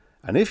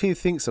 and if he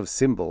thinks of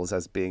symbols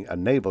as being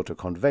unable to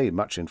convey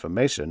much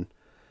information,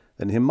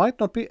 then he might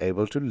not be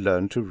able to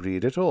learn to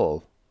read at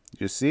all.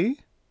 You see?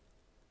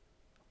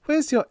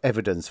 Where's your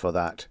evidence for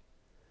that?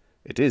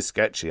 It is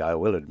sketchy, I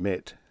will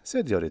admit,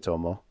 said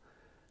Yoritomo.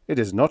 It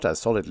is not as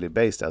solidly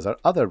based as our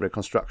other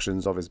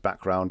reconstructions of his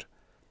background.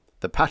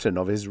 The pattern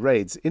of his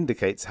raids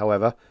indicates,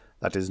 however,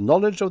 that his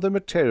knowledge of the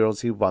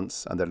materials he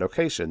wants and their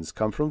locations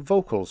come from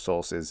vocal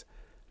sources,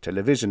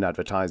 television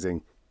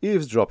advertising,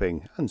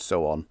 eavesdropping, and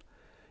so on.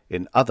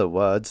 In other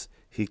words,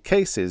 he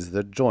cases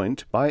the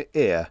joint by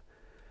ear.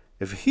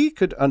 If he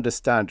could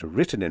understand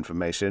written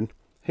information,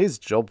 his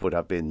job would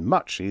have been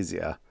much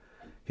easier.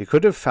 He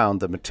could have found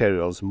the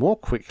materials more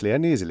quickly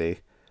and easily.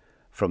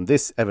 From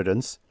this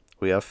evidence,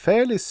 we are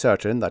fairly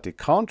certain that he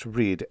can't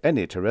read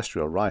any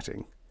terrestrial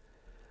writing.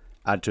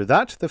 Add to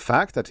that the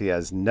fact that he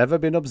has never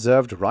been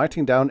observed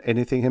writing down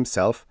anything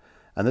himself,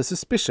 and the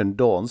suspicion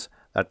dawns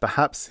that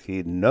perhaps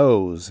he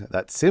knows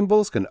that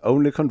symbols can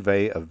only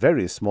convey a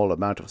very small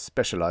amount of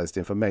specialized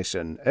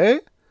information, eh?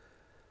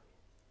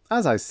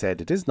 As I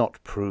said, it is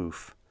not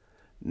proof.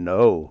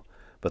 No,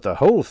 but the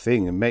whole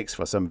thing makes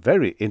for some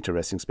very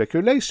interesting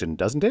speculation,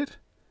 doesn't it?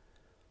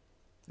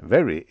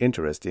 Very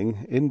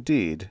interesting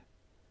indeed.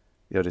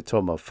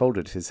 Yoritomo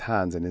folded his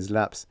hands in his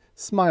laps,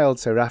 smiled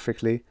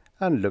seraphically,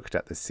 and looked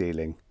at the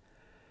ceiling.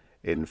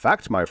 In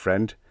fact, my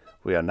friend,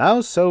 we are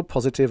now so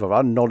positive of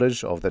our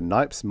knowledge of the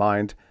Nipe's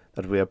mind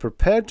that we are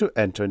prepared to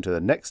enter into the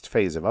next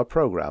phase of our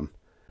program.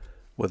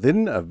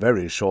 Within a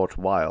very short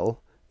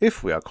while,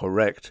 if we are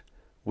correct,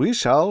 we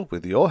shall,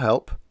 with your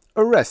help,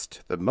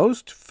 arrest the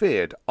most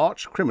feared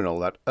arch-criminal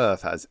that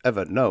Earth has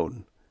ever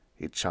known.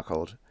 He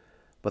chuckled,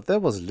 but there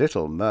was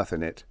little mirth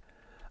in it.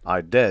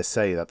 I dare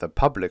say that the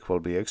public will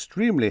be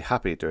extremely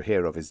happy to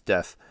hear of his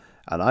death,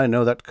 and I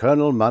know that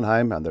Colonel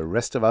Mannheim and the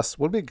rest of us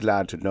will be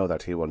glad to know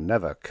that he will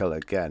never kill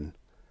again.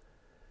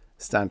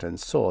 Stanton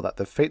saw that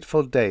the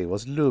fateful day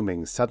was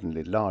looming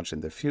suddenly large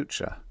in the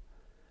future.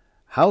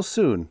 How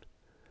soon?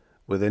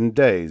 Within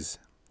days.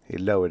 He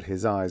lowered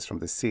his eyes from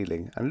the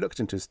ceiling and looked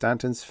into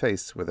Stanton's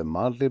face with a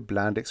mildly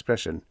bland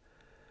expression.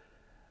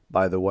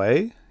 By the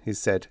way, he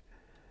said,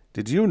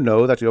 did you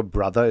know that your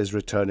brother is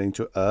returning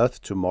to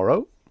Earth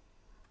tomorrow?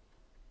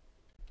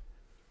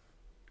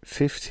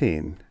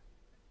 15.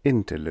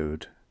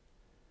 Interlude.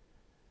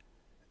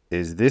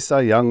 Is this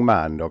a young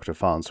man, Dr.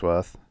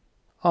 Farnsworth?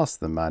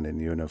 Asked the man in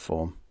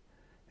uniform.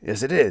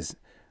 Yes, it is.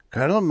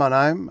 Colonel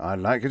Mannheim, I'd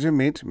like you to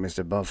meet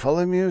Mr.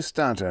 Bartholomew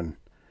Stanton.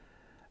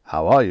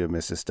 How are you,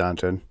 Mr.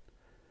 Stanton?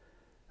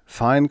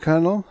 Fine,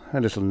 Colonel.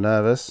 A little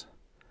nervous.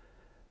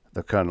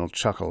 The Colonel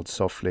chuckled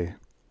softly.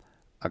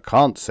 I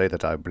can't say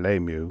that I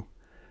blame you.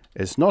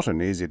 It's not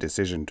an easy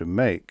decision to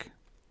make.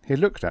 He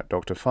looked at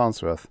Dr.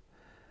 Farnsworth.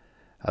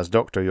 Has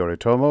Dr.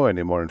 Yoritomo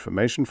any more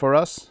information for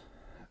us?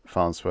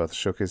 Farnsworth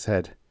shook his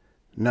head.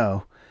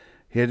 No.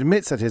 He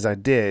admits that his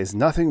idea is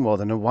nothing more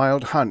than a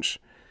wild hunch.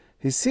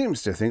 He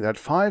seems to think that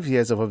 5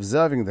 years of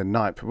observing the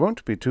Nipe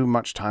won't be too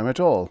much time at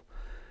all.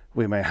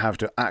 We may have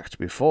to act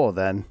before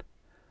then.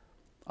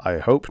 I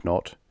hope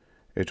not.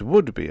 It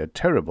would be a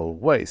terrible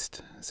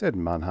waste, said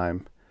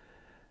Mannheim.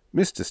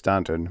 Mr.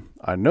 Stanton,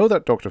 I know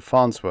that Dr.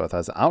 Farnsworth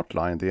has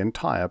outlined the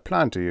entire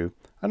plan to you,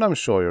 and I'm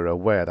sure you're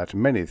aware that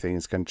many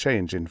things can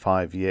change in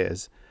 5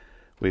 years.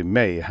 We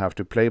may have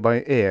to play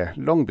by ear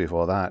long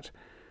before that.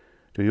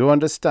 Do you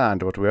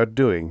understand what we are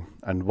doing,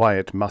 and why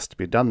it must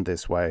be done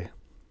this way?"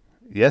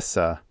 "Yes,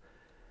 sir."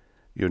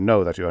 "You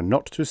know that you are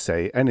not to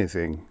say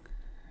anything?"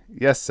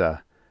 "Yes,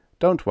 sir.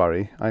 Don't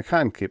worry, I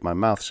can keep my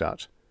mouth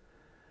shut."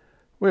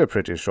 "We're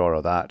pretty sure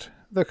of that,"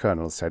 the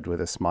colonel said with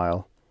a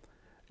smile.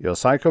 "Your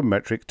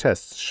psychometric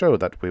tests show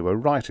that we were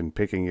right in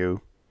picking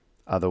you.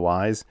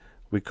 Otherwise,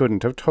 we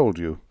couldn't have told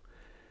you.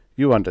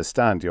 You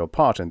understand your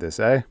part in this,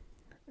 eh?"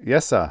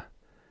 "Yes, sir."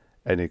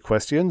 "Any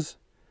questions?"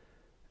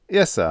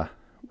 "Yes, sir.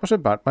 What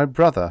about my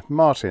brother,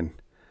 Martin?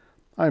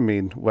 I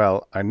mean,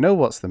 well, I know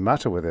what's the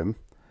matter with him.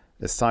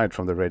 Aside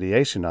from the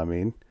radiation, I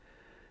mean.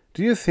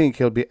 Do you think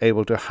he'll be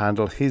able to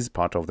handle his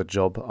part of the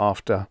job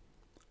after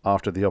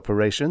the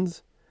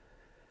operations?"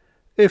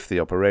 "If the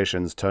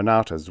operations turn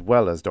out as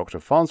well as Dr.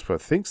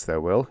 Farnsworth thinks they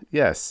will,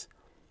 yes.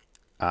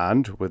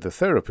 And with the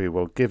therapy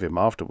we'll give him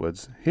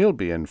afterwards, he'll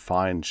be in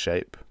fine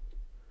shape."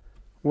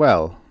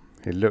 "Well,"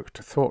 he looked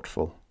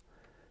thoughtful,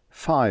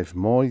 5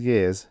 more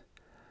years,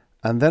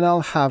 and then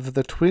I'll have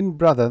the twin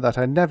brother that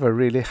I never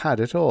really had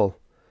at all.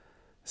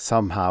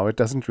 Somehow it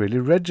doesn't really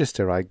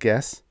register, I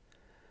guess."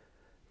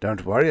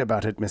 "Don't worry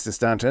about it, Mr.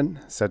 Stanton,"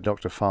 said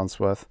Dr.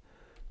 Farnsworth.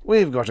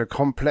 "We've got a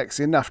complex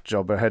enough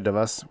job ahead of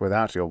us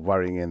without your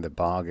worrying in the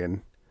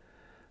bargain.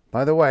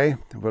 By the way,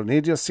 we'll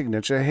need your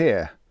signature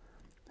here."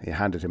 He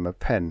handed him a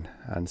pen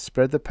and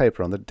spread the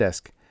paper on the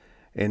desk,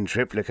 "in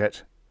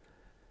triplicate."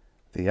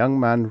 The young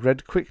man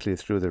read quickly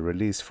through the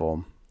release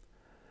form.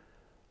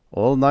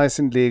 "All nice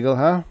and legal,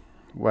 huh?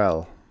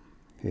 Well,"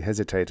 he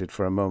hesitated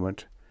for a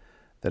moment,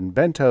 then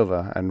bent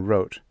over and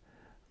wrote,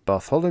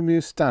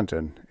 "Bartholomew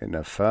Stanton," in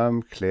a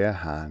firm, clear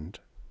hand.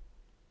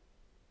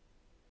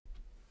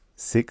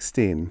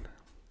 16.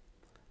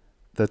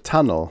 The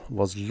tunnel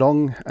was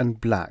long and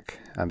black,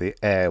 and the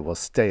air was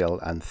stale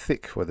and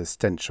thick with the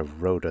stench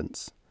of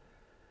rodents.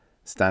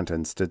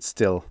 Stanton stood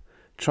still,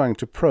 trying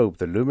to probe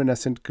the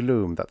luminescent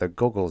gloom that the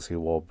goggles he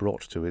wore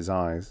brought to his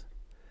eyes.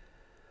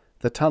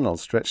 The tunnel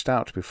stretched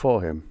out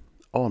before him,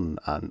 on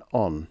and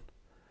on.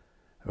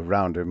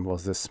 Around him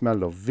was the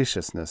smell of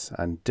viciousness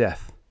and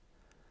death.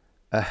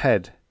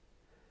 Ahead.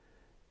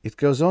 "It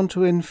goes on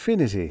to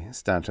infinity,"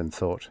 Stanton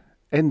thought,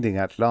 "ending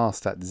at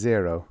last at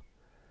 0.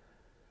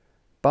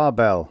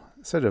 "Barbell,"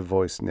 said a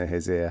voice near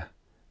his ear.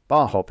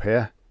 "Barhop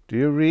here. Do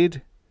you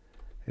read?"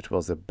 It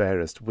was the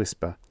barest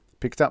whisper,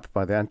 picked up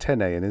by the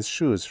antennae in his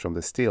shoes from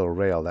the steel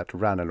rail that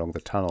ran along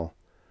the tunnel.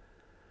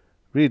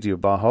 "Read you,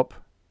 Barhop."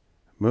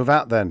 "Move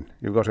out then.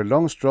 You've got a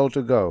long stroll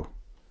to go."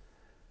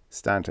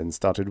 Stanton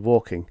started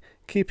walking,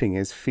 keeping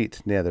his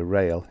feet near the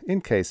rail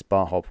in case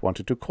Barhop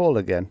wanted to call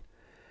again.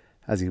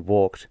 As he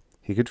walked,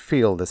 he could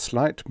feel the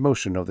slight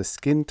motion of the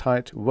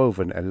skin-tight,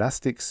 woven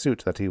elastic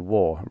suit that he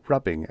wore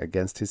rubbing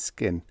against his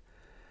skin,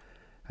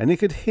 and he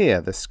could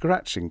hear the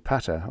scratching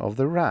patter of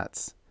the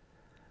rats.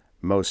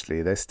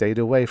 Mostly they stayed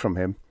away from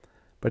him,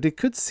 but he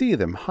could see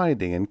them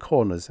hiding in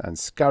corners and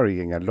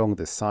scurrying along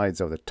the sides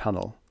of the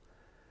tunnel.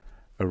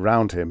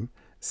 Around him,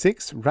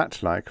 6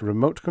 rat-like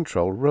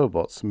remote-control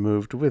robots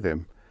moved with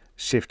him,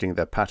 shifting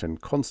their pattern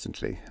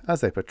constantly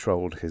as they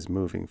patrolled his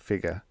moving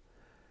figure.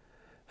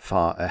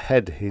 Far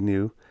ahead, he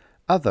knew,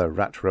 other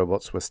rat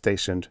robots were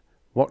stationed,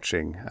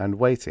 watching and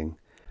waiting,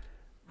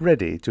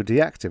 ready to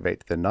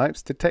deactivate the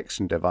Knife's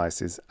detection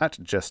devices at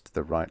just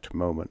the right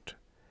moment.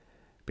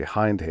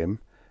 Behind him,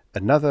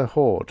 another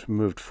horde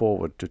moved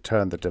forward to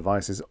turn the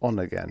devices on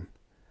again.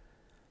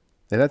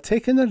 It had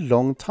taken a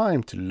long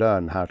time to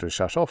learn how to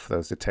shut off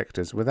those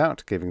detectors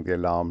without giving the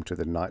alarm to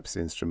the Knife's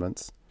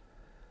instruments.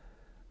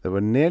 There were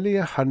nearly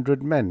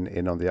 100 men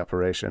in on the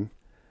operation,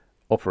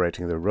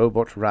 operating the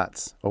robot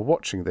rats or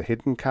watching the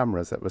hidden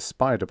cameras that were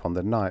spied upon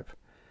the Knife.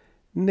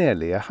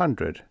 Nearly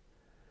 100.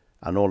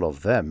 And all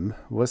of them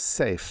were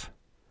safe.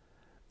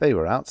 They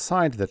were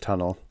outside the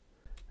tunnel.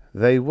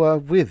 They were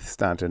with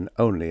Stanton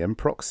only in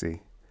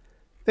proxy.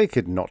 They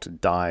could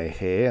not die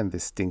here in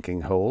this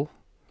stinking hole,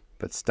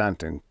 but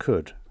Stanton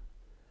could.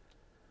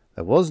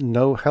 There was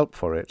no help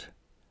for it.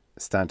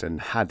 Stanton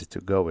had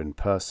to go in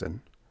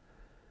person.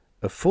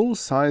 A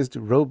full-sized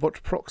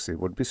robot proxy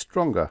would be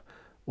stronger,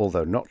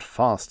 although not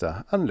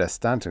faster, unless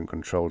Stanton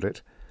controlled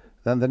it,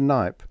 than the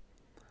Knife.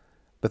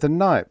 But the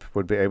Knife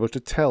would be able to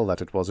tell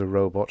that it was a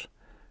robot,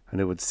 and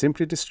it would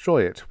simply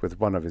destroy it with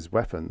one of his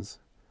weapons.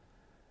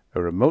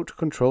 A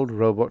remote-controlled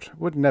robot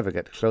would never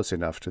get close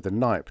enough to the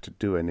Knife to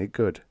do any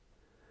good.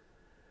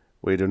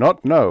 "We do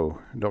not know,"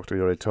 Dr.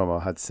 Yoritomo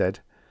had said,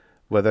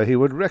 "whether he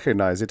would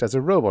recognize it as a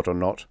robot or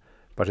not,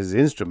 but his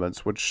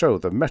instruments would show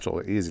the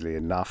metal easily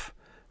enough,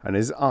 and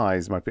his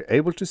eyes might be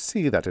able to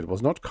see that it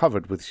was not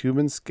covered with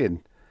human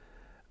skin.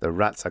 The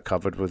rats are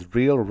covered with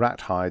real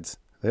rat hides.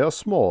 They are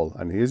small,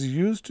 and he is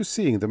used to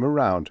seeing them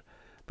around,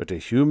 but to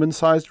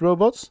human-sized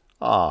robots?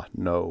 Ah,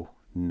 no,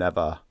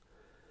 never."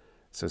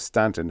 So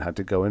Stanton had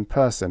to go in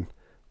person,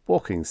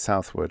 walking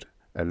southward,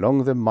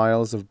 along the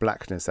miles of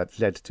blackness that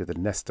led to the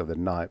nest of the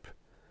Knife.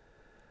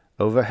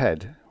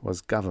 Overhead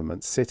was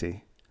Government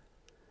City.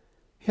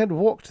 He had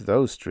walked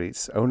those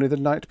streets only the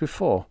night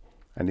before,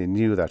 and he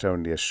knew that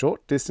only a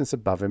short distance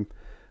above him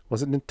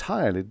was an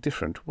entirely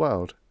different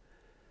world.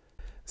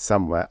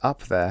 Somewhere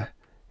up there,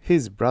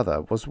 his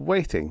brother was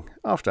waiting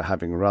after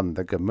having run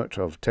the gamut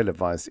of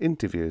televised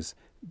interviews,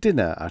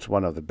 dinner at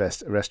one of the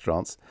best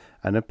restaurants,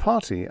 and a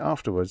party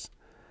afterwards.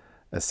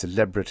 A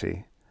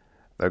celebrity.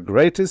 The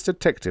greatest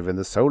detective in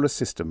the solar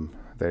system,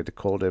 they'd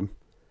called him.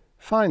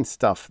 Fine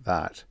stuff,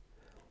 that.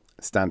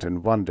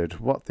 Stanton wondered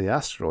what the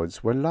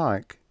asteroids were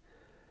like.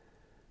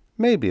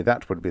 Maybe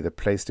that would be the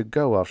place to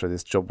go after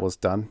this job was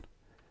done.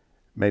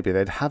 Maybe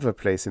they'd have a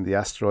place in the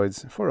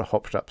asteroids for a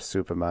hopped-up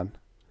Superman.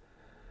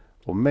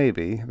 Or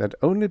maybe there'd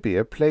only be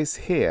a place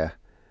here,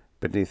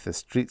 beneath the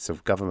streets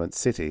of Government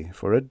City,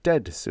 for a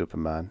dead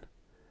Superman.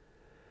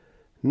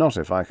 Not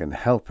if I can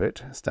help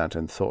it,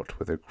 Stanton thought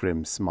with a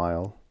grim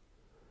smile.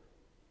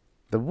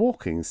 The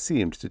walking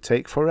seemed to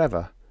take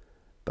forever,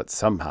 but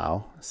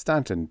somehow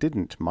Stanton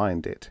didn't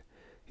mind it.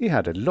 He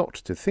had a lot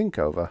to think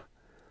over.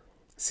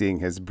 Seeing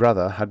his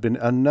brother had been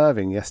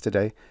unnerving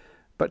yesterday,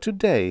 but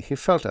today he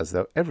felt as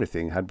though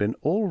everything had been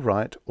all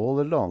right all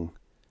along.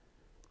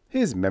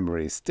 His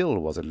memory still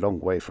was a long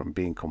way from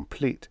being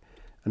complete,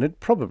 and it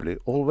probably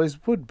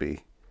always would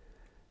be.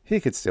 He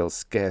could still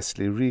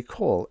scarcely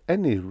recall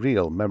any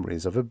real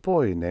memories of a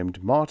boy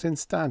named Martin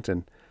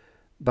Stanton,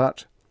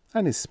 but,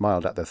 and he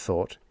smiled at the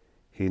thought,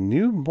 he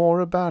knew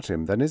more about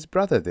him than his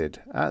brother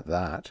did, at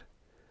that.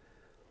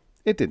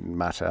 It didn't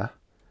matter.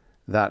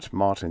 That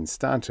Martin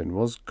Stanton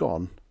was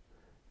gone.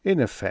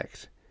 In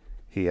effect,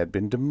 he had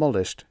been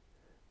demolished,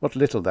 what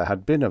little there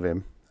had been of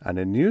him, and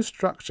a new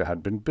structure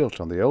had been built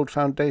on the old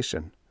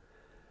foundation.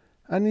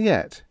 And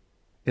yet,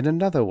 in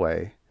another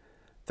way,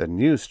 the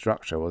new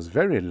structure was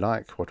very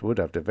like what would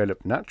have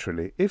developed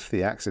naturally if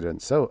the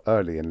accident so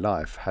early in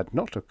life had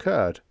not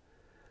occurred.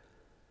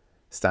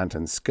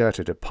 Stanton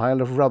skirted a pile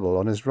of rubble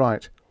on his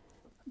right.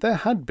 There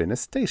had been a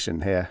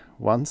station here,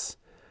 once.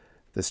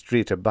 The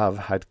street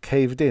above had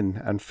caved in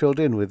and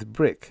filled in with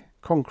brick,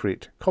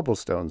 concrete,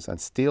 cobblestones,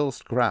 and steel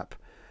scrap,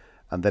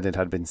 and then it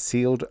had been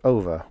sealed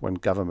over when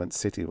Government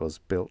City was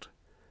built.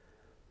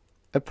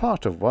 A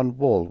part of one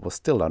wall was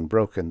still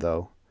unbroken,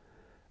 though.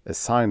 A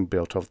sign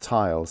built of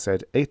tile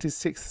said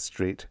 86th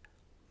Street.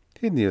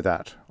 He knew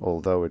that,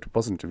 although it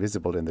wasn't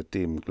visible in the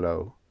dim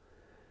glow.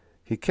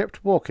 He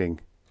kept walking,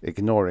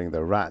 ignoring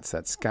the rats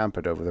that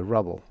scampered over the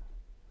rubble.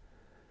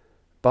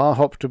 "Bar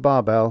hop to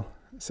Barbell,"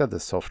 said the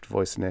soft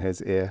voice near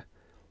his ear.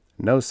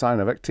 "No sign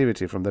of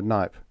activity from the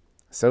Nipe.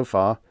 So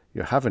far,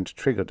 you haven't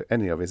triggered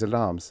any of his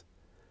alarms."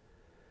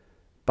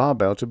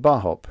 "Barbell to Bar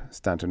hop,"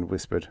 Stanton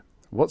whispered.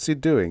 "What's he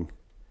doing?"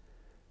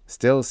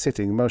 "Still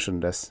sitting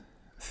motionless.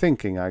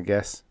 Thinking, I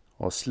guess,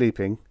 or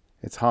sleeping.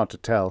 It's hard to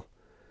tell."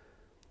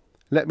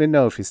 "Let me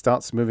know if he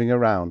starts moving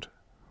around."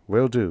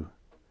 "Will do."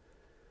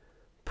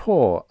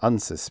 Poor,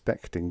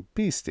 unsuspecting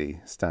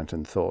beastie,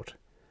 Stanton thought.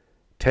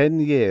 10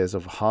 years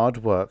of hard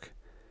work,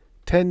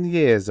 10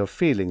 years of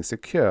feeling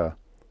secure,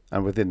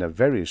 and within a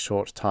very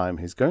short time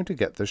he's going to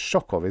get the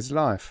shock of his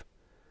life.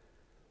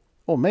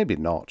 Or maybe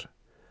not.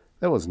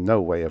 There was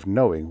no way of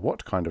knowing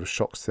what kind of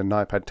shocks the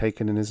Nipe had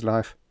taken in his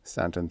life,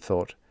 Stanton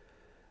thought.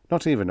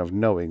 Not even of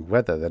knowing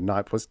whether the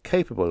Nipe was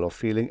capable of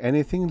feeling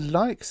anything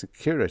like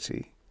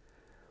security.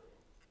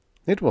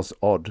 It was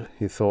odd,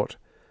 he thought,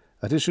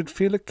 that he should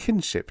feel a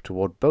kinship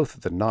toward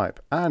both the Nipe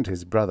and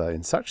his brother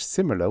in such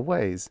similar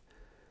ways.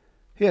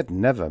 He had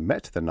never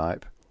met the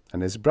Nipe,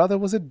 and his brother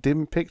was a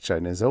dim picture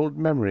in his old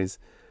memories,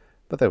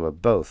 but they were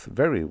both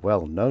very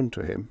well known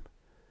to him.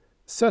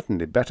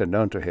 Certainly better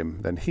known to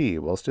him than he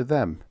was to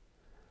them.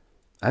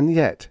 And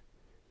yet,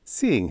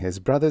 seeing his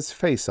brother's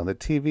face on the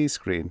TV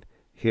screen,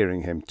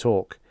 hearing him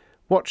talk,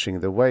 watching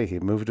the way he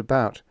moved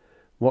about,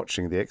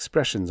 watching the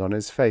expressions on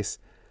his face,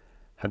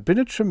 had been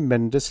a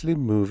tremendously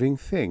moving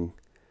thing.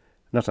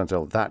 Not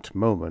until that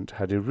moment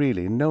had he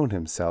really known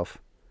himself.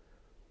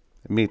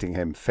 Meeting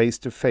him face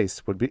to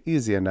face would be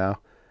easier now,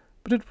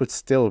 but it would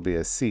still be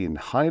a scene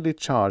highly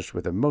charged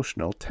with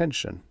emotional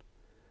tension.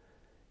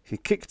 He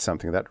kicked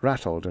something that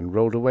rattled and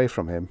rolled away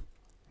from him.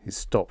 He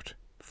stopped,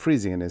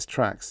 freezing in his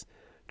tracks,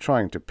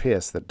 trying to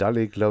pierce the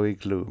dully glowy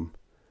gloom.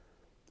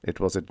 It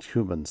was a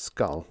human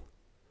skull.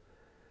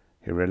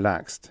 He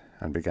relaxed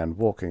and began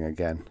walking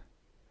again.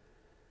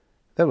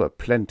 There were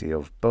plenty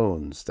of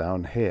bones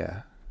down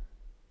here.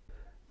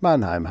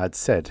 Mannheim had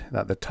said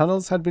that the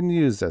tunnels had been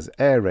used as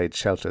air raid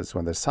shelters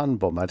when the sun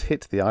bomb had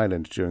hit the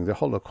island during the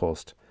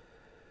Holocaust.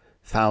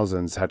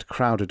 Thousands had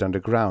crowded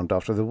underground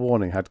after the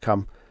warning had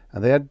come,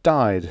 and they had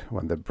died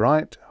when the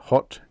bright,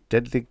 hot,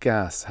 deadly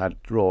gas had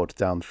roared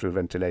down through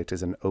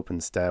ventilators and open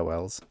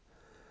stairwells.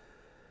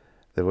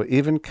 There were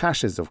even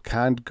caches of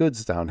canned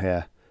goods down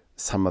here,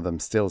 some of them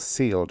still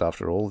sealed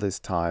after all this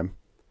time.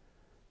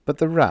 But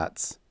the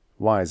rats,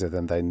 wiser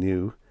than they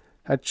knew,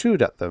 had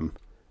chewed at them,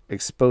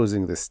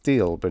 exposing the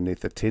steel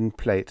beneath the tin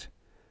plate.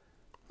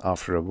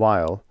 After a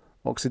while,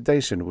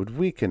 oxidation would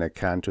weaken a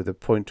can to the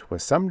point where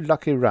some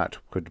lucky rat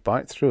could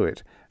bite through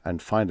it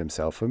and find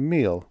himself a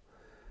meal.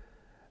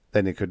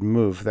 Then he could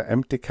move the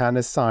empty can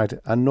aside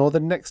and gnaw the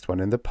next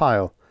one in the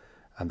pile,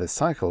 and the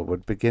cycle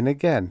would begin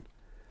again.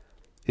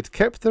 It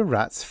kept the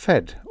rats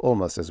fed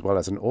almost as well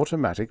as an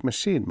automatic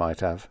machine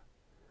might have.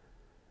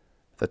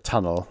 The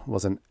tunnel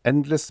was an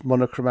endless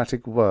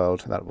monochromatic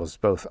world that was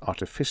both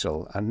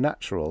artificial and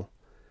natural.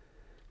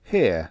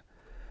 Here,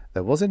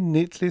 there was a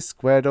neatly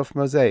squared-off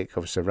mosaic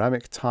of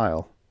ceramic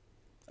tile.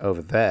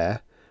 Over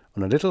there,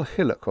 on a little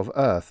hillock of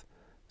earth,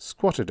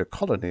 squatted a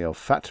colony of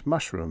fat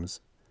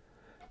mushrooms.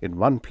 In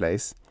one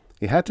place,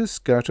 he had to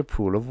skirt a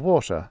pool of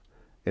water.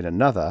 In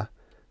another,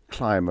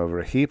 climb over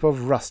a heap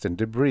of rust and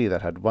debris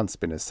that had once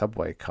been a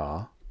subway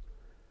car.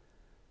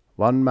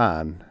 One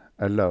man,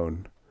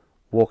 alone,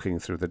 walking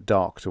through the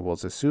dark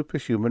towards a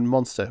superhuman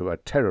monster who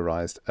had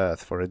terrorized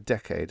Earth for a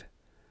decade.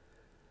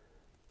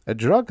 A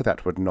drug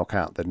that would knock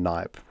out the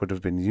Nipe would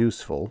have been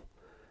useful,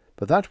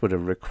 but that would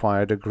have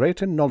required a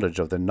greater knowledge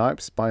of the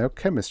Nipe's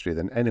biochemistry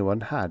than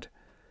anyone had.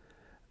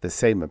 The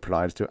same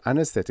applied to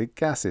anesthetic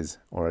gases,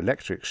 or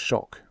electric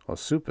shock, or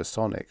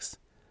supersonics.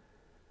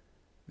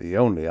 The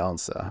only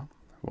answer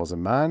was a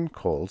man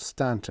called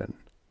Stanton.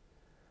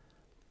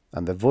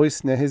 And the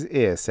voice near his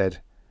ear said,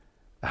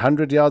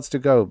 "100 yards to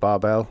go,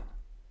 Barbell."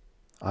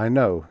 "I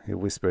know," he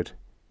whispered.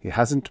 "He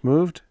hasn't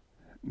moved?"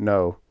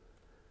 "No."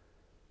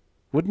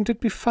 Wouldn't it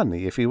be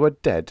funny if he were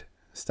dead?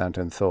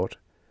 Stanton thought.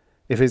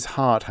 If his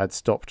heart had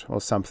stopped or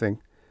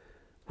something.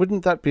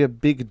 Wouldn't that be a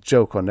big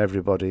joke on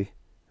everybody?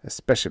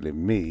 Especially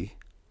me.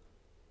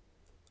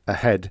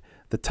 Ahead,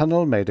 the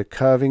tunnel made a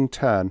curving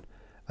turn,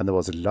 and there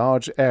was a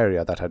large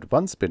area that had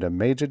once been a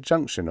major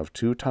junction of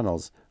two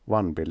tunnels,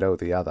 one below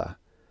the other.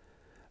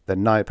 The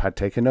Nipe had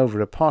taken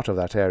over a part of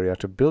that area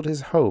to build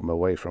his home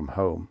away from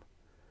home.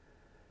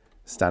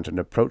 Stanton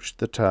approached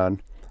the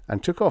turn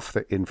and took off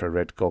the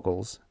infrared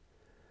goggles.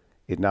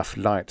 Enough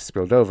light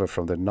spilled over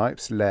from the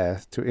Nipe's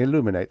lair to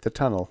illuminate the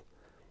tunnel.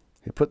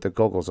 He put the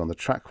goggles on the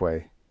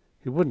trackway.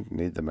 He wouldn't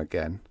need them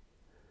again.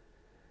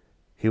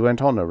 He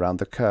went on around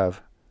the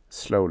curve,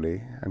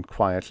 slowly and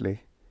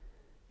quietly.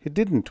 He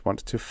didn't want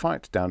to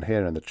fight down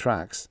here in the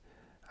tracks,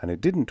 and he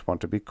didn't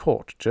want to be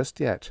caught just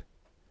yet.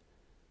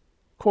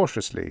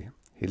 Cautiously,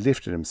 he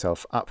lifted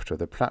himself up to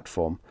the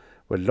platform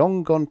where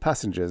long-gone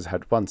passengers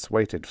had once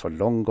waited for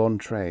long-gone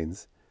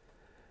trains.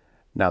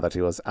 Now that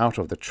he was out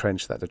of the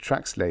trench that the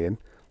tracks lay in,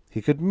 he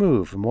could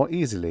move more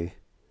easily.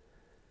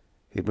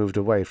 He moved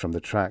away from the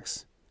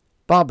tracks.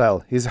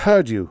 "Barbell, he's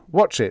heard you!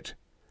 Watch it!"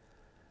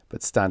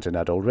 But Stanton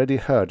had already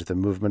heard the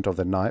movement of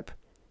the Nipe.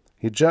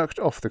 He jerked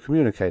off the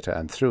communicator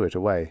and threw it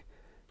away.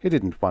 He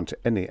didn't want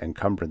any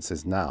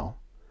encumbrances now.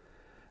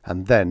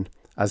 And then,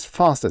 as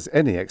fast as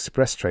any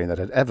express train that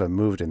had ever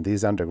moved in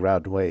these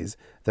underground ways,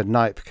 the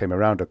Nipe came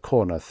around a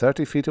corner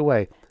 30 feet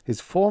away, his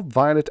 4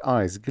 violet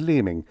eyes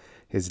gleaming,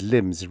 his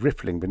limbs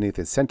rippling beneath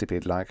his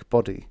centipede-like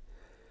body.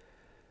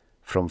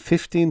 From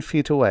 15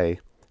 feet away,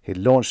 he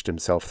launched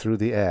himself through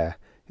the air,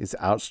 his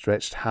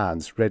outstretched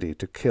hands ready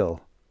to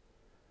kill.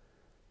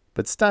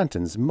 But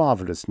Stanton's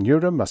marvelous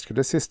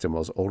neuromuscular system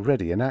was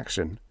already in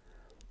action.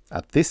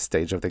 At this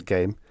stage of the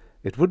game,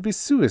 it would be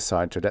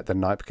suicide to let the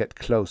Nipe get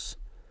close.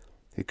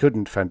 He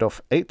couldn't fend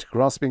off 8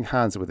 grasping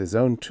hands with his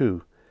own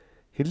 2.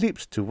 He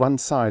leaped to one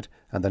side,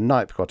 and the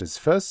Nipe got his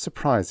first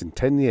surprise in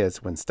 10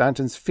 years when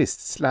Stanton's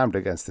fist slammed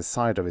against the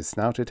side of his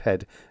snouted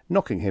head,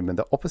 knocking him in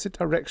the opposite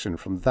direction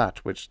from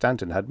that which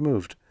Stanton had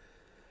moved.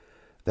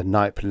 The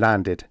Nipe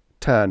landed,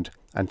 turned,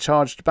 and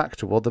charged back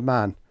toward the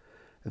man.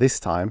 This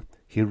time,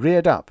 he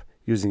reared up,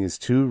 using his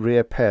 2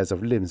 rear pairs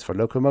of limbs for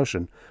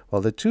locomotion,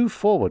 while the 2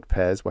 forward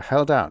pairs were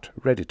held out,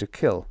 ready to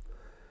kill.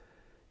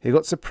 He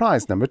got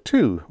surprise number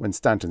 2 when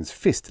Stanton's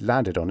fist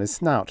landed on his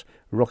snout,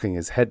 rocking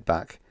his head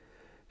back.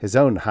 His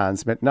own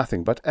hands meant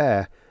nothing but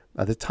air.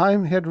 By the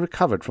time he had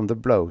recovered from the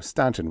blow,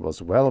 Stanton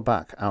was well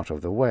back out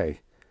of the way.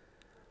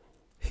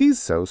 "He's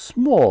so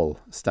small,"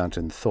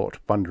 Stanton thought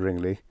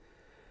wonderingly.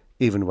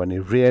 Even when he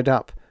reared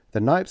up,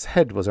 the Nipe's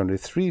head was only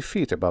 3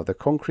 feet above the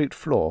concrete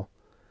floor.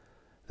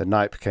 The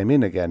Nipe came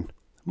in again,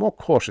 more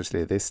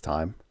cautiously this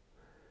time.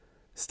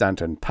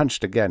 Stanton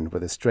punched again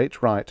with a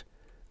straight right.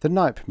 The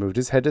Nipe moved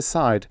his head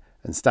aside,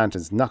 and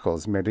Stanton's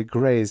knuckles merely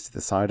grazed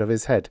the side of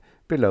his head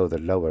below the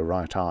lower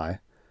right eye.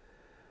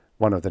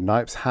 One of the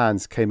Nipe's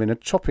hands came in a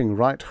chopping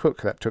right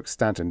hook that took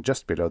Stanton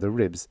just below the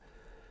ribs.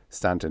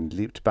 Stanton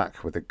leaped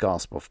back with a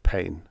gasp of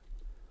pain.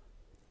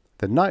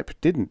 The Nipe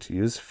didn't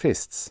use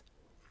fists.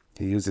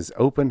 He used his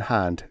open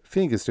hand,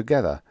 fingers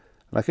together,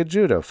 like a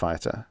judo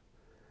fighter.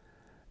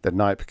 The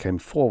Nipe came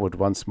forward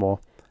once more,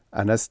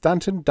 and as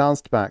Stanton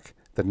danced back,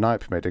 the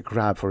Nipe made a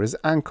grab for his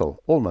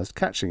ankle, almost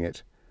catching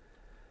it.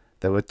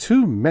 There were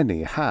too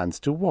many hands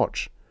to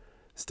watch.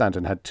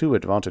 Stanton had 2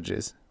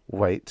 advantages,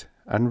 weight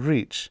and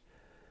reach.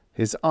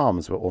 His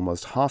arms were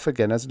almost half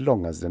again as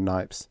long as the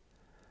Nipe's.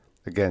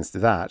 Against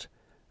that,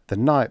 the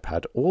Nipe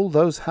had all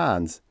those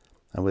hands,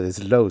 and with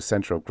his low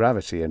center of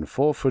gravity and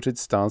 4-footed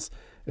stance,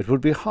 it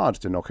would be hard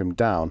to knock him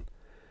down.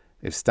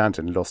 If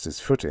Stanton lost his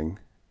footing,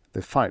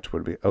 the fight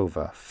would be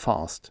over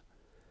fast.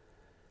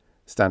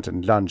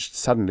 Stanton lunged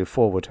suddenly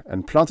forward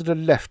and planted a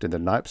left in the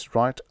Nipe's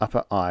right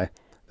upper eye,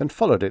 then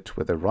followed it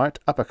with a right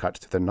uppercut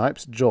to the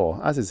Nipe's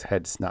jaw as his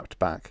head snapped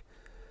back.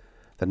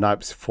 The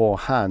Nipe's 4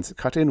 hands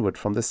cut inward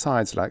from the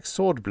sides like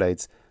sword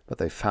blades, but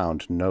they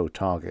found no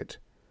target.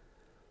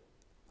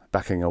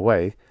 Backing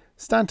away,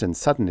 Stanton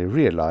suddenly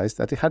realized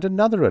that he had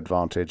another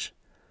advantage.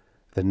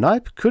 The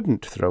Knipe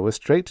couldn't throw a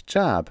straight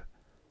jab.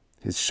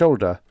 His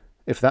shoulder,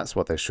 if that's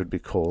what they should be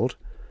called,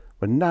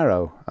 were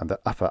narrow, and the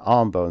upper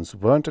arm bones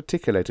weren't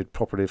articulated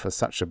properly for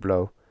such a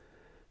blow.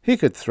 He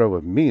could throw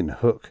a mean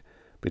hook,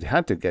 but he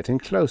had to get in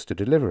close to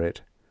deliver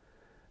it.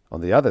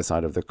 On the other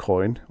side of the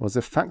coin was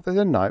the fact that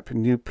the Knipe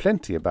knew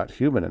plenty about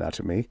human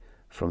anatomy,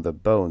 from the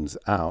bones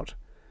out.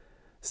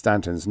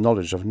 Stanton's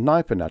knowledge of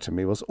Knipe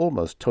anatomy was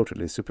almost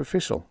totally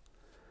superficial.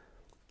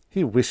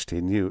 He wished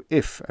he knew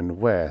if and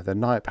where the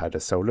Knipe had a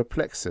solar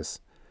plexus.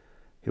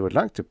 He would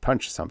like to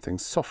punch something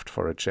soft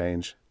for a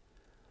change.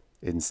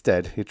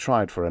 Instead, he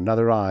tried for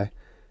another eye.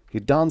 He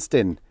danced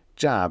in,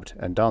 jabbed,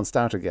 and danced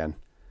out again.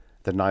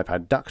 The Knipe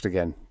had ducked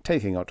again,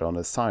 taking it on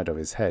the side of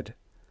his head.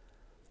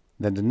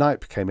 Then the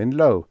Knipe came in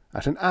low,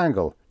 at an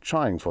angle,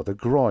 trying for the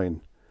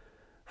groin.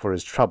 For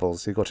his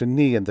troubles, he got a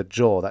knee in the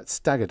jaw that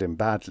staggered him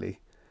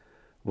badly.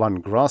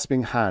 One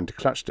grasping hand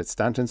clutched at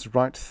Stanton's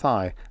right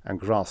thigh and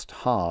grasped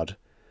hard.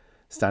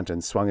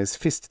 Stanton swung his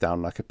fist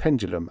down like a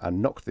pendulum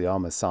and knocked the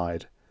arm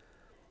aside.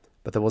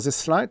 But there was a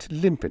slight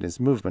limp in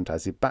his movement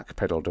as he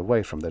backpedaled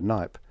away from the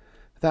Knipe.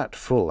 That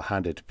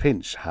full-handed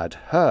pinch had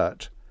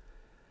hurt.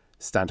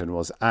 Stanton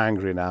was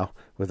angry now,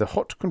 with the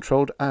hot,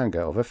 controlled anger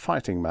of a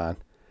fighting man.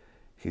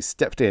 He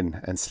stepped in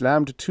and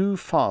slammed 2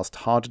 fast,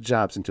 hard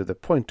jabs into the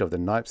point of the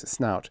Knipe's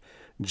snout,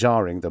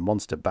 jarring the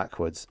monster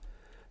backwards.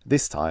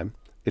 This time,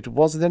 it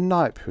was the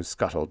Knipe who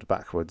scuttled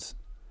backwards.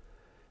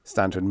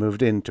 Stanton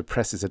moved in to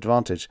press his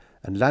advantage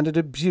and landed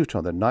a butte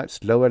on the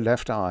Knipe's lower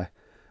left eye.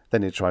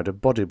 Then he tried a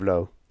body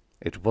blow.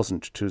 It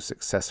wasn't too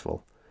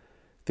successful.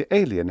 The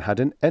alien had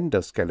an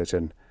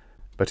endoskeleton,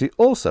 but he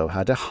also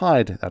had a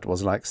hide that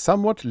was like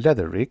somewhat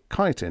leathery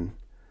chitin.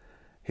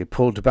 He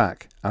pulled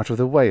back, out of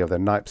the way of the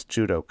Knipe's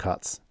judo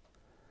cuts.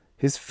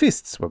 His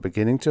fists were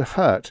beginning to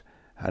hurt,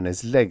 and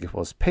his leg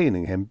was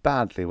paining him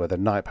badly where the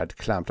Knipe had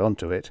clamped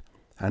onto it,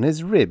 and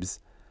his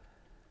ribs.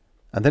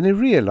 And then he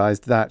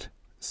realized that,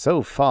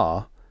 so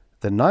far,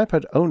 the Knipe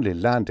had only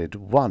landed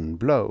 1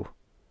 blow.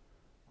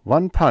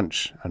 1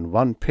 punch and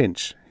 1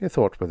 pinch, he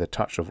thought with a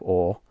touch of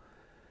awe.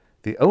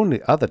 The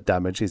only other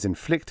damage he's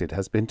inflicted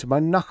has been to my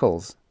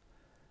knuckles.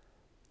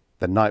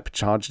 The Knipe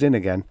charged in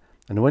again,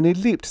 and when he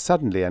leaped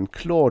suddenly and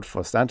clawed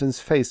for Stanton's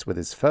face with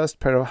his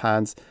first pair of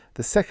hands,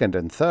 the second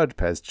and third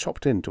pairs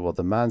chopped in toward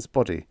the man's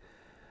body.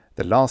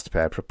 The last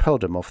pair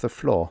propelled him off the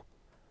floor.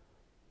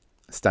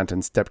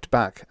 Stanton stepped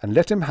back and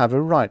let him have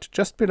a right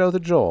just below the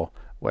jaw,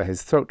 where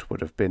his throat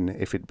would have been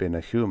if he'd been a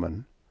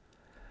human.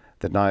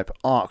 The Knipe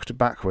arced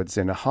backwards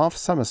in a half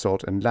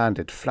somersault and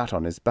landed flat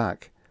on his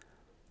back.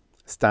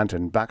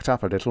 Stanton backed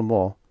up a little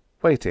more,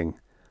 waiting,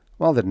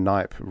 while the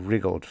Knipe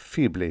wriggled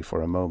feebly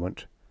for a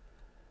moment.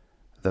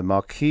 The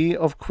Marquis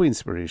of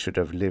Queensberry should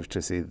have lived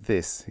to see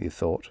this, he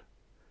thought.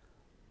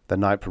 The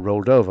Knipe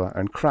rolled over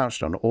and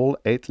crouched on all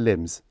 8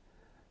 limbs.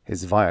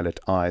 His violet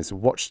eyes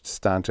watched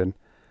Stanton,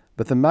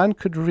 but the man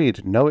could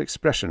read no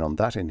expression on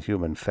that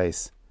inhuman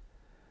face.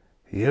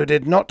 "You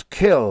did not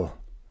kill!"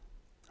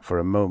 For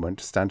a moment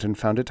Stanton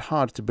found it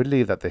hard to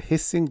believe that the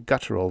hissing,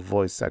 guttural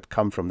voice had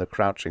come from the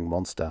crouching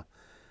monster.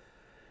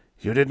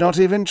 "You did not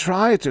even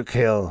try to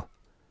kill!"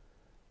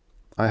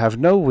 "I have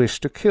no wish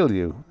to kill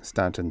you,"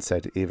 Stanton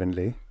said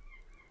evenly.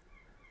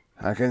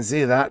 "I can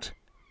see that.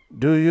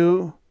 Do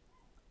you?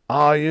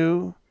 Are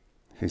you?"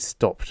 He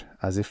stopped,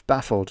 as if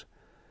baffled.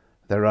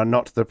 "There are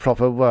not the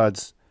proper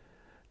words.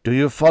 Do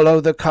you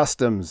follow the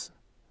customs?"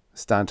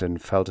 Stanton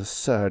felt a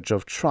surge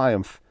of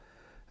triumph.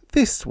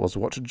 This was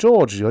what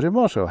George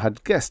Yorimoto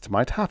had guessed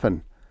might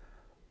happen.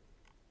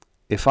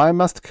 "If I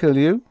must kill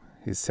you,"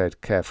 he said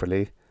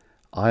carefully,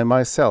 "I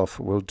myself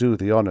will do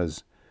the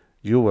honors.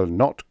 You will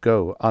not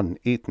go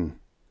uneaten."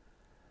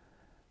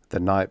 The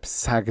Knipe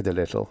sagged a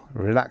little,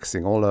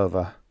 relaxing all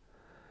over.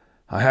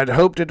 "I had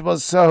hoped it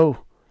was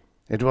so.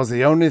 It was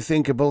the only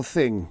thinkable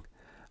thing.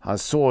 I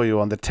saw you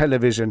on the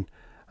television,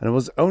 and it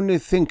was only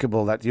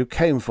thinkable that you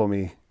came for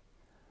me."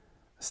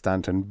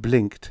 Stanton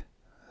blinked,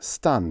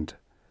 stunned.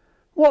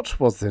 What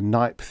was the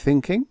Knipe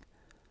thinking?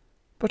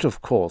 But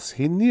of course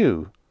he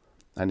knew,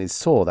 and he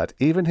saw that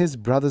even his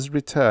brother's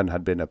return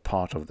had been a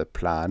part of the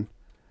plan.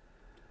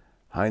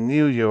 "I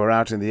knew you were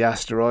out in the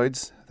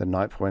asteroids," the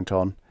Knipe went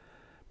on,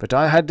 "but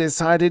I had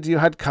decided you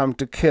had come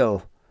to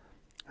kill.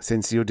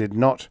 Since you did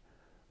not,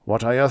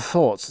 what are your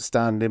thoughts,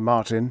 Stanley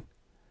Martin?"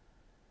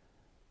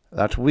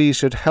 "That we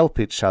should help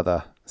each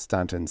other,"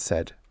 Stanton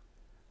said.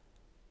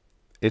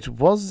 It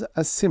was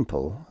as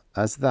simple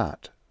as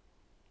that.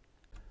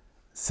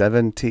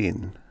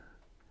 17.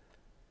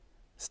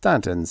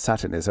 Stanton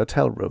sat in his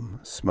hotel room,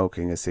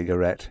 smoking a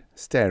cigarette,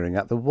 staring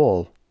at the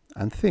wall,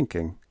 and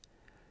thinking.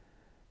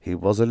 He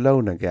was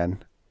alone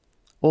again.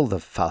 All the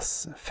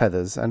fuss,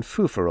 feathers, and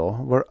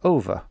foo-for-all were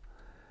over.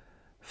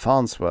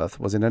 Farnsworth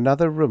was in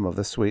another room of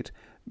the suite,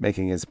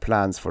 making his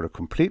plans for a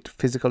complete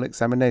physical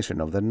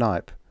examination of the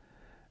Knipe.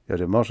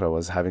 Yorimoto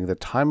was having the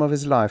time of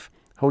his life,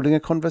 holding a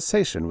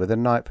conversation with the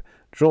Knipe,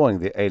 drawing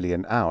the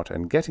alien out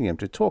and getting him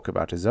to talk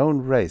about his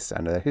own race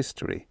and their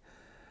history.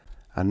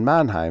 and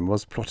Mannheim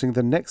was plotting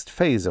the next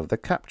phase of the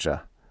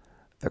capture,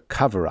 the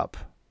cover-up.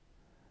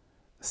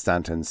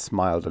 Stanton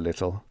smiled a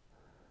little.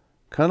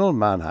 Colonel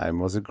Mannheim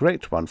was a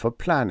great one for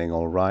planning,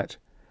 all right.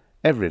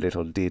 Every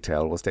little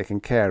detail was taken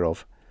care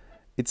of.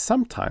 It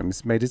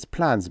sometimes made his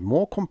plans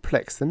more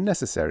complex than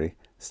necessary,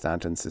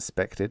 Stanton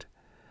suspected.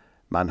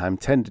 Mannheim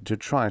tended to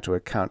try to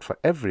account for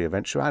every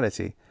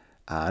eventuality,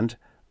 and,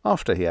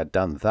 after he had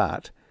done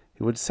that,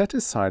 he would set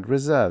aside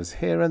reserves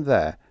here and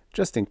there,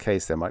 just in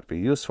case they might be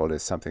useful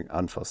if something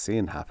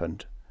unforeseen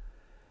happened.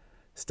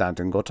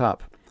 Stanton got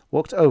up,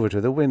 walked over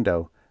to the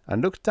window,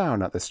 and looked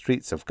down at the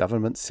streets of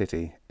Government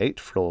City, 8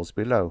 floors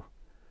below.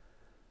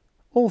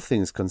 All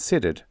things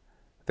considered,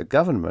 the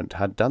government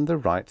had done the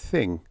right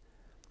thing,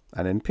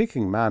 and in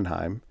picking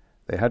Mannheim,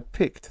 they had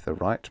picked the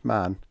right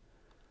man.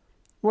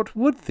 What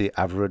would the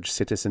average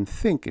citizen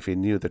think if he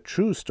knew the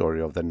true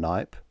story of the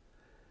Knipe?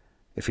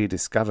 If he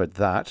discovered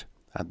that,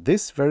 at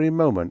this very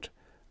moment,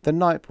 the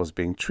Knipe was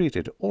being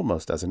treated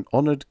almost as an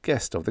honoured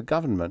guest of the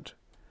government.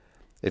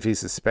 If he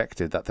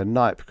suspected that the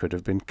Knipe could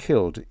have been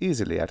killed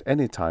easily at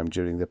any time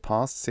during the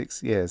past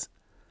 6 years.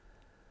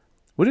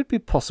 Would it be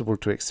possible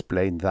to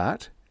explain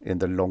that, in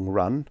the long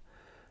run?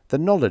 The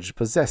knowledge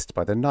possessed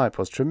by the Knipe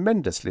was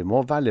tremendously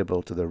more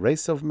valuable to the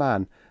race of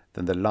man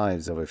than the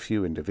lives of a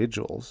few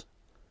individuals.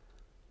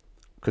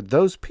 Could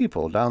those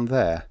people down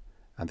there,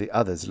 and the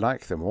others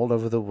like them all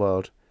over the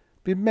world,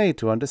 be made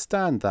to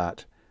understand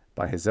that,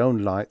 by his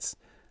own lights,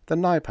 the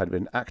Knipe had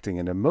been acting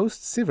in a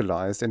most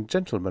civilized and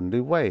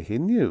gentlemanly way he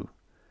knew?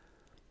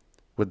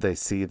 Would they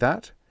see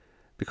that,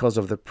 because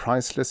of the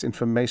priceless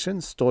information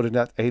stored in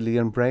that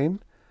alien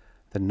brain,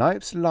 the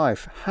Knipe's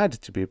life had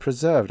to be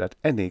preserved at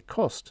any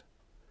cost?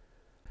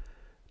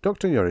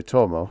 Dr.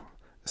 Yoritomo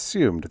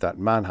assumed that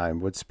Mannheim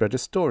would spread a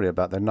story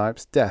about the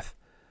Knipe's death,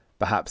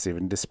 perhaps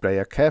even display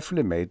a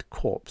carefully made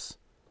corpse.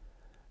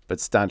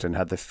 But Stanton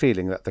had the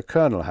feeling that the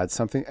colonel had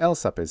something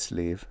else up his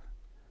sleeve.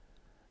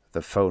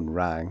 The phone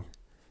rang.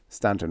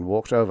 Stanton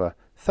walked over,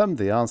 thumbed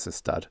the answer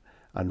stud,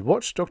 and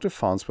watched Dr.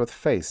 Farnsworth's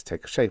face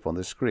take shape on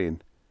the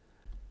screen.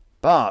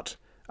 "Bart,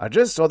 I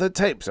just saw the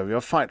tapes of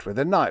your fight with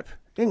the Knipe.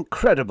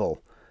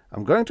 Incredible!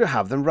 I'm going to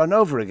have them run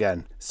over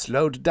again,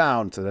 slowed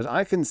down so that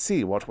I can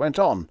see what went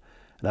on,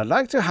 and I'd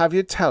like to have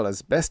you tell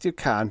as best you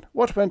can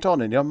what went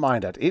on in your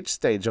mind at each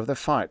stage of the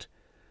fight."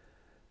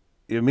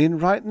 "You mean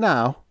right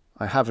now?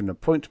 I have an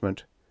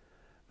appointment."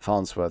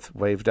 Farnsworth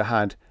waved a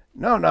hand.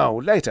 No,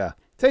 later.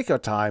 Take your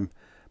time.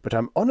 But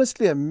I'm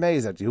honestly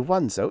amazed that you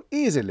won so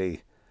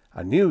easily.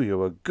 I knew you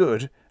were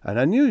good, and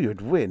I knew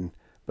you'd win,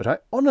 but I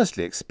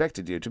honestly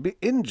expected you to be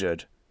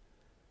injured."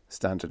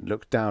 Stanton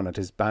looked down at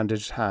his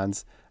bandaged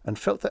hands and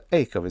felt the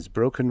ache of his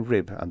broken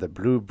rib and the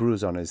blue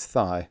bruise on his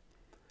thigh.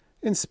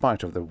 In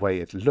spite of the way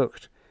it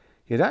looked,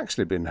 he had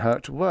actually been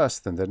hurt worse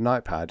than the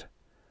Knipe had.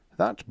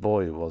 That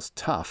boy was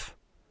tough.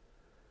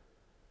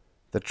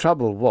 The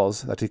trouble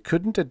was that he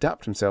couldn't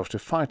adapt himself to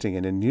fighting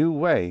in a new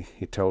way,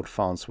 he told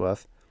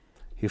Farnsworth.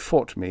 He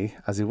fought me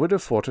as he would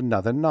have fought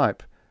another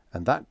Knipe,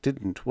 and that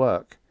didn't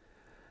work.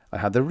 I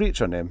had the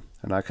reach on him,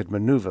 and I could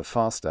maneuver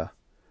faster.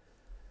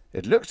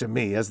 "It looked to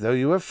me as though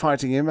you were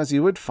fighting him as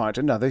you would fight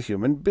another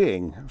human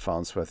being,"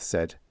 Farnsworth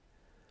said.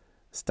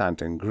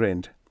 Stanton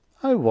grinned.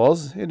 "I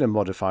was, in a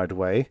modified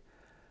way.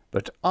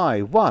 But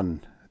I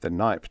won. The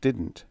Knipe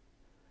didn't."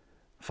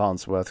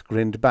 Farnsworth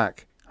grinned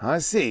back. "I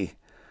see.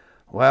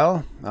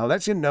 Well, I'll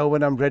let you know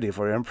when I'm ready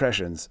for your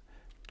impressions.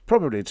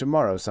 Probably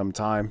tomorrow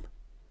sometime."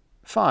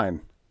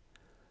 "Fine."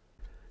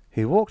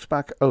 He walked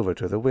back over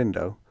to the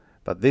window,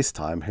 but this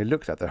time he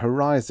looked at the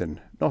horizon,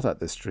 not at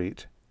the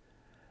street.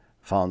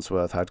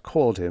 Farnsworth had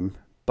called him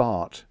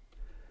Bart.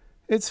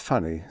 It's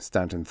funny,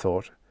 Stanton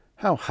thought,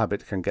 how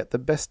habit can get the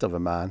best of a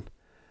man.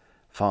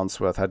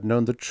 Farnsworth had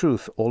known the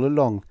truth all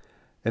along,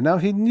 and now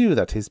he knew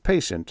that his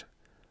patient,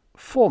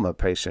 former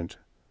patient,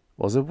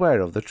 was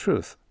aware of the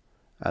truth,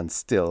 and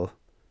still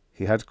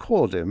he had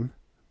called him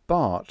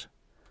Bart.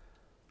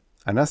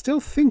 "And I still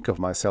think of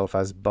myself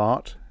as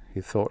Bart,"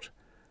 he thought.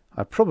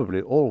 "I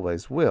probably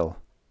always will."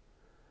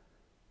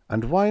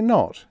 And why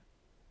not?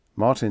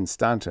 Martin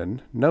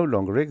Stanton no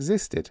longer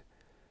existed.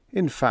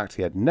 In fact,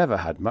 he had never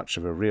had much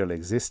of a real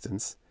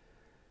existence.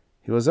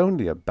 He was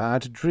only a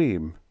bad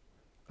dream.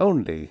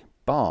 Only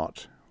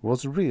Bart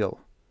was real.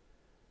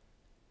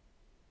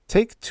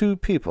 Take 2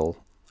 people,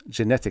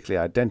 genetically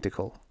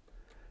identical.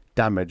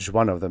 Damage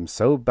one of them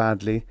so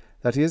badly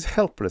that he is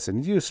helpless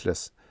and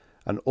useless,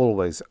 and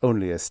always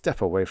only a step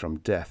away from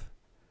death.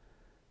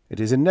 It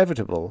is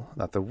inevitable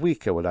that the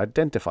weaker will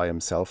identify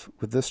himself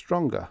with the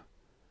stronger.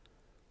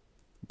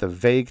 The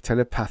vague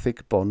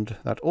telepathic bond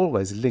that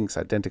always links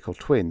identical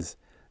twins,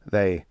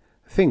 they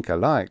think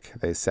alike,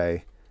 they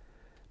say,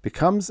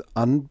 becomes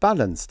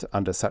unbalanced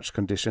under such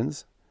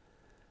conditions.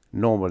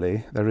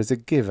 Normally there is a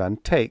give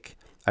and take,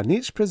 and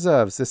each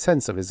preserves the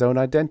sense of his own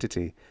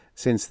identity,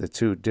 since the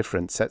 2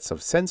 different sets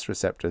of sense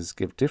receptors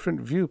give different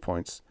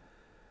viewpoints.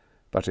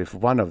 But if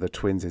one of the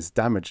twins is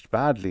damaged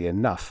badly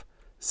enough,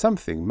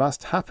 something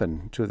must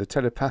happen to the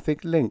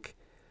telepathic link.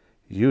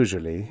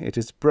 Usually it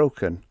is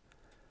broken.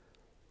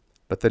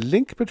 But the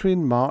link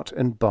between Mart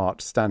and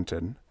Bart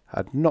Stanton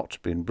had not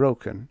been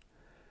broken.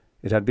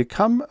 It had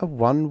become a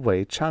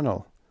one-way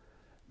channel.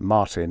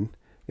 Martin,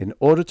 in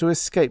order to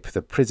escape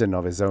the prison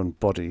of his own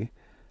body,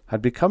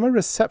 had become a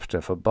receptor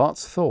for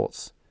Bart's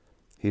thoughts.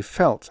 He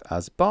felt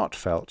as Bart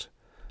felt,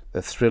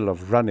 the thrill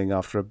of running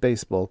after a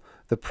baseball,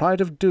 the pride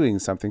of doing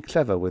something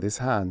clever with his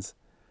hands.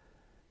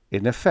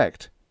 In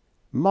effect,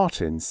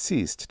 Martin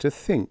ceased to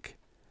think.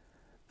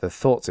 The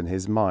thoughts in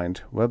his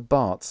mind were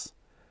Bart's.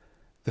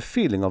 The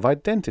feeling of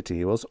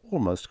identity was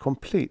almost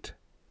complete.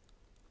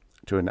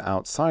 To an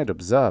outside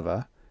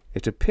observer,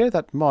 it appeared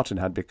that Martin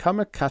had become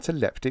a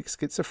cataleptic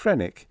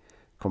schizophrenic,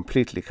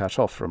 completely cut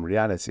off from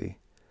reality.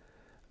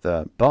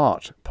 The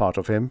Bart part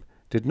of him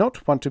did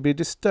not want to be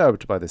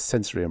disturbed by the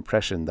sensory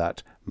impression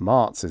that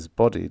Mart's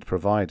body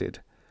provided.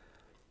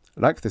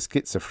 Like the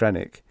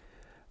schizophrenic,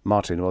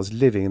 Martin was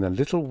living in a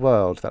little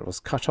world that was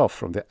cut off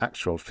from the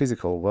actual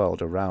physical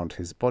world around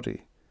his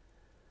body.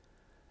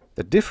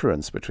 The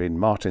difference between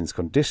Martin's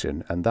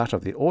condition and that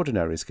of the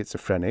ordinary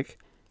schizophrenic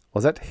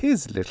was that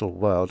his little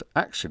world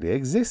actually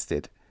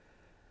existed.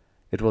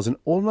 It was an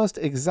almost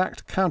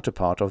exact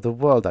counterpart of the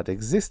world that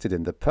existed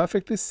in the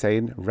perfectly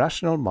sane,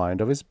 rational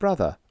mind of his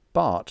brother,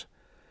 Bart.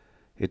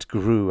 It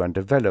grew and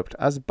developed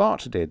as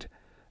Bart did,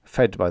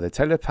 fed by the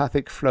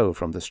telepathic flow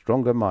from the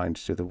stronger mind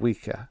to the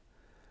weaker.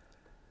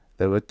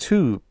 There were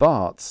two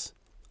Barts,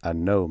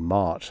 and no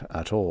Mart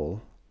at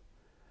all.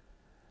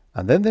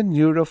 And then the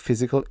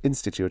Neurophysical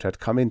Institute had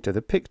come into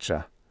the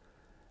picture.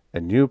 A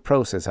new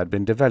process had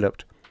been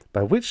developed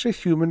by which a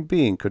human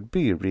being could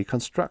be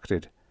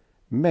reconstructed,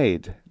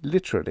 made,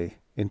 literally,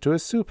 into a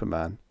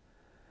Superman.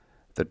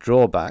 The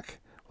drawback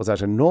was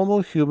that a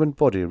normal human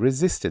body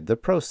resisted the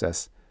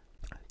process,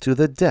 to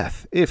the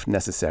death if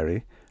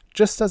necessary,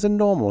 just as a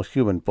normal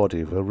human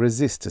body will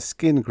resist a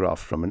skin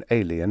graft from an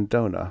alien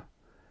donor.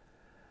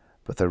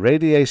 But the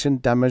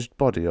radiation-damaged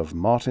body of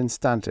Martin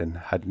Stanton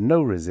had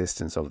no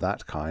resistance of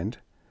that kind.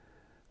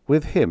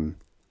 With him,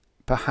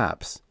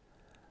 perhaps,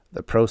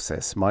 the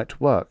process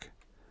might work.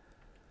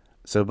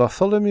 So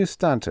Bartholomew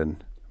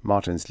Stanton,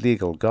 Martin's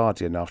legal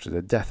guardian after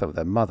the death of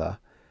their mother,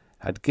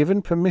 had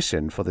given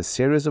permission for the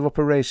series of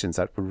operations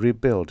that would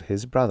rebuild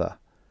his brother.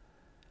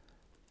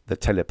 The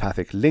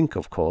telepathic link,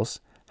 of course,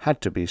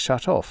 had to be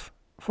shut off,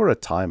 for a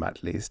time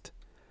at least.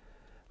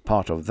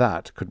 Part of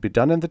that could be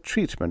done in the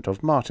treatment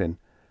of Martin,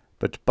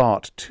 but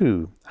Bart,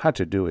 too, had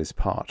to do his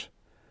part.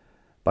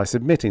 By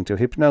submitting to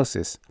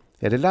hypnosis,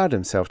 he had allowed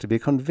himself to be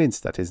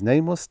convinced that his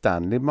name was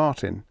Stanley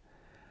Martin.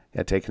 He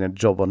had taken a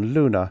job on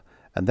Luna,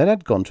 and then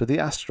had gone to the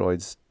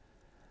asteroids.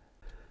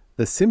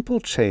 The simple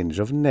change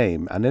of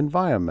name and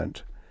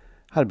environment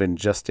had been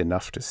just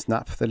enough to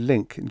snap the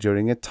link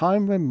during a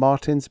time when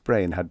Martin's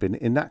brain had been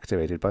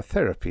inactivated by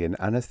therapy and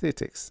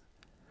anesthetics.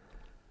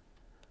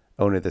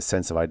 Only the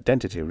sense of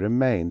identity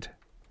remained.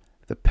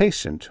 The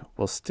patient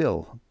was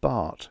still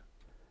Bart.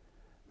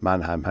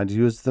 Mannheim had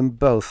used them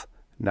both,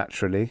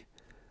 naturally.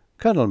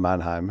 Colonel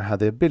Mannheim had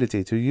the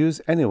ability to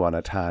use anyone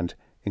at hand,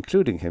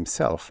 including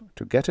himself,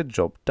 to get a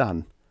job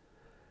done.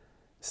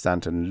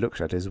 Stanton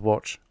looked at his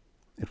watch.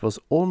 It was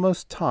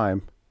almost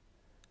time.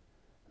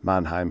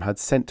 Mannheim had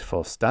sent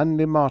for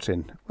Stanley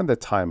Martin when the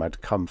time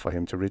had come for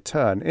him to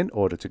return in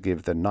order to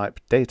give the Nipe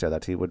data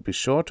that he would be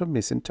sure to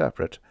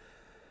misinterpret.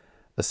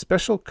 A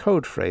special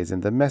code phrase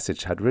in the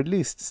message had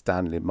released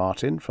Stanley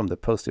Martin from the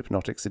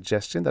post-hypnotic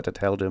suggestion that had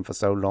held him for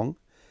so long.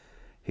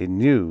 He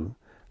knew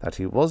that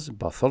he was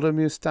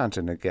Bartholomew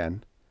Stanton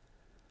again.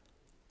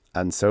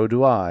 "And so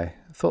do I,"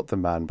 thought the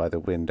man by the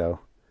window.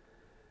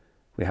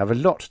 "We have a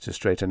lot to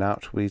straighten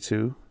out, we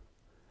two."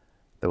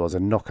 There was a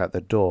knock at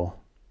the door.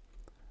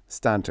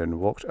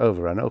 Stanton walked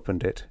over and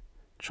opened it,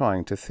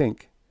 trying to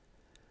think.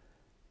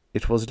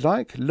 It was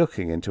like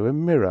looking into a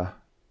mirror.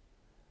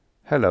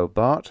 "Hello,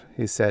 Bart,"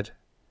 he said.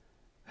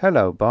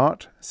 "Hello,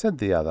 Bart," said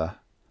the other.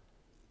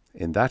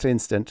 In that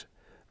instant,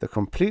 the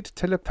complete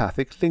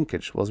telepathic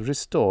linkage was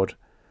restored,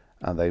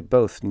 and they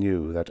both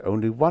knew that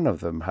only one of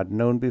them had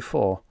known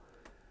before,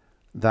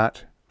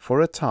 that, for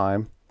a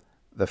time,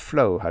 the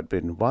flow had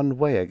been one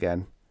way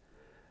again,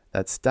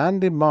 that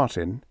Stanley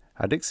Martin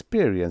had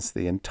experienced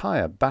the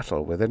entire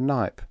battle with a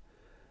Nipe.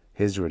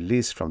 His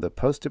release from the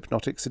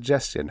post-hypnotic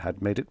suggestion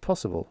had made it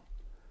possible.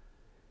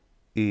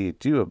 E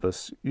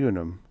duibus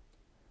unum.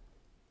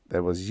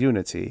 There was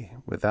unity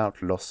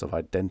without loss of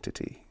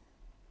identity.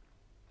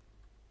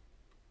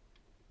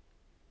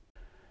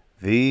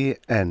 The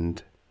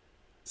end.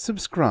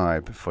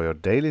 Subscribe for your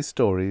daily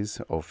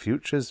stories of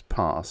futures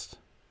past.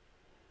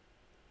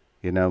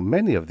 You know,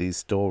 many of these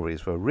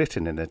stories were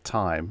written in a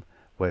time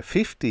where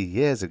 50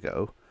 years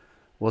ago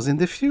was in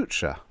the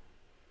future.